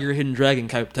Crouching Tiger, Hidden Dragon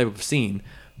type of scene.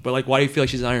 But, like, why do you feel like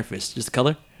she's an Iron Fist? Just the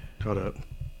color? Hold up.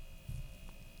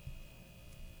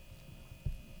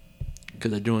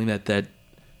 Because they're doing that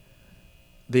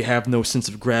they have no sense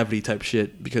of gravity type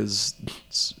shit because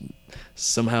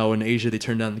somehow in Asia they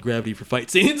turn down the gravity for fight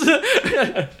scenes.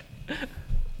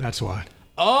 That's why.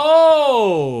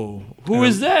 Oh, who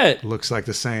is that? Looks like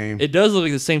the same. It does look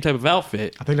like the same type of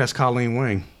outfit. I think that's Colleen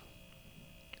Wing.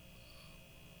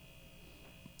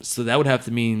 So that would have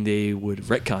to mean they would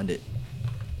retconned it.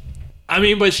 I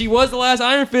mean, but she was the last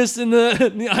Iron Fist in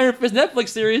the Iron Fist Netflix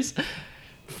series.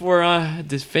 Before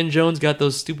this Finn Jones got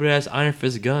those stupid ass Iron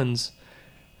Fist guns.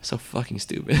 So fucking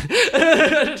stupid.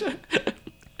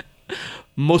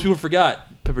 Most people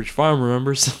forgot. Pepperidge Farm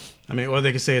remembers. I mean, or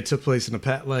they could say it took place in the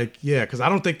past. Like, yeah, because I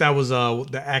don't think that was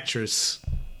the actress.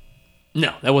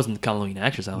 No, that wasn't the Halloween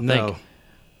actress, I don't think.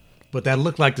 But that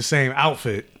looked like the same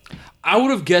outfit. I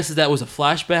would have guessed that was a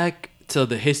flashback to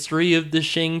the history of the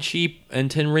Shang-Chi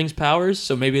and Ten Rings powers.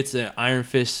 So maybe it's an Iron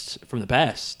Fist from the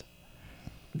past.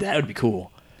 That would be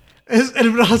cool.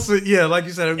 It would also, yeah, like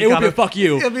you said, it would be a fuck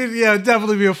you. I mean, yeah, it'd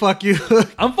definitely be a fuck you.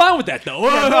 I'm fine with that, though.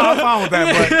 Yeah, no, I'm fine with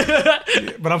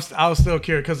that, but I was still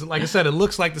curious because, like I said, it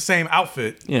looks like the same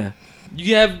outfit. Yeah,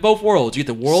 you have both worlds. You get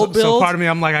the world build. So part of me,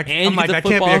 I'm like,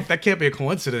 that can't be a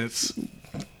coincidence.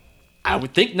 I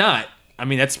would think not. I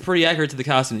mean, that's pretty accurate to the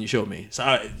costume that you showed me.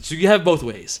 So you have both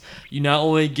ways. You not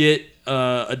only get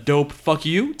a dope fuck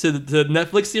you to the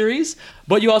Netflix series,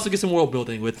 but you also get some world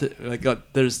building with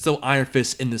there's still Iron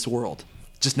Fist in this world,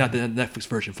 just not the Netflix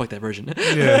version. Fuck that version.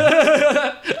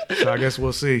 Yeah. So I guess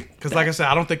we'll see. Because like I said,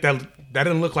 I don't think that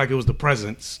didn't look like it was the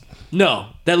presence. No,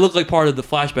 that looked like part of the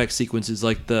flashback sequences,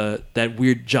 like that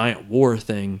weird giant war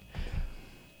thing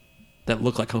that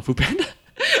looked like Kung Fu Panda.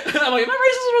 I'm like, am I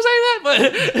racist for saying that? But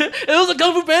it was a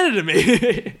Kung Fu Panda to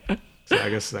me. So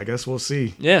I guess we'll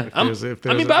see. Yeah, if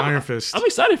there's an Iron Fist. I'm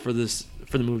excited for the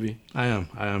movie. I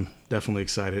am definitely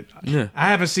excited. Yeah. I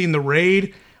haven't seen The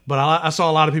Raid, but I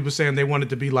saw a lot of people saying they want it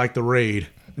to be like The Raid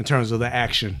in terms of the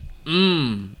action.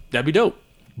 That'd be dope.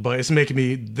 But it's making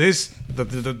me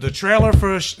the trailer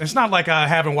for it's not like I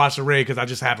haven't watched The Raid because I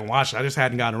just haven't watched it. I just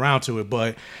hadn't gotten around to it.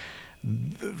 But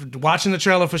watching the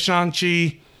trailer for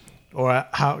Shang-Chi. Or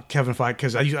how Kevin Feige,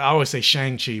 because I always say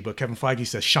Shang-Chi, but Kevin Feige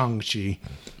says Shang-Chi.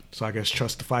 So I guess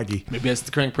trust the Feige. Maybe that's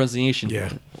the correct pronunciation.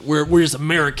 Yeah. We're just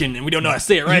American and we don't know how to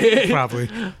say it, right? Probably.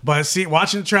 But see,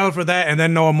 watching the trailer for that and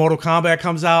then knowing Mortal Kombat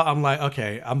comes out, I'm like,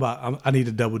 okay, I need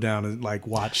to double down and like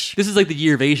watch. This is like the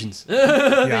year of Asians.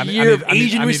 Year of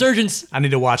Asian resurgence. I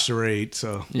need to watch The Raid,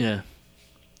 so. Yeah.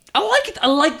 I like it. I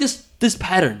like this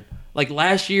pattern. Like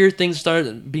last year, things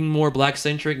started being more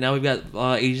black-centric. Now we've got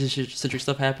Asian-centric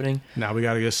stuff happening. Now we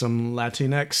got to get some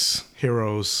Latinx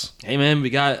heroes. Hey, man, we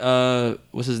got,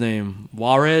 what's his name?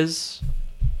 Juarez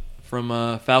from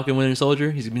Falcon Winter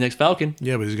Soldier. He's going to be next Falcon.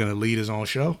 Yeah, but he's going to lead his own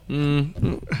show.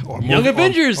 Or Young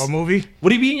Avengers. Or movie.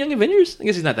 Would he be in Young Avengers? I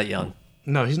guess he's not that young.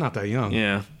 No, he's not that young.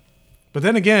 Yeah. But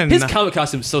then again... His comic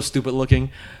costume is so stupid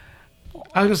looking.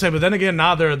 I was gonna say, but then again,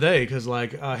 neither are they, because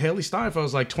like Haley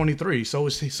Steinfeld's like 23, so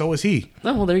is he.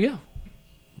 Oh well, there you go.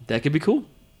 That could be cool.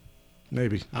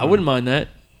 Maybe. I wouldn't mind that.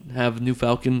 Have new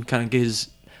Falcon kind of get his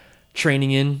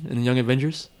training in the Young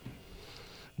Avengers.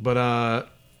 But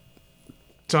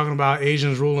talking about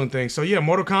Asians ruling things. So yeah,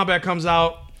 Mortal Kombat comes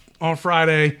out on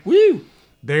Friday. Woo!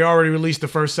 They already released the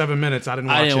first 7 minutes. I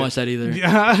didn't watch that either.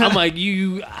 Yeah. I'm like,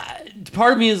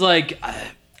 part of me is like,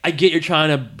 I get you're trying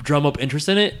to drum up interest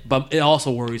in it, but it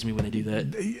also worries me when they do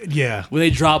that. Yeah. When they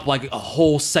drop like a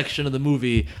whole section of the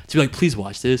movie to be like, please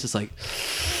watch this. It's like,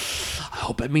 I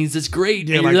hope that means it's great.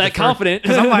 Yeah, and you're that confident.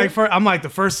 Because I'm like the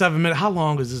first 7 minutes. How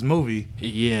long is this movie?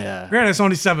 Yeah. Granted, it's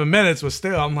only 7 minutes, but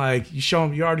still, I'm like,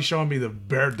 you already showing me the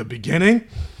beginning.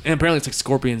 And apparently, it's like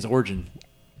Scorpion's origin.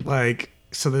 Like,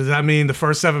 so does that mean the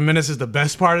first 7 minutes is the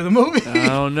best part of the movie? I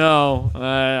don't know.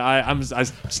 I'm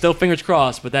still fingers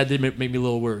crossed, but that did make me a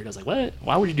little worried. I was like, what?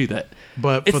 Why would you do that?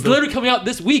 But it's literally coming out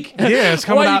this week. Yeah, it's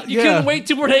coming out. You couldn't wait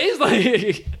 2 more days?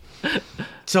 Like.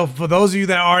 So for those of you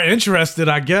that are interested,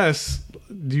 I guess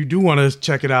you do want to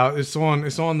check it out. It's on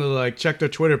the like check their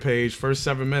Twitter page. First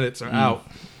 7 minutes are out.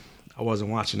 I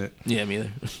wasn't watching it. Yeah, me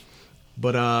either.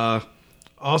 But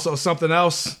also something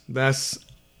else that's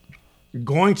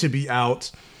going to be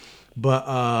out, but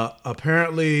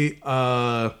apparently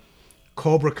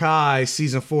Cobra Kai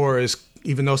season 4 is,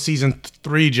 even though season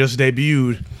 3 just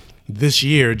debuted this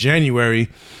year, January,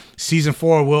 season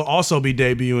 4 will also be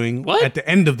debuting at the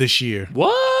end of this year.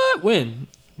 What? When?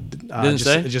 Didn't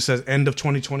say? It just says end of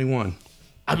 2021.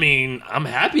 I mean, I'm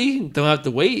happy. Don't have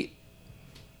to wait.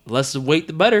 Less wait,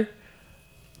 the better.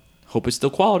 Hope it's still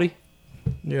quality.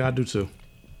 Yeah, I do too.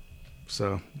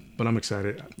 So, but I'm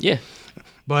excited. Yeah.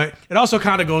 But it also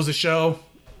kind of goes to show,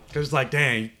 because it's like,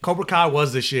 dang, Cobra Kai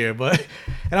was this year, but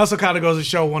it also kind of goes to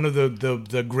show one of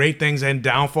the great things and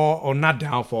downfall, or not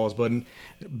downfalls, but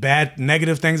bad,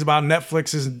 negative things about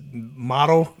Netflix's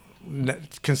model,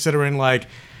 considering like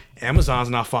Amazon's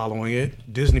not following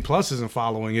it, Disney Plus isn't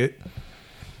following it,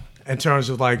 in terms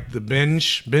of like the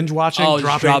binge watching,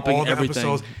 dropping all the everything.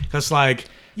 episodes. Because like,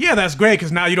 yeah, that's great,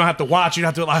 because now you don't have to watch. You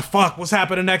don't have to like, fuck, what's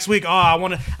happening next week?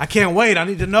 Oh, I can't wait. I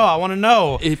need to know. I want to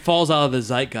know. It falls out of the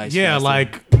zeitgeist. Yeah,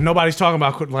 like nobody's talking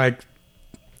about like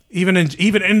even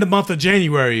in the month of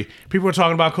January, people were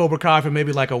talking about Cobra Kai for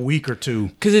maybe like a week or two.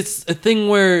 Because it's a thing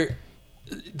where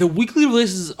the weekly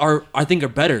releases are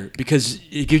better because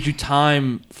it gives you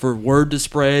time for word to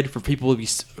spread, for people to be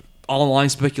online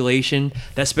speculation.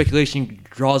 That speculation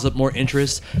draws up more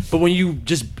interest. But when you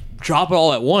just drop it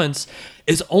all at once,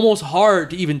 it's almost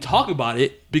hard to even talk about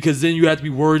it, because then you have to be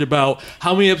worried about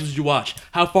how many episodes did you watch,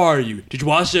 how far are you, did you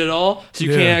watch it at all, so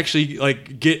you can't actually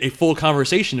like get a full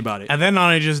conversation about it. And then not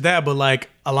only just that, but like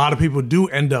a lot of people do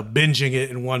end up binging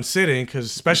it in one sitting, because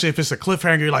especially if it's a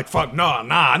cliffhanger, you're like, fuck,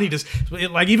 I need to,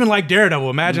 like, even like Daredevil,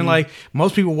 imagine like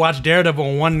most people watch Daredevil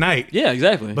in one night. Yeah,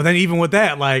 exactly. But then even with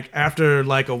that, like after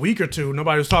like a week or two,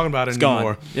 nobody was talking about it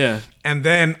anymore. Gone. Yeah. And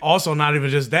then also not even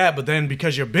just that, but then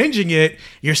because you're binging it,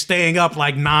 you're staying up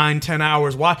like 9-10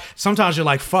 hours. Sometimes you're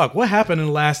like, fuck, what happened in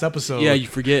the last episode? Yeah, you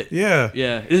forget. Yeah.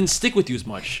 It doesn't stick with you as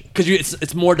much because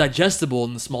it's more digestible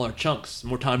in the smaller chunks.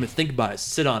 More time to think about it,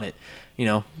 sit on it,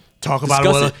 talk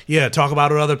about it. Talk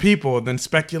about it with other people, and then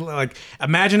speculate. Like,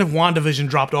 imagine if WandaVision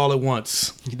dropped all at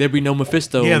once. There'd be no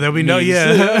Mephisto. Yeah, there'd be no.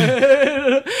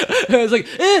 It's like,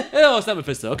 it's not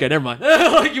Mephisto. Okay, never mind.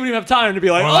 Like, you wouldn't even have time to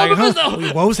be like,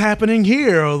 Mephisto. What was happening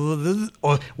here?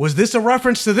 Or was this a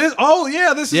reference to this? Oh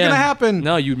yeah, this is gonna happen.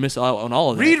 No, you'd miss out on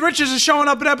all of that. Reed Richards is showing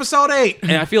up in episode 8.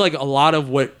 And I feel like a lot of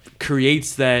what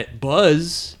creates that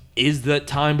buzz is that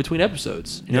time between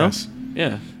episodes. You know? Yes.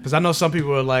 Yeah. Because I know some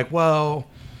people are like, well,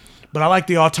 but I like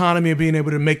the autonomy of being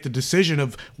able to make the decision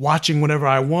of watching whenever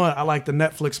I want. I like the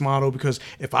Netflix model because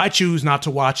if I choose not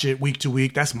to watch it week to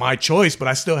week, that's my choice, but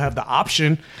I still have the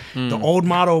option. The old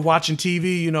model of watching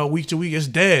TV, week to week is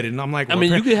dead. And I'm like, well,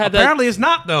 you could have apparently it's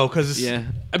not, though, because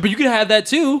but you could have that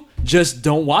too. Just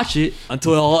don't watch it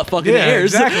until all that fucking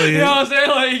airs. Exactly. You know what I'm saying?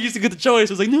 Like, you used to get the choice.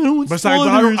 I was like, no, but it's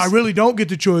like, I really don't get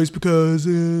the choice because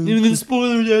even the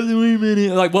spoilers after 1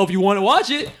 minute. Like, well, if you want to watch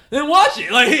it, then watch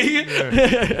it.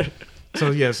 Like,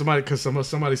 So yeah,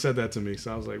 somebody said that to me,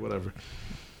 so I was like, whatever.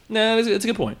 Nah, it's a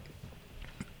good point.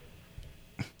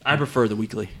 I prefer the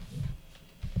weekly.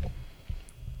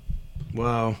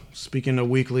 Well, speaking of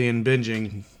weekly and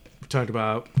binging, we talked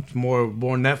about more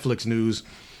Netflix news.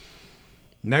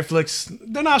 Netflix,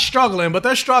 they're not struggling, but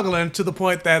they're struggling to the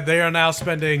point that they are now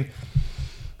spending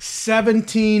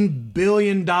 $17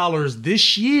 billion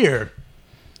this year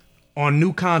on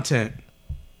new content.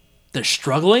 They're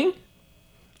struggling?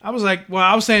 I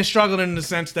was saying struggling in the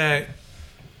sense that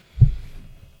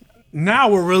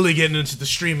now we're really getting into the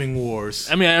streaming wars.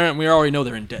 I mean, we already know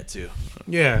they're in debt too.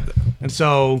 Yeah. And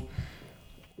so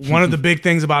one of the big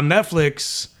things about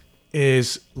Netflix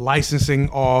is licensing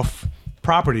off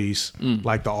properties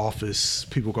like The Office.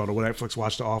 People go to Netflix,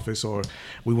 watch The Office, or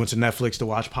we went to Netflix to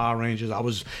watch Power Rangers. I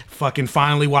was fucking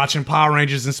finally watching Power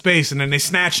Rangers in space, and then they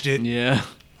snatched it. Yeah.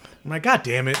 I'm like, God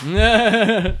damn it.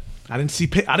 I didn't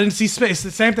see space.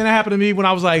 The same thing that happened to me when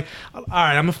I was like, all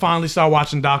right, I'm gonna finally start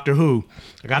watching Doctor Who.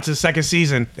 I got to the second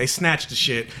season, they snatched the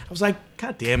shit. I was like,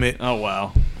 God damn it. Oh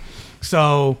wow.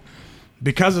 So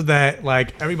because of that,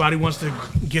 like, everybody wants to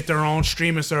get their own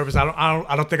streaming service.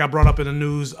 I don't think I brought up in the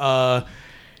news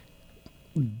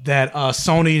that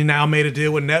Sony now made a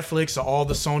deal with Netflix. So all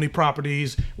the Sony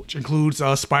properties, which includes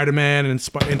Spider-Man and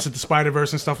Into the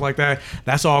Spider-Verse and stuff like that,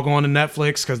 that's all going to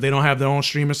Netflix because they don't have their own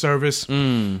streaming service.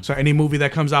 So any movie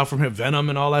that comes out from here, Venom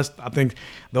and all that, I think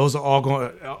those are all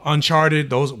going. Uncharted,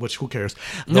 those, which who cares?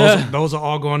 Those are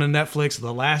all going to Netflix.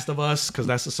 The Last of Us, because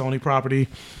that's a Sony property.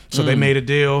 So they made a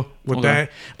deal with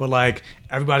that. But like,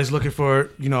 everybody's looking for,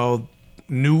 you know,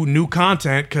 new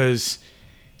content because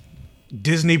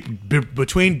Disney,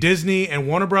 between Disney and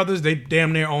Warner Brothers, they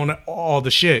damn near own all the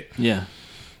shit. Yeah.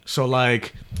 So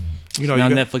like, you know, now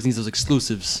Netflix needs those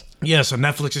exclusives. Yeah, so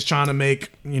Netflix is trying to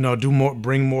make, you know,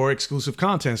 bring more exclusive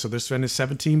content. So they're spending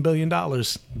 $17 billion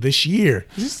this year.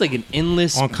 Is this like an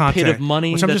endless on content, pit of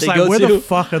money which I'm that just they like, go where to? the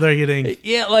fuck are they getting?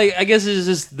 Yeah, like, I guess it's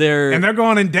just and they're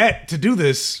going in debt to do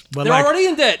this. But they're like, already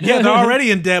in debt. Yeah, they're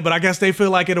already in debt, but I guess they feel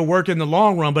like it'll work in the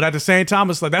long run. But at the same time,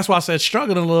 it's like, that's why I said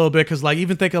struggling a little bit, because like,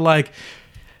 even think of like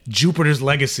Jupiter's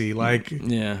Legacy, like,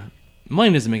 yeah,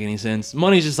 money doesn't make any sense.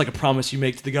 Money's just like a promise you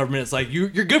make to the government. It's like, you're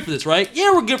good for this, right?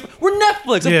 Yeah, we're good. We're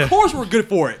Netflix. Of course we're good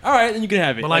for it. All right, then you can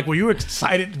have it. But like, were you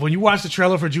excited when you watched the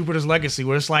trailer for Jupiter's Legacy?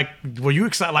 Where it's like, were you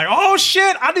excited? Like, oh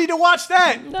shit, I need to watch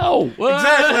that. No,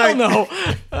 exactly. No.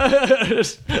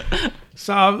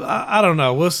 So I don't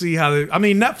know. We'll see how. I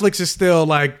mean, Netflix is still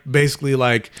like basically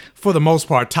like, for the most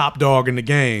part, top dog in the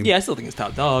game. Yeah, I still think it's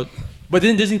top dog. But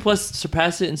didn't Disney Plus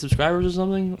surpass it in subscribers or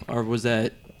something? Or was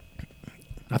that?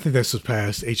 I think they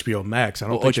surpassed HBO Max. I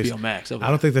don't think HBO Max. Okay. I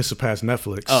don't think they surpassed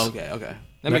Netflix. Oh, okay.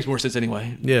 That makes more sense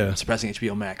anyway. Yeah. Surpassing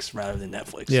HBO Max rather than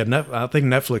Netflix. Yeah, I think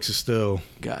Netflix is still.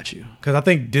 Got you. Because I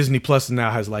think Disney Plus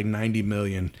now has like 90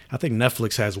 million. I think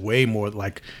Netflix has way more,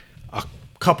 like a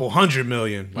couple 100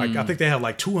 million. Like, I think they have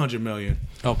like 200 million.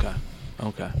 Okay.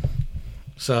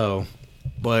 So,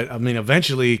 but I mean,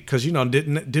 eventually, because, you know,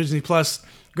 Disney Plus,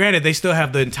 granted, they still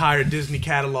have the entire Disney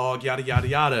catalog, yada, yada,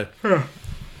 yada.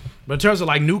 But in terms of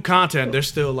like new content, they're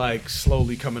still like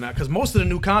slowly coming out. Because most of the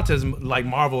new content is like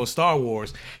Marvel and Star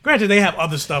Wars. Granted, they have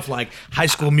other stuff like High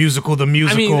School Musical, the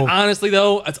musical. I mean, honestly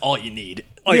though, that's all you need.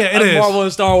 Like, yeah, it is. Marvel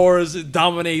and Star Wars, it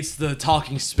dominates the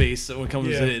talking space when it comes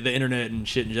to the internet and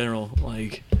shit in general.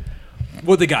 Like,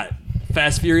 what they got?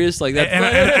 Fast Furious, like that.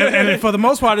 And for the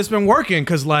most part, it's been working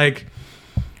because like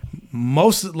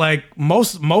most of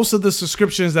the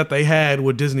subscriptions that they had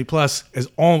with Disney Plus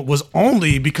was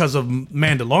only because of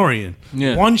Mandalorian.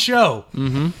 Yeah. One show.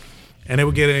 And they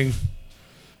were getting,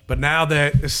 but now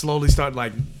that it's slowly starting,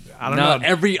 like, I don't know.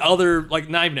 Every other, like,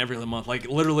 not even every other month, like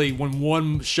literally when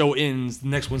one show ends, the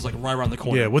next one's like right around the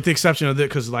corner. Yeah, with the exception of that,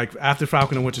 because like after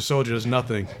Falcon and Winter Soldier, there's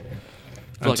nothing.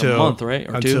 For like a month, right?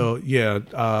 Or two?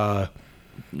 Yeah.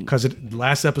 Because the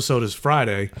last episode is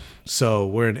Friday, so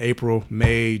we're in April,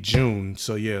 May, June.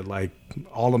 So yeah, like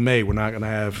all of May, we're not gonna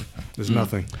have. There's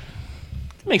nothing.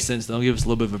 It makes sense though. Give us a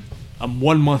little bit of a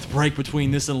 1 month break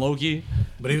between this and Loki.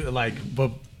 But even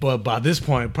but by this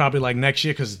point, probably like next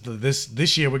year, because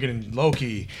this year we're getting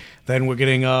Loki, then we're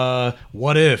getting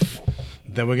What If,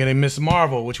 then we're getting Miss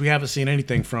Marvel, which we haven't seen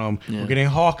anything from. Yeah. We're getting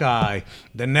Hawkeye.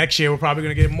 Then next year we're probably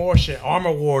gonna get more shit.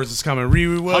 Armor Wars is coming.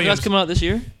 Riri Williams. Hawkeye's coming out this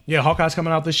year? Yeah, Hawkeye's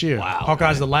coming out this year. Wow.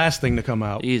 Hawkeye's the last thing to come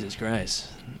out. Jesus Christ.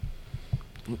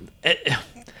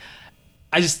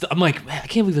 I'm like, man, I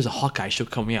can't believe there's a Hawkeye show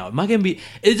coming out. Am I gonna be?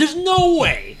 There's no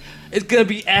way it's gonna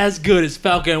be as good as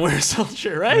Falcon and Winter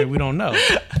Soldier, right? I mean, we don't know.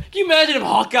 Can you imagine if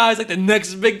Hawkeye's like the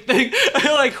next big thing?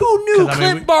 Like, who knew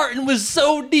Clint Barton was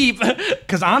so deep?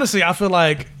 Because honestly, I feel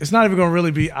like it's not even gonna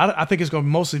really be. I think it's gonna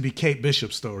mostly be Kate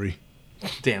Bishop's story.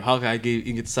 Damn, Hawkeye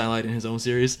gets sidelighted in his own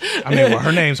series. I mean, well,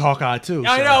 her name's Hawkeye too.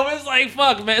 I know. It's like,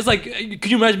 fuck, man. It's like, could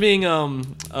you imagine being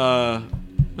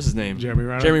what's his name? Jeremy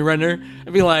Renner.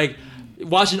 I'd be like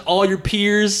watching all your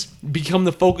peers become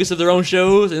the focus of their own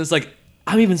shows, and it's like,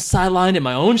 I'm even sidelined in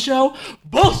my own show?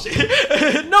 Bullshit.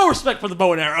 No respect for the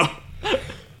bow and arrow.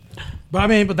 But I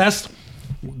mean, that's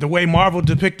the way Marvel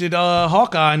depicted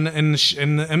Hawkeye in the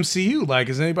MCU. Like,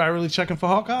 is anybody really checking for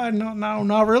Hawkeye? No,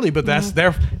 not really. But that's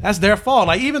their fault.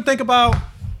 Like, even think about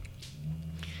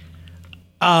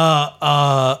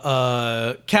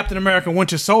Captain America: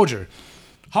 Winter Soldier.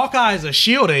 Hawkeye is a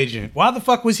SHIELD agent. Why the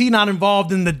fuck was he not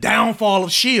involved in the downfall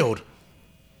of SHIELD?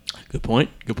 Good point.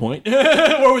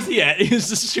 Where was he at? He was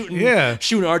just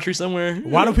shooting archery somewhere.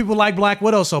 Why do people like Black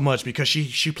Widow so much? Because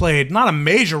she played not a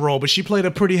major role, but she played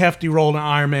a pretty hefty role in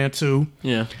Iron Man 2.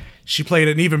 Yeah. She played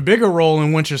an even bigger role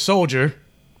in Winter Soldier.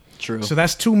 True. So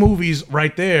that's 2 movies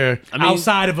right there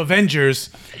outside of Avengers.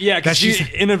 Yeah, because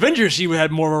in Avengers she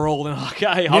had more of a role than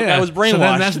Hawkeye. Hawkeye was brainwashed. So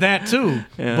then that's that too.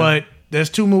 Yeah. But there's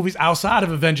 2 movies outside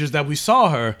of Avengers that we saw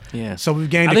her. Yeah. So we've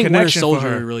gained I a think connection Winter for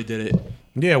Soldier her. really did it.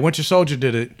 Yeah, Winter Soldier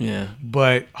did it. Yeah.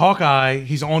 But Hawkeye,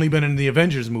 he's only been in the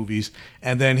Avengers movies,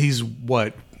 and then he's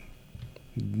what?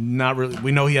 Not really.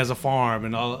 We know he has a farm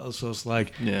and all, so it's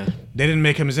like they didn't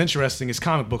make him as interesting as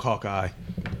comic book Hawkeye.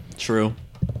 True.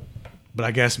 But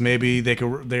I guess maybe they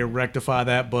rectify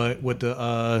that, but with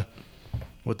the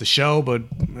show. But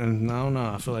I don't know.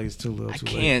 I feel like it's too little.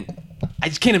 I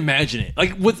just can't imagine it.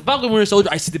 Like with Falcon and Winter Soldier,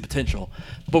 I see the potential,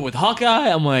 but with Hawkeye,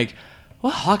 I'm like,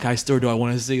 what Hawkeye story do I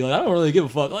want to see? Like, I don't really give a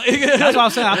fuck. Like, that's what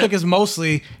I'm saying. I think it's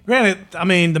mostly. Granted, I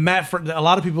mean a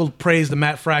lot of people praise the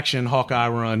Matt Fraction Hawkeye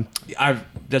run.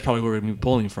 That's probably where we're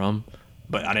pulling from,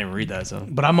 but I didn't read that. So,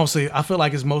 but I feel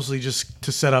like it's mostly just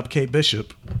to set up Kate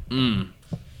Bishop.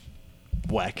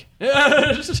 Whack.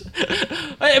 If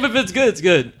it's good, it's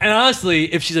good. And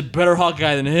honestly, if she's a better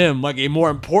Hawkeye than him, like a more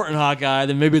important Hawkeye,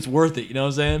 then maybe it's worth it. You know what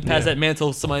I'm saying? Pass that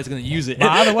mantle, somebody's going to use it. But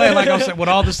either way, like I'm saying, with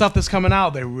all the stuff that's coming out,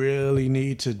 they really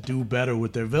need to do better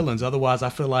with their villains. Otherwise, I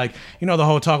feel like, the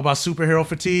whole talk about superhero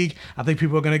fatigue, I think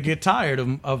people are going to get tired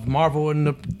of Marvel and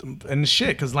the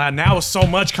shit. Because now it's so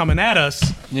much coming at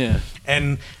us. Yeah.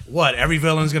 And every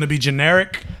villain's going to be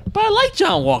generic? But I like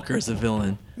John Walker as a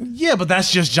villain. Yeah, but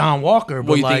that's just John Walker.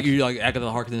 But think you're like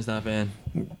Agatha Harkness's not a fan?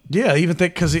 Yeah, even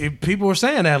think because people were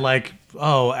saying that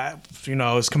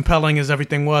as compelling as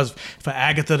everything was for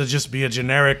Agatha to just be a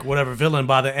generic whatever villain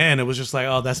by the end, it was just like,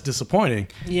 oh, that's disappointing.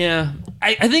 Yeah,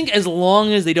 I think as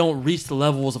long as they don't reach the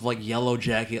levels of like Yellow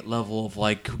Jacket level of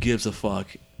like who gives a fuck,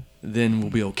 then we'll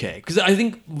be okay. Because I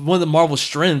think one of the Marvel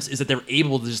strengths is that they're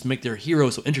able to just make their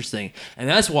heroes so interesting. And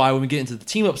that's why when we get into the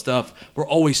team-up stuff, we're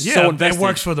always so invested. It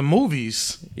works for the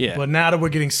movies. Yeah. But now that we're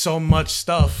getting so much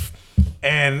stuff,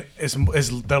 and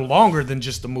they're longer than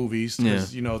just the movies,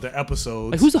 because, they're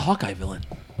episodes. Like, who's the Hawkeye villain?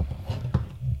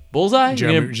 Bullseye?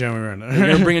 Jeremy Renner. You're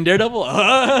going to bring in Daredevil?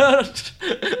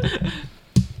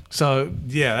 So,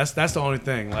 yeah, that's the only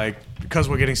thing. Like, because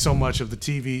we're getting so much of the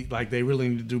TV, like, they really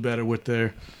need to do better with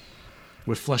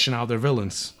fleshing out their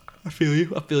villains. I feel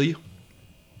you.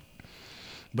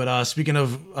 But speaking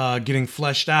of getting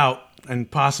fleshed out and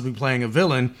possibly playing a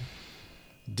villain,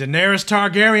 Daenerys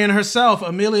Targaryen herself,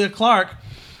 Emilia Clarke,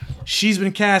 she's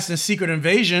been cast in Secret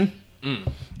Invasion. And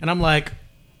I'm like,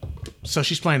 so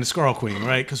she's playing the Skrull Queen,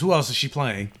 right? Because who else is she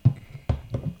playing?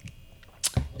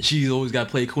 She's always got to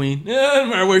play Queen. No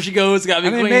matter where she goes, got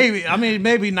to be Queen.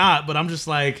 Maybe not, but I'm just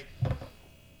like,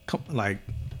 come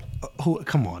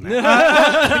on.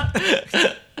 Now.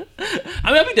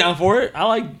 I'd be down for it. I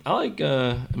like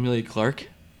Emilia Clarke.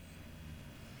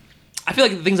 I feel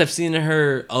like the things I've seen in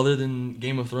her, other than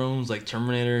Game of Thrones, like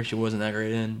Terminator, she wasn't that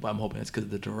great in. But I'm hoping it's because of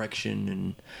the direction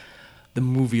and the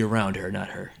movie around her, not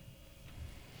her.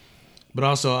 But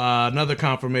also, another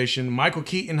confirmation, Michael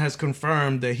Keaton has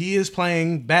confirmed that he is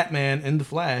playing Batman in The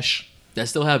Flash.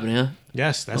 That's still happening, huh?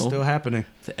 Yes, that's still happening.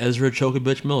 The Ezra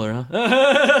Chokovich Miller,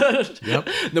 huh? Yep.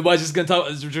 Nobody's just going to talk.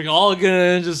 We're all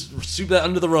going to just sweep that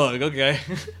under the rug. Okay.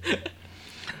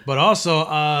 But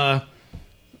also,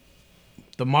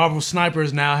 the Marvel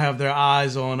snipers now have their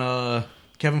eyes on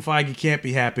Kevin Feige can't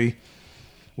be happy.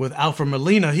 With Alfred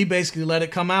Molina, he basically let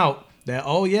it come out that,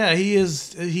 oh yeah,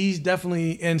 he's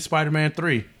definitely in Spider-Man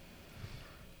 3.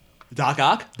 Doc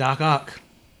Ock? Doc Ock.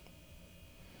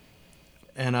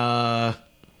 And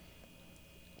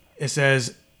it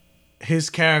says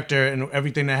his character and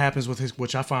everything that happens with his,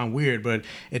 which I find weird, but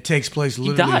it takes place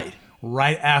literally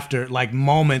right after, like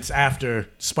moments after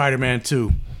Spider-Man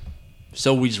 2.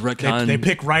 So we just retconned. They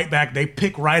pick right back. They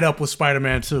pick right up with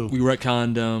Spider-Man 2. We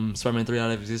retconned Spider-Man 3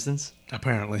 out of existence.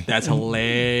 Apparently, that's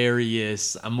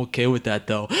hilarious. I'm okay with that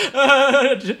though.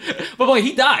 But boy,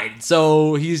 he died,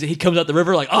 so he comes out the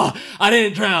river like, oh, I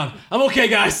didn't drown. I'm okay,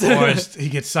 guys. Or he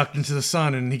gets sucked into the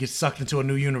sun and he gets sucked into a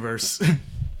new universe.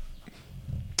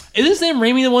 Isn't Sam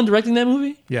Raimi the one directing that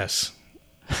movie? Yes.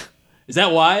 Is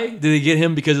that why? Did they get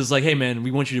him because it's like, hey man,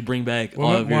 we want you to bring back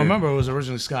all of your... Well, remember it was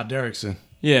originally Scott Derrickson.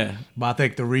 Yeah. But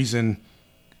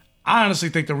I honestly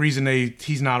think the reason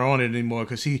he's not on it anymore,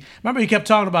 because he kept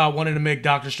talking about wanting to make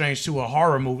Doctor Strange 2 a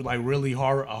horror movie, like really a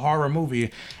horror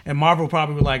movie, and Marvel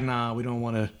probably were like, nah, we don't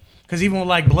want to, Because even with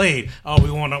like Blade, we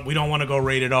don't want to go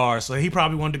rated R. So he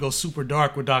probably wanted to go super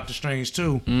dark with Doctor Strange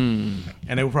too. And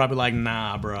they were probably like,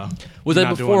 nah, bro. Was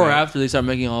that before or after they started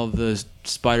making all of the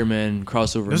Spider-Man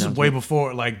crossover? This is way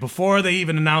before. Like before they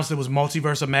even announced it was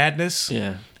Multiverse of Madness.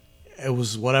 Yeah. It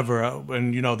was whatever,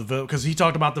 and you know because he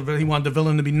talked about he wanted the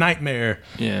villain to be Nightmare.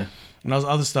 Yeah. And all this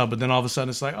other stuff, but then all of a sudden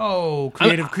it's like, oh,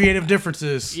 creative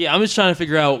differences. Yeah, I'm just trying to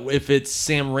figure out if it's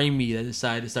Sam Raimi that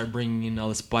decided to start bringing in all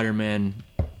the Spider-Man,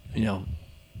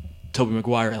 Tobey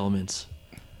Maguire elements.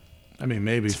 I mean,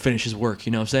 maybe. To finish his work,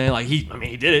 you know what I'm saying? Like, he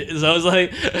did it. So I was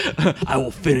like, I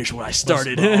will finish what I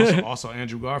started. But also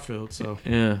Andrew Garfield, so.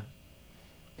 Yeah.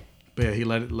 But yeah, he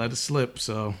let it slip,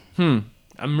 so.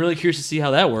 I'm really curious to see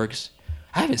how that works.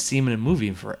 I haven't seen him in a movie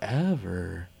in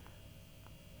forever.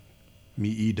 Me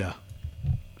either.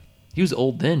 He was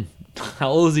old then. How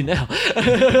old is he now?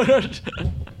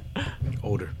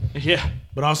 Older. Yeah.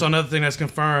 But also another thing that's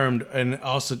confirmed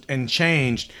and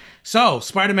changed. So,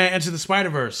 Spider-Man Into the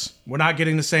Spider-Verse. We're not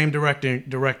getting the same directing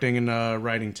and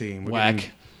writing team. We're Whack.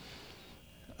 getting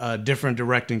a different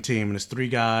directing team, and it's 3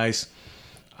 guys.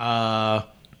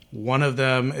 One of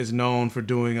them is known for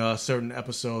doing certain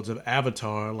episodes of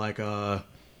Avatar, like I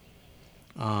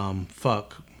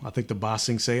think the Ba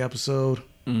Sing Se episode.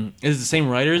 Is it the same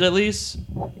writers at least?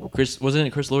 Wasn't it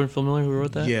Chris Lord and Phil Miller who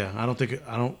wrote that? Yeah,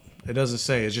 it doesn't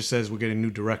say. It just says we're getting new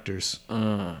directors.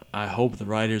 I hope the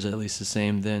writers are at least the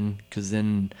same then, because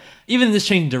then even this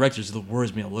change in directors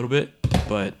worries me a little bit,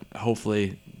 but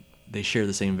hopefully they share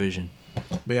the same vision.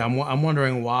 But yeah, I'm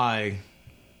wondering why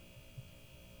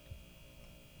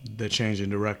they're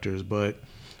changing directors, but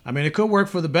I mean it could work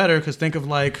for the better, because think of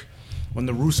like when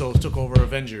the Russos took over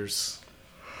Avengers.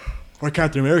 Or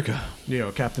Captain America. Yeah,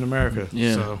 or Captain America.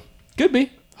 Yeah. So. Could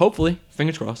be. Hopefully.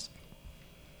 Fingers crossed.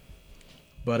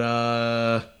 But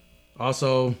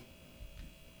also,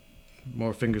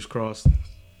 more fingers crossed,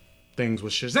 things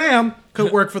with Shazam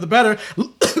could work for the better.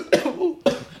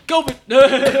 COVID.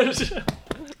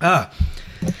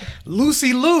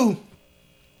 Lucy Liu,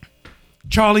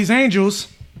 Charlie's Angels,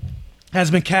 has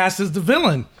been cast as the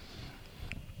villain.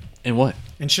 In what?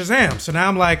 In Shazam. So now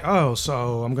I'm like, oh,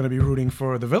 so I'm going to be rooting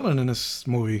for the villain in this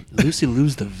movie. Lucy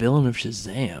Liu's the villain of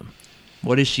Shazam.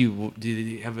 What is she? Do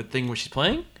you have a thing where she's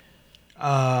playing?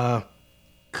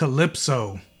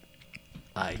 Calypso.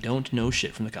 I don't know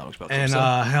shit from the comics about And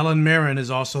Calypso. Helen Mirren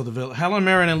is also the villain. Helen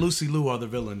Mirren and Lucy Liu are the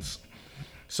villains.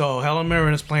 So Helen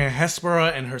Mirren is playing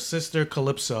Hespera and her sister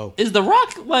Calypso. Is The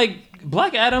Rock, like,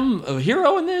 Black Adam a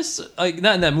hero in this? Like,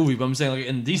 not in that movie, but I'm saying, like,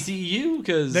 in DCEU?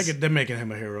 Because they're making him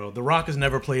a hero. The Rock has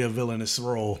never played a villainous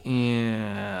role.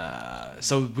 Yeah.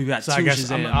 So we've got two I guess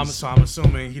Shazams. I'm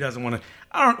assuming he doesn't want to.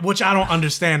 I don't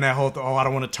understand that whole. I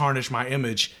don't want to tarnish my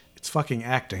image. It's fucking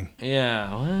acting.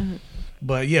 Yeah. What?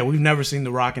 But yeah, we've never seen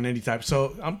The Rock in any type. So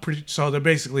they're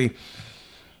basically.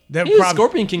 He's a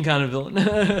Scorpion King kind of villain.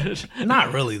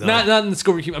 Not really though. Not in the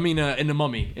Scorpion King. I mean, in the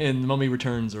Mummy, in the Mummy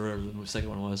Returns or whatever the second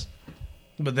one was.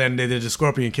 But then they did the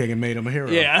Scorpion King and made him a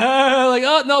hero. Yeah, like,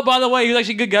 oh no, by the way, he was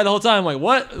actually a good guy the whole time. Like,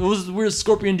 what? It was a weird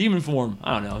Scorpion demon form.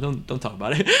 I don't know. Don't talk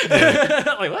about it.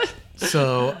 Yeah. Like what?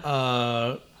 So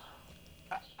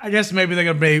I guess maybe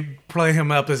they're gonna play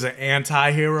him up as an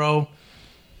anti-hero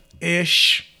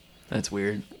ish. That's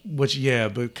weird. Which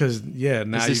because now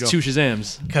this is two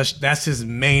Shazams. Because that's his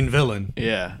main villain.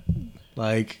 Yeah,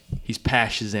 like he's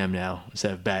past Shazam now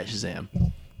instead of bad Shazam.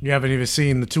 You haven't even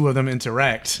seen the two of them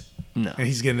interact. No, and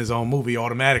he's getting his own movie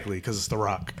automatically because it's The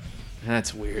Rock.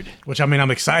 That's weird. Which I mean,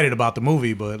 I'm excited about the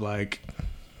movie, but like,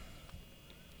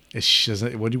 it's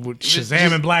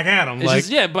Shazam and Black Adam. Like,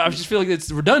 but I just feel like it's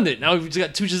redundant. Now we've just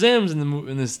got two Shazams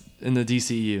in the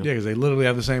DCU. Yeah, because they literally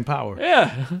have the same power.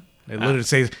 Yeah. They literally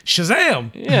say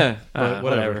Shazam. Yeah. But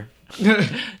whatever.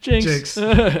 Jinx.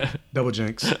 Double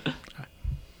jinx.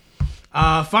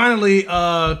 Finally,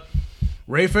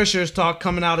 Ray Fisher's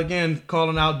coming out again,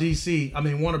 calling out DC. I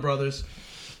mean Warner Brothers,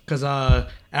 because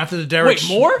after the Derek. Wait,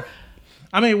 more?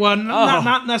 I mean, well,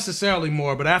 not necessarily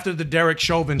more, but after the Derek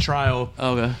Chauvin trial,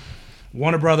 okay,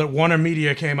 Warner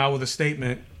Media came out with a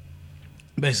statement,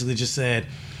 basically just said,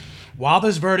 while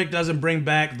this verdict doesn't bring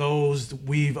back those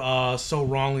we've so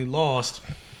wrongly lost,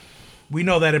 we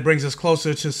know that it brings us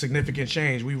closer to significant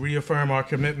change. We reaffirm our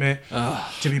commitment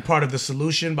to be part of the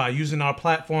solution by using our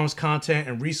platforms, content,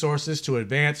 and resources to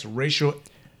advance racial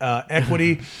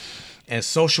equity and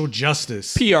social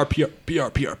justice. PR.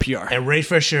 And Ray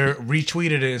Fisher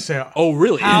retweeted it and said, "Oh,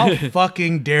 really? How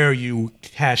fucking dare you?"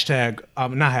 Hashtag,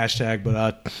 not hashtag,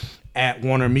 but at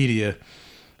Warner Media.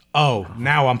 Oh,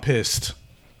 now I'm pissed.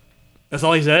 That's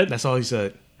all he said? That's all he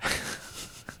said.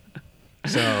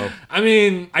 So I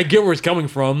mean, I get where it's coming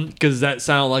from because that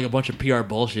sounded like a bunch of PR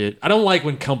bullshit. I don't like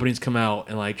when companies come out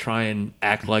and like try and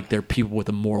act like they're people with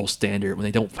a moral standard when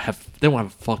they don't have a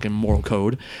fucking moral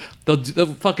code.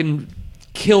 They'll fucking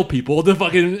kill people. They'll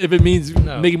fucking if it means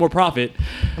making more profit.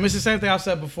 I mean, it's the same thing I've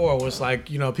said before. Was like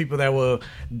people that were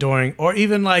during or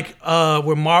even like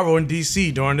with Marvel and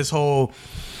DC during this whole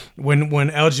when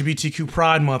LGBTQ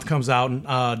Pride Month comes out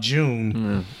in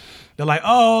June. They're like,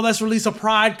 oh, let's release a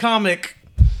Pride comic.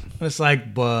 And it's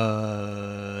like,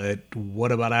 but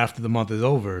what about after the month is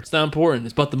over? It's not important.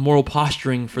 It's about the moral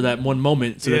posturing for that one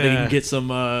moment, so that they can get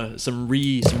some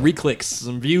re-clicks,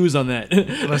 some views on that.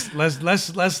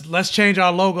 let's change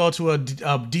our logo to a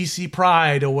DC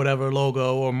Pride or whatever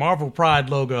logo or Marvel Pride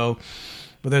logo,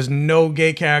 but there's no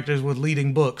gay characters with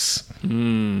leading books.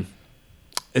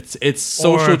 It's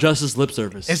social justice lip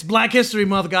service. It's Black History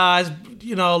Month, guys.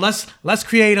 Let's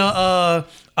create a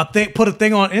thing, put a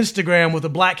thing on Instagram with the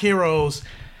Black heroes.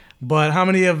 But how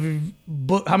many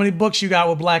books you got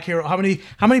with Black hero? How many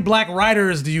Black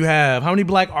writers do you have? How many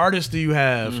Black artists do you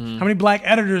have? How many Black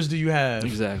editors do you have?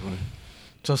 Exactly.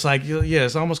 So it's like,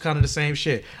 it's almost kind of the same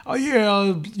shit. Oh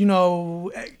yeah,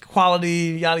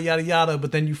 quality, yada yada yada.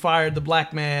 But then you fired the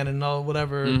Black man and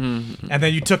whatever, and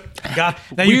then you took an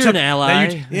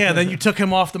ally. Then you took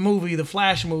him off the movie, the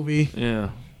Flash movie. Yeah.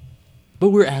 But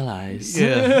we're allies.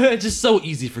 Yeah. It's just so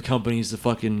easy for companies to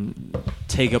fucking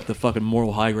take up the fucking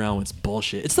moral high ground when it's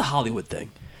bullshit. It's the Hollywood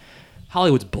thing.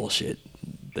 Hollywood's bullshit.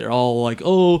 They're all like,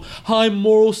 oh, high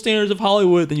moral standards of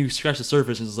Hollywood. Then you scratch the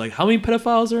surface and it's like, how many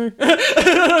pedophiles are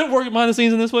working behind the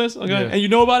scenes in this place? Okay. Yeah. And you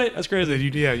know about it? That's crazy.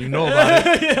 You know about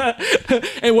it. Yeah.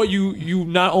 And what you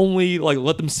not only like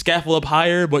let them scaffold up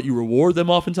higher, but you reward them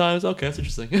oftentimes. Okay, that's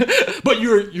interesting. But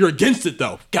you're against it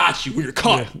though. Got you when you're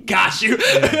caught. Yeah. Got you.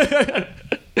 Yeah.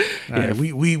 All right,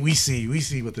 we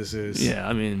see what this is. Yeah,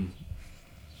 I mean,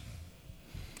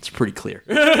 it's pretty clear.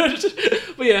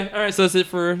 But yeah, all right, so that's it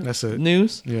for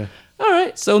news. Yeah. All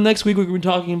right, so next week we're going to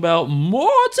be talking about Mortal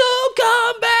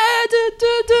Kombat.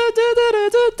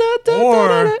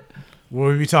 Or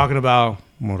we'll be talking about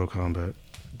Mortal Kombat.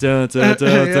 I'm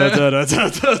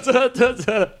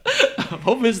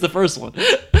hoping it's the first one.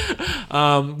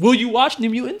 Will you watch New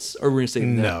Mutants, or we're going to say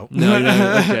no? No, you're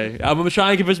not. Okay. I'm going to try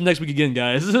and convince them next week again,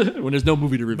 guys, when there's no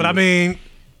movie to review. But I mean,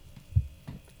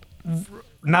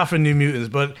 not for New Mutants,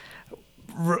 but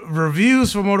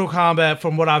reviews for Mortal Kombat,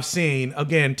 from what I've seen,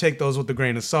 again, take those with a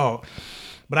grain of salt.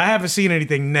 But I haven't seen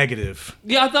anything negative.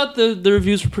 Yeah, I thought the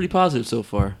reviews were pretty positive so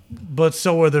far. But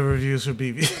so were the reviews for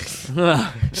BB.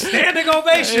 Standing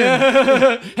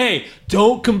ovation! Hey,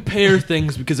 don't compare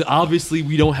things because obviously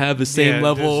we don't have the same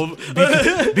level of...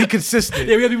 Be consistent.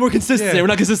 Yeah, we gotta be more consistent. Yeah. We're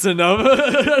not consistent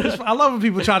enough. I love when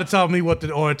people try to tell me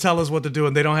or tell us what to do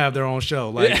and they don't have their own show.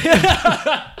 Like,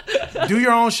 do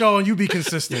your own show and you be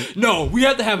consistent. No, we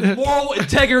have to have moral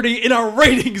integrity in our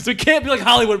ratings. We can't be like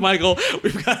Hollywood, Michael.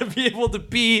 We've got to be able to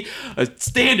be a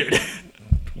standard.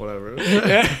 Whatever.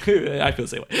 I feel the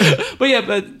same way. But yeah,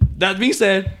 but that being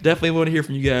said, definitely want to hear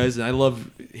from you guys, and I love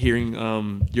hearing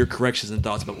your corrections and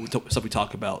thoughts about stuff we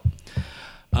talk about.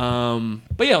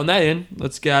 But yeah, on that end,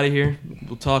 let's get out of here.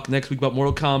 We'll talk next week about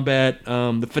Mortal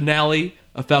Kombat, the finale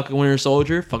of Falcon Winter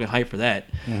Soldier. Fucking hype for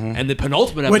that. Mm-hmm. And the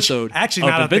penultimate episode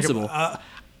of Invincible. I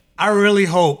really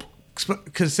hope,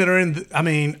 considering,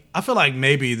 I feel like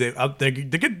maybe they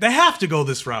have to go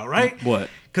this route, right? What?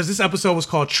 Because this episode was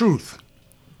called Truth.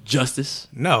 Justice?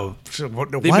 No. The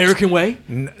American Way?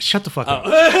 Shut the fuck up.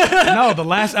 No, the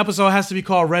last episode has to be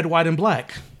called Red, White, and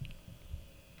Black.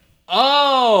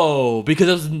 Oh, because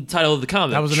that was the title of the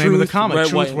comic. That was the name of the comic.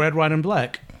 Truth, Red, White, and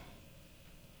Black.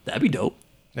 That'd be dope.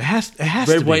 It has to be.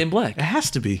 Red, White, and Black. It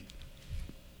has to be.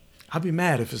 I'd be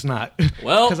mad if it's not.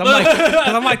 Well, because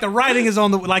I'm like the writing is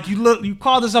on the you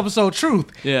call this episode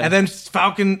Truth, yeah, and then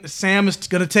Sam is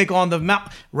gonna take on the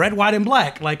map Red, White, and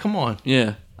Black. Like, come on.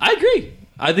 Yeah, I agree.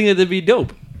 I think that'd be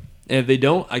dope. And if they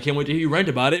don't, I can't wait to hear you rant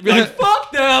about it. Be like,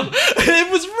 fuck them.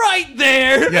 It was right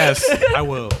there. Yes, I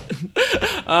will.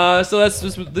 So that's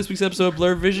this week's episode of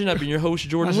Blurred Vision. I've been your host,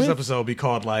 Jordan. This episode will be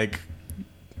called Black.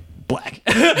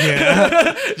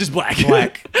 Yeah. Just black.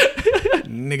 Black.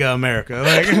 Nigga America.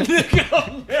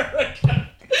 Nigga America.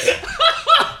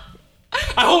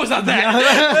 I hope it's not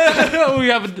that. We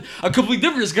have a completely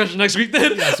different discussion next week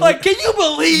then. Yes, can you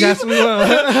believe? Yes, we will.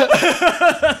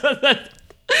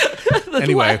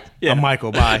 Anyway, I'm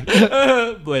Michael. Bye.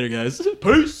 Later, guys.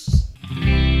 Peace.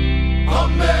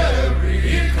 America.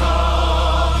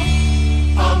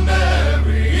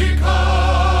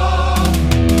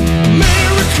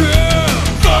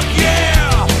 Fuck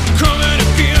yeah! Coming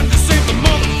again to save the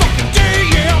motherfucking day,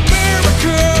 yeah,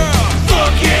 America!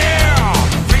 Fuck yeah!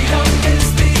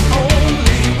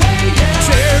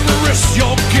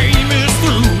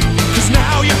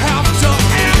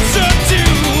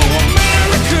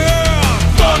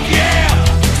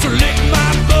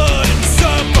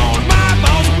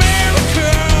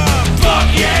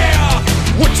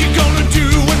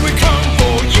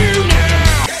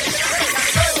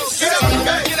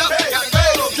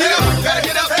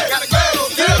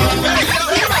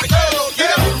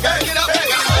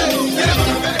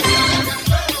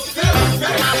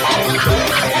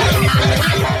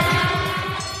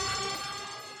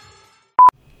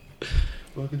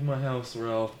 Welcome to my house where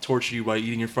I'll torture you by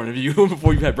eating in front of you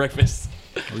before you've had breakfast.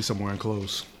 At least I'm wearing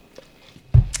clothes.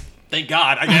 Thank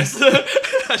God, I guess.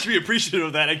 I should be appreciative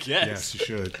of that, I guess. Yes, you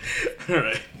should. All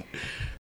right.